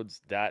Dustin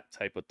Rhodes that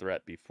type of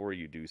threat before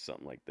you do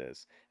something like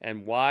this.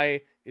 And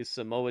why is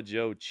Samoa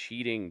Joe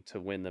cheating to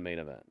win the main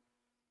event?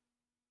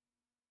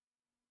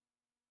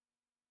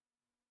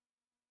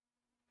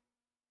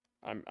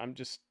 I'm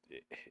just,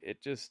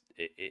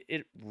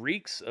 it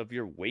reeks of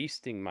you're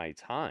wasting my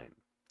time.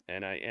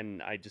 And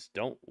I just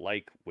don't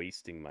like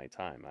wasting my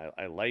time.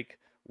 I like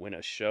when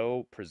a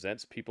show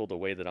presents people the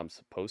way that I'm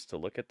supposed to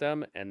look at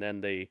them, and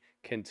then they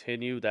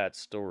continue that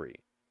story.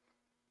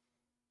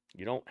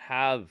 You don't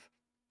have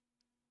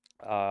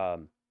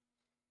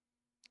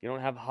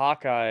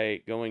Hawkeye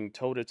going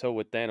toe to toe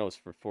with Thanos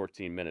for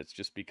 14 minutes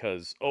just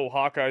because, oh,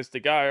 Hawkeye's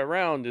the guy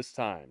around this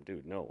time.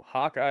 Dude, no.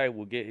 Hawkeye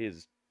will get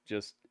his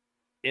just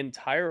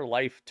entire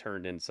life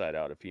turned inside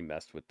out if he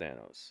messed with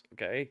Thanos.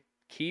 Okay?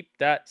 Keep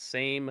that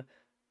same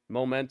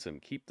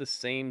momentum. Keep the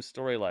same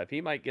story alive.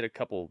 He might get a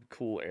couple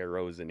cool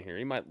arrows in here.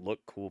 He might look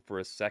cool for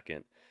a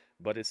second,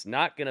 but it's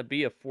not going to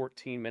be a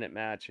 14-minute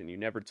match, and you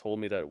never told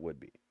me that it would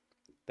be.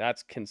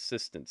 That's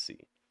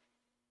consistency.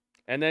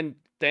 And then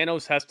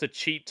Thanos has to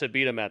cheat to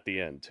beat him at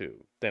the end,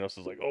 too. Thanos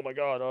is like, oh my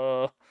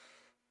god,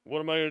 what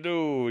am I going to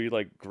do? He,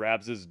 like,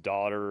 grabs his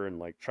daughter and,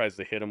 like, tries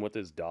to hit him with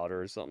his daughter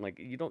or something. Like,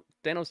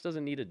 Thanos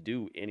doesn't need to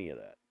do any of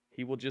that.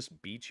 He will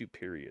just beat you,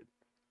 period.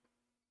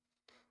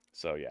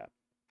 So,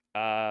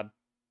 yeah.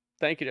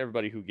 Thank you to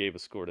everybody who gave a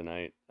score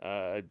tonight.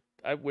 I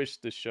wish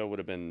this show would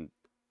have been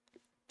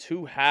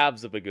two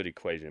halves of a good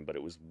equation, but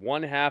it was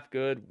one half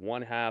good,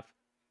 one half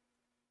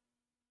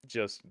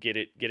just get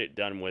it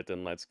done with,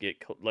 and let's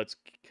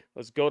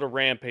go to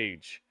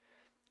Rampage.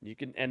 You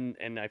can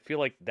and I feel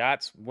like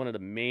that's one of the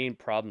main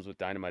problems with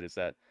Dynamite, is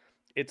that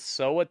it's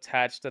so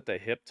attached at the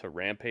hip to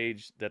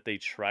Rampage that they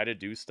try to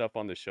do stuff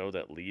on the show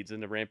that leads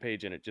into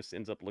Rampage, and it just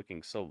ends up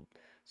looking so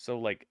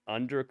like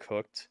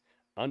undercooked,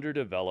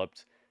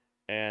 underdeveloped,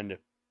 and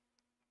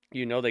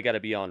they got to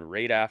be on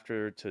right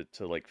after to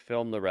like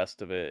film the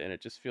rest of it, and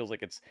it just feels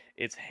like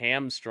it's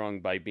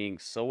hamstrung by being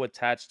so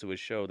attached to a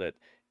show that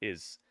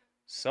is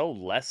so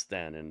less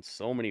than in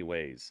so many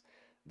ways,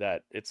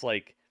 that it's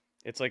like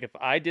if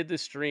I did the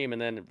stream and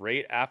then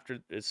right after,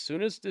 as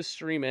soon as this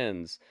stream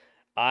ends,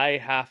 I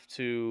have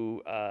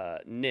to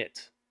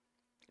knit,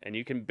 and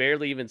you can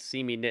barely even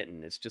see me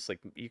knitting. It's just like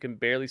you can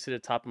barely see the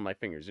top of my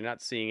fingers. You're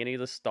not seeing any of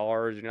the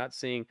stars. You're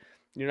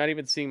not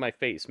even seeing my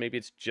face. Maybe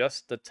it's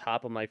just the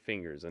top of my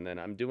fingers, and then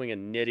I'm doing a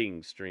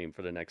knitting stream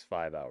for the next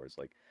 5 hours.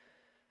 Like,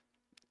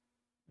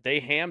 they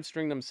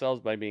hamstring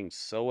themselves by being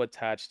so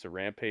attached to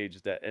Rampage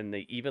and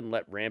they even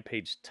let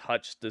Rampage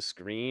touch the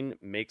screen,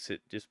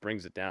 just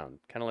brings it down.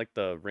 Kind of like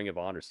the Ring of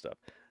Honor stuff.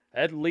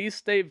 At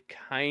least they've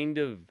kind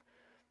of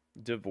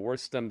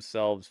divorced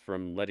themselves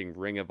from letting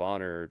Ring of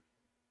Honor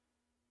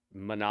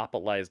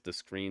monopolize the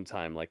screen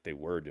time like they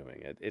were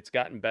doing. It's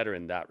gotten better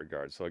in that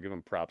regard, so I give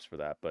them props for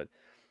that. But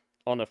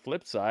on the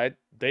flip side,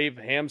 they've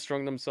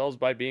hamstrung themselves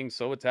by being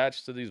so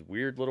attached to these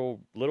weird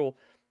little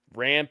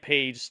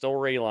Rampage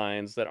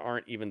storylines that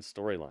aren't even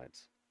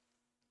storylines.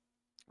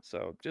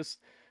 So just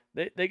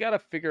they got to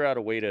figure out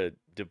a way to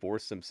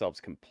divorce themselves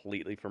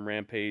completely from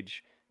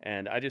Rampage,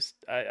 and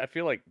I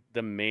feel like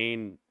the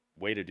main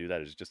way to do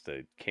that is just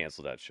to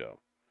cancel that show.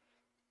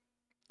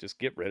 Just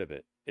get rid of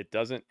it. It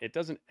doesn't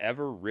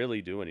ever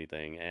really do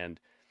anything, and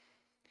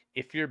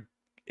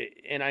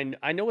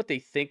I know what they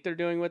think they're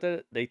doing with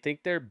it. They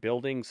think they're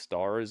building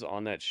stars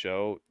on that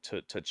show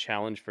to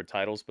challenge for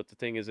titles. But the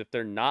thing is, if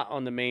they're not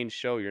on the main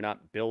show, you're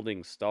not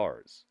building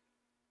stars.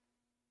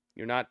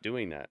 You're not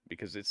doing that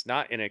because it's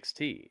not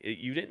NXT.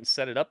 You didn't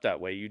set it up that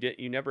way.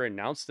 You never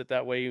announced it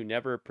that way. You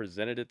never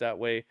presented it that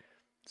way.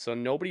 So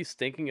nobody's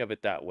thinking of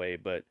it that way.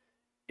 But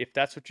if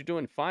that's what you're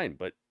doing, fine.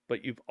 But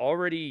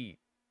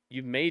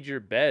you've made your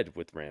bed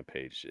with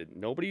Rampage.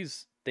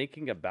 Nobody's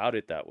thinking about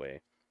it that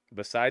way,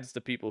 besides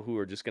the people who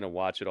are just going to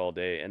watch it all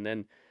day. And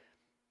then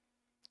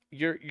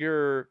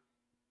you're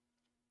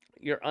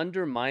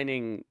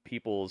undermining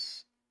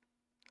people's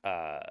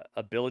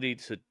ability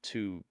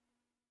to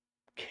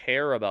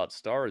care about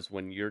stars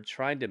when you're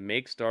trying to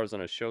make stars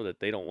on a show that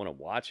they don't want to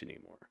watch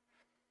anymore.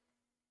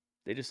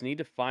 They just need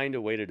to find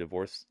a way to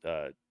divorce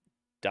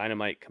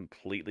Dynamite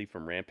completely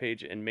from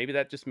Rampage, and maybe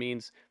that just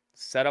means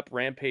set up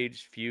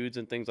Rampage feuds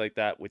and things like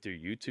that with your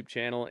YouTube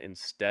channel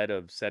instead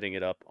of setting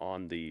it up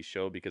on the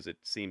show, because it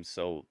seems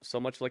so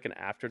much like an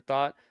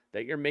afterthought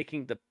that you're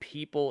making the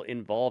people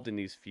involved in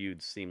these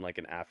feuds seem like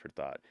an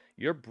afterthought.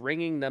 You're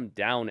bringing them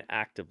down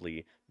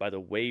actively by the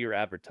way you're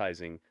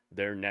advertising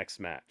their next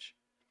match.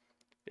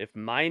 If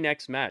my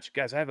next match,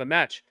 guys, I have a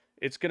match,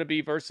 it's going to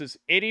be versus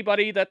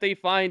anybody that they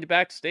find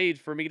backstage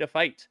for me to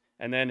fight.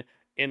 And then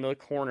in the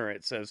corner,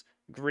 it says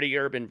Gritty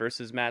Urban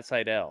versus Matt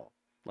Sydal.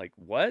 Like,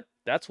 what?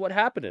 That's what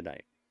happened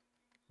tonight.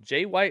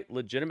 Jay White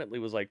legitimately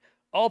was like,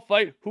 I'll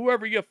fight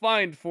whoever you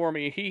find for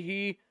me, hee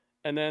hee.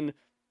 And then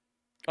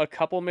a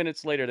couple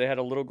minutes later, they had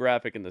a little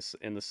graphic in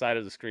the side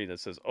of the screen that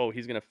says, oh,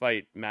 he's going to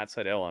fight Matt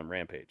Sydal on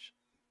Rampage.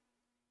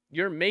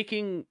 You're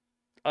making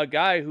a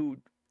guy who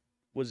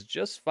was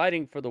just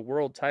fighting for the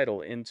world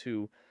title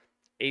into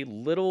a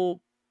little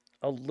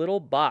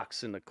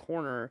box in the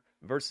corner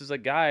versus a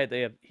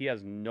guy he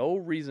has no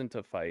reason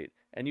to fight,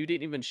 and you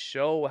didn't even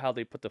show how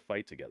they put the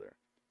fight together.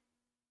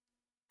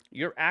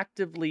 You're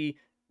actively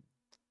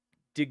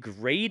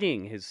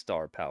degrading his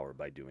star power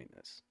by doing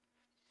this.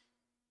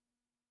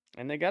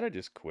 And they got to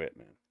just quit,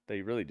 man.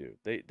 They really do.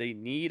 They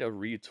need a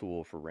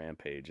retool for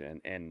Rampage,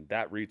 and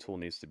that retool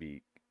needs to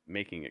be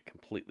making it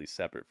completely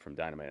separate from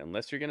Dynamite.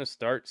 Unless you're going to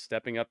start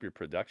stepping up your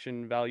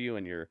production value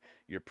and your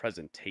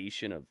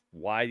presentation of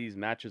why these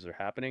matches are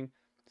happening,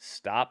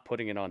 stop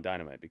putting it on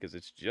Dynamite, because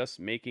it's just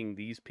making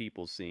these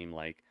people seem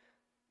like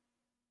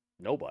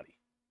nobody.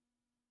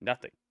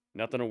 Nothing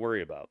to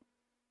worry about.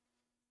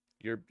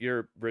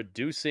 You're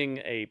reducing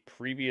a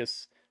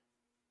previous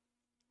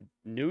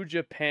New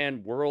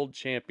Japan World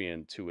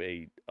Champion to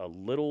a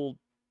little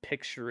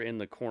picture in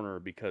the corner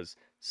because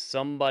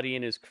somebody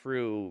in his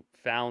crew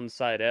found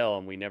Sydal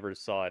and we never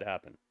saw it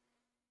happen.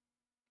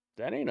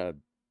 That ain't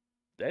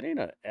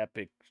a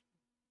epic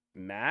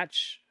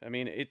match. I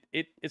mean,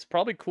 it's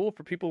probably cool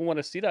for people who want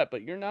to see that,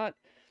 but you're not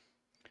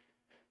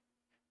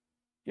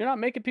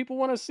making people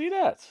want to see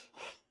that.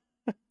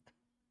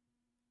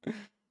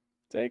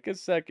 Take a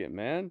second,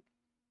 man.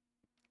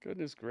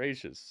 Goodness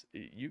gracious.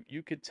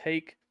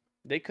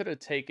 They could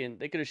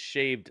have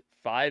shaved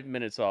 5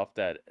 minutes off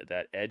that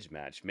Edge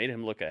match, made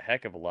him look a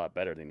heck of a lot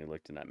better than he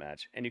looked in that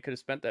match. And you could have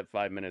spent that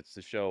 5 minutes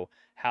to show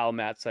how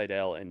Matt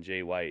Sydal and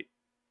Jay White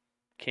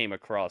came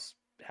across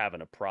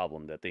having a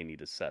problem that they need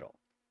to settle.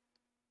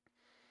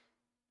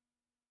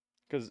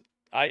 Because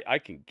I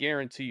can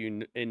guarantee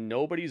you, in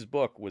nobody's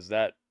book was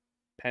that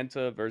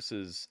Penta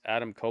versus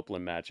Adam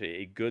Copeland match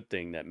a good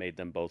thing that made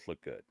them both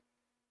look good.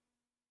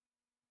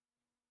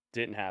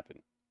 Didn't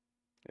happen.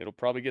 It'll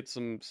probably get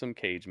some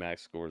cage match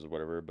scores or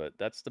whatever, but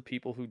that's the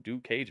people who do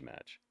cage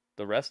match.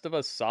 The rest of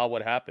us saw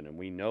what happened, and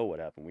we know what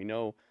happened. We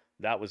know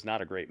that was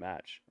not a great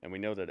match, and we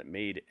know that it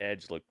made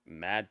Edge look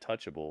mad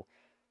touchable.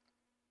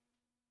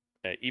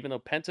 Even though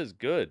Penta's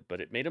good, but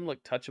it made him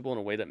look touchable in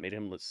a way that made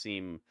him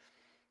seem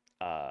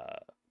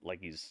like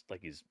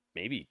he's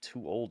maybe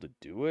too old to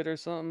do it or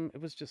something.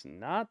 It was just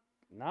not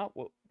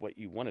what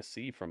you want to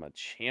see from a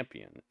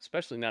champion,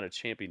 especially not a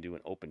champion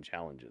doing open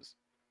challenges.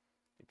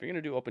 If you're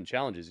going to do open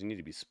challenges, you need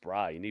to be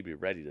spry. You need to be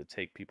ready to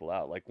take people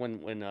out. Like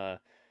when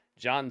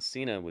John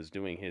Cena was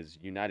doing his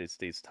United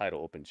States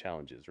title open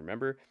challenges.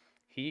 Remember?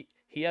 He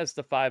has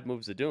the 5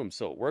 moves of doom,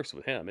 so it works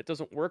with him. It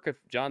doesn't work if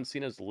John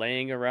Cena's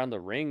laying around the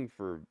ring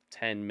for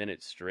 10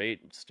 minutes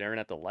straight staring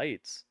at the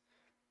lights.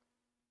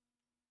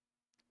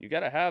 You got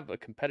to have a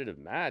competitive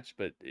match,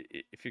 but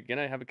if you're going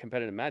to have a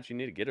competitive match, you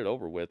need to get it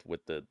over with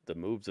the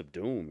moves of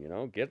doom, you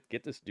know?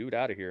 Get this dude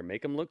out of here.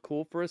 Make him look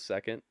cool for a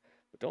second,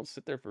 but don't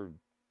sit there for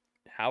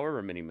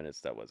however many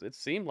minutes that was. It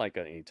seemed like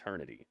an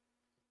eternity.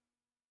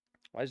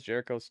 Why is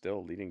Jericho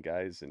still leading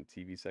guys in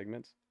TV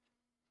segments?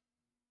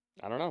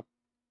 I don't know.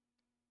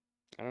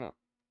 I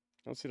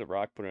don't see The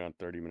Rock putting on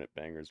 30-minute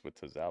bangers with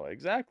Tozawa.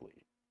 Exactly.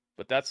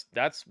 But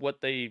that's what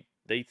they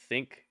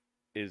think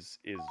is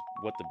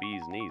what the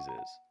bee's knees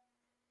is.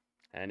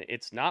 And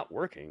it's not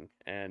working.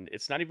 And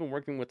it's not even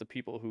working with the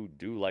people who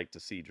do like to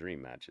see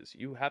dream matches.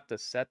 You have to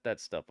set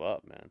that stuff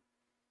up, man.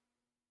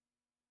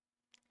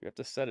 You have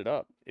to set it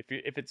up.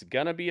 If it's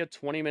gonna be a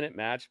 20-minute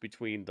match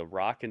between The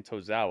Rock and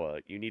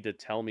Tozawa, you need to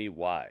tell me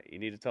why. You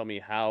need to tell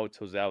me how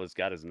Tozawa's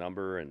got his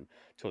number, and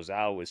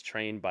Tozawa was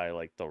trained by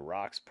like The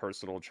Rock's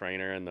personal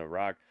trainer, and The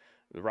Rock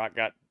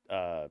got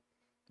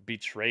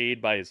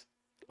betrayed by his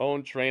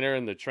own trainer,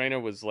 and the trainer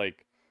was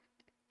like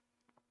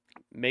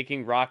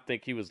making Rock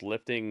think he was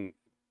lifting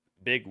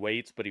big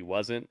weights, but he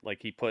wasn't.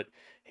 Like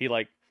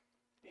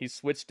he He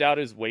switched out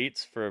his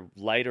weights for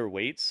lighter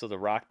weights, so The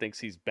Rock thinks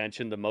he's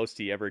benching the most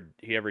he ever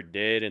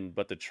did,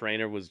 but the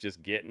trainer was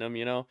just getting him,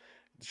 The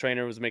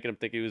trainer was making him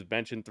think he was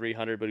benching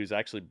 300, but he was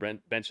actually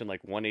benching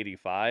like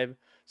 185.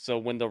 So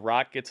when The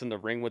Rock gets in the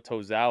ring with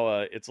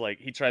Tozawa, it's like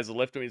he tries to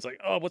lift him. He's like,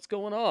 oh, what's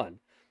going on?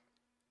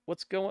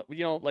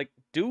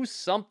 Do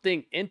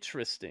something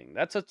interesting.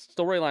 That's a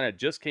storyline I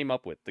just came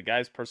up with. The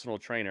guy's personal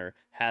trainer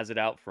has it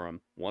out for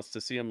him, wants to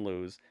see him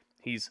lose.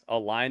 He's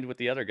aligned with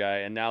the other guy,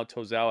 and now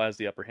Tozawa has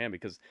the upper hand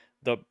because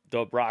the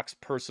Rock's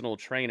personal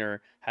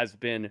trainer has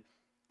been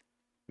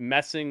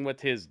messing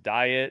with his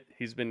diet.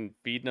 He's been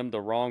feeding him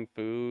the wrong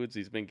foods.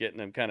 He's been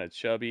getting him kind of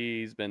chubby.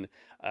 He's been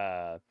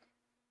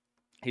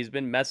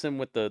messing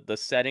with the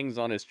settings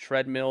on his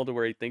treadmill to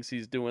where he thinks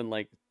he's doing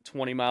like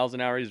 20 miles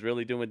an hour. He's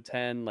really doing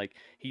 10. Like,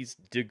 he's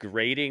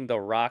degrading the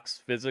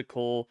Rock's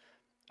physical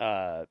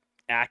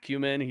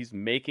acumen. He's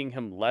making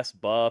him less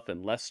buff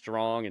and less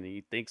strong, and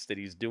he thinks that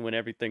he's doing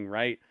everything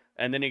right.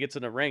 And then he gets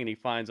in the ring and he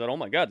finds out, oh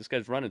my God, this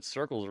guy's running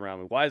circles around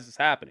me. Why is this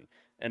happening?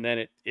 And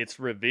then it's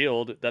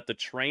revealed that the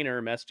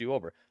trainer messed you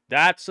over.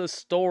 That's a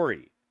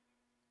story.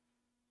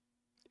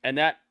 And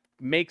that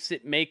makes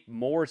it make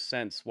more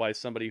sense why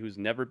somebody who's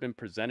never been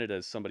presented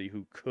as somebody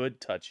who could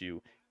touch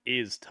you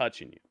is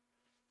touching you.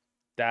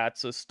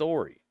 That's a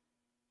story.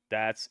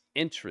 That's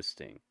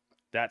interesting.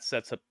 That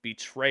sets up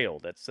betrayal.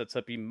 That sets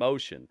up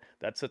emotion.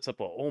 That sets up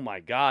a oh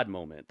my God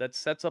moment. That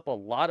sets up a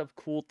lot of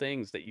cool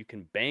things that you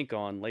can bank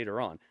on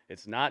later on.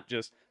 It's not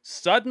just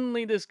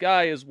suddenly this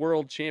guy is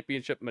world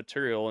championship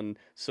material and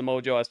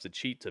Samoa Joe has to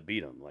cheat to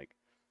beat him. Like,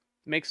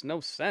 it makes no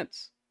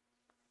sense.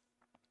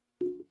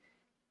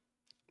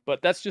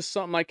 But that's just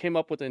something I came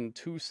up with in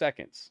 2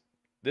 seconds.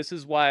 This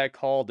is why I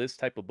call this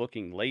type of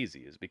booking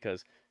lazy, is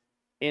because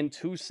in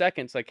 2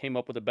 seconds I came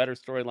up with a better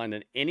storyline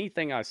than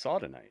anything I saw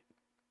tonight.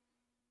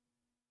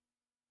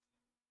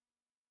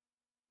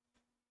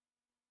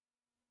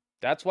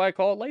 That's why I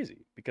call it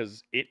lazy,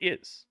 because it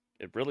is.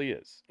 It really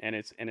is. And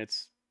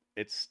it's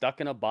stuck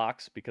in a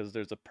box because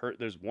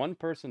there's one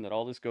person that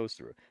all this goes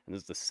through. And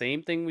it's the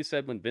same thing we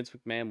said when Vince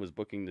McMahon was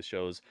booking the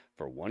shows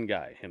for one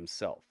guy,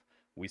 himself.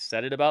 We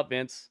said it about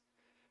Vince.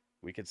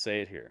 We could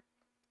say it here.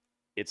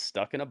 It's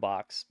stuck in a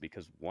box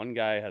because one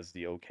guy has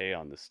the okay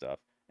on this stuff,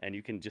 and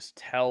you can just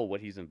tell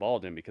what he's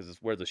involved in because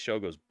it's where the show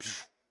goes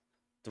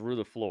through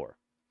the floor.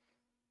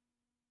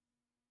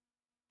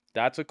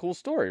 That's a cool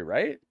story,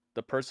 right?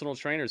 The personal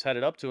trainers had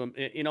it up to him,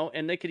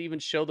 and they could even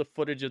show the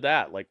footage of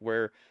that, like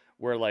where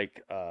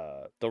like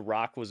The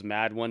Rock was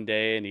mad one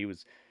day and he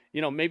was,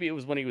 maybe it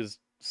was when he was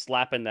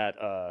slapping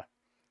the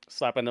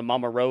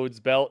Mama Rhodes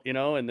belt,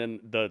 and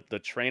then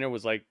the trainer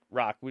was like,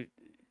 Rock,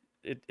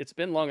 it's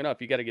been long enough.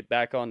 You got to get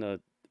back on the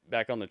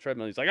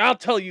treadmill. He's like, I'll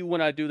tell you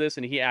when I do this.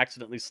 And he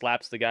accidentally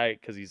slaps the guy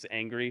because he's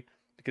angry,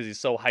 because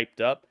he's so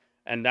hyped up.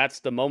 And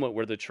that's the moment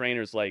where the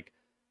trainer's like,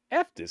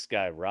 F this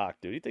guy Rock,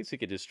 dude. He thinks he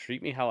could just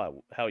treat me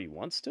how he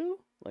wants to.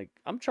 Like,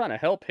 I'm trying to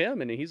help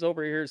him, and he's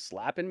over here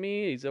slapping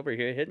me. He's over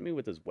here hitting me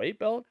with his weight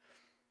belt.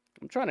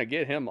 I'm trying to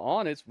get him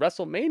on. It's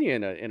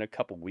WrestleMania in a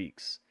couple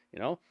weeks,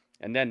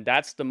 And then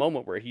that's the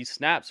moment where he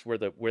snaps, where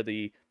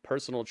the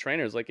personal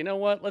trainer is like, you know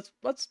what? Let's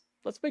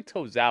make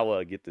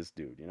Tozawa get this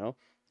dude,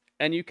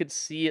 And you could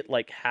see it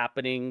like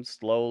happening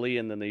slowly,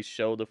 and then they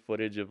show the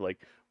footage of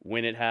like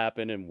when it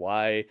happened and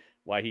why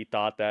he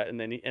thought that, and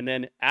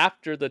then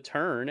after the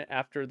turn,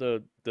 after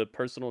the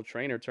personal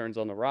trainer turns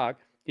on The Rock,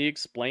 he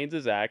explains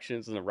his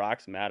actions, and The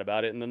Rock's mad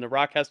about it, and then The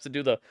Rock has to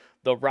do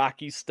the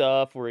Rocky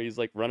stuff where he's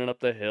like running up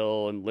the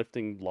hill and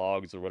lifting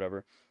logs or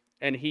whatever,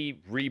 and he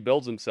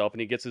rebuilds himself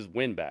and he gets his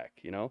win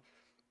back.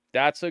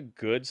 That's a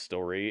good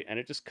story, and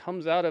it just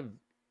comes out of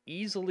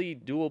easily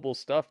doable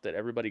stuff that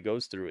everybody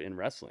goes through in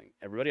wrestling.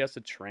 Everybody has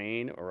to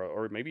train,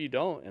 or maybe you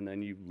don't, and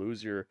then you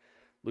lose your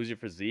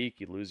physique,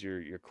 you lose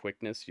your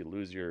quickness, you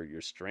lose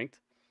your strength.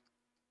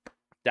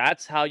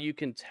 That's how you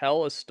can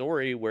tell a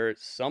story where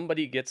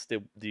somebody gets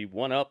the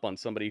one up on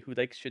somebody who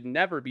they should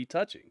never be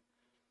touching.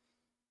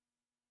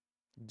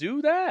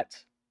 Do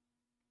that.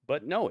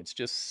 But no, it's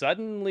just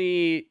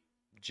suddenly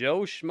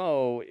Joe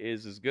Schmo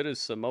is as good as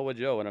Samoa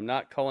Joe. And I'm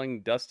not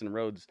calling Dustin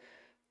Rhodes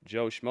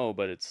Joe Schmo,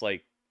 but it's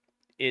like,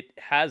 it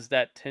has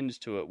that tinge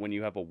to it when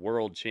you have a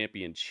world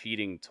champion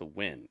cheating to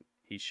win.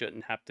 He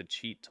shouldn't have to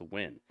cheat to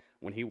win.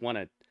 When he won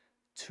a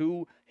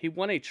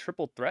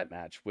triple threat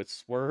match with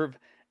Swerve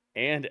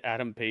and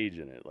Adam Page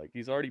in it. Like,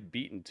 he's already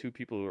beaten two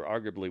people who are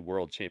arguably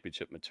world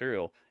championship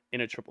material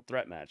in a triple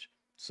threat match.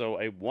 So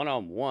a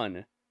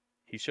one-on-one,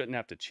 he shouldn't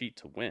have to cheat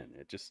to win.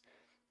 It just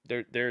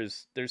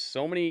there's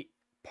so many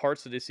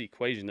parts of this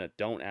equation that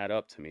don't add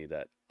up to me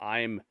that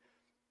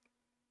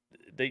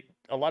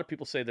a lot of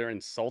people say they're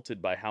insulted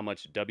by how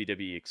much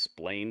WWE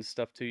explains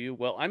stuff to you.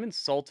 Well, I'm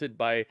insulted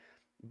by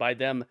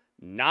them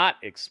not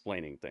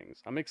explaining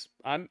things.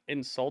 I'm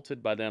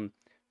insulted by them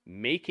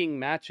making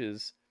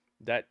matches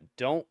that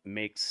don't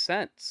make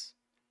sense.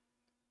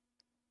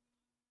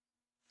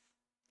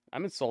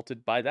 I'm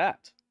insulted by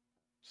that.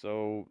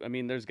 So, I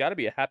mean, there's got to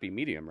be a happy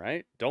medium,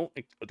 right? Don't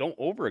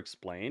over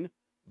explain,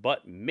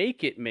 but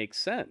make it make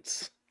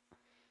sense.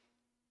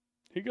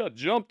 He got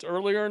jumped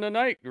earlier in the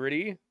night,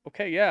 Gritty.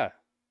 Okay, yeah.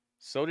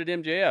 So did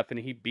MJF, and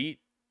he beat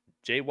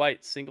Jay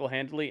White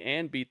single-handedly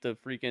and beat the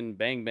freaking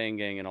Bang Bang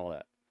Gang and all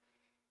that.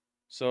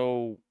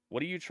 So,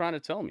 what are you trying to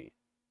tell me?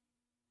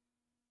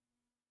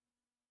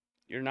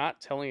 You're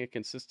not telling a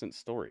consistent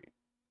story.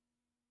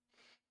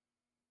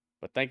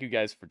 But thank you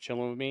guys for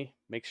chilling with me.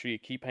 Make sure you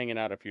keep hanging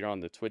out if you're on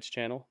the Twitch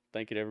channel.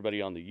 Thank you to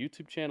everybody on the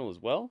YouTube channel as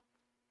well.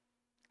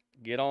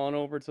 Get on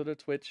over to the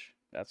Twitch.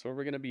 That's where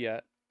we're going to be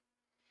at.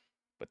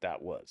 But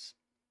that was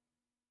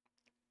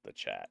the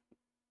chat.